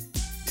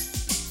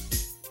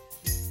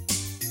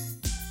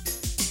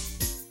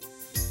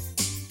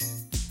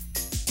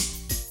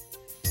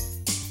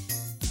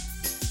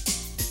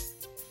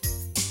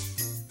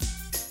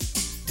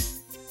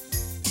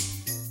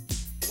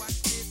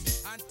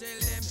 And tell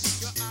them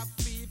you have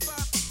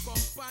fever.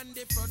 Come on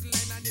the front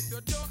line, and if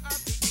you don't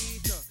have the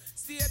heat,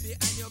 stay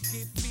behind your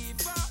give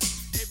fever.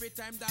 Every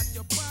time that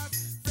you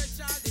pass, fresh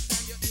all the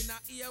time you're in a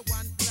ear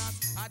one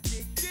class.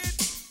 Addicted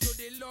to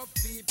the love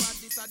fever.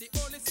 This are the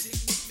only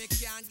sickness me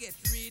can't get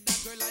rid of.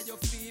 Girl, are your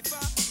fever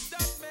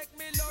that make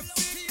me love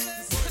sick.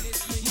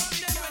 Sickness me can't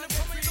get rid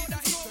of. Girl,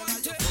 are your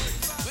fever.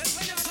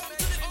 When you come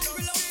to the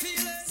hungry love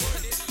feeling,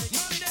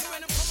 Monday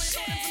when I'm coming, you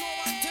don't even know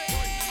what to do.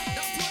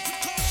 That put the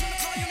caution,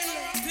 call you in a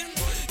rapping.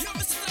 You're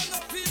missing a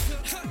lot of people.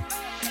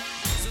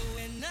 So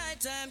when night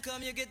time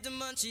come, you get the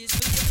munchies.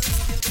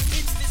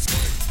 It's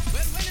biscuit.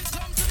 When it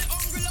come to the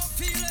hungry love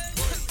feeling,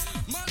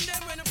 Monday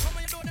when I'm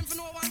coming, you don't even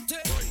know what to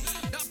do.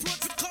 That put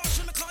with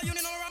caution, I call you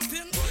in a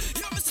rapping.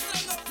 You're missing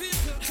a lot of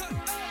people.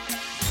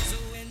 So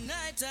when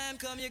night time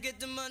come, you get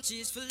the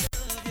munchies for love.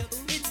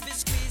 It's for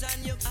squeeze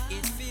and you,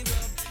 it's for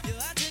rub.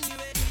 You're hot and you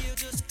ready, you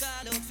just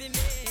call out for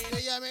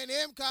me. Yeah, my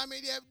name them call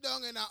me Dave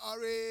Dung in a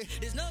hurry.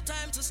 There's no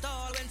time to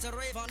stall when to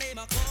rave on name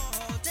a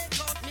call. Take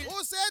out me.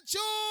 Who said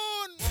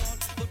tune?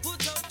 But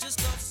put out your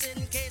stuffs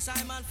in case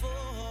I'm on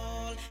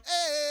fall.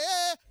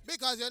 Hey,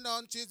 because you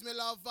don't cheat me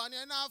love and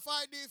you not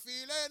fight the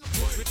feeling.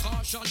 Push with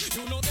caution,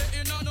 you know they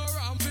in and no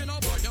ramp in a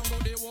boy, you know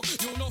they walk.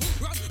 You know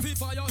who run, be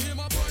fire him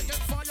a boy,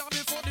 get fire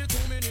before the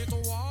 2 minute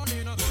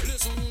warning.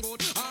 Listen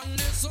good and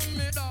listen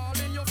me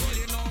darling, you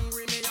feeling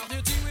hungry, me have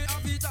the thing we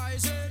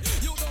appetizing.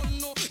 You don't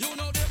know, you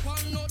know they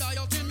pan no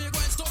dieting, me go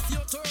and stuff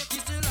your turkey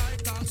still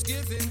like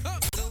Thanksgiving.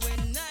 So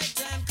when night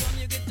time come,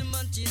 you get the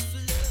munchies for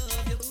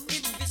love. You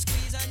hit the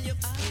squeeze and your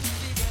eyes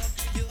big up.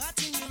 You hot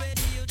and you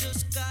ready, you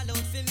just call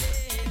out for me.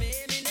 Me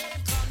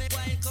name call me,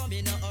 wine come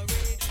in a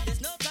hurry.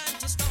 There's no time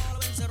to stall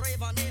when the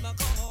rave on name a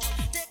call.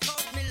 Take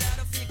out me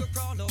ladder, figure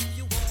crawl up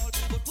you wall.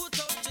 But put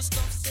out your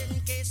stuff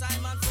in case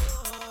I'm on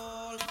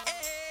fall.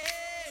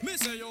 Hey. Me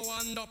say you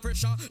under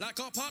pressure like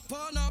a pot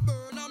pan a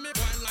burn and me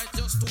wine like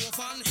your stove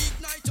and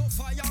ignite your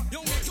fire.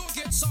 You make you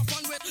get soft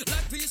and wet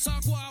like piece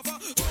of guava.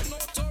 Turn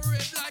out to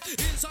red like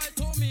inside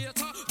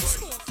tomato.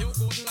 Smoke you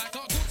good like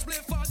a good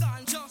split for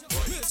ganja.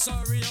 Me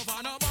sorry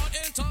about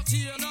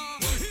entertainer.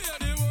 Hear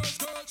the words,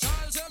 girl,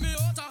 child, say me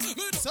out.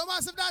 So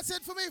massive, that's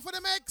it for me for the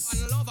mix.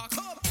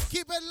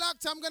 Keep it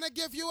locked. I'm gonna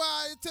give you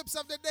tips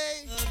of the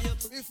day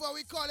before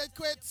we call it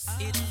quits.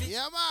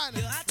 Yeah, man.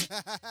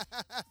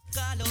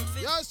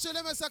 Yours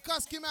truly, Mr.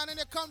 Kusky, man, in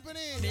the company.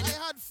 I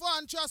had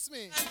fun, trust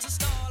me.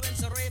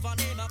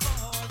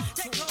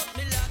 Take out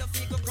me ladder,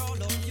 figure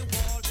crawl up you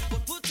wall.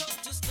 But put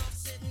out your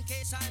stuff in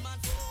case I'm on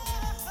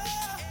fall.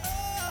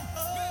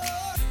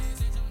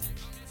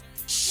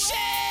 Shit!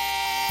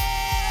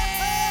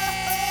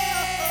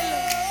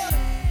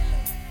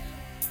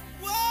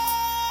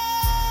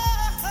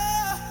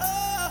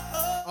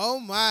 Oh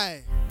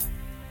my,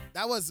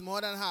 that was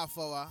more than half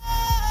hour.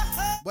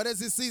 But it's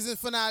the season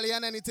finale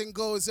and anything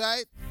goes,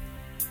 right?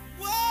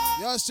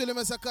 Yours truly,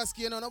 Mr. Kusky,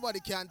 you know, nobody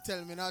can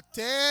tell me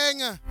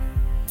nothing.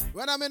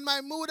 When I'm in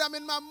my mood, I'm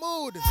in my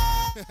mood.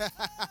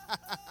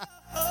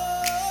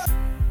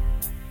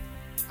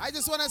 I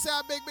just want to say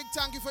a big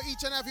thank you for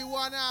each and every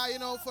one, you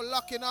know, for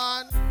locking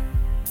on.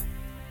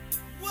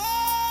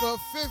 For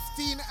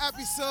 15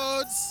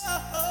 episodes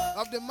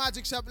of the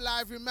Magic Shop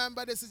Live.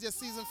 Remember, this is your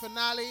season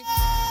finale.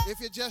 If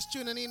you're just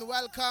tuning in,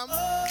 welcome.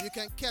 You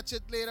can catch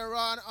it later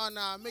on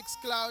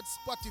Mixcloud,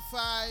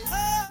 Spotify,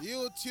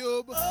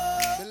 YouTube.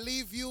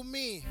 Believe you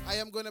me, I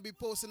am going to be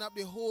posting up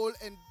the whole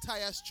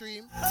entire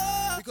stream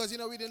because, you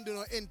know, we didn't do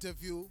no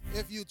interview.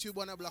 If YouTube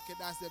want to block it,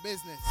 that's their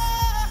business.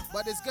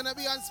 But it's going to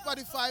be on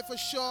Spotify for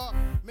sure.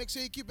 Make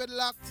sure you keep it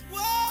locked.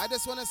 I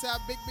just want to say a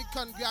big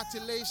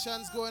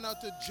congratulations going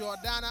out to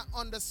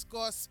Jordana_Spice.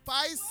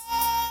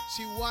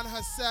 She won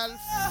herself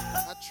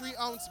a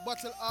 3-ounce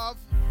bottle of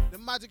the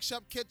Magic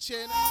Shop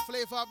Kitchen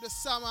flavor of the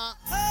summer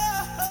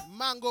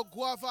mango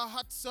guava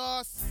hot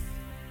sauce.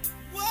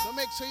 So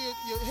make sure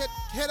you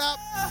hit up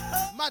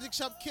Magic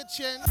Shop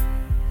Kitchen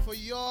for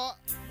your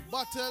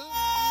bottle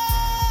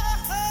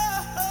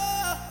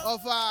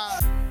of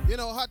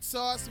hot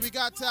sauce. We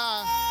got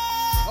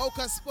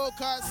Hocus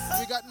Pocus,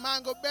 we got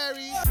mango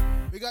berry,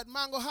 we got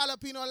mango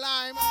jalapeno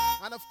lime,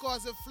 and of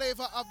course the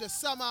flavor of the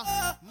summer,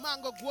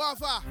 mango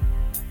guava.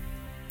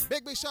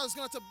 Big shout is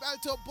going to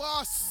Belto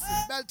Boss.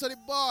 Belto the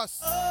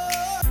Boss.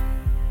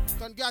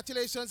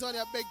 Congratulations on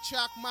your big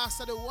track,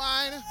 Master the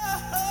Wine.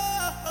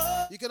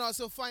 You can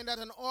also find that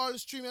on all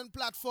streaming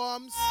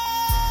platforms.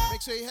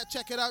 Make sure you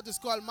check it out. It's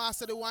called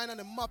Master the Wine on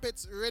the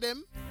Muppets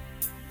Rhythm.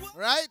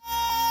 Right?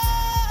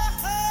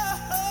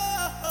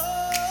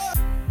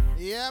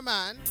 Yeah,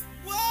 man.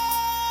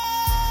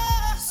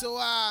 So,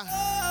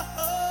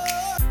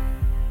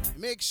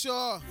 make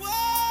sure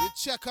you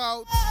check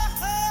out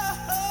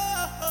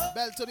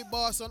Belto the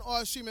Boss on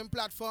all streaming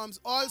platforms.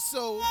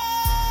 Also,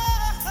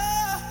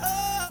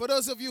 for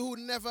those of you who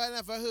never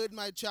heard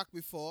my track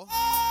before,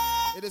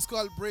 it is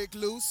called Break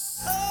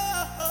Loose.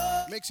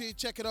 Make sure you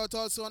check it out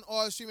also on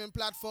all streaming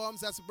platforms.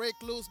 That's Break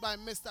Loose by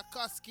Mr.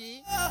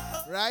 Kusky.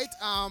 Right?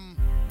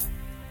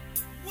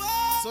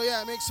 So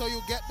yeah, make sure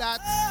you get that.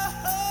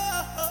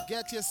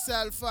 Get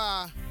yourself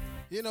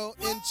in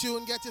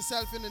tune, get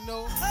yourself in the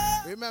know.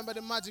 Remember,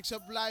 the Magic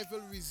Shop Live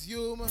will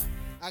resume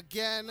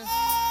again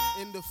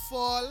in the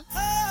fall.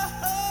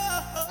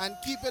 And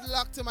keep it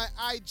locked to my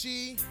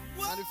IG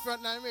and the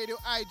Frontline Radio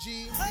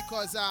IG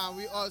because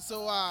we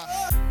also,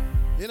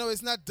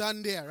 it's not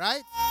done there,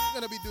 right? We're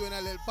going to be doing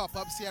a little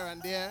pop-ups here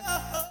and there.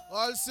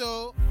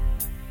 Also,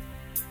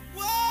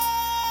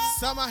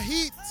 Summer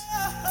Heat,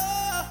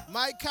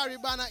 my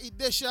Caribana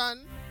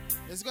edition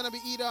is going to be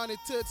either on the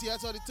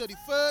 30th or the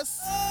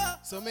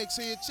 31st. So make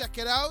sure you check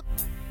it out.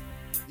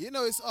 You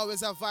know it's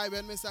always a vibe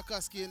when Mr.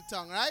 Kusky in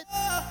town, right?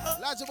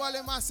 Large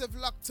Bally Massive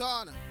locked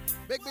on.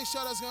 Big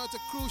shout outs going to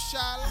Crucial,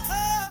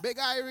 Big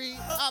Irie,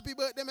 happy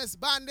birthday Miss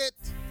Bandit,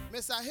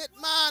 Mr.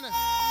 Hitman,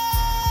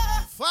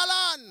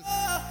 Fallon,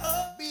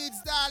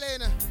 Beads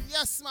darling,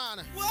 yes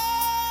man.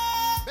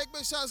 Big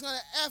shout outs going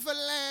to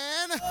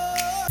Evelyn,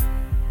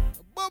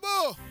 Boo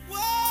Boo,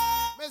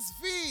 Miss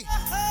V,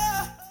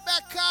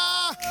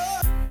 Becca,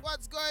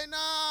 what's going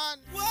on?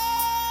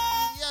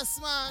 Yes,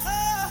 man.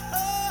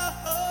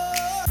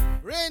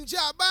 Ranger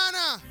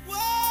Banner. The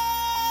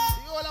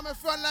whole of my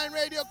Frontline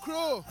Radio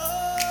crew.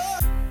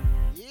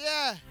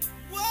 Yeah.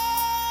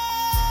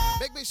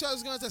 Big shout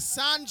is going to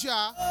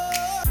Sandra,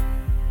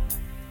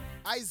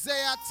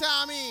 Isaiah,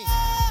 Tommy,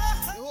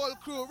 the whole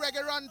crew.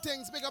 Reggae Run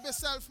Things. Big up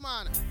yourself,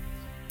 man.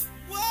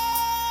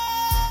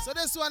 So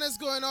this one is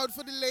going out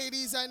for the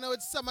ladies. I know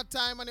it's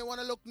summertime and you want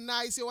to look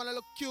nice, you want to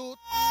look cute.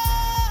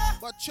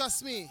 But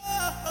trust me,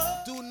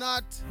 do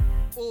not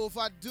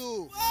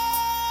overdo.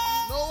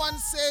 No one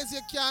says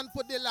you can't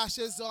put the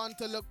lashes on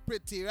to look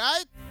pretty,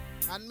 right?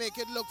 And make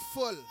it look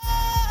full.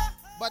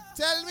 But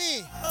tell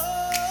me,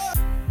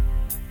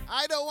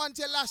 I don't want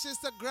your lashes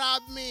to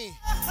grab me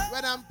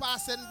when I'm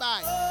passing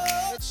by.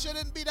 It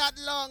shouldn't be that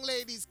long,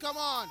 ladies. Come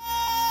on.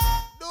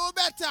 Do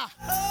better.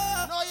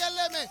 Know your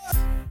limit.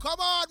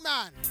 Come on,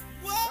 man.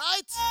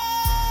 Right?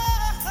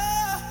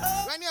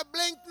 When you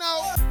blink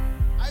now,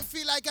 I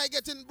feel like I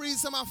get in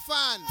breeze from a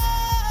fan.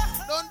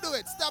 Don't do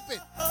it. Stop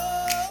it.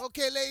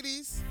 Okay,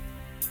 ladies.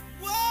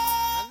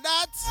 And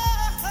that,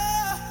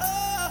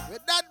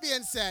 with that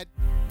being said,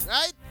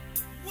 right?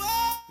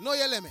 Know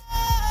your limit.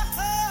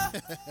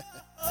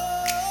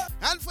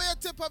 And for your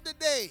tip of the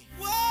day,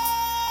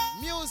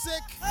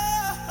 music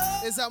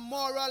is a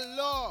moral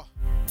law.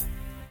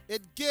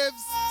 It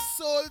gives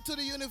soul to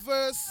the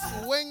universe,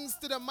 wings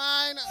to the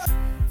mind,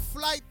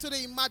 flight to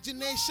the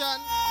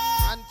imagination,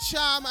 and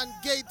charm and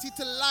gaiety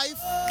to life,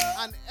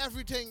 and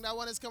everything. That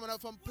one is coming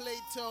out from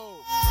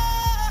Plato.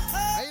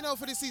 And you know,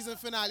 for the season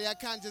finale, I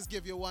can't just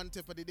give you one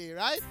tip of the day,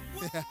 right?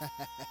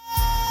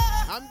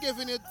 I'm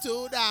giving you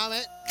two, damn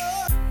it.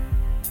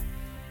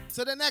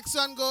 So the next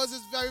one goes,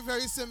 it's very,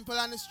 very simple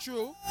and it's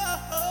true.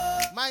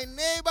 My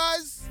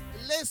neighbors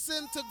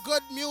listen to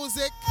good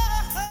music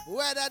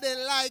whether they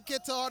like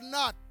it or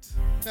not.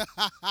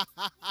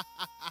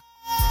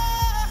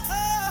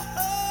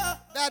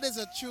 That is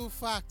a true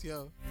fact,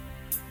 yo.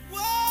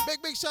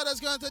 Big shout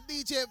outs going to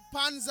DJ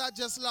Panza,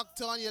 just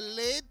locked on, you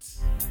late.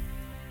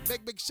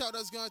 Big shout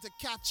outs going to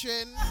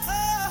Katrin.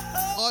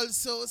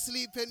 Also,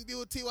 Sleeping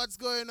Beauty, what's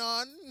going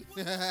on?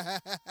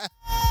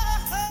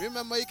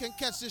 Remember, you can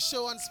catch the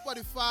show on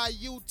Spotify,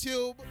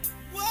 YouTube,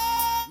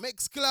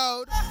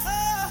 Mixcloud.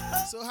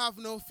 So have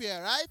no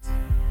fear, right?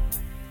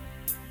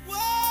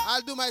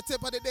 I'll do my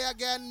tip of the day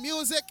again.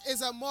 Music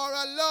is a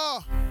moral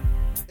law.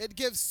 It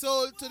gives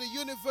soul to the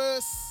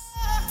universe,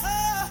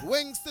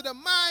 wings to the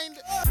mind,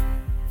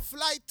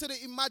 flight to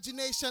the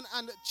imagination,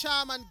 and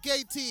charm and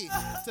gaiety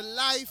to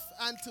life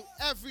and to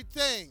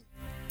everything.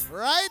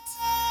 Right?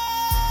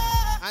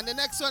 And the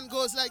next one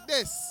goes like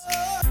this.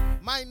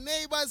 My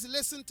neighbors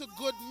listen to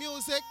good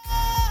music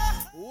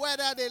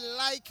whether they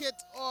like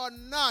it or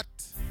not.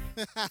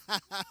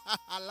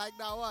 I like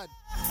that one.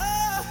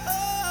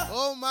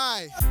 Oh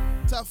my.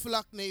 Tough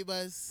luck,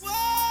 neighbors.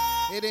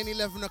 It ain't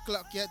 11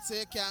 o'clock yet, so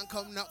you can't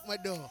come knock my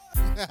door.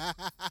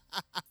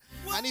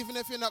 And even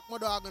if you knock my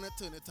door, I'm going to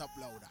turn it up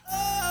louder.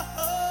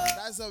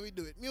 That's how we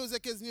do it.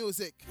 Music is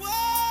music.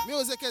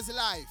 Music is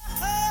life.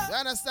 You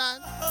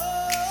understand?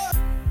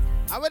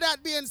 And with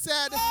that being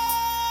said,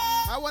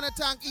 I want to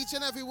thank each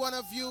and every one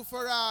of you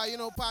for,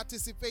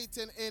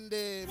 participating in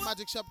the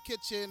Magic Shop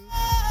Kitchen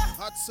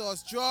Hot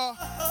Sauce Draw.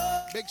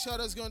 Big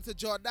shout outs going to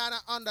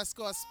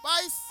Jordana_Spice.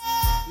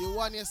 You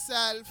won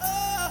yourself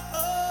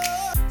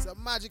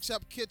some Magic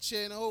Shop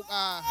Kitchen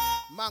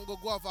Mango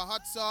Guava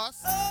Hot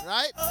Sauce,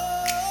 right?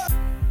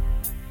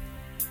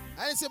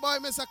 And it's your boy,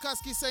 Mr.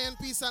 Kusky, saying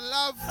peace and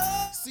love.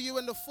 See you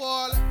in the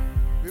fall.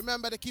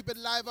 Remember to keep it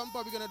live. I'm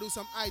probably going to do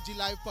some IG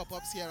live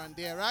pop-ups here and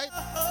there, right?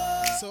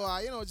 So,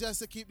 just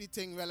to keep the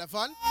thing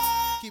relevant,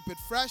 keep it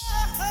fresh,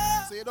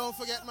 so you don't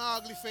forget my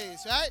ugly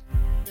face, right?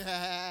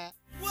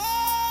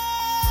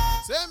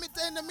 So,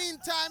 in the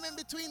meantime, in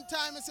between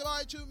time, it's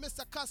about you,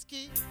 Mr.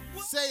 Kusky,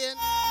 saying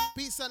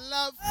peace and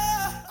love.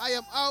 I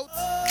am out.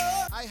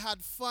 I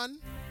had fun,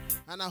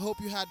 and I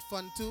hope you had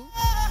fun too.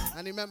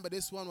 And remember,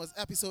 this one was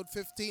episode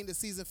 15, the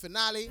season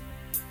finale,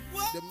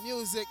 the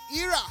music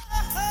era.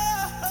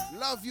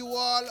 Love you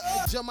all.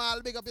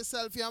 Jamal, big up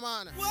yourself, yeah,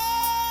 man.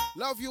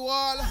 Love you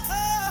all.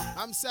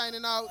 I'm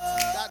signing out.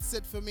 That's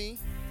it for me.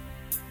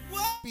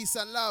 Peace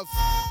and love.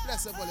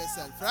 Bless up all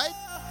yourself, right?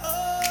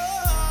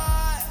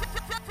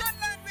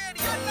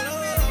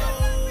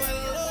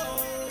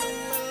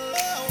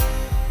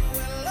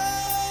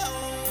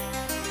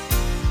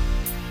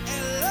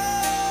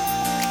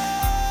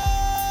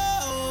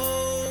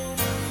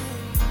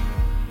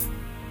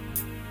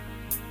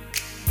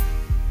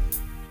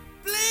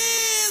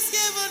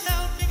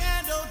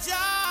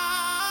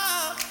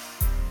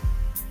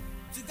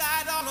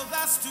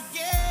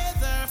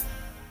 Together,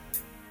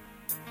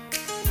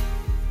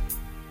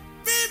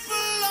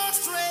 people are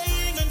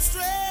straying and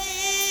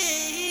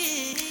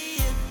straying,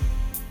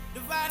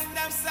 dividing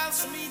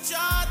themselves from each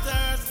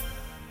other.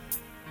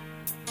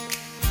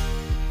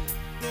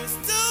 There's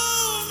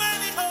too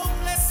many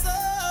hopeless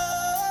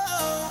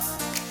souls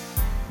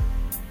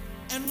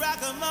and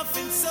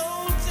ragamuffin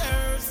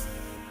soldiers.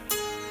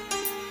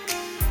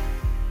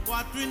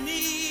 What we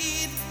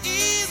need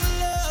is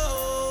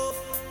love.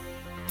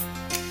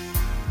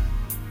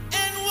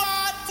 And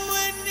what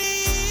we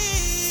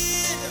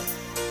need,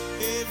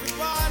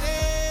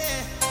 everybody,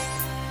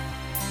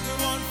 we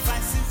want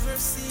vice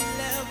versa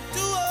love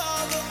to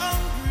all the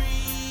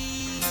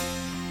hungry.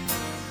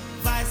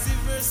 Vice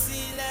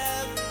versa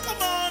love,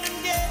 come on and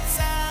get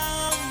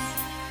some.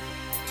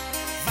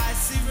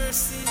 Vice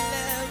versa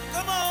love,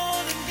 come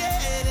on and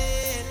get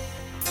it.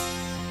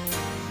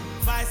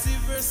 Vice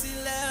versa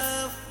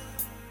love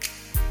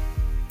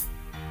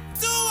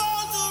to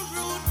all the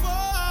rude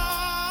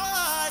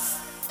boys.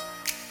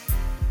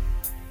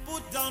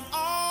 Put down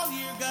all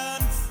your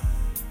guns.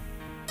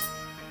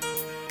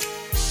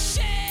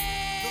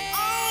 The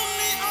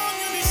only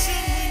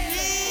ammunition we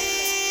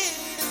need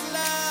is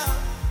love.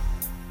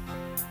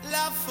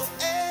 Love for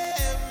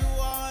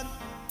everyone.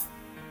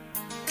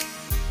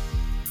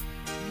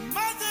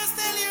 Mothers,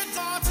 tell your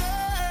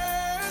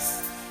daughters.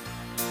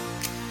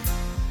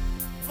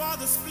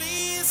 Fathers,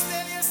 please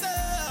tell your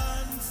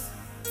sons.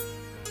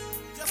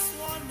 Just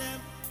warn them,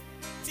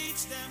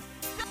 teach them.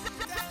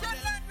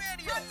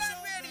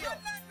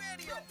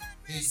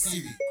 Hey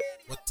Siri,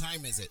 what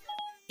time is it?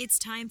 It's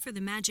time for the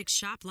Magic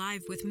Shop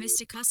Live with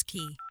Mystic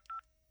Husky.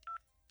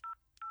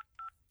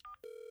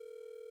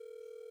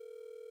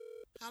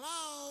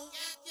 Hello?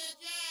 Get your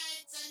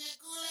drinks and your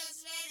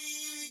coolers ready.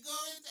 We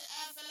going to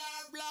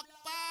FLR block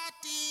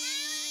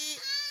party.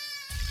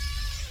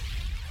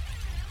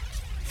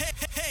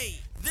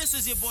 Hey, this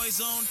is your boy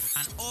Zone,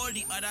 and all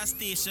the other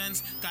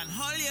stations can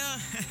haul ya.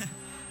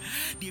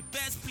 The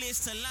best place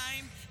to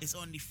line is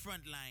on the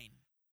front line.